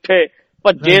ਸਵੇਰੇ ਉੱਠੇ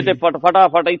ਭੱਜੇ ਤੇ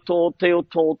ਫਟਾਫਟ ਇੱਥੋਂ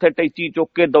ਉੱਥੇ ਟੈਚੀ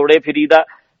ਚੁੱਕ ਕੇ ਦੌੜੇ ਫਿਰੀ ਦਾ।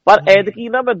 ਪਰ ਐਤਕੀ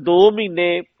ਨਾ ਮੈਂ 2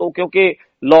 ਮਹੀਨੇ, ਉਹ ਕਿਉਂਕਿ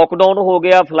ਲੋਕਡਾਊਨ ਹੋ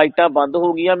ਗਿਆ, ਫਲਾਈਟਾਂ ਬੰਦ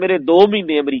ਹੋ ਗਈਆਂ, ਮੇਰੇ 2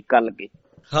 ਮਹੀਨੇ ਅਮਰੀਕਾ ਲੱਗੇ।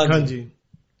 ਹਾਂਜੀ।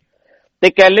 ਤੇ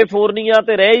ਕੈਲੀਫੋਰਨੀਆ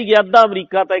ਤੇ ਰਹਿ ਹੀ ਗਿਆ, ਅੱਧਾ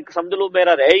ਅਮਰੀਕਾ ਤਾਂ ਇੱਕ ਸਮਝ ਲਓ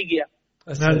ਮੇਰਾ ਰਹਿ ਹੀ ਗਿਆ।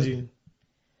 ਹਾਂਜੀ।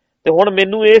 ਤੇ ਹੁਣ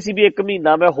ਮੈਨੂੰ ਇਹ ਸੀ ਵੀ 1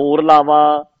 ਮਹੀਨਾ ਮੈਂ ਹੋਰ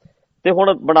ਲਾਵਾਂ, ਤੇ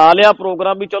ਹੁਣ ਬਣਾ ਲਿਆ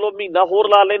ਪ੍ਰੋਗਰਾਮ ਵੀ ਚਲੋ ਮਹੀਨਾ ਹੋਰ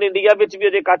ਲਾ ਲੈਣ, ਇੰਡੀਆ ਵਿੱਚ ਵੀ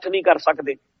ਅਜੇ ਇਕੱਠ ਨਹੀਂ ਕਰ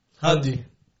ਸਕਦੇ। ਹਾਂਜੀ।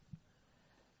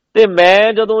 ਤੇ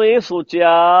ਮੈਂ ਜਦੋਂ ਇਹ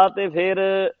ਸੋਚਿਆ ਤੇ ਫਿਰ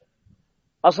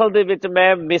ਅਸਲ ਦੇ ਵਿੱਚ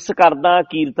ਮੈਂ ਮਿਸ ਕਰਦਾ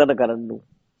ਕੀਰਤਨ ਕਰਨ ਨੂੰ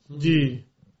ਜੀ।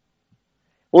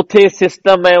 ਉੱਥੇ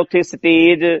ਸਿਸਟਮ ਹੈ, ਉੱਥੇ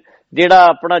ਸਟੇਜ, ਜਿਹੜਾ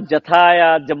ਆਪਣਾ ਜਥਾ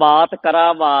ਆ, ਜਮਾਤ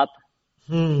ਕਰਾਮਾਤ,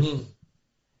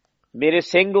 ਮੇਰੇ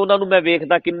ਸਿੰਘ, ਉਹਨਾਂ ਨੂੰ ਮੈਂ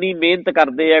ਵੇਖਦਾ ਕਿੰਨੀ ਮਿਹਨਤ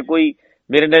ਕਰਦੇ ਆ। ਕੋਈ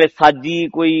ਮੇਰੇ ਨਾਲੇ ਸਾਜੀ,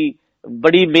 ਕੋਈ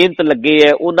ਬੜੀ ਮਿਹਨਤ ਲੱਗੇ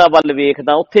ਹੈ, ਉਹਨਾਂ ਵੱਲ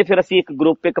ਵੇਖਦਾ। ਉੱਥੇ ਫਿਰ ਅਸੀਂ ਇੱਕ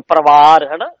ਗਰੁੱਪ, ਇੱਕ ਪਰਿਵਾਰ,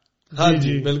 ਹਨਾ।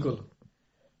 ਹਾਂਜੀ, ਬਿਲਕੁਲ।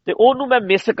 ਤੇ ਉਹਨੂੰ ਮੈਂ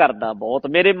ਮਿਸ ਕਰਦਾ ਬਹੁਤ।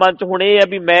 ਮੇਰੇ ਮਨ ਚ ਹੁਣ ਇਹ ਹੈ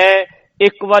ਵੀ ਮੈਂ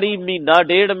ਇੱਕ ਵਾਰੀ ਮਹੀਨਾ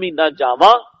 1.5 ਮਹੀਨਾ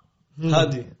ਜਾਵਾਂ।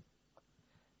 ਹਾਂਜੀ।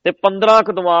 ਤੇ 15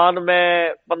 ਕੁ ਦੀਵਾਨ,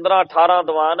 ਮੈਂ 15-18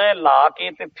 ਦੀਵਾਨ ਹੈ ਲਾ ਕੇ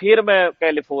ਤੇ ਫਿਰ ਮੈਂ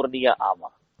ਕੈਲੀਫੋਰਨੀਆ ਆਵਾਂ।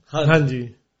 ਹਾਂਜੀ।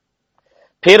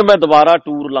 ਫਿਰ ਮੈਂ ਦੁਬਾਰਾ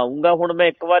ਟੂਰ ਲਾਉਂਗਾ। ਹੁਣ ਮੈਂ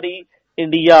ਇੱਕ ਵਾਰੀ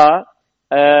ਇੰਡੀਆ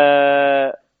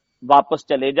ਵਾਪਸ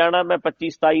ਚਲੇ ਜਾਣਾ, ਮੈਂ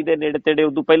 25-27 ਦੇ ਨੇੜੇ ਤੇੜੇ,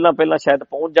 ਉਦੋਂ ਪਹਿਲਾਂ ਸ਼ਾਇਦ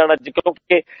ਪਹੁੰਚ ਜਾਣਾ,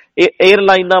 ਕਿਉਂਕਿ ਇਹ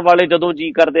에ਅਰਲਾਈਨਾਂ ਵਾਲੇ ਜਦੋਂ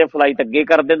ਜੀ ਕਰਦੇ ਆ ਫਲਾਈਟ ਅੱਗੇ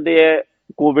ਕਰ ਦਿੰਦੇ ਆ,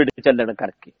 ਕੋਵਿਡ ਚੱਲਣ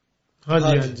ਕਰਕੇ।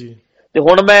 ਹਾਂਜੀ। ਹਾਂਜੀ। ਤੇ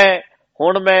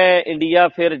ਹੁਣ ਮੈਂ ਇੰਡੀਆ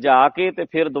ਫਿਰ ਜਾ ਕੇ ਤੇ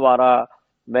ਫਿਰ ਦੁਬਾਰਾ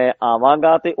ਮੈਂ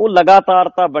ਆਵਾਂਗਾ। ਤੇ ਉਹ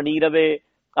ਲਗਾਤਾਰਤਾ ਬਣੀ ਰਵੇ।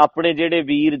 ਆਪਣੇ ਜਿਹੜੇ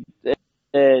ਵੀਰ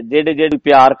ਜਿਹੜੇ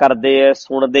ਪਿਆਰ ਕਰਦੇ ਆ,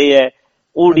 ਸੁਣਦੇ ਆ,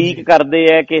 ਉਹ ਉਡੀਕ ਕਰਦੇ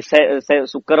ਆ ਕਿ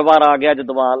ਸ਼ੁੱਕਰਵਾਰ ਆ ਗਿਆ, ਅੱਜ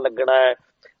ਦੀਵਾਨ ਲੱਗਣਾ ਹੈ,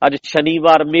 ਅੱਜ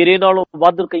ਸ਼ਨੀਵਾਰ। ਮੇਰੇ ਨਾਲੋਂ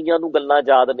ਵੱਧ ਕਈਆਂ ਨੂੰ ਗੱਲਾਂ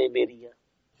ਯਾਦ ਨੇ ਮੇਰੀਆਂ।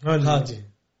 ਹਾਂਜੀ।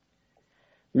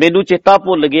 ਮੈਨੂੰ ਚੇਤਾ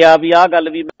ਭੁੱਲ ਗਿਆ ਵੀ ਆਹ ਗੱਲ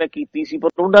ਵੀ ਮੈਂ ਕੀਤੀ ਸੀ, ਪਰ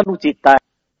ਉਹਨਾਂ ਨੂੰ ਚੇਤਾ ਹੈ।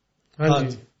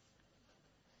 ਹਾਂਜੀ।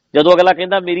 ਜਦੋਂ ਅਗਲਾ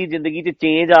ਕਹਿੰਦਾ ਮੇਰੀ ਜ਼ਿੰਦਗੀ 'ਚ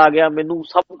ਚੇਂਜ ਆ ਗਿਆ, ਮੈਨੂੰ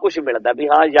ਸਭ ਕੁਛ ਮਿਲਦਾ ਵੀ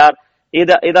ਹਾਂ ਯਾਰ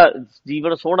ਇਹਦਾ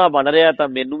ਜੀਵਨ ਸੋਹਣਾ ਬਣ ਰਿਹਾ, ਤਾਂ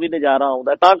ਮੈਨੂੰ ਵੀ ਨਜ਼ਾਰਾ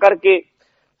ਆਉਂਦਾ। ਤਾਂ ਕਰਕੇ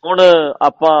ਹੁਣ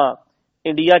ਆਪਾਂ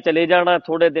ਇੰਡੀਆ ਚਲੇ ਜਾਣਾ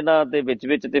ਥੋੜੇ ਦਿਨਾਂ ਦੇ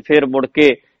ਵਿੱਚ ਤੇ ਫਿਰ ਮੁੜ ਕੇ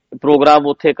ਪ੍ਰੋਗਰਾਮ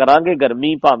ਉੱਥੇ ਕਰਾਂਗੇ।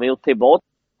 ਗਰਮੀ ਭਾਵੇਂ ਉੱਥੇ ਬਹੁਤ,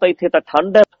 ਤਾਂ ਇੱਥੇ ਤਾਂ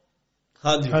ਠੰਡ ਹੈ।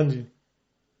 ਹਾਂਜੀ। ਹਾਂਜੀ।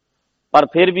 ਪਰ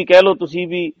ਫਿਰ ਵੀ ਕਹਿ ਲਓ ਤੁਸੀਂ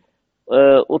ਵੀ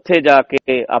ਉੱਥੇ ਜਾ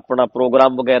ਕੇ ਆਪਣਾ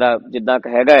ਪ੍ਰੋਗਰਾਮ ਵਗੈਰਾ ਜਿੱਦਾਂ ਕ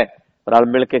ਹੈਗਾ ਰਲ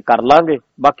ਮਿਲ ਕੇ ਕਰ ਲਾਂਗੇ।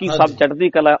 ਬਾਕੀ ਸਭ ਚੜ੍ਹਦੀ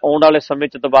ਕਲਾ। ਆਉਣ ਵਾਲੇ ਸਮੇਂ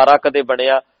 'ਚ ਦੁਬਾਰਾ ਕਦੇ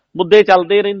ਬਣਿਆ, ਮੁੱਦੇ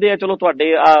ਚੱਲਦੇ ਰਹਿੰਦੇ ਆ। ਚਲੋ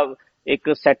ਤੁਹਾਡੇ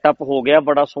ਇੱਕ ਸੈਟਅਪ ਹੋ ਗਿਆ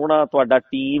ਬੜਾ ਸੋਹਣਾ, ਤੁਹਾਡਾ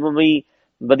ਟੀਮ ਵੀ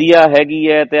ਵਧੀਆ ਹੈਗੀ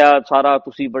ਹੈ, ਤੇ ਆ ਸਾਰਾ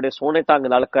ਤੁਸੀਂ ਬੜੇ ਸੋਹਣੇ ਢੰਗ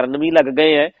ਨਾਲ ਕਰਨ ਵੀ ਲੱਗ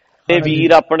ਗਏ ਹੈ। ਤੇ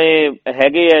ਵੀਰ ਆਪਣੇ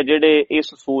ਹੈਗੇ ਆ ਜਿਹੜੇ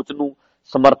ਇਸ ਸੋਚ ਨੂੰ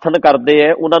ਸਮਰਥਨ ਕਰਦੇ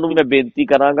ਹੈ, ਉਹਨਾਂ ਨੂੰ ਵੀ ਮੈਂ ਬੇਨਤੀ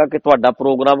ਕਰਾਂਗਾ ਕਿ ਤੁਹਾਡਾ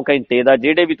ਪ੍ਰੋਗਰਾਮ ਘੰਟੇ ਦਾ,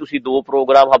 ਜਿਹੜੇ ਵੀ ਤੁਸੀਂ 2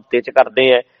 ਪ੍ਰੋਗਰਾਮ ਹਫ਼ਤੇ 'ਚ ਕਰਦੇ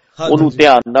ਹੈ, ਉਹਨੂੰ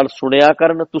ਧਿਆਨ ਨਾਲ ਸੁਣਿਆ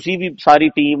ਕਰਨ। ਤੁਸੀਂ ਵੀ ਸਾਰੀ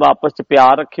ਟੀਮ ਆਪਸ 'ਚ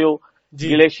ਪਿਆਰ ਰੱਖਿਓ,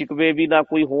 ਗਿਲੇ ਸ਼ਿਕਵੇ ਵੀ ਨਾ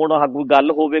ਕੋਈ ਹੋਣ, ਕੋਈ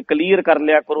ਗੱਲ ਹੋਵੇ ਕਲੀਅਰ ਕਰ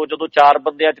ਲਿਆ ਕਰੋ। ਜਦੋਂ 4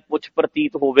 ਬੰਦਿਆਂ 'ਚ ਪੁੱਛ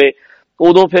ਪ੍ਰਤੀਤ ਹੋਵੇ,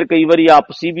 ਉਦੋਂ ਫਿਰ ਕਈ ਵਾਰੀ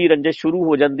ਆਪਸੀ ਵੀ ਰੰਜਿਸ਼ ਸ਼ੁਰੂ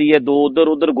ਹੋ ਜਾਂਦੀ ਹੈ, 2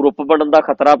 ਉਧਰ ਗਰੁੱਪ ਬਣਨ ਦਾ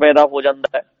ਖਤਰਾ ਪੈਦਾ ਹੋ ਜਾਂਦਾ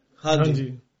ਹੈ। ਹਾਂਜੀ।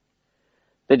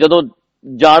 ਤੇ ਜਦੋਂ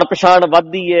ਜਾਣ ਪਛਾਣ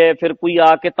ਵੱਧਦੀ ਹੈ, ਫਿਰ ਕੋਈ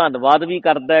ਆ ਕੇ ਧੰਨਵਾਦ ਵੀ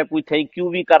ਕਰਦਾ ਹੈ, ਕੋਈ ਥੈਂਕ ਯੂ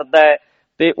ਵੀ ਕਰਦਾ ਹੈ,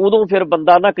 ਤੇ ਉਦੋਂ ਫਿਰ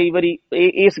ਬੰਦਾ ਨਾ ਕਈ ਵਾਰੀ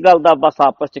ਇਸ ਗੱਲ ਦਾ ਬਸ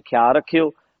ਆਪਸ 'ਚ ਖਿਆਲ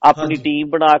ਰੱਖਿਓ, ਆਪਣੀ ਟੀਮ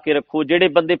ਬਣਾ ਕੇ ਰੱਖੋ। ਜਿਹੜੇ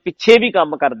ਬੰਦੇ ਪਿੱਛੇ ਵੀ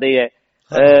ਕੰਮ ਕਰਦੇ ਹੈ,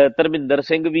 ਧਰਮਿੰਦਰ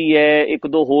ਸਿੰਘ ਵੀ ਹੈ,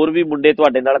 1-2 ਹੋਰ ਵੀ ਮੁੰਡੇ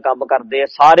ਤੁਹਾਡੇ ਨਾਲ ਕੰਮ ਕਰਦੇ ਆ,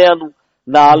 ਸਾਰਿਆਂ ਨੂੰ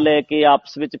ਨਾਲ ਲੈ ਕੇ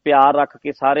ਆਪਸ ਵਿੱਚ ਪਿਆਰ ਰੱਖ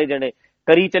ਕੇ ਸਾਰੇ ਜਣੇ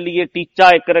ਕਰੀ ਚੱਲੀਏ। ਟੀਚਾ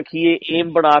ਇੱਕ ਰੱਖੀਏ,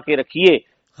 ਏਮ ਬਣਾ ਕੇ ਰੱਖੀਏ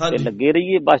ਤੇ ਲੱਗੇ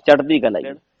ਰਹੀਏ, ਬਸ ਚੜ੍ਹਦੀ ਕਲਾ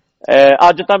ਹੀ।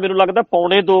 ਅੱਜ ਤਾਂ ਮੈਨੂੰ ਲੱਗਦਾ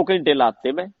 2.25 ਘੰਟੇ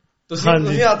ਲਾਤੇ ਮੈਂ।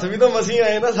 ਤੁਸੀਂ ਹੱਥ ਵੀ ਤਾਂ ਮਸੀਂ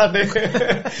ਆਏ ਨਾ ਸਾਡੇ।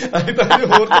 ਅਸੀਂ ਤਾਂ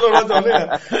ਹੋਰ ਚਲਾਉਣਾ ਚਾਹੁੰਦੇ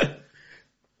ਆ।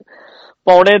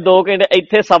 2.25 ਘੰਟੇ,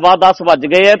 ਇੱਥੇ 10:15 ਵੱਜ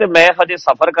ਗਏ ਆ, ਤੇ ਮੈਂ ਹਜੇ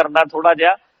ਸਫ਼ਰ ਕਰਨਾ ਥੋੜਾ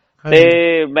ਜਿਹਾ। ਤੇ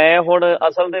ਮੈਂ ਹੁਣ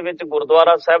ਅਸਲ ਦੇ ਵਿੱਚ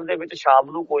ਗੁਰਦੁਆਰਾ ਸਾਹਿਬ ਦੇ ਵਿੱਚ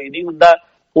ਸ਼ਾਮ ਨੂੰ ਕੋਈ ਨਹੀਂ ਹੁੰਦਾ,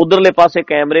 ਉਧਰਲੇ ਪਾਸੇ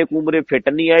ਕੈਮਰੇ ਕੂਮਰੇ ਫਿੱਟ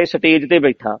ਨਹੀਂ ਆਏ, ਸਟੇਜ ਤੇ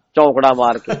ਬੈਠਾ ਚੌਂਕੜਾ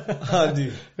ਮਾਰ ਕੇ। ਹਾਂਜੀ।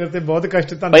 ਫਿਰ ਤੇ ਬਹੁਤ ਕਸ਼ਟ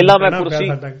ਤੁਹਾਨੂੰ ਪਹਿਲਾਂ ਮੈਂ ਕੁਰਸੀ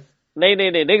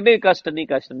ਨਹੀਂ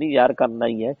ਕਸ਼ਟ ਨਹੀਂ ਯਾਰ, ਕਰਨਾ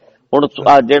ਹੀ ਹੈ। ਹੁਣ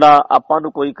ਜਿਹੜਾ ਆਪਾਂ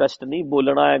ਨੂੰ ਕੋਈ ਕਸ਼ਟ ਨਹੀਂ,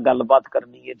 ਬੋਲਣਾ ਹੈ, ਗੱਲਬਾਤ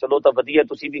ਕਰਨੀ ਹੈ, ਚਲੋ ਤਾਂ ਵਧੀਆ।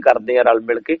 ਤੁਸੀਂ ਵੀ ਕਰਦੇ ਆ ਰਲ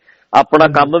ਮਿਲ ਕੇ, ਆਪਣਾ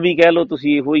ਕੰਮ ਵੀ ਕਹਿ ਲਓ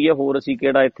ਤੁਸੀਂ ਇਹੋ ਹੀ ਹੈ, ਹੋਰ ਅਸੀਂ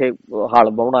ਕਿਹੜਾ ਇੱਥੇ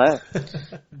ਹਲ ਬਾਉਣਾ ਹੈ।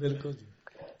 ਬਿਲਕੁਲ ਜੀ।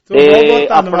 ਤੇ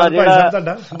ਆਪਣਾ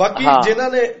ਜਿਹੜਾ ਬਾਕੀ ਜਿਨ੍ਹਾਂ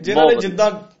ਨੇ ਜਿੱਦਾਂ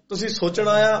ਤੁਸੀਂ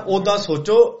ਸੋਚਣਾ ਆ ਉਦਾਂ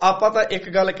ਸੋਚੋ। ਆਪਾਂ ਤਾਂ ਇੱਕ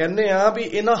ਗੱਲ ਕਹਿੰਦੇ ਆ ਵੀ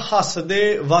ਇਹਨਾਂ ਹੱਸਦੇ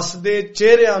ਵਸਦੇ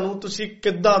ਚਿਹਰਿਆਂ ਨੂੰ ਤੁਸੀਂ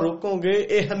ਕਿੱਦਾਂ ਰੋਕੋਗੇ?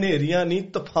 ਇਹ ਹਨੇਰੀਆਂ ਨਹੀਂ,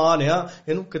 ਤੂਫਾਨ ਆ,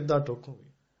 ਇਹਨੂੰ ਕਿੱਦਾਂ ਟੋਕੋਗੇ?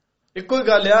 ਇੱਕੋ ਹੀ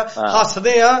ਗੱਲ ਆ,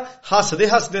 ਹੱਸਦੇ ਆ,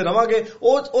 ਹੱਸਦੇ ਰਵਾਂਗੇ।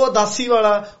 ਉਹ ਉਦਾਸੀ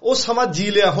ਵਾਲਾ ਉਹ ਸਮਾਂ ਜੀ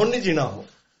ਲਿਆ, ਹੁਣ ਨਹੀਂ ਜੀਣਾ। ਉਹ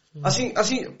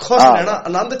ਅਸੀਂ ਖੁਸ਼ ਰਹਿਣਾ,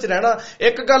 ਆਨੰਦ 'ਚ ਰਹਿਣਾ।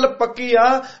 ਇੱਕ ਗੱਲ ਪੱਕੀ ਆ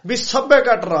ਵੀ ਸਭੇ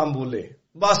ਘੱਟ ਰਾਮ ਬੋਲੇ।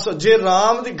 ਬਸ ਜੇ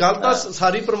ਰਾਮ ਦੀ ਗੱਲ ਤਾਂ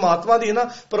ਸਾਰੀ ਪ੍ਰਮਾਤਮਾ ਦੀ ਹੈ ਨਾ,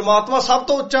 ਪ੍ਰਮਾਤਮਾ ਸਭ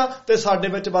ਤੋਂ ਉੱਚਾ, ਤੇ ਸਾਡੇ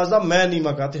ਵਿੱਚ ਵੱਸਦਾ ਮੈਂ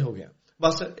ਨੀਵਾਂ ਕਾਹਤੇ ਹੋ ਗਿਆ।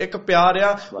 ਬਸ ਇੱਕ ਪਿਆਰ ਆ,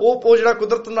 ਉਹ ਜਿਹੜਾ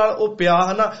ਕੁਦਰਤ ਨਾਲ ਉਹ ਪਿਆਰ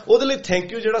ਹੈ ਨਾ, ਉਹਦੇ ਲਈ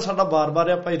ਥੈਂਕ ਯੂ ਜਿਹੜਾ ਸਾਡਾ ਬਾਰ-ਬਾਰ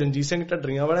ਆ ਭਾਈ ਰਣਜੀਤ ਸਿੰਘ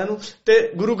ਢੱਡਰੀਆਂ ਵਾਲਿਆਂ ਨੂੰ, ਤੇ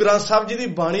ਗੁਰੂ ਗ੍ਰੰਥ ਸਾਹਿਬ ਜੀ ਦੀ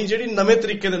ਬਾਣੀ ਜਿਹੜੀ ਨਵੇਂ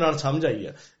ਤਰੀਕੇ ਦੇ ਨਾਲ ਸਮਝ ਆਈ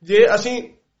ਆ। ਜੇ ਅਸੀਂ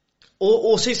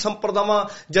ਉਸੇ ਸੰਪਰਦਾਵਾਂ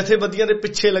ਜਥੇਬੰਦੀਆਂ ਦੇ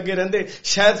ਪਿੱਛੇ ਲੱਗੇ ਰਹਿੰਦੇ,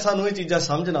 ਸ਼ਾਇਦ ਸਾਨੂੰ ਇਹ ਚੀਜ਼ਾਂ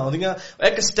ਸਮਝ ਨਾ ਆਉਂਦੀਆਂ।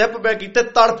 ਇੱਕ ਸਟੈਪ ਬੈਕ ਕੀਤੇ,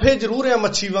 ਤੜਫੇ ਜ਼ਰੂਰ ਆ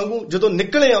ਮੱਛੀ ਵਾਂਗੂ ਜਦੋਂ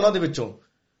ਨਿਕਲੇ ਆ ਉਹਨਾਂ ਦੇ ਵਿੱਚੋਂ,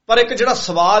 ਪਰ ਇੱਕ ਜਿਹੜਾ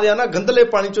ਸਵਾਦ ਆ ਨਾ ਗੰਧਲੇ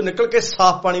ਪਾਣੀ ਚੋਂ ਨਿਕਲ ਕੇ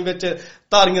ਸਾਫ਼ ਪਾਣੀ ਵਿੱਚ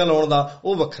ਤਾਰੀਆਂ ਲਾਉਣ ਦਾ,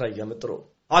 ਉਹ ਵੱਖਰਾ ਹੀ ਆ ਮਿੱਤਰੋ।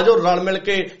 ਆਜੋ ਰਲ ਮਿਲ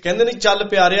ਕੇ, ਕਹਿੰਦੇ ਨਹੀਂ ਚੱਲ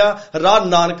ਪਿਆਰਿਆ ਰਾਹ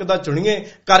ਨਾਨਕ ਦਾ ਚੁਣੀਏ,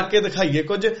 ਕਰਕੇ ਦਿਖਾਈਏ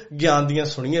ਕੁਝ ਗਿਆਨ ਦੀਆਂ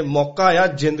ਸੁਣੀਏ। ਮੌਕਾ ਆ,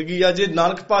 ਜ਼ਿੰਦਗੀ ਆ, ਜੇ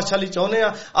ਨਾਨਕ ਪਾਤਸ਼ਾਹ ਲਈ ਚਾਹੁੰਦੇ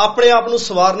ਆ ਆਪਣੇ ਆਪ ਨੂੰ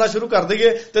ਸਵਾਰਨਾ ਸ਼ੁਰੂ ਕਰ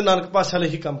ਦਈਏ ਤੇ ਨਾਨਕ ਪਾਤਸ਼ਾਹ ਲਈ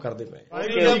ਹੀ ਕੰਮ ਕਰਦੇ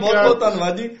ਪਏ। ਬਹੁਤ ਬਹੁਤ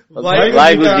ਧੰਨਵਾਦ ਜੀ।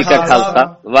 ਵਾਹਿਗੁਰੂ ਜੀ ਕਾ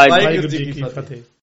ਖਾਲਸਾ, ਵਾਹਿਗੁਰੂ ਜੀ ਕੀ ਫਤਿਹ।